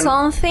say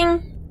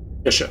something?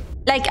 Yeah, sure.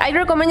 Like, I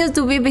recommend you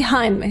to be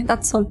behind me,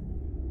 that's all.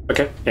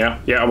 Okay, yeah,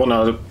 I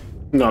wanna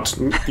not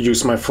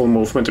use my full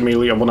movement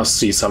immediately. I wanna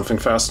see something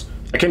first.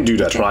 I can do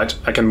that, right?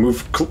 I can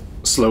move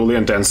slowly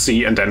and then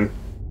see and then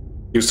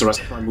use the rest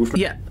of my movement.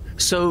 Yeah,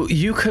 so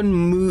you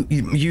can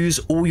use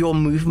all your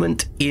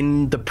movement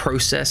in the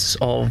process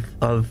of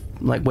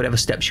like whatever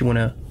steps you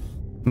wanna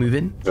move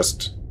in.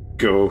 Just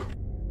go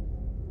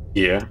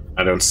here.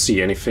 I don't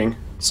see anything.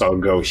 So I'll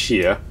go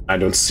here. I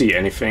don't see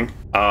anything.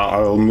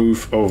 I'll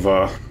move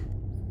over.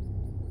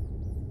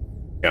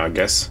 Yeah, I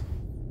guess.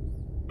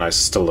 I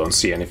still don't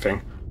see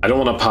anything. I don't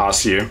want to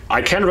pass you.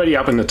 I can ready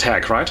up an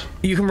attack, right?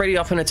 You can ready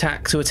up an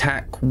attack to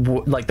attack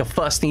like the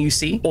first thing you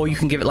see, or you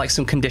can give it like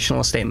some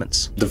conditional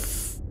statements. The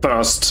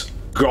first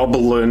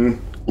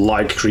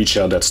goblin-like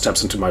creature that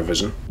steps into my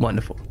vision.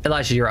 Wonderful.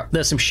 Elijah, you're up.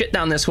 There's some shit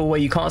down this hallway.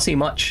 You can't see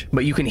much,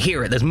 but you can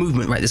hear it. There's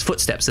movement, right? There's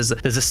footsteps.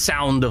 There's a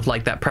sound of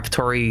like that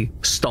preparatory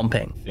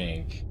stomping. I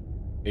think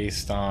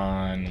based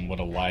on what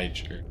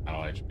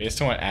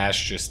based on what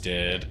Ash just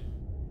did,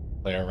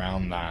 play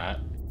around that.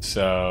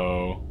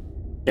 So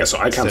yeah, so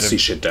I can't see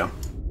shit down.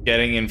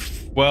 Getting in,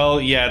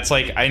 well, yeah, it's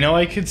like I know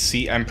I could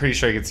see. I'm pretty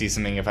sure I could see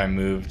something if I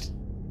moved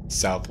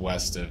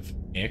southwest of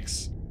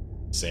Nyx,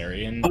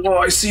 Seirian. Oh,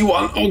 I see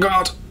one. Oh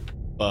god.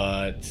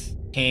 But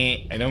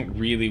I don't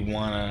really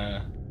want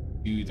to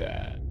do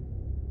that.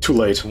 Too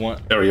late.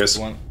 There he is.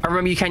 I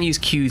remember you can use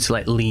Q to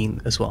like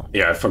lean as well.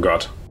 Yeah, I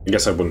forgot. I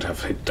guess I wouldn't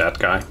have hit that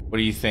guy. What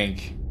do you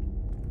think?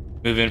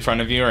 Move in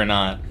front of you or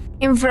not?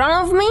 In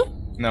front of me?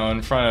 No,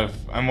 in front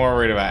of. I'm more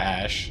worried about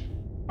Ash.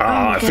 Okay.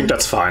 I think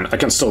that's fine. I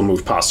can still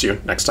move past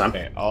you next time.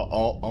 Okay,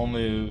 I'll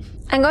move.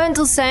 I'm going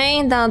to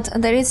say that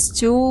there is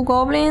 2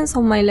 goblins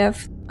on my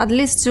left. At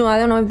least 2. I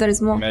don't know if there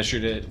is more. I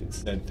measured it. It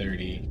said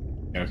 30.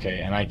 Okay,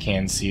 and I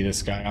can see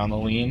this guy on the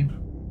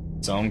lean,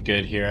 so I'm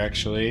good here.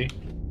 Actually,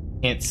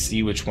 can't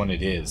see which one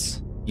it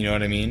is. You know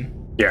what I mean?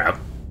 Yeah.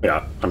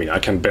 I mean, I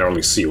can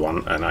barely see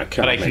one, and I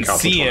can't. But I can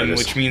see him,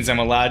 which means I'm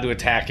allowed to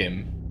attack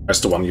him.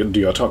 That's the one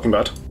you're talking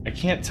about. I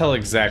can't tell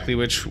exactly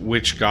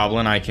which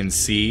goblin I can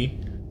see,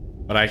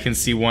 but I can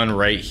see one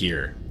right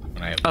here.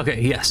 Okay,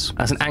 yes.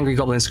 That's an angry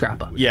goblin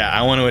scrapper. Yeah,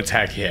 I want to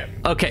attack him.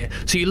 Okay,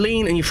 so you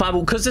lean and you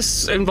fireball. Because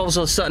this involves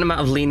a certain amount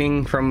of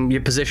leaning from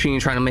your position,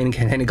 you're trying to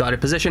maintain a guarded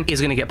position,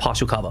 is going to get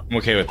partial cover. I'm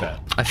okay with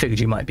that. I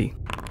figured you might be.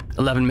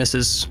 11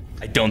 misses.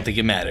 I don't think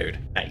it mattered.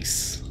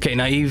 Nice. Okay,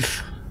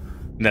 naive.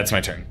 That's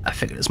my turn. I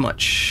figured as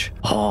much.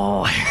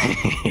 Oh.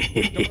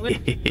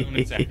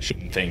 Bonus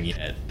action thing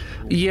yet.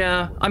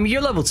 Yeah, I mean,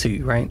 you're level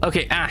 2, right?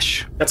 Okay,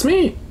 Ash. That's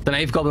me. The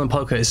naive goblin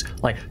poker is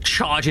like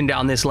charging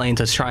down this lane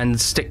to try and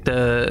stick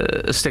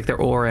their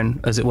oar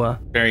in, as it were.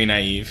 Very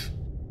naive.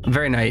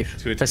 Very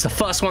naive. That's the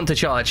first one to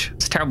charge.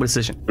 It's a terrible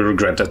decision. I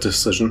regret that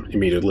decision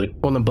immediately.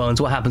 On the bones,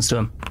 what happens to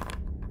him?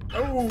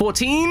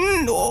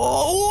 14.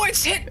 Oh,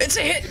 it's hit. It's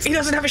a hit. He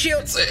doesn't have a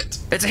shield.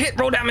 It's a hit.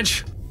 Roll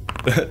damage.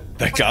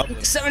 That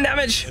goblin. 7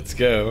 damage. Let's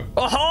go.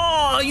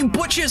 Oh, you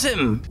butchers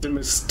him. The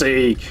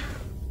mistake.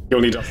 He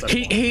only does that.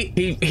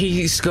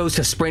 He goes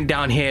to sprint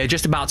down here,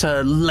 just about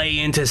to lay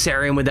into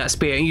Seirian with that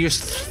spear, and you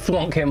just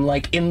thwonk him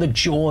like in the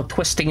jaw,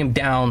 twisting him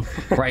down,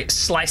 right,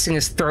 slicing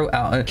his throat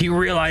out. And he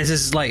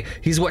realizes like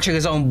he's watching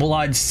his own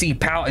blood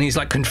seep out, and he's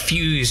like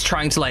confused,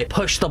 trying to like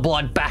push the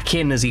blood back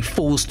in as he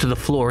falls to the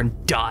floor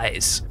and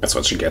dies. That's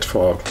what you get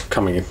for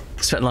coming in.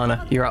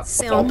 Svetlana, you're up.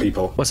 Of all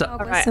people. What's up?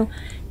 Okay, right. So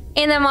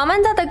in the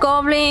moment that the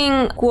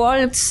goblin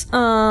walks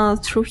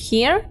through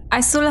here,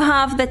 I still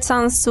have the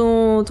chance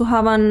to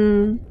have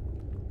an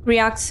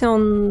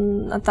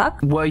reaction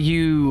attack. Were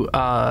you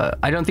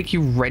I don't think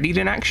you readied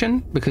an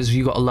action because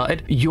you got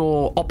alerted.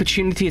 Your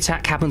opportunity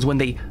attack happens when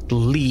they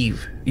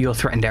leave your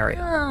threatened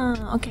area.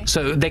 Okay.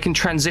 So they can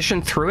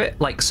transition through it.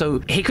 Like,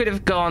 so he could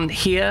have gone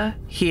here,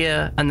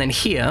 here, and then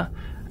here,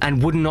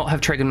 and would not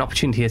have triggered an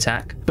opportunity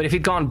attack. But if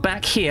he'd gone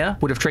back here,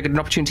 would have triggered an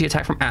opportunity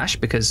attack from Ash,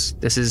 because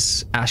this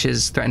is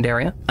Ash's threatened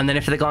area. And then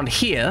if they'd gone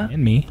here...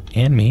 And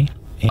me.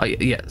 Oh,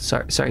 yeah,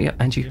 sorry, yeah,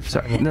 and you,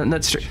 sorry. No,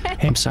 that's true.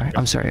 I'm sorry,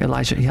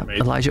 Elijah, yeah,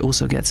 Elijah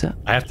also gets it.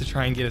 I have to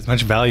try and get as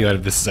much value out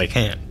of this as I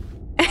can.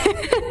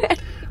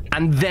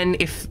 And then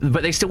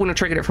but they still wouldn't have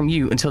triggered it from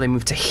you until they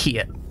moved to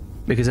here,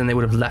 because then they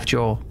would have left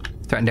your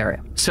threatened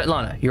area.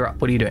 Svetlana, you're up.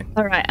 What are you doing?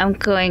 All right, I'm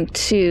going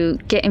to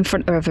get in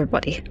front of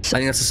everybody. So I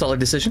think that's a solid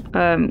decision.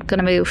 I'm going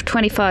to move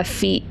 25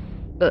 feet,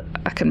 but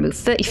I can move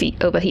 30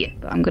 feet over here.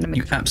 But I'm going to move...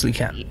 You absolutely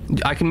can.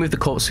 I can move the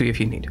corpse for you if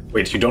you need.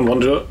 Wait, you don't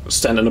want to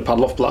stand in a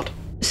puddle of blood?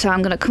 So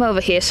I'm going to come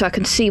over here so I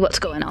can see what's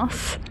going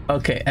off.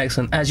 Okay,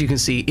 excellent. As you can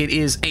see, it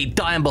is a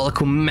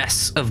diabolical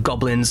mess of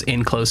goblins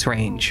in close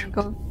range.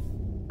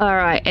 All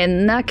right,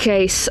 in that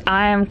case,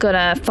 I am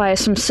gonna fire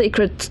some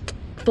sacred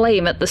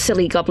flame at the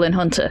silly goblin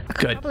hunter.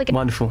 Good,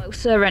 wonderful.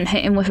 Closer and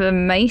hit him with a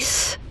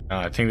mace.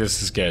 I think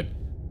this is good.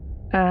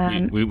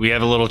 We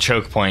have a little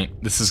choke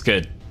point. This is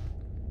good.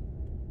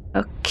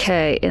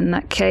 Okay, in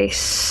that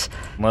case.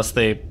 Unless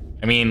I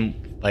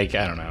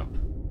don't know.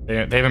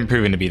 They haven't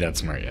proven to be that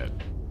smart yet.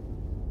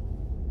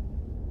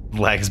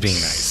 Legs being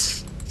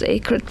nice.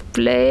 Sacred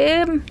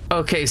flame.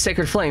 Okay,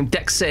 sacred flame,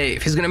 dex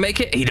save. He's gonna make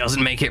it. He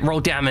doesn't make it.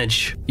 Roll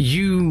damage.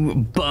 You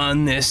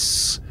burn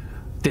this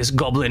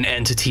goblin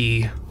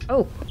entity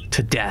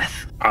to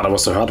death. Ah, that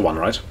was the hard one,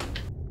 right?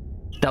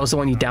 That was the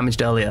one you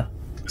damaged earlier.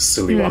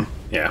 Silly one,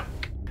 yeah.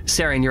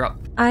 Seirian, you're up.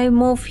 I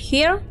move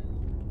here.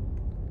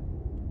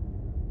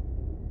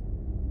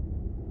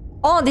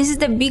 Oh, this is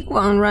the big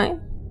one, right?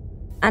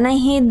 And I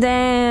hit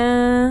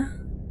the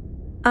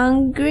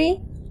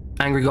angry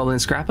Goblin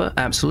Scrapper,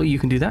 absolutely, you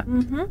can do that.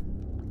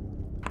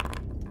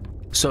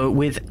 So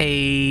with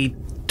a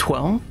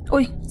 12,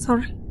 oh,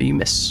 sorry. you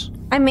miss.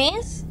 I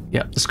miss?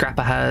 Yep, the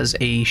Scrapper has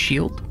a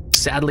shield.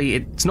 Sadly,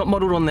 it's not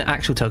modeled on the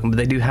actual token, but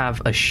they do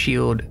have a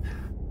shield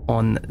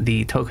on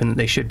the token that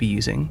they should be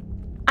using.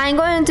 I'm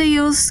going to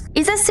use...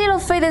 Is the Seal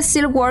of Fate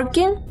still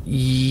working?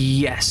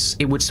 Yes,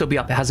 it would still be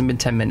up. It hasn't been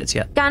 10 minutes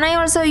yet. Can I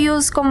also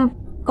use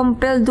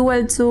Compel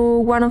Duel to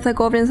one of the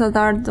goblins that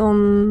are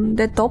on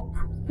the top?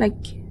 Like,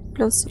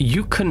 close?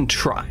 You can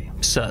try,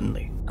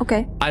 certainly.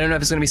 Okay. I don't know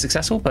if it's going to be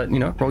successful, but,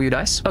 roll your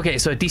dice. Okay,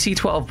 so DC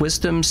 12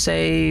 Wisdom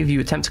save. You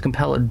attempt to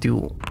compel a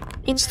duel.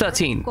 It's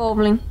 13.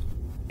 Goblin.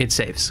 It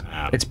saves.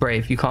 It's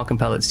brave. You can't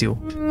compel its duel.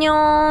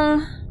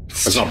 No.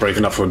 It's not brave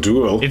enough for a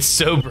duel. It's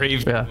so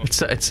brave. Yeah,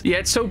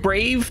 it's so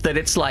brave that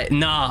it's like,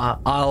 nah,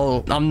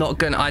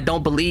 I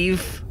don't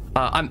believe.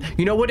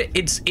 You know what?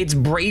 It's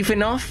brave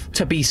enough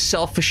to be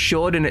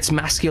self-assured in its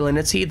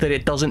masculinity that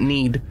it doesn't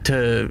need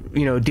to,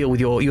 deal with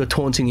your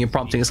taunting, your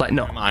prompting. It's like,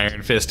 no.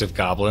 Iron Fist of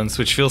Goblins,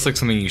 which feels like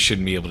something you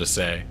shouldn't be able to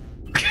say.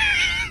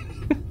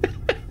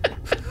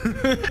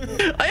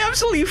 I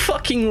absolutely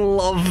fucking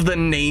love the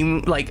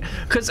name,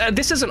 because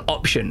this is an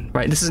option,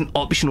 right? This is an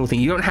optional thing.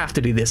 You don't have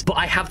to do this, but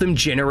I have them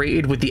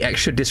generated with the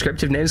extra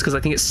descriptive names because I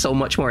think it's so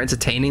much more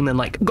entertaining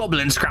than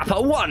Goblin Scrapper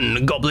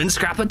 1, Goblin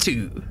Scrapper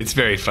 2. It's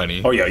very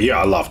funny. Oh yeah,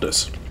 I love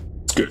this.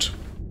 It's good.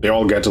 They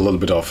all get a little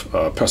bit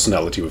of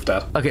personality with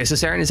that. Okay, so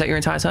Seirian, is that your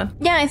entire turn?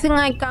 Yeah, I think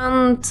I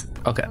can't.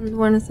 Okay.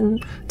 Do anything.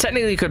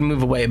 Technically, you could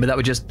move away, but that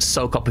would just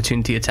soak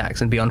opportunity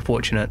attacks and be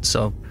unfortunate.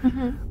 So,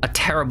 a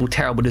terrible,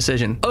 terrible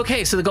decision.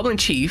 Okay, so the Goblin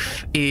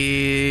Chief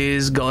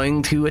is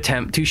going to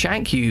attempt to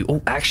shank you.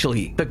 Oh,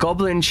 actually, the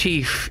Goblin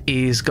Chief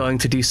is going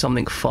to do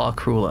something far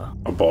crueler.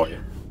 Oh boy.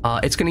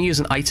 It's going to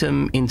use an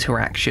item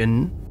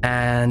interaction,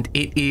 and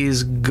it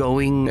is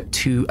going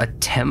to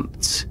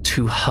attempt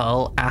to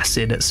hurl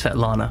acid at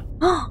Svetlana.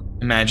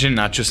 Imagine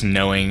not just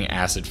knowing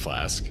acid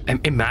flask.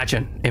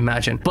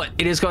 Imagine. But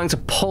it is going to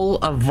pull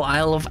a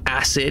vial of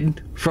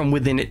acid from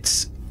within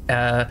its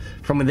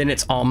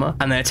armor,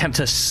 and then attempt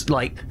to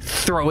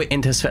throw it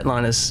into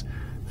Svetlana's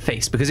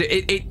face, because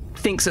it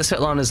thinks that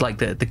Svetlana's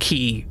the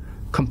key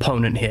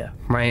component here,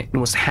 right? It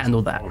wants to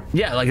handle that.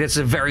 Yeah, it's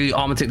a very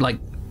armored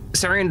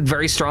Seirian,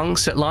 very strong.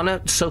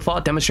 Svetlana, so far,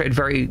 demonstrated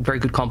very, very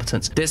good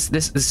competence. This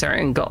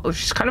Seirian girl,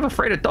 she's kind of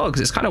afraid of dogs.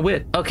 It's kind of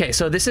weird. Okay,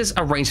 so this is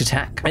a ranged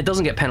attack. It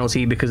doesn't get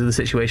penalty because of the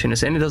situation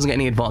it's in. It doesn't get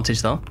any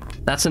advantage, though.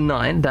 That's a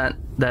 9.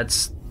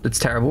 That's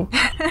terrible.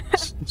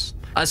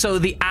 So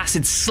the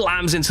acid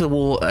slams into the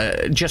wall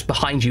just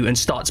behind you and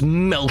starts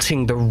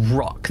melting the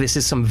rock. This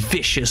is some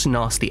vicious,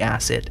 nasty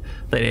acid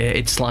that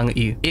it's slung at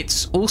you.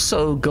 It's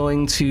also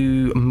going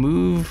to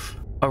move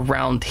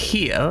around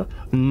here,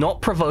 not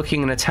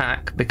provoking an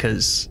attack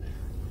because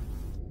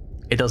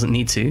it doesn't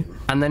need to,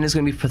 and then there's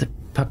going to be for the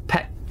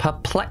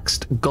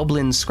perplexed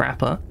Goblin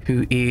Scrapper,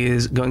 who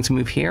is going to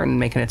move here and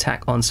make an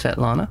attack on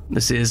Svetlana.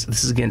 This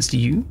is against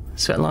you,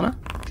 Svetlana.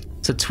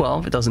 It's a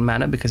 12. It doesn't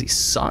matter because he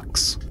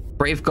sucks.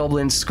 Brave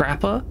Goblin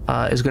Scrapper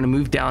is going to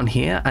move down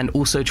here and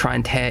also try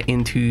and tear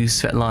into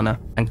Svetlana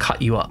and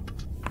cut you up.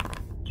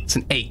 It's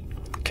an 8.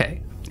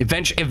 Okay.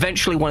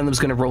 Eventually, one of them is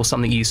going to roll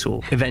something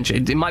useful. Eventually,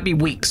 it might be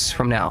weeks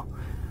from now,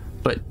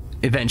 but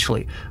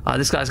eventually,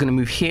 this guy's going to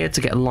move here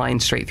to get a line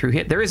straight through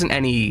here. There isn't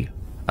any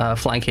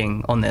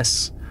flanking on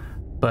this,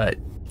 but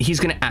he's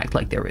going to act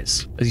like there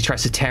is as he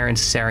tries to tear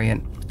into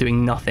Seirian,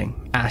 doing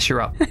nothing. Ash,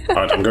 you're up. All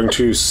right, I'm going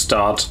to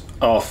start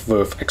off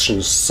with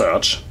action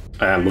search,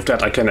 and with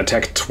that, I can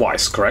attack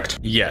twice. Correct?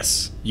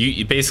 Yes.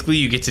 You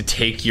get to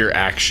take your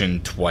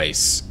action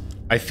twice.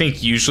 I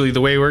think usually the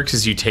way it works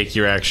is you take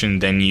your action,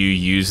 then you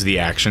use the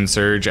action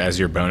surge as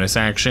your bonus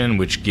action,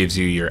 which gives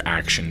you your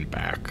action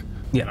back.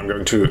 Yeah. I'm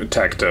going to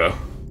attack the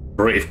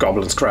Brave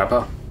Goblin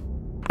Scrapper.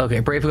 Okay,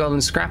 Brave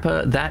Goblin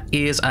Scrapper, that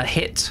is a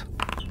hit.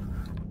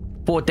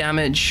 4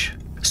 damage.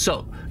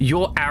 So,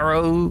 your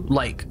arrow,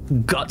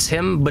 guts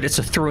him, but it's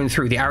a through and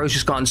through. The arrow's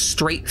just gone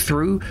straight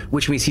through,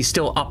 which means he's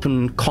still up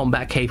and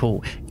combat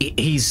capable.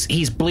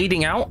 He's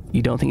bleeding out.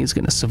 You don't think he's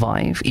going to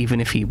survive, even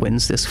if he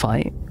wins this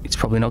fight? He's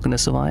probably not going to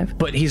survive.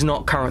 But he's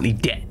not currently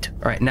dead.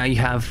 All right, now you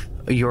have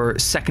your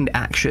second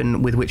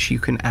action with which you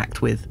can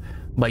act with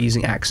by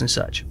using axe and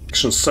search.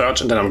 Action search,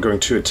 and then I'm going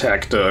to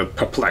attack the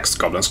perplexed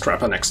goblin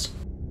scrapper next.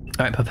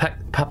 All right,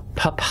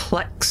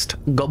 perplexed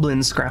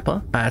goblin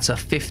scrapper. That's a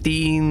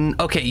 15.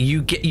 Okay,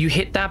 you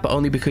hit that, but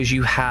only because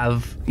you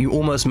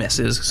almost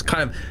misses.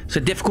 It's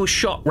a difficult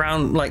shot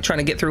round, like trying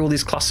to get through all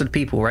these clustered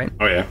people, right?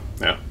 Oh yeah.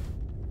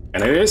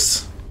 And it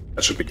is.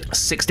 That should be good.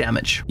 6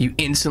 damage. You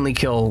instantly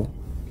kill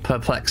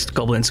perplexed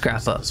goblin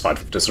scrapper. Satisfied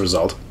with this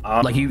result.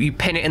 Like you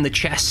pin it in the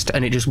chest,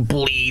 and it just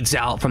bleeds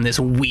out from this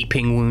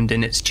weeping wound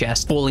in its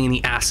chest, falling in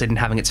the acid and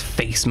having its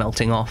face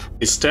melting off.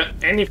 Is there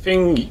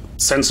anything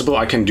sensible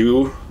I can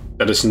do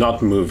that is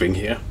not moving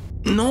here?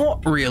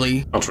 Not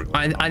really. Not really.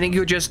 I think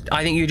you're just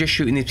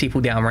shooting these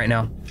people down right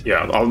now.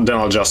 Yeah,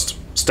 I'll just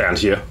stand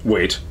here,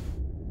 wait.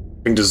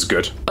 I think this is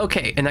good.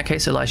 Okay, in that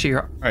case, Elisha, you're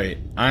up. Alright,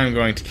 I'm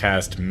going to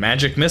cast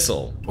Magic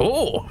Missile.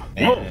 Oh!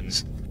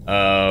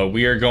 And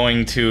we are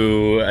going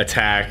to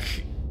attack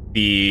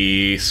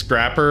the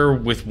Scrapper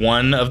with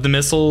one of the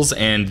missiles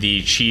and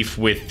the Chief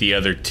with the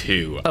other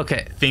 2.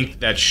 Okay. I think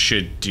that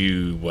should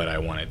do what I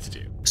want it to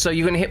do. So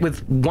you're going to hit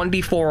with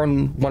 1d4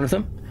 on one of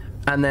them,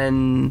 and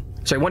then...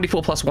 Sorry,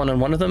 1d4 plus 1 on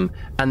one of them,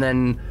 and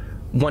then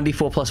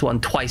 1d4 plus 1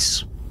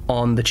 twice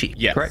on the Chief,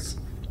 Yes. correct?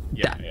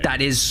 Yeah,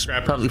 that is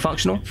Scrapper perfectly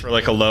functional. For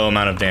like a low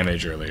amount of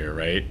damage earlier,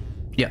 right?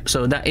 Yeah,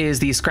 so that is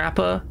the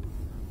Scrapper.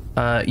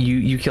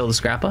 You kill the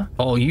Scrapper.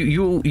 Oh,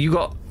 you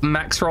got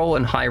max roll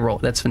and high roll.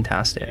 That's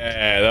fantastic.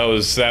 Yeah,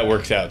 that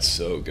worked out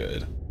so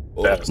good.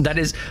 That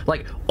is,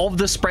 like, of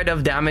the spread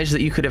of damage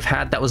that you could have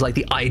had, that was like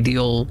the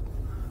ideal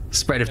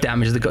spread of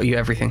damage that got you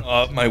everything.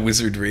 My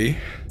wizardry.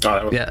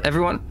 Yeah,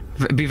 everyone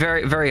be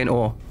very, very in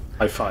awe.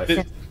 High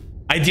five.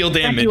 Ideal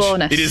damage.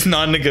 It is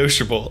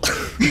non-negotiable.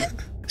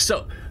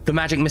 So the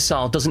magic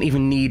missile doesn't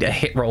even need a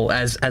hit roll,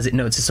 as it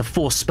notes. It's a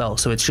force spell,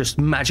 so it's just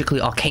magically,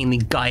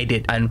 arcanely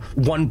guided, and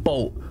one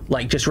bolt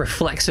like just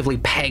reflexively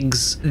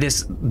pegs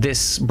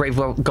this brave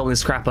goblin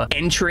scrapper,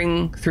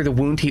 entering through the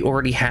wound he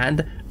already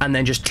had, and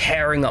then just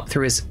tearing up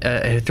through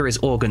his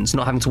organs,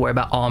 not having to worry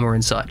about armor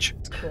and such.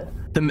 Cool.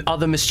 The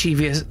other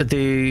mischievous,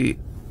 the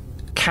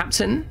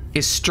captain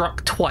is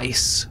struck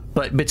twice,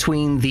 but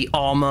between the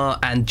armor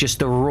and just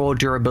the raw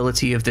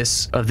durability of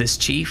this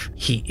chief,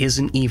 he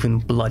isn't even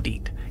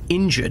bloodied.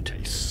 Injured,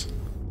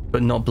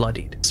 but not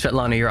bloodied.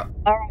 Svetlana, you're up.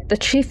 All right, the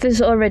chief is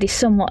already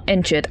somewhat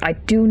injured. I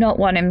do not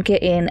want him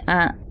getting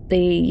at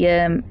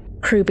the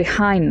crew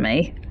behind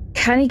me.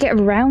 Can he get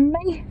around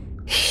me?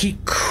 He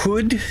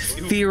could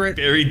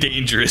theoretically. Very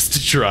dangerous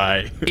to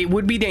try. It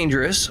would be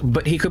dangerous,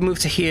 but he could move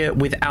to here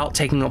without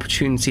taking an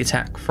opportunity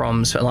attack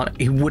from Svetlana.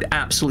 He would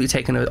absolutely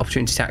take an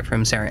opportunity attack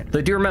from Seirian.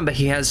 But do remember,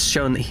 he has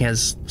shown that he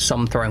has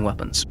some throwing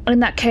weapons. In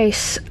that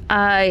case,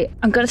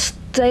 I'm going to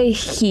stay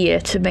here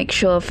to make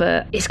sure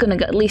that he's going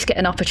to at least get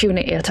an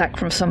opportunity attack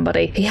from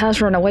somebody. He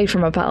has run away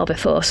from a battle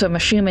before, so I'm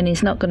assuming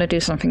he's not going to do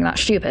something that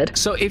stupid.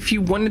 So if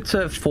you wanted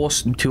to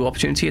force 2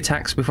 opportunity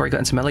attacks before he got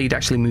into melee, you'd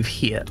actually move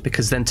here,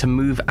 because then to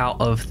move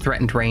out of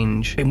threatened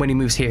range, and when he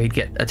moves here, he'd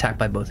get attacked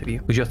by both of you,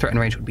 because your threatened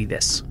range would be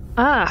this.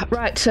 Ah,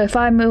 right, so if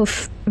I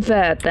move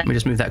there, then... Let me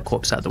just move that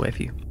corpse out of the way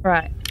for you.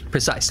 Right.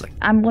 Precisely.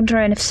 I'm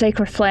wondering if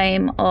Sacred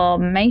Flame or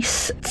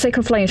Mace...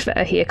 Sacred Flame's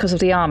better here because of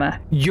the armor.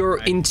 Your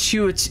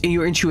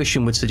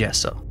intuition would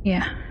suggest so.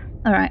 Yeah.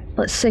 Alright,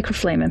 let's Sacred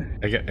Flame him.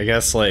 I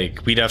guess,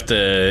 like, we'd have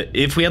to...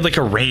 If we had, like,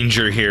 a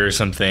ranger here or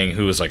something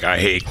who was like, I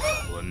hate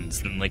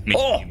goblins, then, like,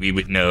 maybe we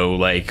would know,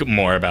 like,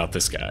 more about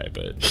this guy,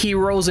 but... He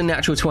rolls a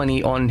natural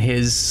 20 on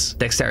his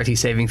dexterity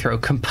saving throw,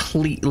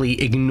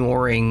 completely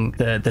ignoring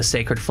the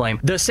Sacred Flame.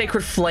 The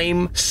Sacred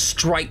Flame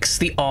strikes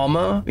the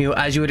armor,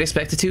 as you would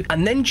expect it to,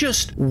 and then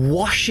just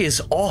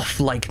washes off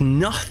like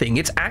nothing.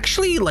 It's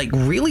actually, like,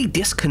 really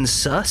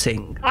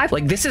disconcerting.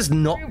 Like, this is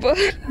not...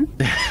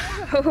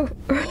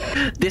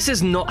 This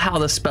is not how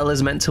the spell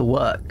is meant to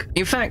work.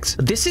 In fact,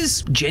 this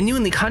is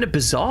genuinely kind of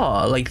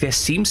bizarre. Like, there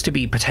seems to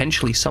be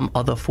potentially some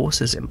other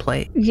forces in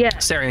play. Yeah.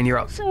 Seirian, you're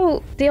up.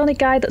 So, the only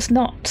guy that's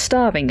not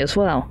starving as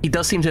well. He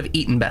does seem to have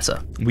eaten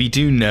better. We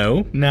do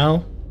know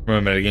now,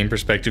 from a metagame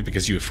perspective,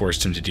 because you have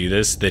forced him to do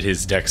this, that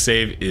his dex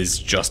save is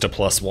just a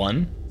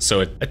 +1. So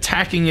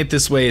attacking it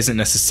this way isn't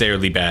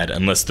necessarily bad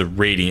unless the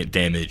radiant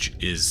damage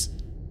is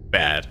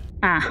bad.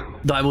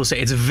 Though I will say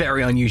it's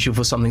very unusual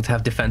for something to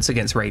have defense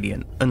against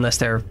radiant, unless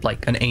they're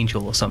like an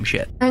angel or some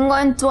shit. I'm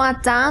going to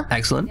attack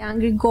Excellent. the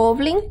angry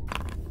goblin.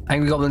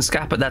 Angry goblin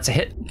scrapper, that's a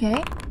hit.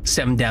 Okay.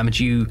 7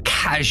 damage. You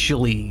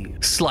casually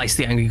slice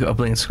the angry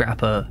goblin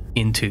scrapper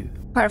in 2.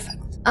 Perfect.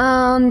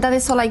 That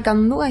is all I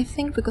can do, I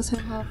think, because I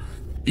have...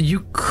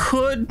 You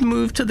could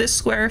move to this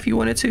square if you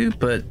wanted to,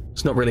 but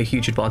it's not really a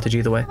huge advantage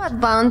either way.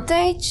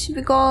 Advantage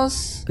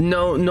because...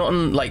 No, not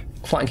on, like,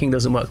 flanking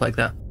doesn't work like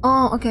that.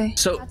 Oh, okay.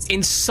 So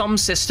in some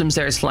systems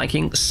there is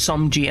flanking.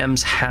 Some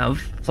GMs have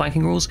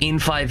flanking rules. In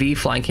 5e,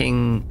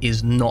 flanking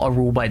is not a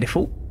rule by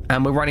default.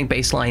 And we're running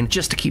baseline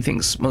just to keep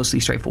things mostly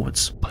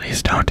straightforwards.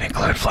 Please don't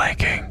include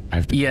flanking.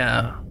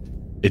 Yeah.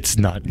 It's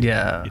not.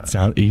 Yeah. It's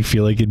not. You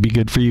feel like it'd be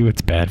good for you.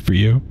 It's bad for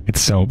you. It's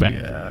so bad.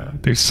 Yeah.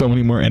 There's so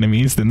many more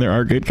enemies than there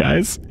are good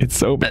guys. It's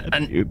so bad.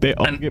 They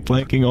all get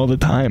flanking all the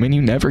time, and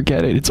you never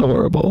get it. It's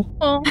horrible.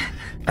 Oh.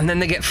 And then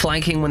they get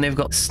flanking when they've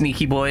got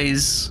sneaky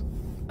boys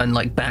and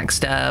like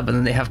backstab, and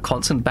then they have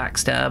constant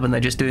backstab, and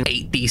they're just doing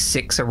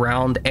 8d6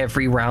 around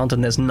every round,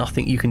 and there's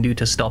nothing you can do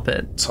to stop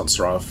it. Sounds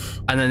rough.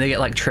 And then they get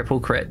like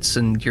triple crits,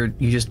 and you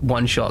just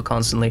one shot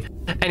constantly.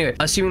 Anyway,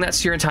 assuming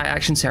that's your entire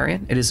action,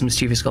 Seirian, it is the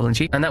mischievous goblin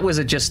chief, and that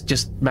wizard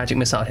just magic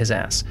missile his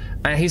ass.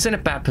 And he's in a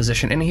bad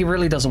position, and he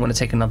really doesn't want to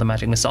take another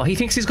magic missile. He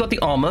thinks he's got the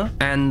armor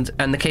and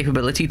the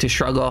capability to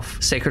shrug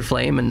off Sacred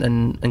Flame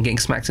and getting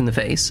smacked in the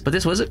face, but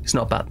this wizard is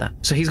not about that.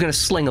 So he's going to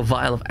sling a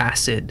vial of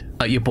acid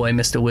at your boy,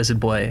 Mr. Wizard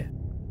Boy,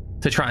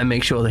 to try and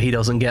make sure that he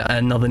doesn't get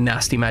another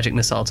nasty magic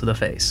missile to the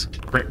face.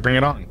 Bring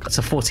it on. That's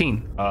a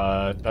 14.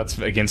 That's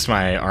against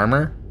my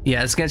armor?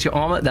 Yeah, it's against your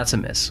armor. That's a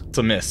miss. It's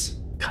a miss.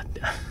 God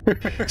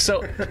damn.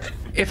 So,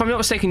 if I'm not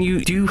mistaken, you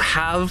do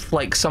have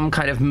like some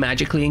kind of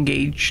magically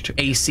engaged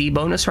AC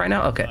bonus right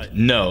now? Okay.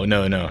 No.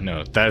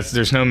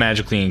 There's no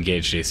magically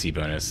engaged AC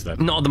bonus. Not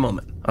at the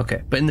moment.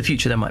 Okay, but in the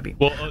future there might be.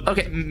 Well,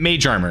 okay.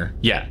 Mage armor.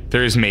 Yeah,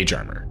 there is mage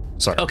armor.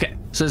 Sorry. Okay,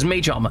 so there's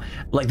mage armor.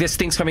 Like this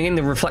thing's coming in,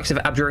 the reflexive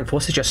abjuring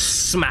forces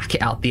just smack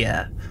it out the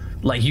air.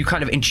 Like you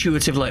kind of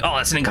intuitively like, oh,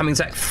 that's an incoming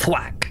attack.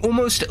 Thwack.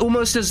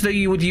 Almost as though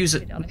you would use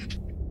it.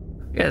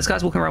 Yeah, this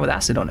guy's walking around with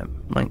acid on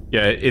him. Like,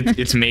 yeah,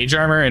 it's mage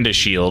armor and a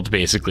shield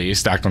basically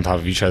stacked on top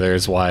of each other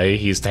is why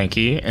he's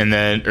tanky, and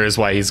then is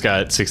why he's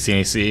got 16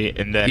 AC,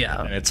 and then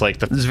and it's like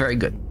this is very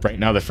good. Right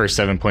now, the first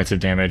 7 points of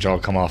damage all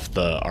come off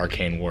the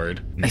arcane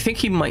ward. I think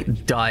he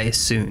might die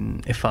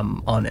soon, if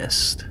I'm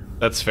honest.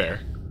 That's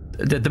fair.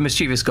 The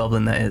mischievous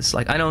goblin that is.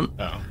 Like, I don't.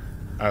 Oh,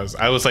 I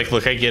was like,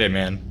 look, I get it,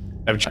 man.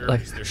 Abjurers,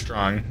 like, they're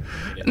strong.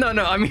 Yeah. No,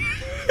 I mean,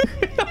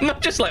 I'm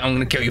not just like, I'm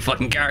gonna kill your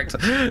fucking character.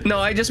 No,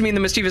 I just mean the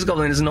mischievous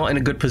goblin is not in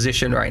a good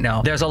position right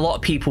now. There's a lot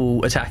of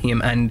people attacking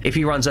him, and if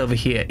he runs over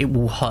here, it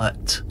will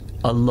hurt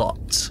a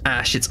lot.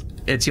 Ash,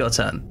 it's your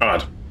turn. All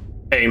right,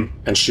 aim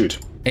and shoot.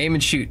 Aim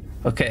and shoot.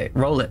 Okay,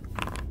 roll it.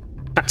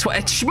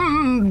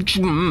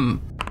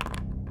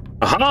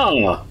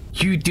 Aha!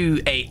 You do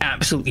a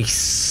absolutely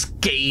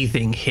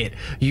scathing hit.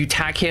 You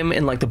tag him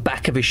in like the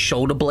back of his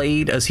shoulder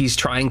blade as he's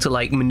trying to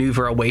like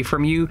maneuver away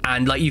from you,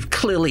 and like you've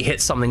clearly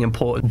hit something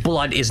important.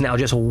 Blood is now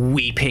just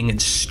weeping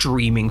and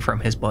streaming from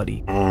his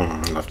body.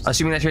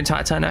 Assuming that's your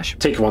entire turn, Ash?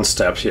 Take one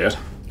step here.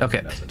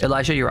 Okay,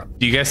 Elijah, you're up.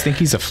 Do you guys think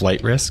he's a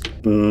flight risk?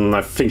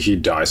 I think he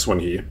dies when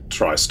he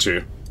tries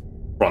to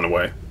run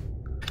away.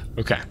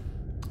 Okay.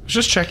 I was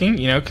just checking,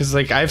 you know, because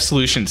like I have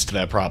solutions to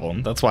that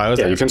problem. That's why I was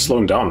you can slow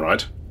him down,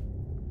 right?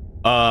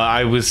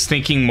 I was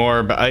thinking more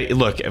about,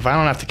 look, if I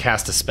don't have to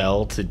cast a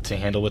spell to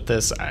handle with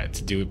this,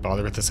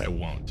 bother with this, I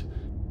won't.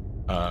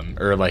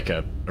 Or like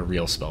a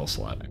real spell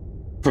slot.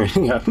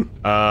 Yeah.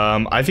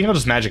 I think I'll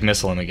just magic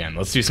missile him again.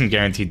 Let's do some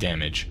guaranteed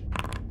damage.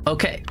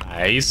 Okay.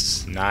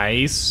 Nice.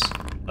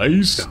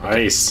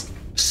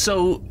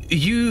 So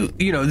you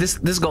know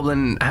this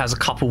goblin has a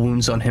couple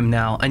wounds on him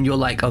now, and you're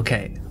like,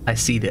 okay, I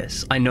see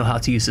this. I know how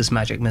to use this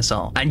magic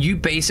missile. And you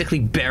basically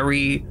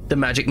bury the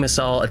magic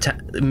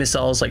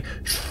missiles like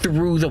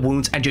through the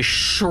wounds and just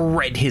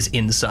shred his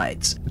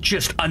insides,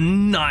 just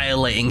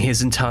annihilating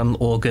his internal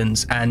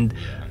organs. And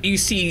you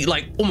see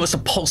like almost a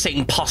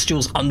pulsating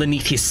pustules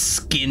underneath his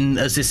skin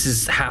as this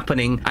is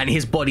happening, and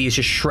his body is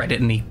just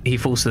shredded, and he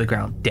falls to the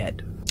ground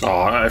dead.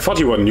 Oh, I thought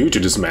you were new to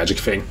this magic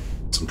thing.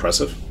 It's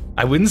impressive.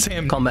 I wouldn't say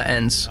I'm... Combat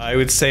ends. I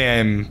would say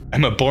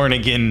I'm a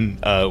born-again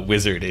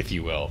wizard, if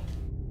you will.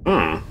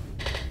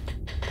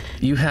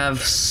 You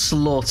have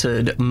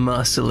slaughtered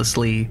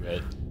mercilessly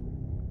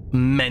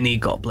many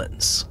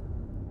goblins.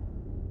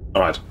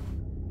 Alright.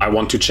 I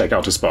want to check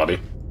out his body.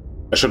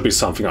 There should be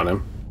something on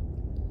him.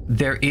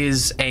 There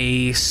is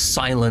a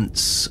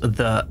silence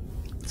that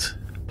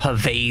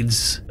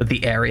pervades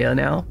the area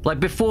now. Like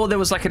before, there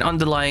was like an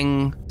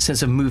underlying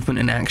sense of movement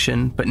and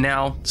action, but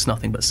now it's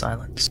nothing but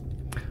silence.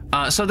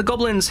 So the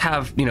goblins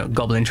have, you know,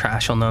 goblin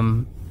trash on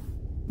them.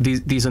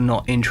 These are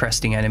not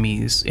interesting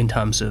enemies in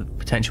terms of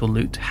potential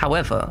loot.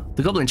 However,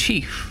 the goblin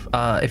chief,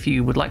 if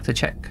you would like to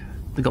check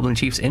the goblin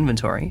chief's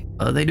inventory,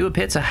 they do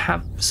appear to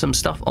have some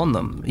stuff on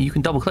them. You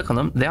can double click on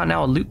them. They are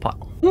now a loot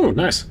pile. Oh,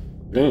 nice.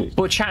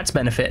 For chat's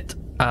benefit,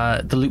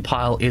 the loot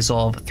pile is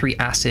of 3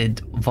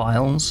 acid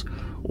vials,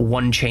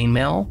 1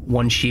 chainmail,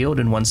 1 shield,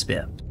 and 1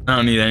 spear. I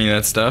don't need any of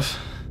that stuff.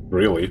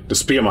 Really? The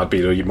spear might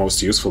be the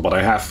most useful, but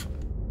I have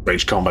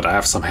rage combat. I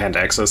have some hand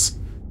axes.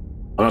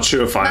 I'm not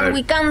sure if But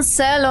we can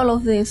sell all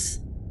of this.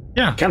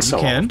 Yeah, can sell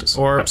all of this.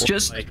 Or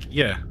just like,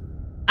 yeah.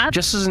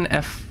 Just as an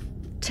F.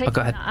 Take go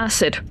ahead.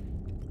 Acid.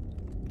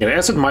 Yeah,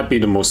 acid might be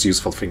the most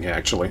useful thing here,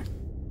 actually.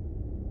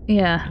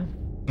 Yeah.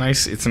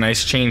 Nice. It's a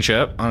nice change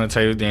up on the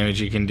type of damage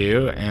you can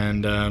do,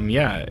 and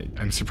yeah,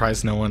 I'm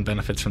surprised no one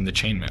benefits from the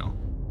chainmail.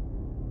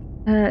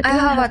 I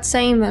have a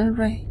chainmail,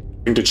 right?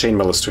 I think the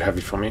chainmail is too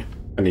heavy for me.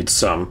 I need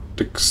some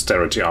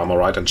dexterity armor,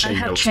 right? And chainmail. I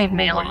have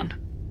chainmail on.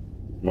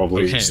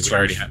 Probably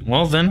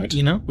well then,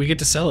 you know, we get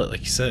to sell it, like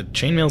you said.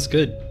 Chainmail's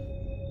good.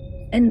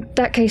 In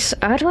that case,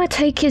 how do I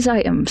take his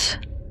items?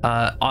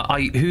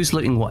 Who's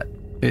looting what?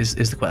 Is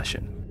the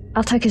question.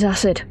 I'll take his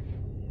acid.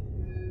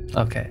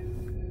 Okay.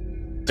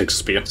 Take a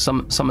spear.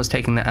 Someone's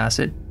taking the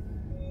acid.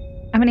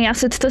 How many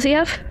acids does he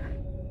have?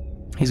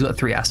 He's got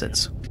 3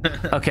 assets.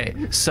 Okay,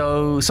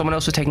 so someone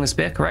else was taking the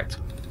spear, correct?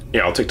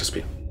 Yeah, I'll take the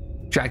spear.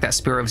 Drag that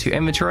spear over to your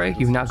inventory.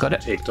 You've now got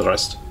it. Take the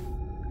rest.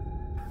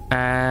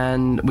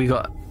 And we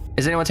got...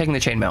 Is anyone taking the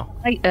chainmail?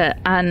 And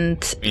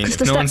I mean, if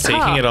no one's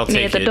taking it, I'll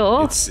take it.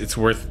 It's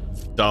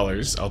worth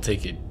dollars. I'll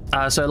take it.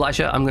 So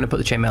Elisha, I'm going to put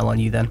the chainmail on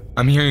you then.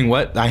 I'm hearing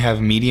what? I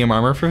have medium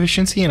armor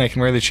proficiency and I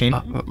can wear the chain?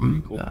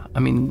 Cool. I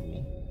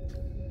mean,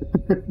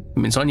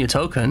 it's on your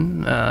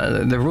token.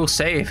 The rules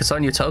say if it's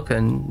on your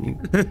token,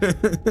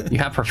 you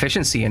have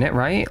proficiency in it,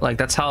 right? Like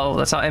that's how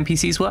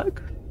NPCs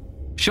work.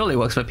 Surely it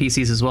works for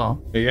PCs as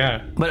well.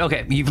 Yeah. But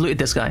okay, you've looted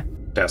this guy.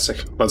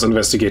 Fantastic. Let's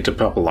investigate the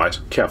purple light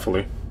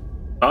carefully.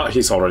 Ah,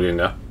 he's already in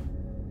there.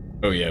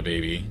 Oh yeah,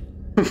 baby.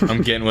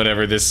 I'm getting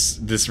whatever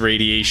this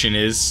radiation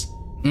is.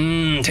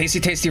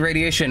 Tasty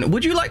radiation.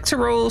 Would you like to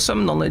roll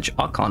some knowledge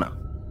arcana?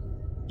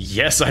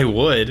 Yes, I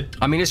would.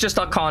 I mean, it's just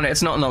arcana.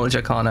 It's not knowledge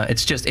arcana.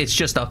 It's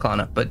just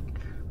arcana, but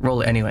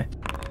roll it anyway.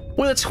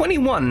 Well, at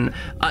 21,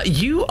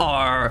 you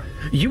are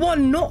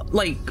not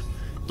like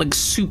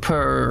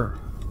super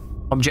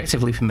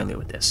objectively familiar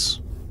with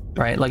this,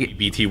 right? Like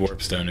LGBT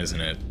warpstone,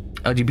 isn't it?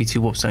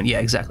 LGBT warpstone. Yeah,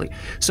 exactly.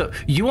 So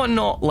you are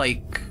not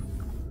like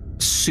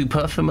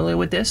super familiar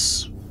with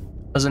this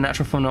as a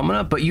natural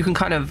phenomena, but you can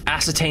kind of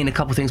ascertain a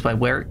couple things by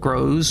where it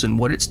grows and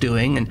what it's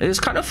doing, and it's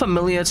kind of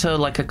familiar to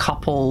like a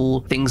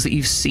couple things that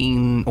you've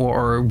seen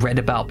or read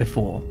about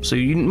before. So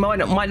you might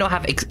not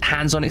have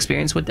hands-on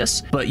experience with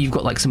this, but you've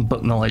got like some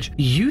book knowledge.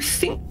 You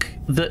think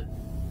that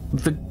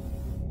the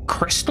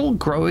crystal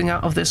growing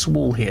out of this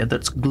wall here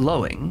that's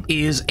glowing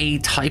is a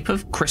type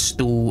of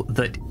crystal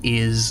that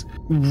is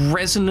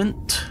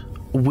resonant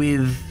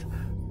with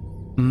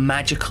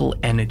magical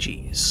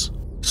energies.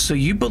 So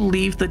you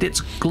believe that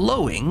it's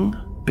glowing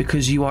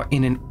because you are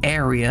in an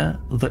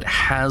area that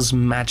has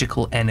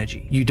magical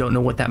energy. You don't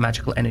know what that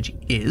magical energy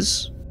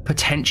is.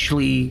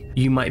 Potentially,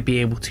 you might be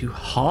able to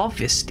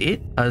harvest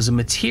it as a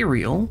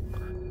material,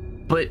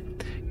 but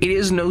it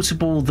is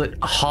notable that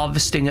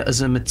harvesting it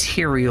as a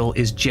material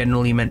is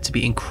generally meant to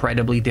be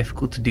incredibly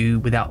difficult to do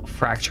without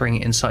fracturing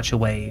it in such a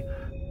way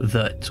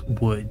that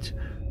would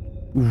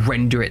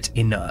render it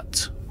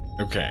inert.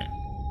 Okay.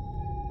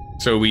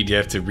 So we'd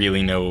have to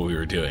really know what we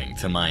were doing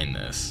to mine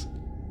this.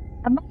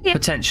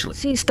 Potentially.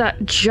 Sees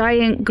that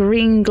giant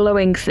green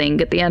glowing thing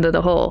at the end of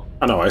the hall.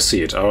 I know, I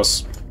see it.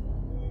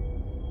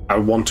 I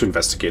want to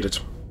investigate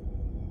it.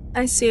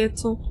 I see it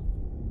too.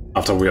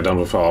 After we are done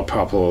with our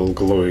purple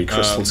glowy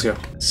crystals here.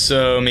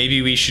 So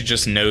maybe we should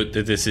just note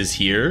that this is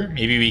here.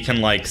 Maybe we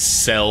can like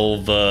sell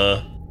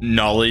the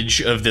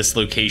knowledge of this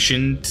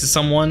location to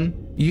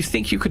someone. You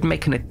think you could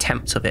make an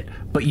attempt of it,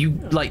 but you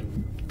like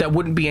there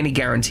wouldn't be any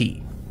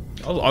guarantee.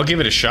 I'll give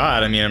it a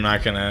shot. I mean, I'm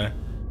not gonna.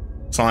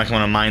 It's not like I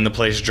want to mine the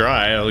place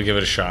dry. I'll give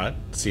it a shot.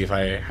 See if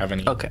I have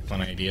any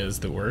fun ideas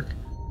that work.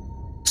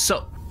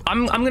 So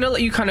I'm gonna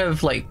let you kind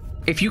of like,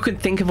 if you could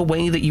think of a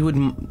way that you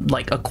would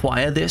like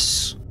acquire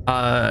this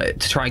to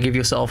try and give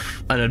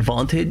yourself an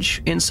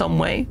advantage in some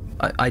way.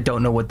 I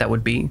don't know what that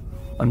would be.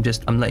 I'm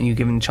letting you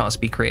give it a chance to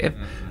be creative.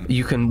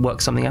 You can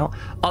work something out.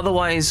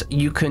 Otherwise,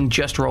 you can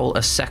just roll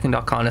a second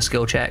Arcana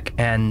skill check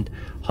and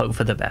hope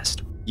for the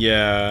best.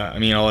 Yeah, I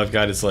mean, all I've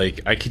got is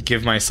like, I could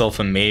give myself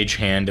a mage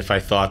hand if I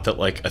thought that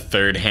like a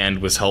third hand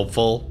was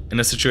helpful in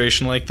a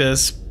situation like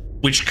this,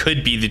 which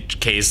could be the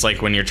case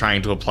like when you're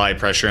trying to apply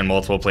pressure in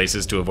multiple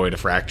places to avoid a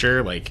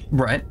fracture, like.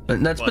 Right,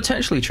 that's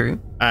potentially true.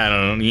 I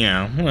don't know, you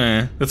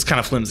know, that's kind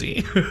of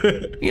flimsy.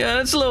 Yeah,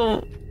 it's a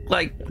little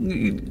like,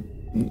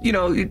 you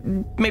know,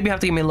 maybe have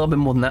to give me a little bit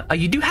more than that.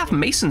 You do have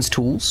mason's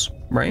tools,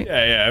 right?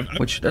 Yeah.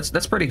 Which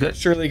that's pretty good.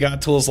 Surely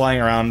got tools lying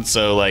around,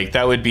 so like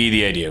that would be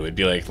the idea. It would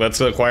be like, let's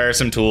acquire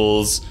some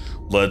tools.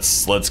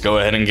 Let's go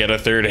ahead and get a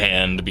third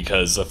hand,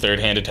 because a third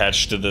hand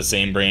attached to the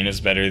same brain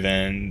is better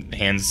than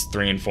hands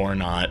 3 and 4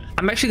 not.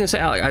 I'm actually gonna say,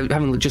 Alec, I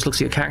haven't just looked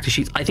at your character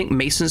sheets. I think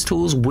mason's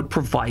tools would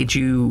provide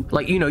you,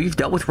 like, you know, you've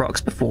dealt with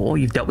rocks before,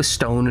 you've dealt with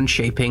stone and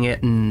shaping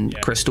it and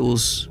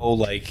crystals. Oh,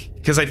 like,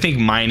 because I think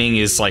mining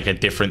is like a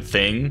different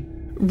thing.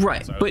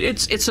 Right, so, but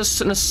it's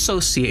an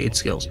associated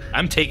skills.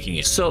 I'm taking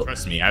it. So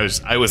trust me, I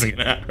wasn't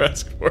gonna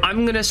ask for it.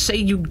 I'm gonna say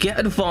you get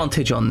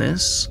advantage on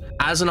this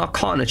as an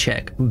Arcana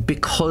check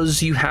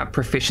because you have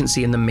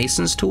proficiency in the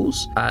Mason's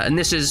tools. And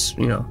this is,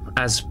 you know,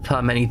 as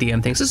per many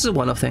DM things, this is a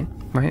one-off thing,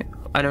 right?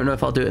 I don't know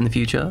if I'll do it in the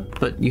future,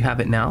 but you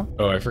have it now.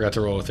 Oh, I forgot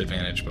to roll with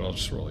advantage, but I'll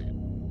just roll again.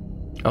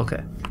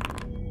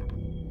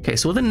 Okay,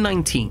 so with a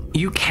 19,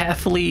 you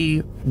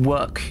carefully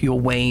work your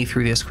way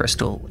through this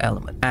crystal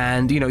element.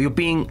 And, you know, you're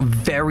being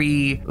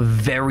very,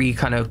 very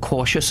kind of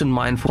cautious and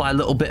mindful. Apply a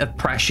little bit of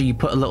pressure, you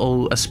put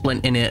a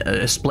splint in it,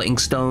 a splitting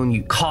stone,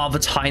 you carve a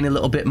tiny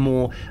little bit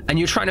more, and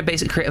you're trying to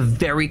basically create a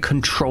very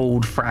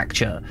controlled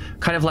fracture.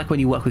 Kind of like when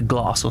you work with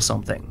glass or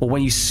something, or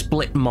when you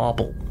split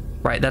marble.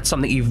 Right, that's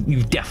something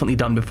you've definitely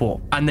done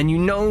before. And then you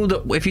know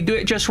that if you do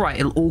it just right,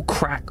 it'll all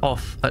crack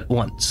off at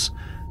once.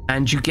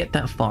 And you get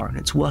that far and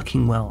it's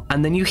working well.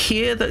 And then you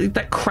hear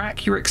that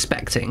crack you're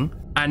expecting,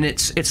 and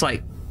it's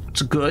like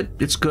It's good.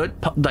 It's good.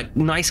 Like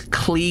nice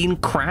clean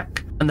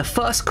crack. And the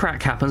first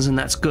crack happens and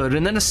that's good.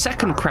 And then a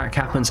second crack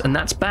happens and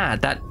that's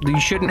bad. That you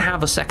shouldn't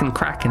have a second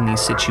crack in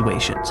these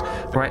situations,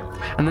 right?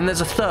 And then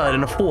there's a third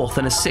and a fourth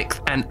and a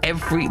sixth, and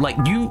every, like,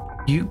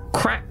 you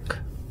crack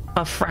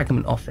a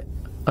fragment off it.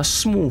 A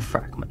small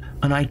fragment,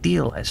 an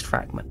idealized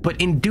fragment.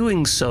 But in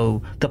doing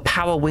so, the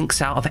power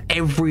winks out of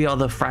every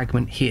other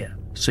fragment here.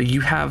 So you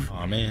have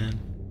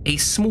a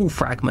small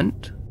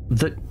fragment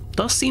that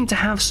does seem to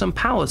have some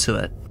power to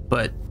it,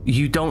 but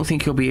you don't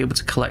think you'll be able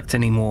to collect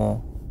any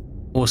more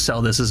or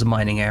sell this as a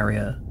mining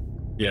area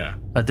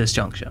at this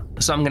juncture.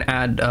 So I'm going to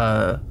add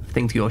a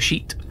thing to your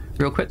sheet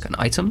real quick, an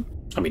item.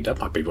 I mean, that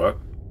might be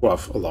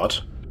worth a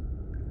lot.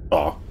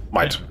 Or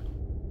might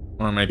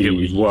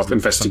be worth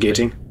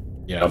investigating.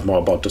 Yeah. More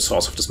about the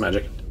source of this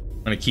magic.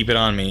 I'm going to keep it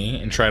on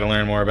me and try to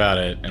learn more about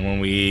it. And when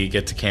we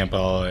get to camp,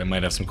 I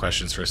might have some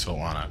questions for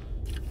Svetlana.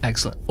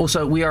 Excellent.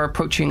 Also, we are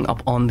approaching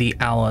up on the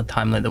hour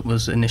timeline that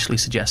was initially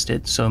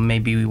suggested, so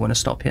maybe we want to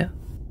stop here.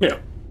 Yeah.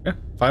 5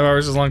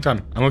 hours is a long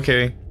time. I'm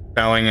okay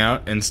bowing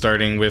out and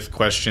starting with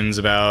questions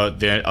about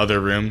the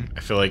other room. I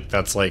feel like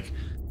that's like...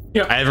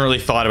 Yeah. I haven't really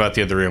thought about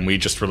the other room. We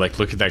just were like,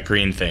 look at that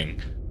green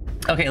thing.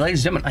 Okay, ladies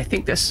and gentlemen, I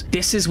think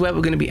this is where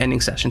we're going to be ending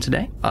session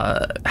today.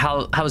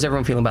 How's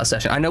everyone feeling about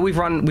session? I know we've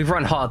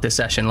run hard this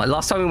session. Like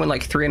last time we went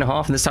like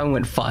 3.5, and this time we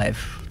went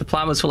 5. The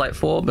plan was for like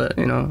 4, but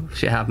you know,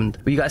 shit happened.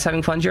 Were you guys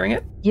having fun during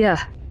it?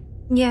 Yeah.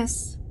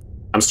 Yes.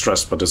 I'm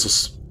stressed, but this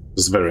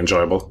is very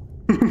enjoyable.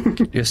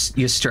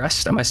 You're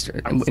stressed? Am I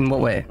in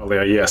what way? Oh,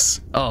 yeah, yes.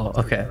 Oh,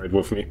 okay. Right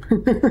with me.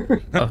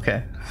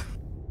 Okay.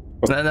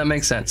 That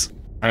makes sense.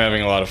 I'm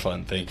having a lot of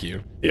fun. Thank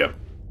you. Yeah.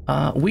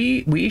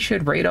 We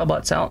should raid our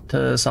butts out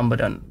to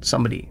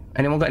somebody.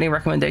 Anyone got any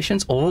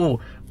recommendations? Oh,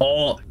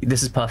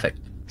 this is perfect.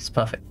 It's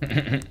perfect.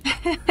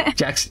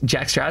 Jack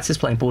Strats is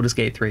playing Baldur's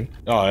Gate 3.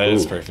 Oh, that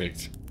is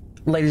perfect.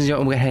 Ladies and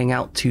gentlemen, we're heading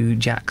out to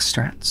Jack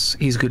Strats.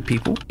 He's good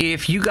people.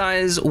 If you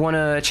guys want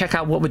to check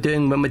out what we're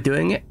doing when we're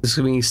doing it, there's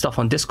going to be stuff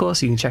on Discord,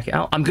 so you can check it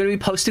out. I'm going to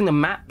be posting the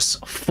maps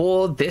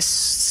for this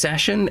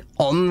session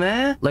on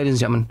there. Ladies and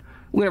gentlemen,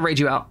 we're going to raid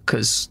you out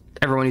because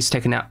everyone needs to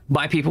take a nap.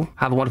 Bye, people.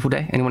 Have a wonderful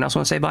day. Anyone else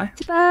want to say bye?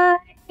 Bye.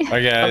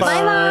 Bye, guys.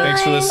 Bye-bye.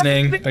 Thanks for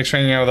listening. Thanks for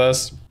hanging out with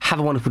us.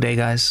 Have a wonderful day,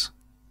 guys.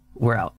 We're out.